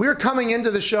real. We were coming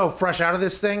into the show fresh out of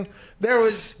this thing. There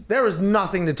was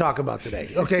nothing to talk about today.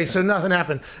 Okay, so nothing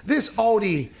happened. This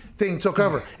Aldi thing took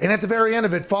over, and at the very end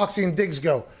of it, Foxy and Diggs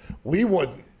go, we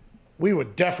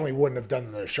definitely wouldn't have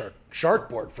done the shark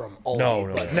board from Aldi.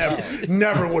 No.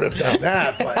 Never would have done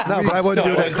that. But No, but I wouldn't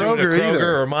do it at Kroger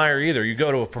either. or Meyer either. You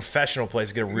go to a professional place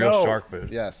to get a real shark food.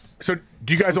 Yes. So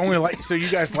do you guys only like? So you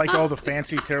guys like all the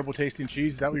fancy, terrible tasting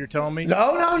cheese? Is that what you're telling me?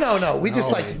 No. We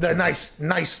just like the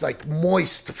nice, like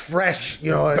moist, fresh.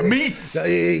 You know, The meats.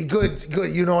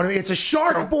 Good. You know what I mean? It's a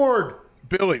shark board.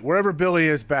 Billy, wherever Billy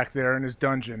is back there in his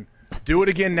dungeon, do it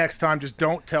again next time. Just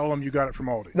don't tell him you got it from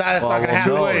Aldi. That's not gonna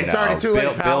happen. no, It's already too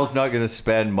late, pal. Bill's not going to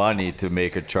spend money to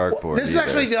make a chalkboard. This is either.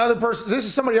 actually the other person. This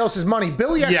is somebody else's money.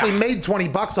 Billy actually made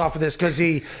 $20 off of this because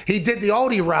he did the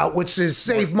Aldi route, which is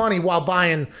save money while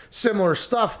buying similar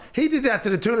stuff. He did that to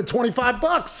the tune of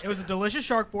 $25. It was a delicious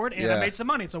shark board, and I made some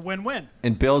money. It's a win-win.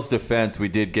 In Bill's defense, we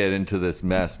did get into this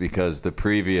mess because the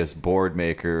previous board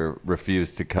maker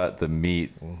refused to cut the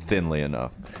meat thinly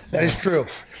enough. That is true.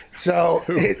 So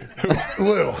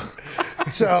Lou.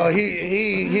 So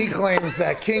he claims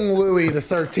that King Louis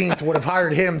XIII would have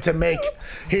hired him to make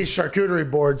his charcuterie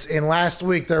boards. And last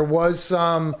week there was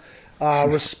some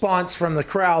response from the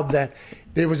crowd that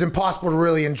it was impossible to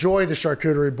really enjoy the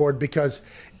charcuterie board because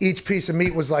each piece of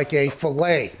meat was like a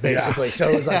fillet, basically. So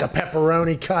it was like a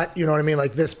pepperoni cut, you know what I mean,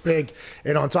 like this big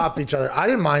and on top of each other. I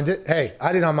didn't mind it. Hey,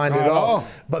 I did not mind it at all.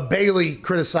 But Bailey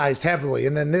criticized heavily.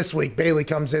 And then this week, Bailey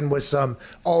comes in with some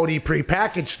Aldi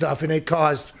prepackaged stuff, and it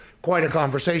caused quite a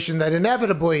conversation that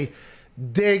inevitably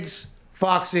Diggs,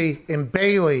 Foxy, and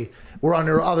Bailey were on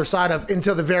the other side of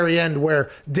until the very end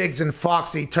where Diggs and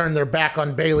Foxy turned their back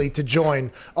on Bailey to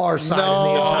join our side in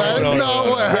the entire That's not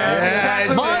what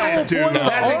happened. My whole point of the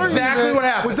That's exactly argument what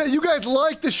happened. was that you guys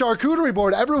liked the charcuterie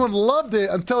board. Everyone loved it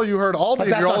until you heard Aldi, But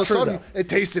and that's you're all not of a true, sudden though. it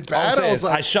tasted All I'm bad. saying I is was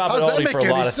like, I shop how at does that Aldi make for a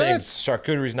any lot of sense? things.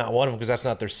 Charcuterie is not one of them because that's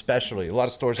not their specialty. A lot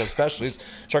of stores have specialties.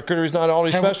 Charcuterie is not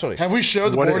Aldi's specialty. Have we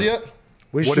showed the board yet?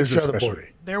 We What should is their show the specialty? board.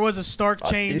 There was a stark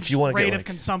change if you wanna get rate like- of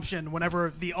consumption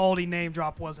whenever the Aldi name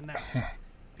drop was announced.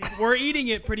 People were eating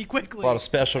it pretty quickly. A lot of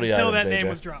specialty until items, that name AJ.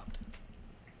 was dropped.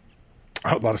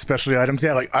 A lot of specialty items.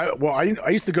 Yeah, like I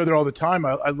used to go there all the time.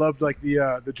 I loved like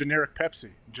the generic Pepsi,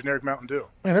 generic Mountain Dew.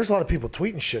 Man, there's a lot of people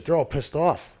tweeting shit. They're all pissed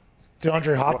off.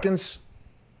 DeAndre Hopkins,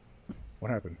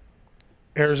 What happened?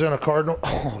 Arizona Cardinal.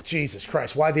 Oh, Jesus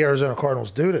Christ. Why'd the Arizona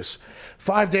Cardinals do this?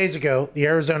 5 days ago, the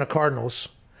Arizona Cardinals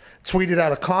tweeted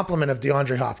out a compliment of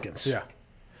DeAndre Hopkins. Yeah.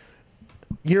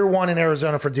 Year one in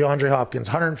Arizona for DeAndre Hopkins,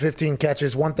 115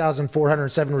 catches,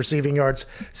 1,407 receiving yards,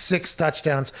 6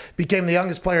 touchdowns. Became the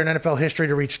youngest player in NFL history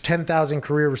to reach 10,000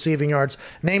 career receiving yards.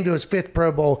 Named to his 5th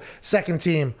Pro Bowl, 2nd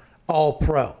team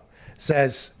All-Pro,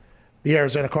 says the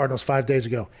Arizona Cardinals 5 days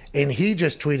ago. And he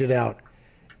just tweeted out,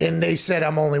 and they said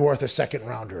I'm only worth a 2nd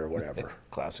rounder or whatever.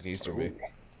 Classic Easterby.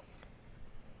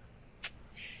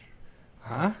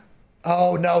 Huh?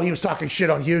 Oh, no, he was talking shit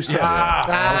on Houston. Okay.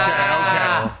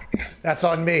 That's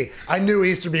on me. I knew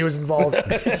Easterby was involved.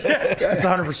 That's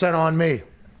 100% on me.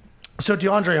 So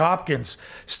DeAndre Hopkins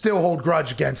still hold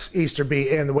grudge against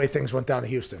Easterby and the way things went down to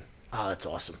Houston. Oh, that's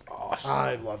awesome.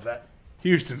 I love that.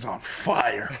 Houston's on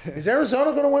fire. Is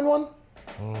Arizona going to win one?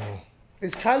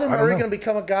 Is Kyler don't Murray know. going to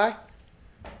become a guy?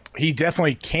 He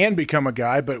definitely can become a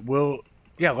guy, but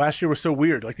last year was so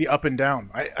weird, like the up and down.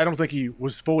 I don't think he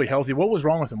was fully healthy. What was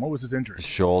wrong with him? What was his injury? His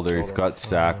shoulder. He got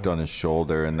sacked on his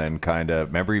shoulder and then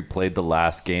remember he played the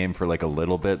last game for like a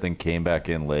little bit, then came back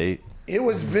in late. It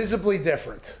was visibly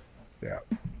different. Yeah.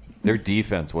 Their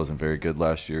defense wasn't very good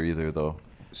last year either, though.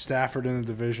 Stafford in the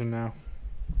division now.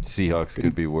 Seahawks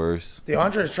could be worse.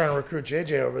 DeAndre's trying to recruit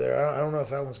JJ over there. I don't know if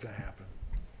that one's going to happen.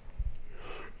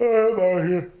 All right, I'm out of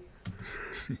here.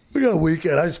 We got a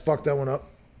weekend. I just fucked that one up.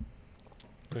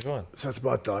 Which one? So that's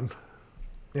about done.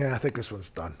 Yeah, I think this one's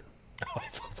done.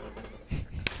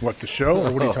 What, the show,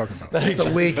 or what are you talking about? It's the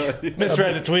week.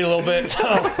 Misread the tweet a little bit. So.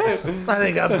 I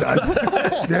think I'm done.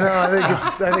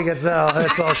 I think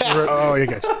that's all she wrote. Oh, you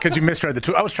guys, because you misread the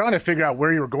tweet. I was trying to figure out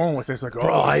where you were going with this. Like,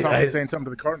 Bro, I saying something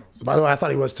to the Cardinals. By the way, I thought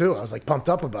he was too. I was like pumped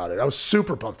up about it. I was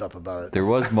super pumped up about it. There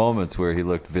was moments where he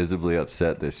looked visibly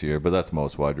upset this year, but that's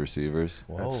most wide receivers.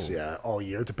 That's all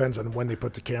year. It depends on when they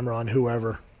put the camera on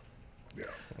whoever.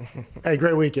 Hey,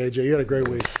 great week, AJ. You had a great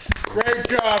week. Great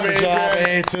job, Good job,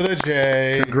 A to the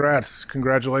J.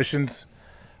 Congratulations.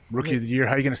 Rookie of the year.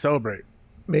 How are you going to celebrate?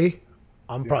 Me?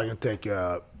 I'm probably going to take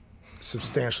a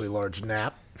substantially large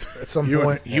nap at some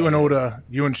point. You and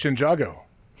Shinjago.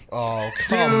 Oh,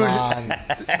 come on.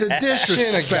 The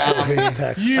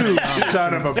disrespect. You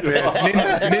son of a bitch.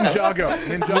 Ninjago's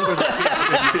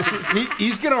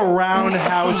He's going to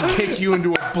roundhouse kick you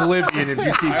into oblivion if you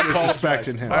keep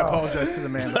disrespecting him. I apologize to the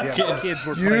man. But yeah, the kids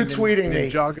were playing tweeting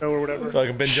me. Ninjago or whatever.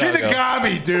 Fucking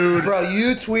Shinigami, dude. Bro,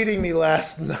 you tweeting me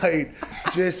last night,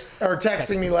 or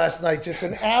texting me last night, just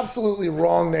an absolutely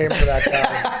wrong name for that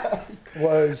guy.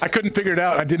 I couldn't figure it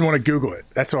out. I didn't want to Google it.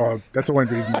 That's all. That's the only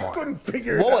reason why. I couldn't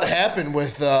figure it What out. would happen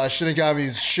with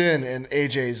Shinigami's shin and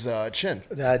AJ's chin?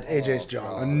 That AJ's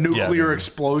jaw. A nuclear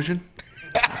explosion?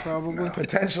 Probably.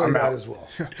 Potentially that as well.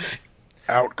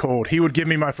 Out cold. He would give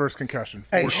me my first concussion.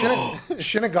 Hey,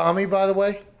 Shinigami, by the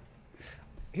way,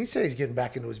 he said he's getting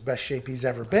back into his best shape he's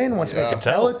ever been. Wants to make a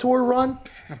Bellator run.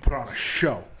 I put on a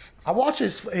show. I watched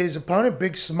his opponent,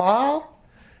 Big Smile.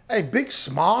 Hey, Big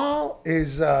Smile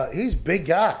is he's a big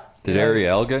guy. Did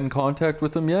Ariel get in contact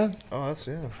with him yet? Oh, that's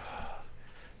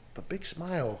But Big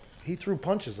Smile, he threw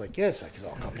punches like this. Like a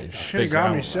couple of times.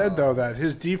 Shinigami said, though, that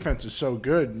his defense is so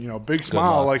good. You know, Big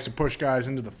Smile likes to push guys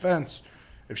into the fence.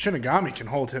 If Shinigami can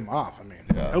hold him off, I mean,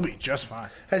 he'll be just fine.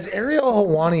 Has Ariel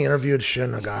Helwani interviewed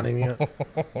Shinigami yet?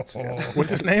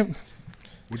 What's his name?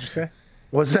 What'd you say?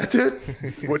 What's that, dude?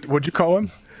 What'd you call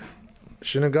him?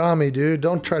 Shinigami, dude.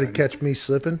 Don't try to catch me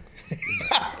slipping.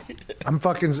 I'm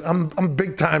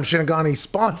big time Shinigami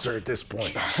sponsor at this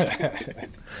point.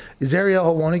 Is Ariel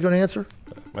Helwani going to answer?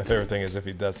 My favorite thing is if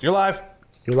he does. You're live.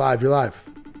 You're live. You're live.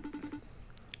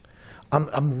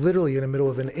 I'm literally in the middle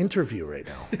of an interview right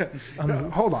now.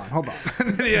 Hold on.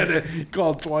 And then he had to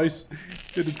call twice.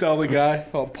 He had to tell the guy,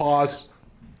 pause.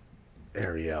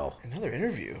 Ariel. Another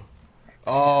interview.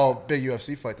 Oh, big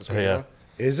UFC fight this week. Yeah. Huh?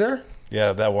 Is there?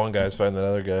 Yeah, that one guy's fighting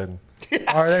another guy.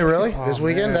 Are they really? This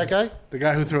weekend, man. that guy? The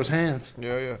guy who throws hands.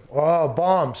 Yeah. Oh,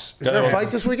 bombs. Is there a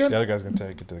fight this weekend? The other guy's going to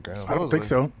take it to the ground. I don't think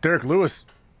so. Derek Lewis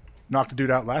knocked a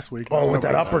dude out last week. Oh, with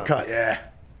that uppercut. Yeah.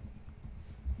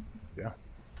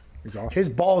 He's awesome. His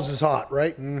balls is hot,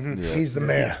 right? Mm-hmm. Yeah. He's the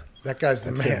man. That guy's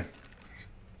the man.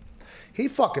 He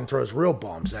fucking throws real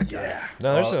bombs, that guy. Yeah.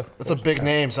 No, there's That's a big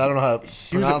name, so I don't know how to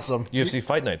pronounce them. UFC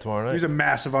Fight Night tomorrow night. He's a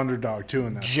massive underdog, too,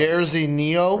 in that. Jersey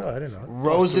Neo I didn't know.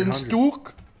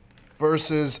 Rosenstuck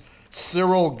versus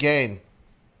Cyril Gain.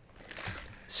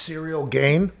 Cyril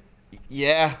Gain?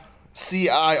 Yeah.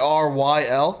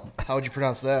 Cyryl. How would you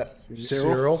pronounce that?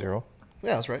 Cyril?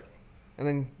 Yeah, that's right. And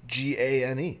then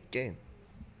Gane. Gain.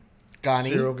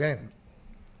 Gani. Cyril Gain.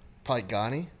 Probably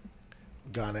Gani.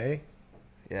 Gane?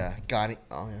 Yeah, Gani.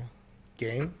 Oh, yeah.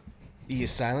 Gain? E is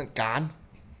silent. Gan.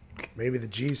 Maybe the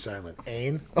G is silent.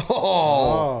 Ain?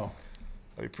 Oh.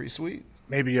 That'd be pretty sweet.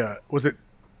 Maybe, was it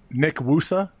Nick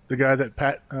Wusa? The guy that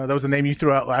that was the name you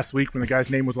threw out last week when the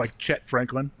guy's name was like Chet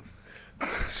Franklin.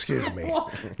 Excuse me.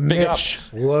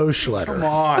 Mitch Loschletter. Come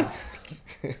on.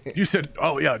 You said,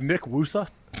 oh, yeah, Nick Wusa?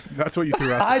 That's what you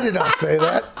threw out. I did not say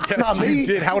that. Yes, Not you me.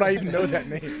 did. How would I even know that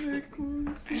name?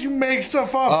 You make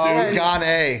stuff up, Oh, dude.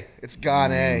 Gane. It's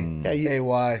Gane. Yeah,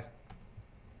 A-Y.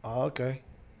 Oh, okay.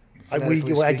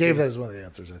 Phonetically I gave speaking. that as one of the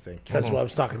answers, I think. That's what I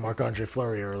was talking to Marc-Andre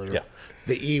Fleury earlier. Yeah.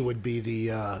 The E would be the,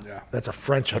 that's a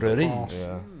French. I believe.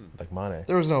 Yeah. Like Mane.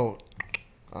 There was no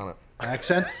on it.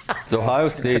 Accent? Is Ohio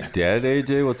State dead,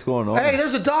 AJ? What's going on? Hey,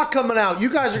 there's a doc coming out.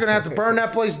 You guys are going to have to burn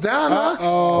that place down, huh?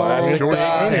 George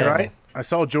Doc. Clooney, right? I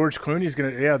saw George Clooney's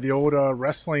going to, the old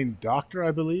wrestling doctor, I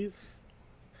believe.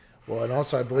 Well, and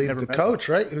also I believe the coach,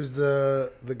 right? Who's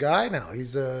the guy now?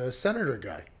 He's a senator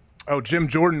guy. Oh, Jim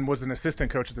Jordan was an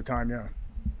assistant coach at the time. Yeah.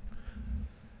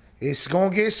 It's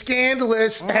gonna get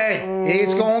scandalous. Hey,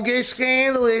 it's gonna get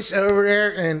scandalous over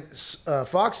there. And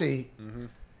Foxy,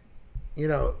 you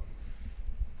know,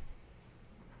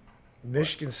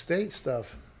 Michigan State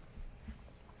stuff.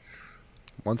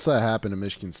 Once that happened to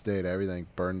Michigan State, everything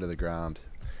burned to the ground.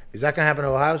 Is that gonna happen to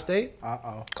Ohio State?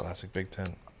 Classic Big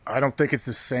Ten. I don't think it's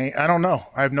the same. I don't know.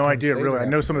 I have no idea, State really. I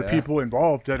know some of the yeah. people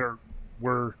involved that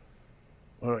were,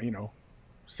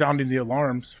 sounding the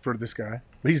alarms for this guy.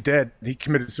 But he's dead. He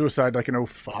committed suicide like in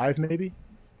 2005, maybe.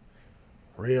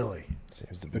 Really?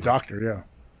 Seems to be. The doctor, yeah.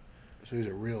 So he's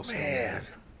a real Man,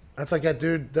 that's like that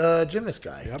dude, the gymnast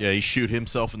guy. Yeah, he shoot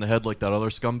himself in the head like that other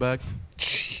scumbag.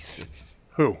 Jesus.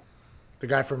 Who? The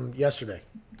guy from yesterday,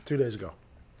 2 days ago.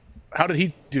 How did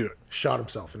he do it? Shot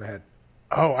himself in the head.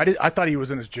 Oh, I thought he was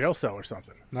in his jail cell or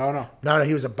something. No. No,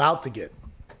 he was about to get.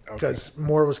 Because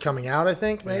more was coming out, I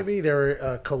think, maybe. There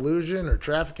were collusion or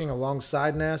trafficking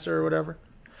alongside Nasser or whatever.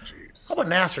 Jeez. How about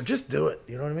Nasser? Just do it.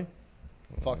 You know what I mean?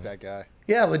 Fuck that guy.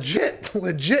 Yeah, legit.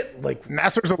 Like,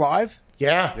 Nasser's alive?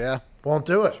 yeah. Yeah. Won't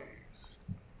do it.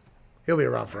 He'll be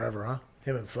around forever, huh?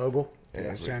 Him and Fogel. Yeah,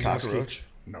 it's a Sandusky. cockroach.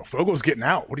 No, Fogel's getting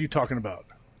out. What are you talking about?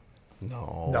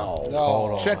 No.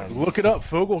 Hold on. Check, look it up.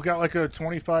 Fogel got like a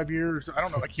 25 years. I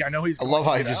don't know. Like, yeah, I know he's. I love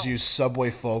how you get just out. use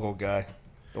Subway Fogel guy.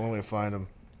 The only way to find him.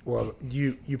 Well,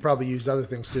 you probably used other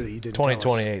things, too, that you didn't tell us.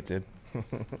 2028, dude.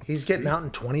 He's getting out in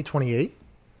 2028?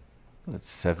 That's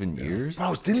 7 years.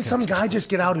 Bro, didn't some guy just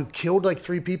get out who killed like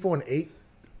 3 people and 8?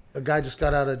 A guy just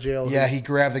got out of jail. Yeah, he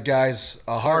grabbed the guy's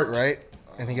heart, right?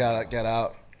 And he got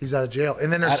out. He's out of jail.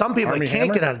 And then there's some people that Armie can't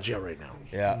Hammer? get out of jail right now.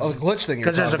 Yeah. Oh, the glitch thing.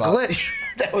 Because there's a glitch.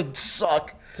 That would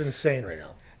suck. It's insane right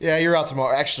now. Yeah, you're out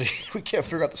tomorrow. Actually, we can't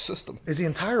figure out the system. Is the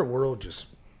entire world just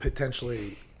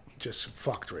potentially just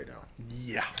fucked right now?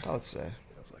 Yeah. I would say.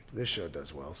 I was like, this show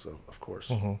does well, so of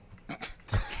course. All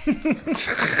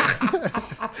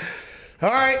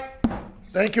right.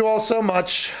 Thank you all so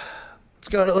much. Let's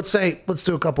go to, let's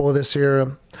do a couple of this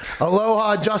here.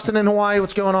 Aloha, Justin in Hawaii.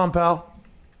 What's going on, pal?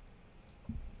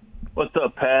 What's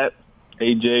up, Pat?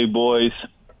 AJ, boys.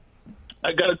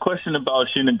 I got a question about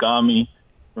Shinigami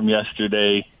from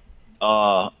yesterday.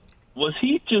 Was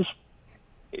he just...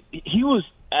 He was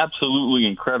absolutely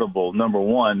incredible, number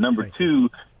one. Number two,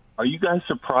 are you guys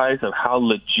surprised of how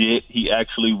legit he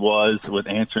actually was with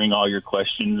answering all your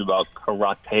questions about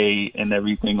karate and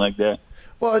everything like that?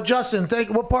 Well, Justin,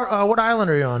 what island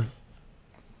are you on?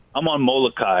 I'm on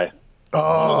Molokai. One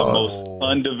of the most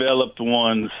undeveloped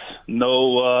ones.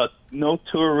 No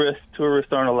tourists.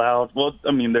 Tourists aren't allowed. Well,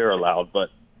 I mean, they're allowed, but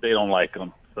they don't like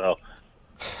them. So,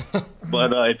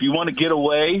 but if you want to get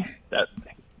away,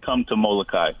 come to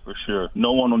Molokai for sure.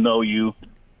 No one will know you.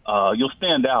 You'll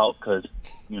stand out because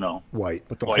white,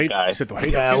 but white guy.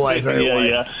 Yeah, white, very white.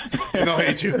 Yeah. They'll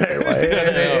hate you. Very white.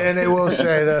 And they will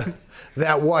say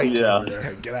that white over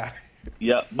there. Get out.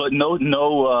 Yeah, but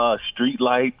no street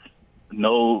lights,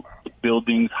 no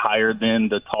buildings higher than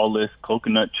the tallest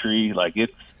coconut tree. Like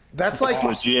that's like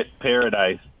legit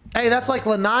paradise. Hey, that's like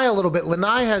Lanai a little bit.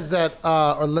 Lanai has that,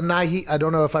 or Lanai, I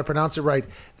don't know if I pronounce it right.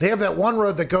 They have that one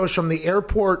road that goes from the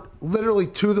airport literally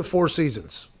to the Four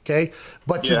Seasons. Okay,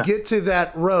 but to get to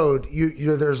that road,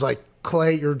 you there's like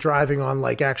clay. You're driving on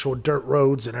like actual dirt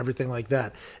roads and everything like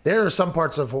that. There are some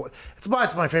parts of it's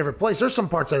my favorite place. There's some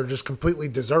parts that are just completely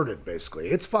deserted. Basically,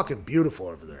 it's fucking beautiful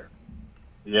over there.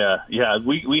 Yeah.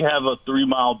 We have a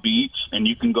 3-mile beach, and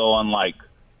you can go on like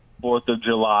 4th of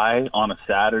July on a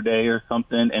Saturday or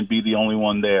something and be the only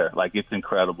one there. Like, it's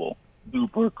incredible.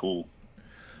 Super cool.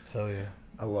 Hell yeah.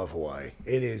 I love Hawaii.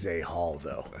 It is a haul,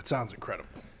 though. That sounds incredible.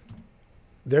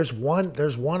 There's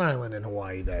one island in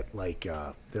Hawaii that like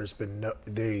there's been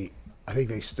I think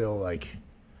they still like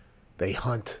they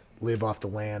hunt, live off the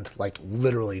land, like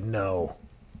literally no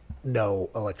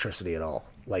electricity at all.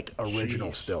 Like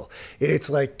original still.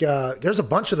 It's like there's a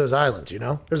bunch of those islands,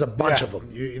 There's a bunch of them.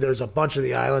 There's a bunch of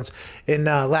the islands. And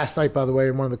last night, by the way,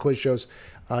 in one of the quiz shows,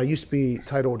 used to be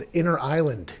titled Inner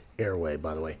Island Airway,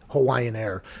 by the way, Hawaiian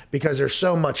Air, because there's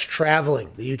so much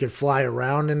traveling that you can fly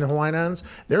around in the Hawaiian Islands.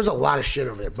 There's a lot of shit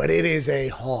over there, but it is a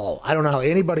haul. I don't know how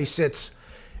anybody sits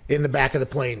in the back of the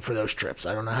plane for those trips.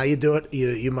 I don't know how you do it.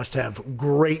 You must have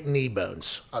great knee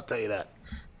bones. I'll tell you that.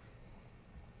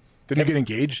 Did you get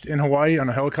engaged in Hawaii on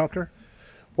a helicopter?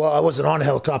 Well, I wasn't on a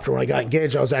helicopter when I got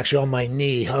engaged. I was actually on my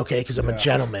knee, because I'm a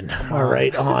gentleman, all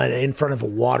right, in front of a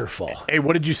waterfall. Hey,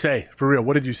 what did you say? For real,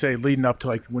 what did you say leading up to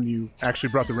like when you actually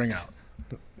brought the ring out?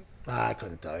 I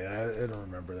couldn't tell you. I don't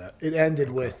remember that. It ended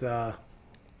with,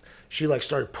 she like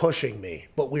started pushing me,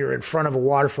 but we were in front of a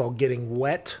waterfall getting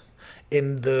wet.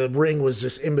 And the ring was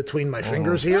just in between my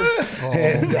fingers here.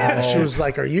 And she was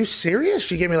like, "Are you serious?"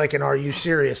 She gave me like an "Are you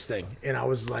serious?" thing. And I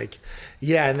was like,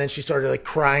 "Yeah." And then she started like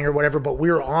crying or whatever, but we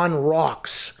were on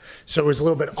rocks. So it was a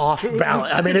little bit off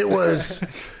balance. I mean, it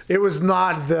was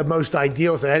not the most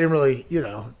ideal thing. I didn't really,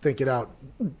 think it out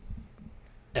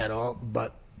at all,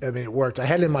 but I mean, it worked. I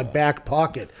had it in my back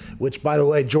pocket, which, by the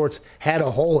way, Jorts had a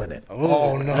hole in it.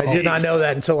 Oh, no. I did not know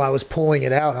that until I was pulling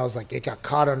it out. And I was like, it got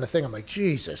caught on the thing. I'm like,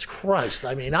 Jesus Christ.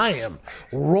 I mean, I am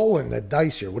rolling the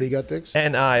dice here. What do you got, Diggs?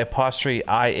 NI''IHAU,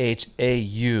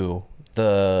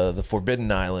 the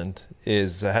Forbidden Island,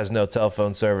 has no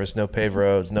telephone service, no paved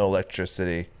roads, no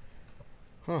electricity.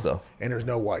 Huh. So, and there's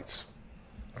no whites.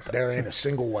 There ain't a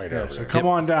single white over there. Come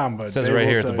on down, but it says right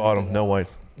here at the bottom, no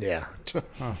whites. Yeah.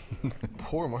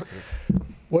 Poor Mark.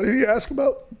 What did he ask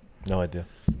about? No idea.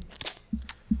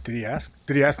 Did he ask?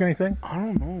 Did he ask anything? I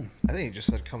don't know. I think he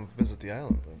just said come visit the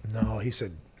island. But... No, he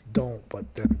said don't,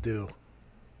 but then do.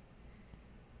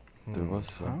 There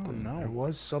was something. There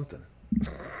was something.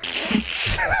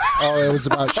 Oh, it was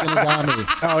about Shinigami.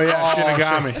 Oh, yeah,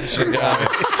 Shinigami.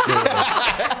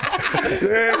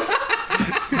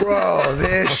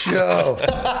 This show.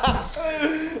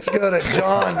 Let's go to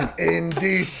John in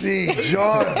D.C.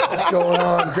 John, what's going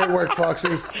on? Great work,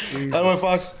 Foxy. That one,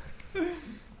 Fox.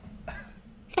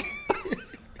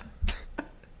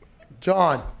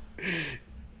 John.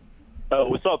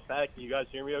 What's up, Pat? Can you guys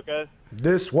hear me okay?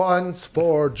 This one's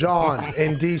for John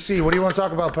in D.C. What do you want to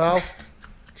talk about, pal?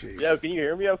 Jeez. Yeah, can you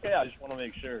hear me okay? I just want to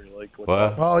make sure. Like, what's What?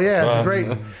 up? Oh, yeah, it's great.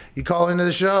 You call into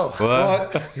the show.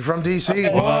 What? You're from D.C.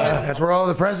 What? That's where all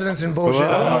the presidents and bullshit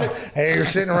are. Hey, you're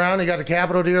sitting around, you got the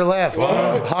Capitol to your left.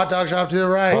 Hot dog shop to the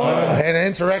right. And an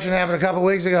insurrection happened a couple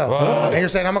weeks ago. And you're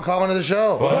saying, I'm going to call into the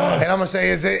show. And I'm going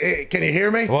to say, can you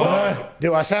hear me?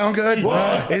 Do I sound good?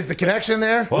 Is the connection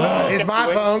there? Is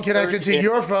my phone connected to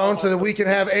your phone so that we can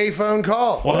have a phone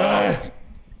call?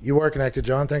 You were connected,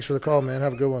 John. Thanks for the call, man.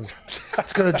 Have a good one.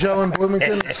 Let's go to Joe in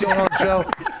Bloomington. What's going on, Joe?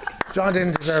 John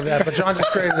didn't deserve that, but John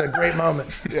just created a great moment.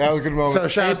 Yeah, it was a good moment. So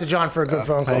shout out to John for a good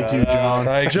phone call. Thank you, John.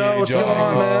 Joe, what's going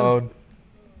on, man?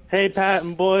 Hey, Pat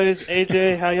and boys.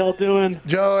 AJ, how y'all doing?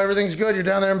 Joe, everything's good. You're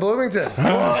down there in Bloomington.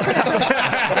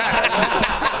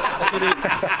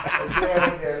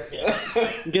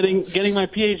 Getting my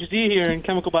PhD here in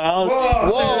chemical biology.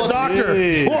 Whoa, doctor.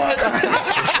 What?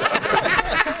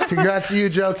 Congrats to you,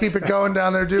 Joe. Keep it going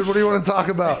down there, dude. What do you want to talk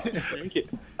about? Thank you.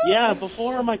 Yeah,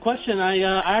 before my question, I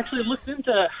actually looked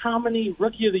into how many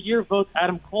Rookie of the Year votes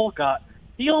Adam Cole got.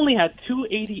 He only had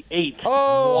 288.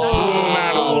 Oh,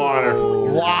 out of the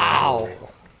water. Wow.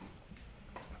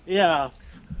 Yeah.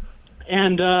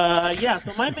 And,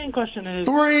 so my main question is...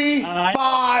 3,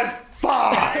 5,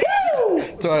 5.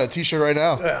 It's on a t-shirt right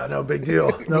now. Yeah, no big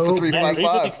deal. No, Mr.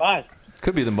 355.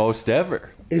 Could be the most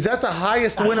ever. Is that the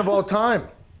highest win of all time?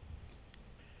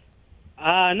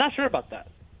 Not sure about that.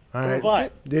 All right.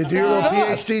 But, Do your little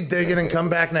PhD digging and come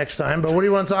back next time. But what do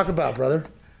you want to talk about, brother?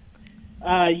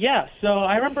 So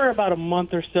I remember about a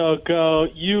month or so ago,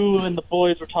 you and the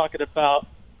boys were talking about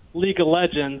League of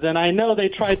Legends, and I know they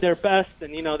tried their best,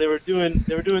 and they were doing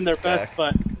their best,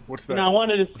 but What's that? I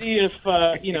wanted to see if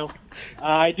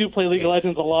I do play League of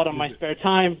Legends a lot on my spare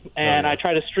time, and I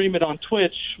try to stream it on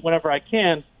Twitch whenever I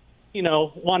can.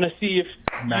 Want to see if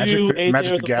you,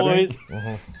 AJ, or the boys.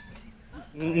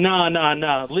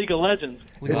 No. League of Legends.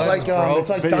 It's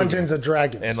like Dungeons and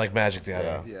Dragons. And like Magic the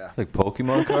Gathering. Yeah. Like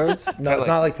Pokemon cards? No, it's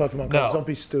not like Pokemon cards. No. Don't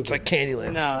be stupid. It's like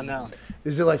Candyland. No.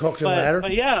 Is it like Hook and Ladder?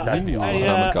 But yeah. That'd be awesome.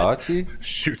 Tamagotchi?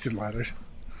 Shoots and ladders.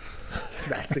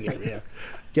 That's the game, yeah.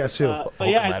 Guess who? But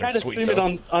yeah, I try to stream it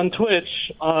on Twitch,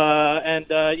 and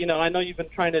I know you've been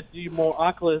trying to do more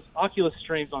Oculus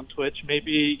streams on Twitch.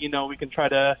 Maybe we can try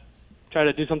to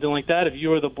do something like that. If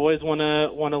you or the boys want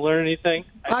to learn anything,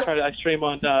 I stream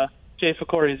on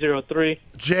JFakori03.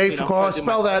 J Fakori.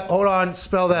 Spell that. Hold on.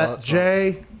 Spell that.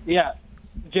 J. Yeah,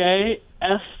 J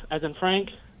F as in Frank,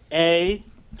 A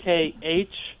K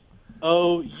H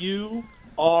O U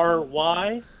R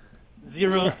Y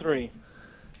 03.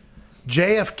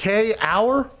 JFK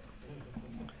hour?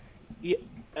 Yeah,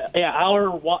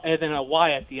 hour, and then a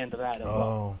Y at the end of that as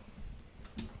well.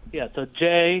 Yeah, so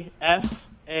JFAKHOURY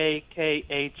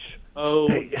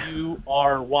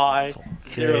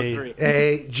 03.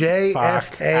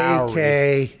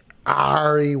 JFAKREY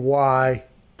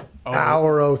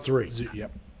hour 03.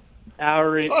 Yep.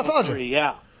 Hour I found you. 03,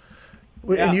 yeah.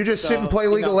 And you just sit and play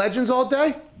League of Legends all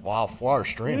day? Wow, 4 hour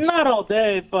streams. Not all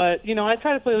day, but I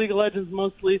try to play League of Legends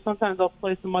mostly. Sometimes I'll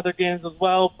play some other games as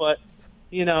well, but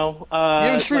you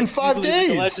haven't streamed 5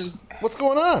 days. What's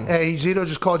going on? Hey, Zito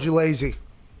just called you lazy.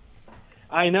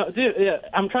 I know, dude. Yeah,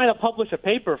 I'm trying to publish a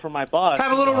paper for my boss.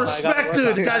 Have a little respect,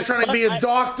 dude. The guy's trying to be a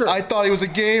doctor. I thought he was a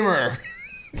gamer.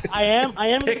 I am.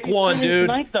 Pick gonna be one, streaming dude.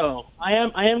 Tonight, though. I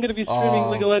am going to be streaming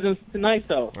League of Legends tonight,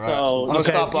 though. right. So I'm gonna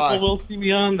stop by. people will see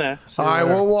me on there. All right,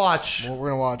 we'll watch. Well, we're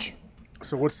gonna watch.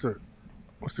 So what's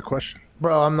the question?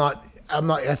 Bro, I'm not.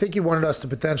 I think he wanted us to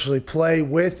potentially play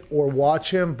with or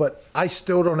watch him, but I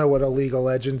still don't know what a League of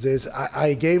Legends is.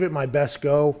 I gave it my best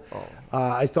go.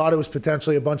 I thought it was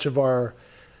potentially a bunch of our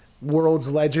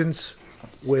world's legends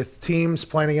with teams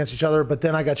playing against each other, but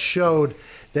then I got showed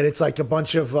that it's like a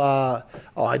bunch of.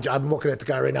 I'm looking at the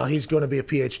guy right now. He's going to be a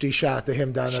PhD. Shout out to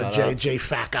him down there, J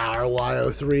Faka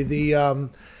RY03.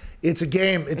 It's a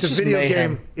game. It's a video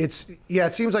mayhem. game.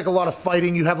 It seems like a lot of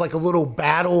fighting. You have like a little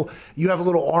battle. You have a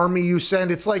little army you send.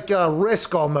 It's like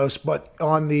Risk almost, but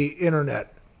on the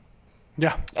internet.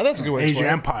 Yeah. Oh, that's a good way to Age of explain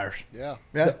it. Empires. Yeah.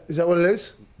 Is that what it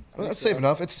is? Well, that's safe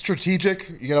enough. It's strategic.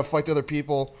 You got to fight the other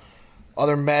people.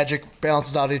 Other magic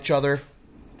balances out each other.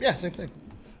 Yeah, same thing.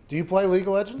 Do you play League of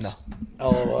Legends? No.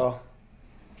 LOL.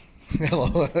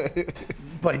 Hello.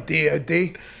 Play DOD?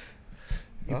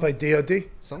 You play DOD?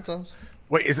 Sometimes.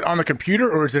 Wait, is it on the computer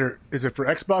or is it for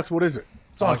Xbox? What is it?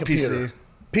 It's on computer.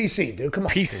 PC, dude. Come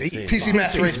on. PC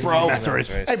Master Race, bro. Master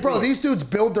Race. Hey, bro, these dudes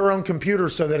build their own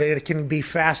computers so that it can be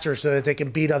faster so that they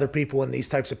can beat other people in these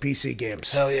types of PC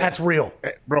games. Hell yeah. That's real.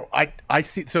 Bro, I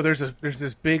see. So there's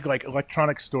this big like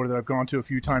electronics store that I've gone to a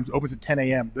few times. Opens at 10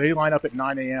 a.m. They line up at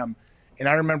 9 a.m. And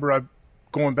I remember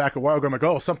going back a while ago. I'm like,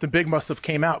 oh, something big must have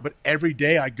came out. But every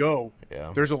day I go,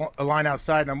 there's a line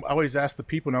outside, and I always ask the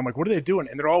people, and I'm like, what are they doing?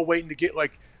 And they're all waiting to get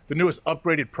like the newest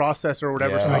upgraded processor or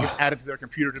whatever, so they can add it to their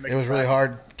computer to make it was really faster.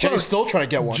 hard. Jay's still trying to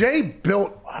get one.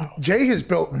 Jay has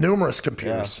built numerous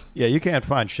computers. Yeah, you can't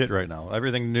find shit right now.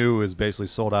 Everything new is basically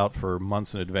sold out for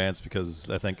months in advance because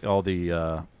I think all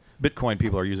the Bitcoin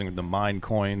people are using to mine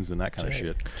coins and that kind of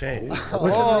shit.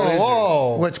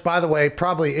 Listen, which, by the way,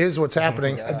 probably is what's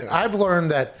happening. I've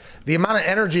learned that the amount of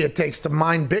energy it takes to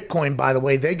mine Bitcoin, by the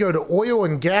way, they go to oil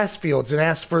and gas fields and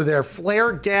ask for their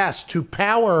flare gas to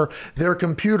power their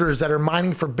computers that are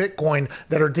mining for Bitcoin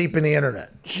that are deep in the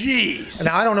internet. Jeez.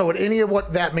 Now, I don't know what any of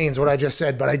what that means, what I just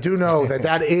said, but I do know that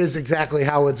that is exactly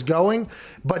how it's going.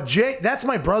 But Jay, that's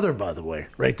my brother, by the way,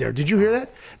 right there. Did you hear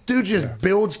that? Dude just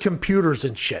builds computers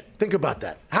and shit. Think about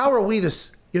that. How are we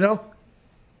this,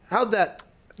 how'd that,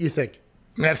 you think?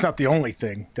 And that's not the only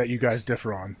thing that you guys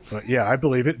differ on. But yeah, I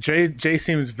believe it. Jay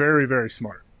seems very, very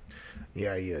smart.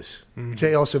 Yeah, he is.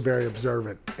 Jay also very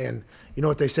observant. And you know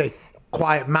what they say?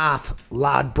 Quiet mouth,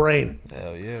 loud brain.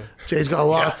 Hell yeah. Jay's got a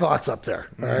lot of thoughts up there.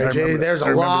 All right, Jay, there's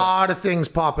a lot of things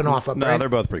popping off up there. No, they're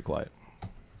both pretty quiet.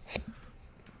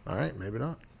 All right, maybe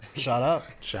not. Shut up.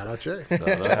 Shout out Jay. Shout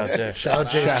out Jay. Shout out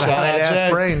Jay's quiet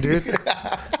ass brain, dude.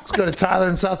 Let's go to Tyler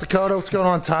in South Dakota. What's going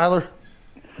on, Tyler?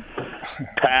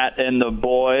 Pat and the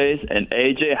boys and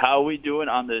AJ, how we doing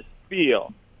on this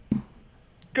field?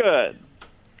 Good.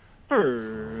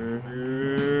 Friday.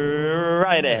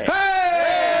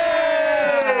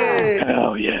 Hey!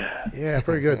 Hell yeah. Yeah,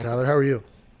 pretty good, Tyler. How are you?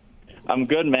 I'm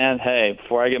good, man. Hey,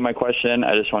 before I get my question,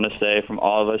 I just want to say from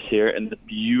all of us here in the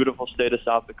beautiful state of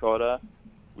South Dakota,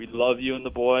 we love you and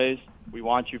the boys. We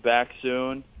want you back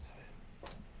soon.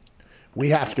 We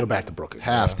have to go back to Brookings.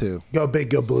 Have to. Go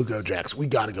big, go blue, go Jacks. We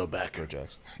got to go back. Go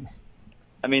Jacks.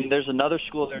 I mean, there's another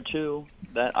school there, too,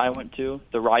 that I went to,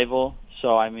 the rival.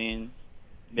 So, I mean,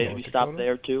 maybe we stop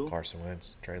there, too. Carson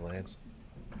Wentz, Trey Lance.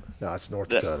 No, it's North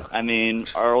Dakota. I mean,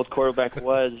 our old quarterback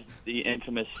was the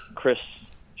infamous Chris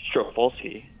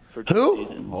Stroffolski. For 2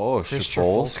 seasons. Oh,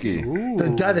 Shafolsky.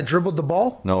 The guy that dribbled the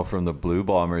ball? No, from the Blue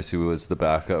Bombers, who was the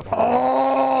backup.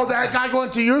 Oh, that guy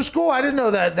going to your school? I didn't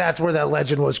know that's where that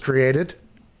legend was created.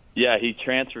 Yeah, he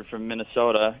transferred from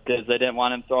Minnesota because they didn't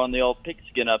want him throwing the old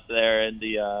pigskin up there in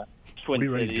the Twin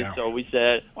Cities. So we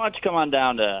said, why don't you come on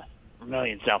down to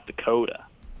Vermillion, South Dakota?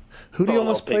 Who did he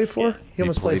almost play for? He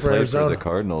almost played for Arizona. For the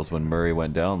Cardinals when Murray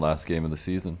went down last game of the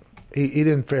season. He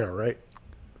didn't fare, right?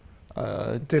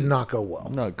 Did not go well.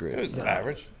 Not great. It was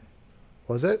average.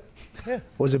 Was it? Yeah.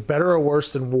 Was it better or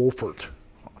worse than Wolford?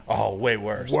 Oh, way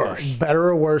worse. Better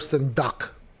or worse than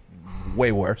Duck?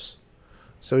 Way worse.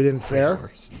 So he didn't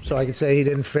fare? So I can say he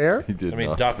didn't fare? He did. I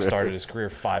mean, Duck started his career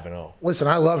 5-0. Listen,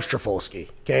 I love Strafolsky.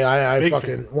 Okay, I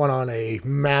fucking went on a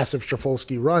massive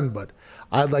Strafolsky run, but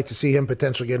I'd like to see him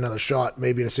potentially get another shot,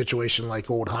 maybe in a situation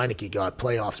like old Heineke got,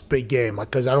 playoffs, big game.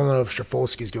 Because I don't know if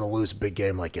Strafolsky's going to lose a big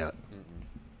game like that.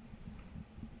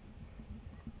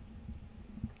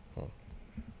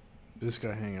 Did this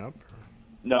guy hang up?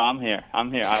 No, I'm here.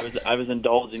 I was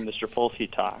indulging the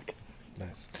Straffolski talk.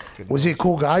 Nice. Was he a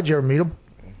cool guy? Did you ever meet him?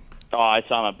 Oh, I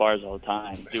saw him at bars all the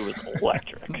time. Dude was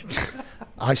electric.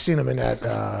 I seen him in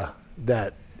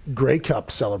that Grey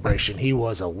Cup celebration. He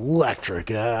was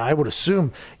electric. I would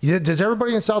assume. Does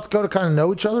everybody in South Dakota kind of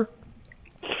know each other?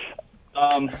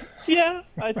 Yeah,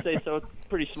 I'd say so. It's a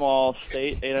pretty small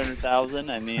state, 800,000.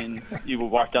 I mean, you would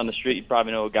walk down the street, you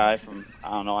probably know a guy from, I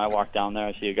don't know, I walk down there,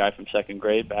 I see a guy from second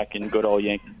grade back in good old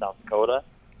Yankton, South Dakota.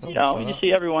 You know, you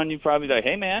see everyone, you probably be like,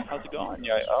 hey, man, how's it going?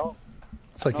 You're like, oh.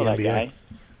 It's like I know the that NBA.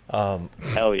 guy.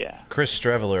 Hell yeah. Chris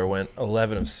Streveler went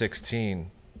 11 of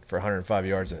 16 for 105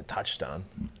 yards and a touchdown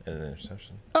and an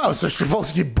interception. Oh, so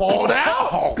Strafolsky balled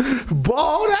out.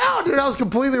 Balled out. Dude, I was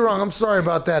completely wrong. I'm sorry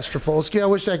about that, Strafolsky. I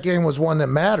wish that game was one that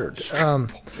mattered.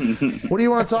 What do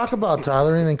you want to talk about,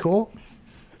 Tyler? Anything cool?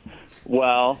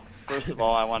 Well, first of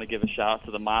all, I want to give a shout out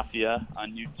to the Mafia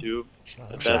on YouTube.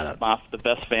 The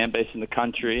best fan base in the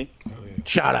country.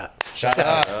 Shout out. Shout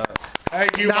out.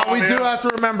 Thank you, Now, we Mafia. do have to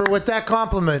remember with that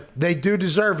compliment, they do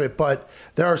deserve it, but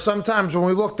there are some times when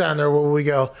we look down there where we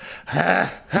go,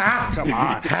 ha, ha, come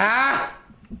on, ha.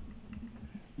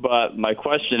 But my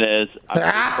question is, I'm a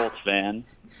big Colts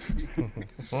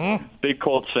fan. Big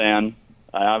Colts fan.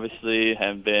 I obviously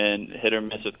have been hit or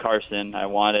miss with Carson. I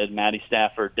wanted Matty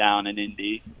Stafford down in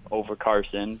Indy over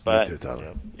Carson. But,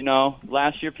 you know,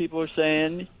 last year people were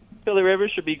saying Philly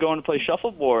Rivers should be going to play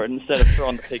shuffleboard instead of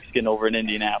throwing the pigskin over in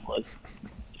Indianapolis.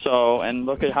 So, and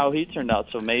look at how he turned out.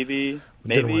 So maybe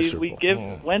we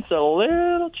give Wentz a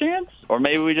little chance, or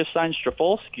maybe we just sign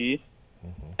Strafolsky,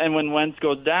 and when Wentz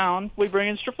goes down, we bring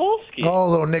in Strafolsky. Oh, a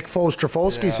little Nick Foles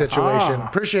Strafolsky situation.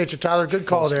 Appreciate you, Tyler. Good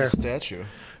call there. Statue.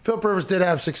 Philip Rivers did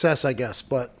have success, I guess,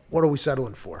 but what are we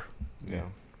settling for? Yeah.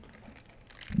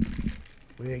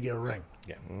 We need to get a ring.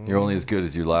 Yeah. You're only as good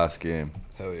as your last game.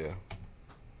 Hell yeah.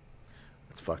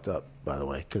 It's fucked up, by the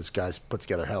way, because guys put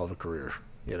together a hell of a career,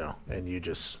 you know, and you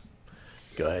just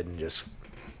go ahead and just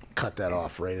cut that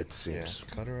off right at the seams.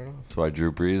 Cut her right off. That's why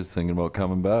Drew Brees is thinking about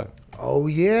coming back. Oh,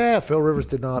 yeah. Phil Rivers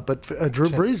did not, but Drew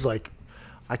Brees, like,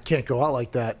 I can't go out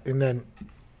like that. And then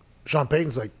Sean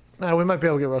Payton's like, nah, we might be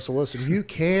able to get Russell Wilson. You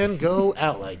can go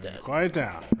out like that. Quiet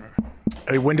down.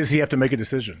 Hey, when does he have to make a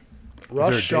decision?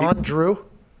 Russ, Sean, Drew.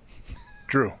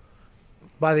 Drew.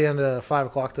 By the end of 5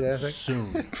 o'clock today, I think.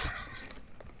 Soon.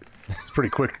 It's pretty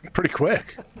quick. Pretty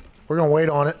quick. We're going to wait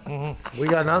on it. We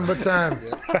got nothing but time.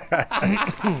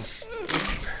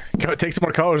 Take some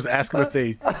more callers. Ask them if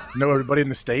they know everybody in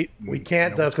the state. We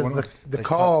can't, though, because the They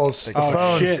calls, the cut-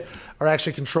 phones shit. are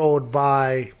actually controlled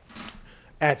by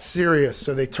at Sirius.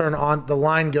 So they turn on, the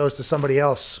line goes to somebody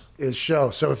else's show.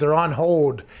 So if they're on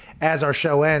hold as our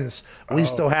show ends, we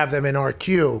still have them in our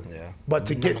queue. Yeah. But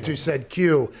to get to said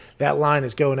queue, that line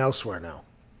is going elsewhere now.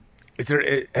 Has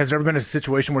there ever been a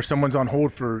situation where someone's on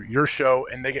hold for your show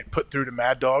and they get put through to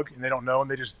Mad Dog and they don't know and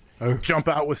they just jump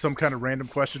out with some kind of random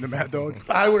question to Mad Dog?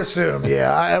 I would assume,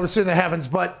 yeah. I would assume that happens.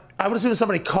 But I would assume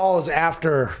somebody calls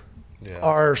after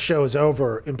our show is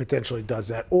over and potentially does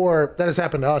that. Or that has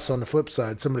happened to us on the flip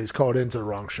side. Somebody's called into the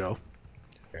wrong show.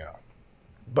 Yeah.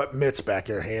 But Mitt's back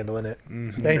there handling it.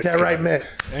 Ain't Mitt's that right, got it. Mitt?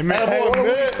 Hey, Mitt. Hey, what a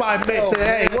Mitt. week by Mitt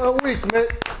today. What a week,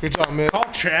 Mitt. Good job, man. Call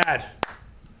Chad.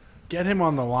 Get him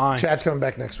on the line. Chad's coming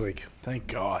back next week. Thank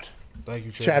God. Thank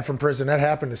you, Chad. Chad from prison. That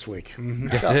happened this week.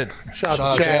 It did. Shout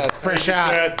out to Chad. Fresh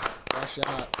out. Fresh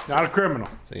out. Not a criminal.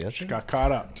 So yes, Just got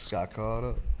caught up. Just got caught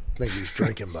up. I think he was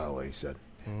drinking, by the way, he said.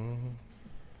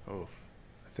 Oh.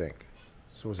 I think.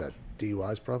 So was that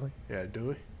DUIs probably? Yeah, do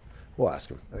we? We'll ask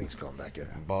him. I think he's going back in.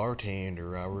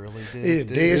 Bartender, I really did. It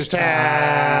this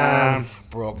time.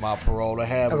 Broke my parole to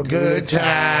have a good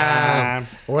time.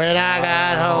 When I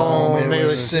got home, it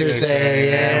was 6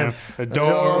 a.m. The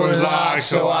door was locked,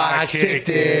 so I kicked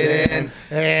it in.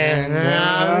 And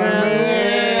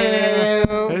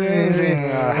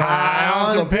high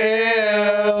on some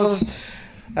pills.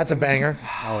 That's a banger.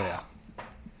 Oh, yeah.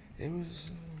 It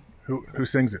was Who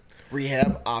sings it?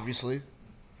 Rehab, obviously.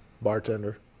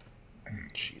 Bartender.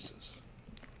 Jesus.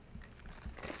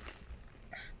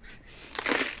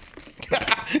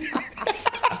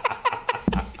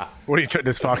 What do you try?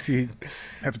 Does Foxy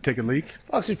have to take a leak?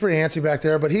 Foxy's pretty antsy back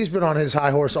there, but he's been on his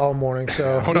high horse all morning,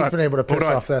 so Hold he's on. been able to piss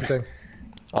Hold on. off that thing.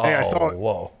 Hey, I saw it.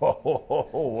 Whoa.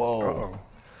 Whoa.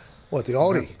 What, the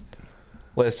Aldi?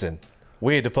 Listen,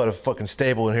 we had to put a fucking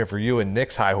stable in here for you and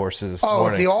Nick's high horses this Oh,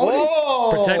 morning. the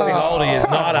Aldi? Protecting Aldi is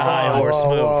not a high horse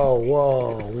move.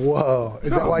 Whoa.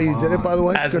 Is that why you did it, by the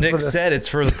way? As Good Nick for the- said, it's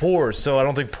for the poor, so I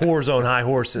don't think poors own high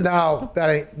horses. No, that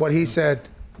ain't what he said.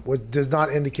 Does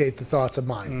not indicate the thoughts of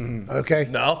mine. Okay?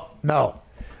 No.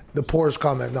 The poor's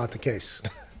comment, not the case.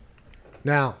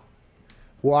 Now,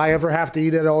 will I ever have to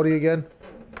eat at Aldi again?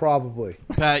 probably.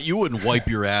 Pat, you wouldn't wipe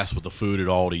your ass with the food at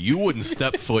Aldi. You wouldn't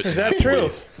step foot. Is in that true?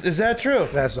 place. Is that true?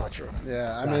 That's not true.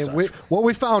 Yeah, I mean, what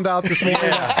we found out this morning,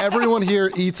 everyone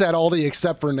here eats at Aldi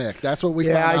except for Nick. That's what we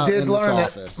found out I did in learn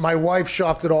this that. office. My wife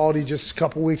shopped at Aldi just a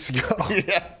couple weeks ago.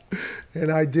 Yeah.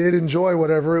 And I did enjoy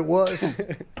whatever it was.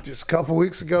 Just a couple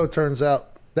weeks ago, turns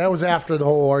out. That was after the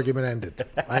whole argument ended.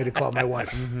 I had to call my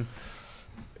wife.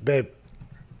 Babe,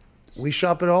 we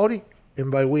shop at Aldi? And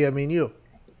by we, I mean you.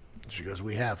 She goes,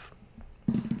 we have.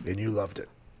 And you loved it.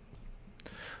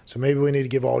 So maybe we need to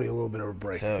give Aldi a little bit of a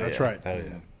break. That's right.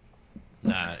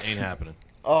 Nah, ain't happening.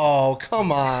 Oh,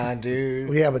 come on, dude.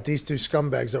 Well, yeah, but these two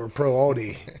scumbags that were pro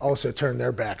Aldi also turned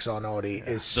their backs on Aldi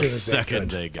as soon as they second could.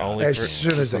 they got Only as for-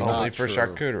 soon as they only got. for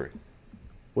charcuterie.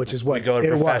 Which is what We go to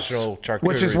it was. professional charcuterie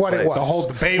Which is what it place. was. The whole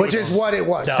debate Which was is what it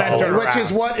was. centered Which around-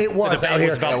 is what it was the out debate here.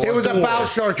 was about It was store. about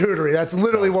charcuterie. That's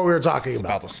literally what we were talking about.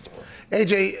 About the store.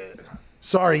 AJ,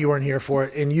 sorry you weren't here for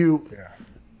it. And you,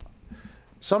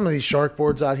 some of these shark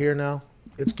boards out here now,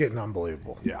 it's getting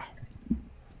unbelievable. Yeah.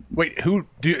 Wait,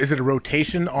 is it a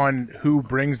rotation on who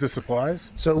brings the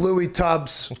supplies? So Louis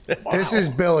Tubbs, this is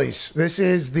Billy's. This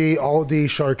is the Aldi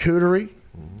charcuterie.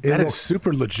 That is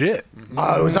super legit.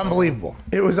 It was unbelievable.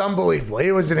 It was unbelievable.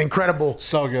 It was an incredible,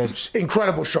 good,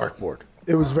 incredible shark board.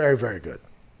 It was very, very good.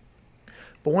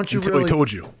 But once you Until really he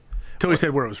told you. Until he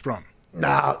said where it was from.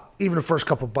 Nah, even the first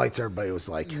couple bites, everybody was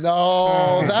like,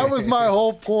 No, that was my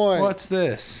whole point. What's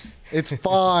this? It's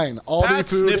fine. Aldi Pat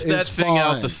food sniffed that is thing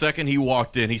out fine. the second he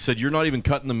walked in. He said, "You're not even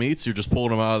cutting the meats. You're just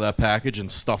pulling them out of that package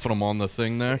and stuffing them on the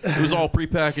thing there." It was all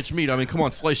prepackaged meat. I mean, come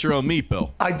on, slice your own meat,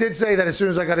 Bill. I did say that as soon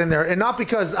as I got in there, and not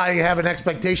because I have an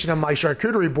expectation of my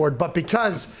charcuterie board, but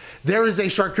because there is a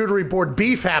charcuterie board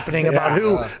beef happening about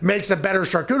who makes a better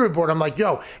charcuterie board. I'm like,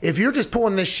 yo, if you're just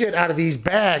pulling this shit out of these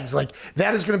bags, like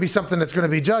that is going to be something that's going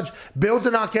to be judged. Bill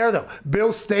did not care though.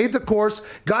 Bill stayed the course,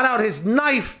 got out his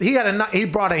knife. He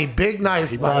brought a big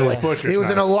knife. By the way, it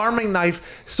was an alarming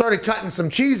knife. Started cutting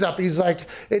some cheese up. He's like,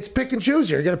 it's pick and choose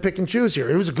here. You got to pick and choose here.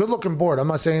 It was a good looking board. I'm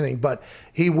not saying anything, but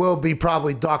he will be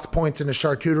probably docked points in the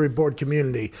charcuterie board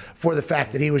community for the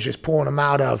fact that he was just pulling them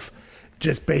out of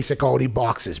just basic Aldi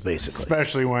boxes, basically.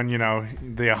 Especially when,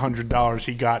 the $100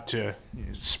 he got to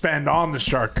spend on the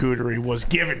charcuterie was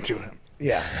given to him.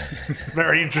 Yeah. It's a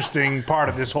very interesting part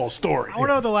of this whole story. I want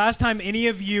to know the last time any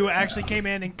of you actually came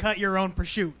in and cut your own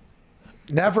prosciutto.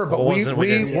 Never, but We we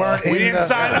didn't weren't. we didn't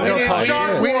sign up. We didn't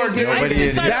shark board.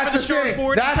 That's the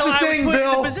thing. That's the thing,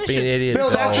 Bill. Bill, that's the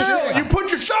thing. You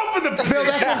put yourself in the position. Bill,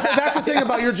 that's the thing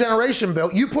about your generation, Bill.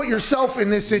 You put yourself in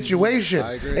this situation,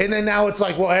 and then now it's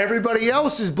like, well, everybody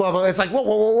else is blah blah. It's like,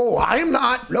 whoa, I am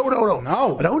not.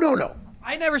 No.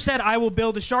 I never said I will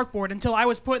build a shark board until I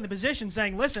was put in the position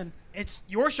saying, listen, it's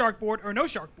your shark board or no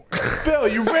shark board. Bill,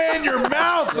 you ran your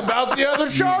mouth about the other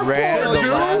shark Ran board, the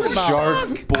dude. last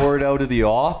shark board out of the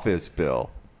office, Bill.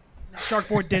 Shark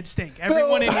board did stink.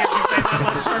 Everyone in here can say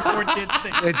that the shark board did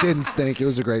stink. It didn't stink. It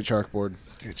was a great chalkboard.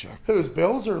 It's a good chalkboard. Who's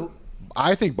Bill's or?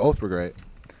 I think both were great.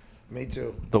 Me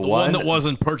too. The one that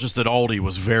wasn't purchased at Aldi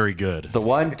was very good. The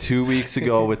one 2 weeks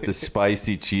ago with the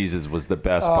spicy cheeses was the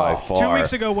best Oh. by far. 2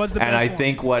 weeks ago was the And best I one.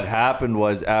 think what happened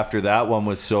was after that one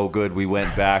was so good, we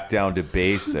went back down to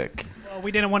basic. Well,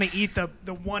 we didn't want to eat the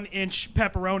 1-inch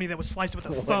pepperoni that was sliced with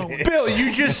a phone. Bill,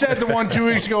 you just said the one 2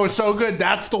 weeks ago was so good.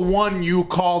 That's the one you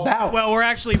called out. Well, we're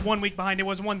actually 1 week behind. It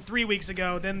was one 3 weeks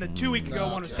ago. Then the 2 week ago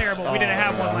one was terrible. We didn't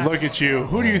have one last Look at you.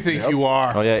 Who do you think you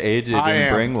are? Oh, yeah, AJ I didn't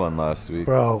am. bring one last week.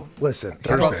 Bro, listen.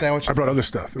 I brought other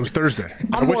stuff. It was Thursday.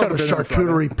 I'm more of a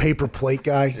charcuterie paper plate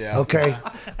guy. Okay,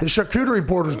 the charcuterie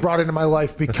board was brought into my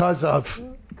life because of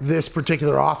this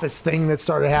particular office thing that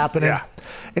started happening,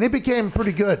 and it became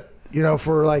pretty good.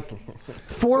 For like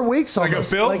 4 weeks like a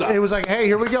almost. build-up. It was like, hey,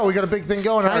 here we go. We got a big thing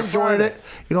going. I enjoyed it.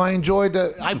 I enjoyed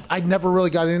I never really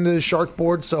got into the shark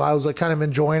board, so I was like kind of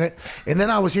enjoying it. And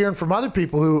then I was hearing from other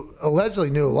people who allegedly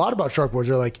knew a lot about shark boards.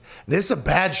 They're like, this is a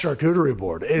bad charcuterie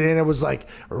board. And it was like,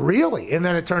 really? And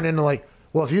then it turned into like,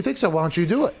 well, if you think so, why don't you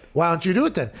do it? Why don't you do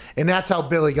it then? And that's how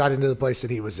Billy got into the place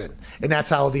that he was in. And that's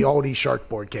how the Aldi shark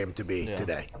board came to be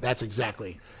today. That's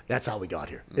how we got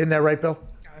here. Isn't that right, Bill?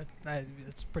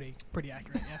 It's pretty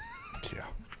accurate, yeah.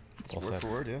 Word for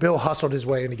word, yeah. Bill hustled his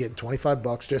way into getting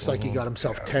 $25, just like he got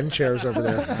himself 10 chairs over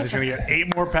there. He's going to get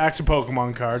 8 more packs of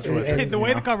Pokemon cards with it. The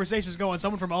way the conversation's going,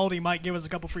 someone from Aldi might give us a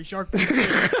couple free shark boards.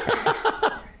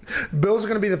 Bill's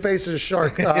going to be the face of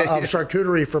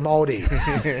charcuterie from Aldi,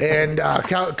 and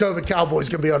COVID Cowboy's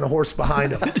going to be on the horse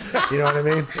behind him. You know what I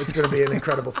mean? It's going to be an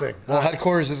incredible thing. Well,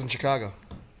 headquarters is in Chicago.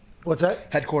 What's that?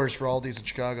 Headquarters for Aldi's in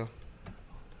Chicago.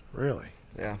 Really?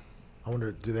 Yeah. I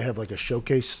wonder, do they have like a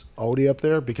showcase Aldi up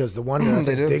there? Because the one that I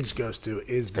think Diggs goes to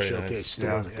is the Pretty showcase nice.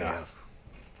 store that they have.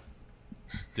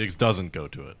 Diggs doesn't go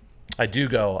to it. I do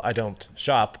go. I don't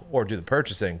shop or do the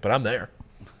purchasing, but I'm there.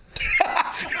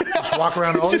 Just walk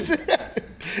around Aldi.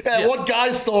 Yeah, what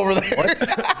guy's still over there?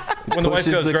 When the wife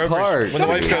Pushes goes the grocery, cart. when the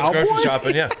wife goes Cowboy? grocery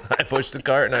shopping, yeah, I push the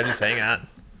cart and I just hang out.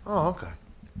 Oh, okay.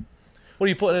 What are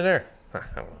you putting in there? I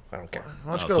don't know. I don't care.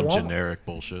 Why don't you go to Some Walmart? generic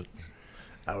bullshit.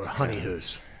 Our honey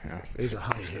hoos. These are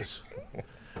honey hoos.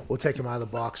 We'll take them out of the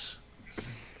box.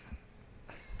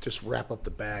 Just wrap up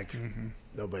the bag.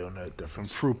 Nobody will know the From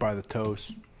difference. Fruit by the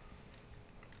Toast.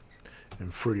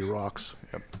 And Fruity Rocks.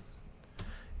 Yep.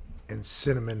 And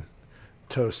cinnamon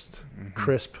toast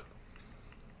crisp.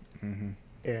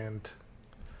 And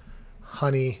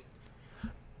honey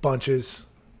bunches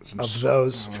of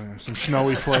those. Some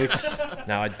snowy flakes.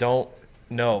 Now I don't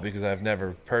know because I've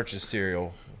never purchased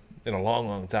cereal in a long,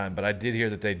 long time, but I did hear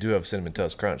that they do have cinnamon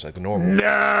toast crunch, like the normal.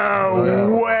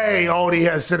 No way! Aldi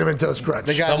has cinnamon toast crunch.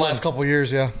 They got it the last couple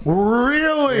years, yeah.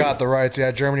 Really? They got the rights.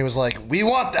 Yeah, Germany was like, we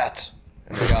want that,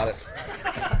 and they got it.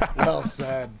 Well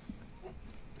said.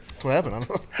 That's what happened. I don't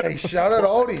know. Hey, shout out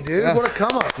Aldi, dude. Yeah. What a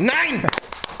come up. 9.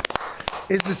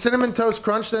 Is the cinnamon toast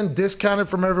crunch then discounted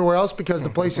from everywhere else because the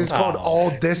place is called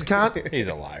All Discount? He's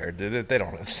a liar. They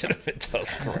don't have cinnamon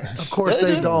toast crunch. Of course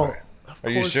they don't. Are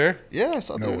you sure? Yeah, I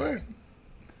saw No that. way.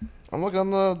 I'm looking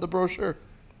on the brochure.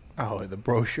 Oh, the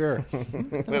brochure.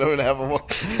 They don't even have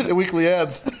the weekly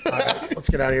ads. All right, let's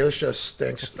get out of here. This show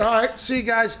stinks. All right, see you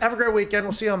guys. Have a great weekend.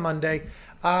 We'll see you on Monday.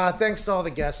 Thanks to all the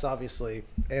guests, obviously,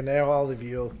 and all of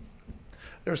you.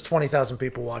 There's 20,000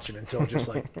 people watching until just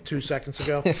like 2 seconds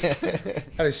ago.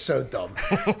 That is so dumb.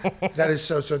 That is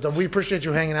so dumb. We appreciate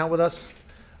you hanging out with us.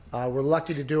 We're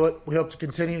lucky to do it. We hope to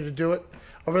continue to do it.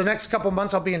 Over the next couple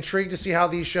months, I'll be intrigued to see how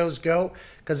these shows go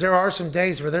because there are some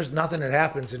days where there's nothing that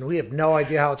happens and we have no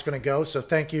idea how it's going to go. So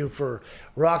thank you for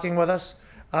rocking with us.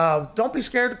 Don't be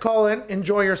scared to call in.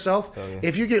 Enjoy yourself.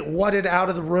 If you get wutted out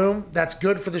of the room, that's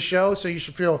good for the show. So you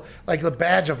should feel like the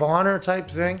badge of honor type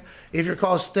thing. If your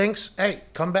call stinks, hey,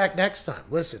 come back next time.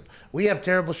 Listen, we have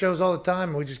terrible shows all the time,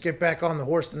 and we just get back on the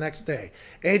horse the next day.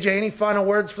 AJ, any final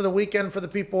words for the weekend for the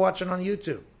people watching on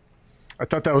YouTube? I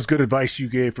thought that was good advice you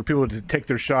gave for people to take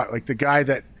their shot. Like the guy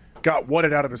that got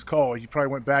wutted out of his call, he probably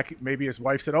went back. Maybe his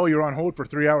wife said, "Oh, you're on hold for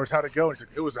 3 hours. How'd it go?" And he said,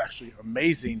 "It was actually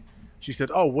amazing." She said,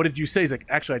 "Oh, what did you say?" He's like,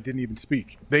 "Actually, I didn't even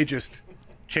speak. They just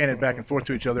chanted back and forth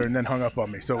to each other and then hung up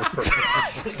on me." So it was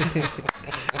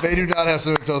perfect. They do not have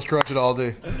cinnamon toast crunch at all,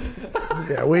 do.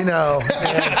 Yeah, we know.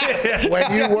 And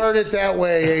when you word it that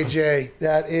way, AJ,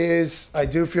 that is, I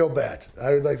do feel bad.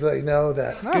 I would like to let you know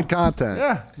that. Good content.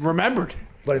 Yeah, remembered.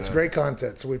 But it's great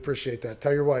content, so we appreciate that.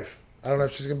 Tell your wife. I don't know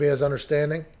if she's going to be as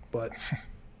understanding, but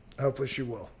hopefully she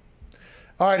will.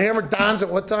 All right, Hammer Don's at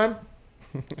what time?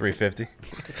 3:50.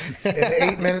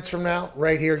 In 8 minutes from now,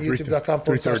 right here,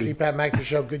 youtube.com/Pat McAfee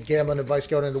Show. Good gambling advice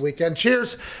going into the weekend.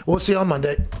 Cheers. We'll see you on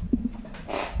Monday.